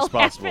thing will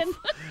happen.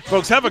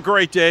 Folks, have a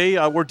great day.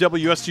 We're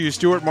WSTU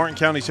Stuart, Martin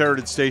County's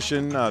Heritage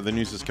Station. The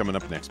news is coming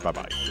up next.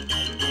 Bye-bye.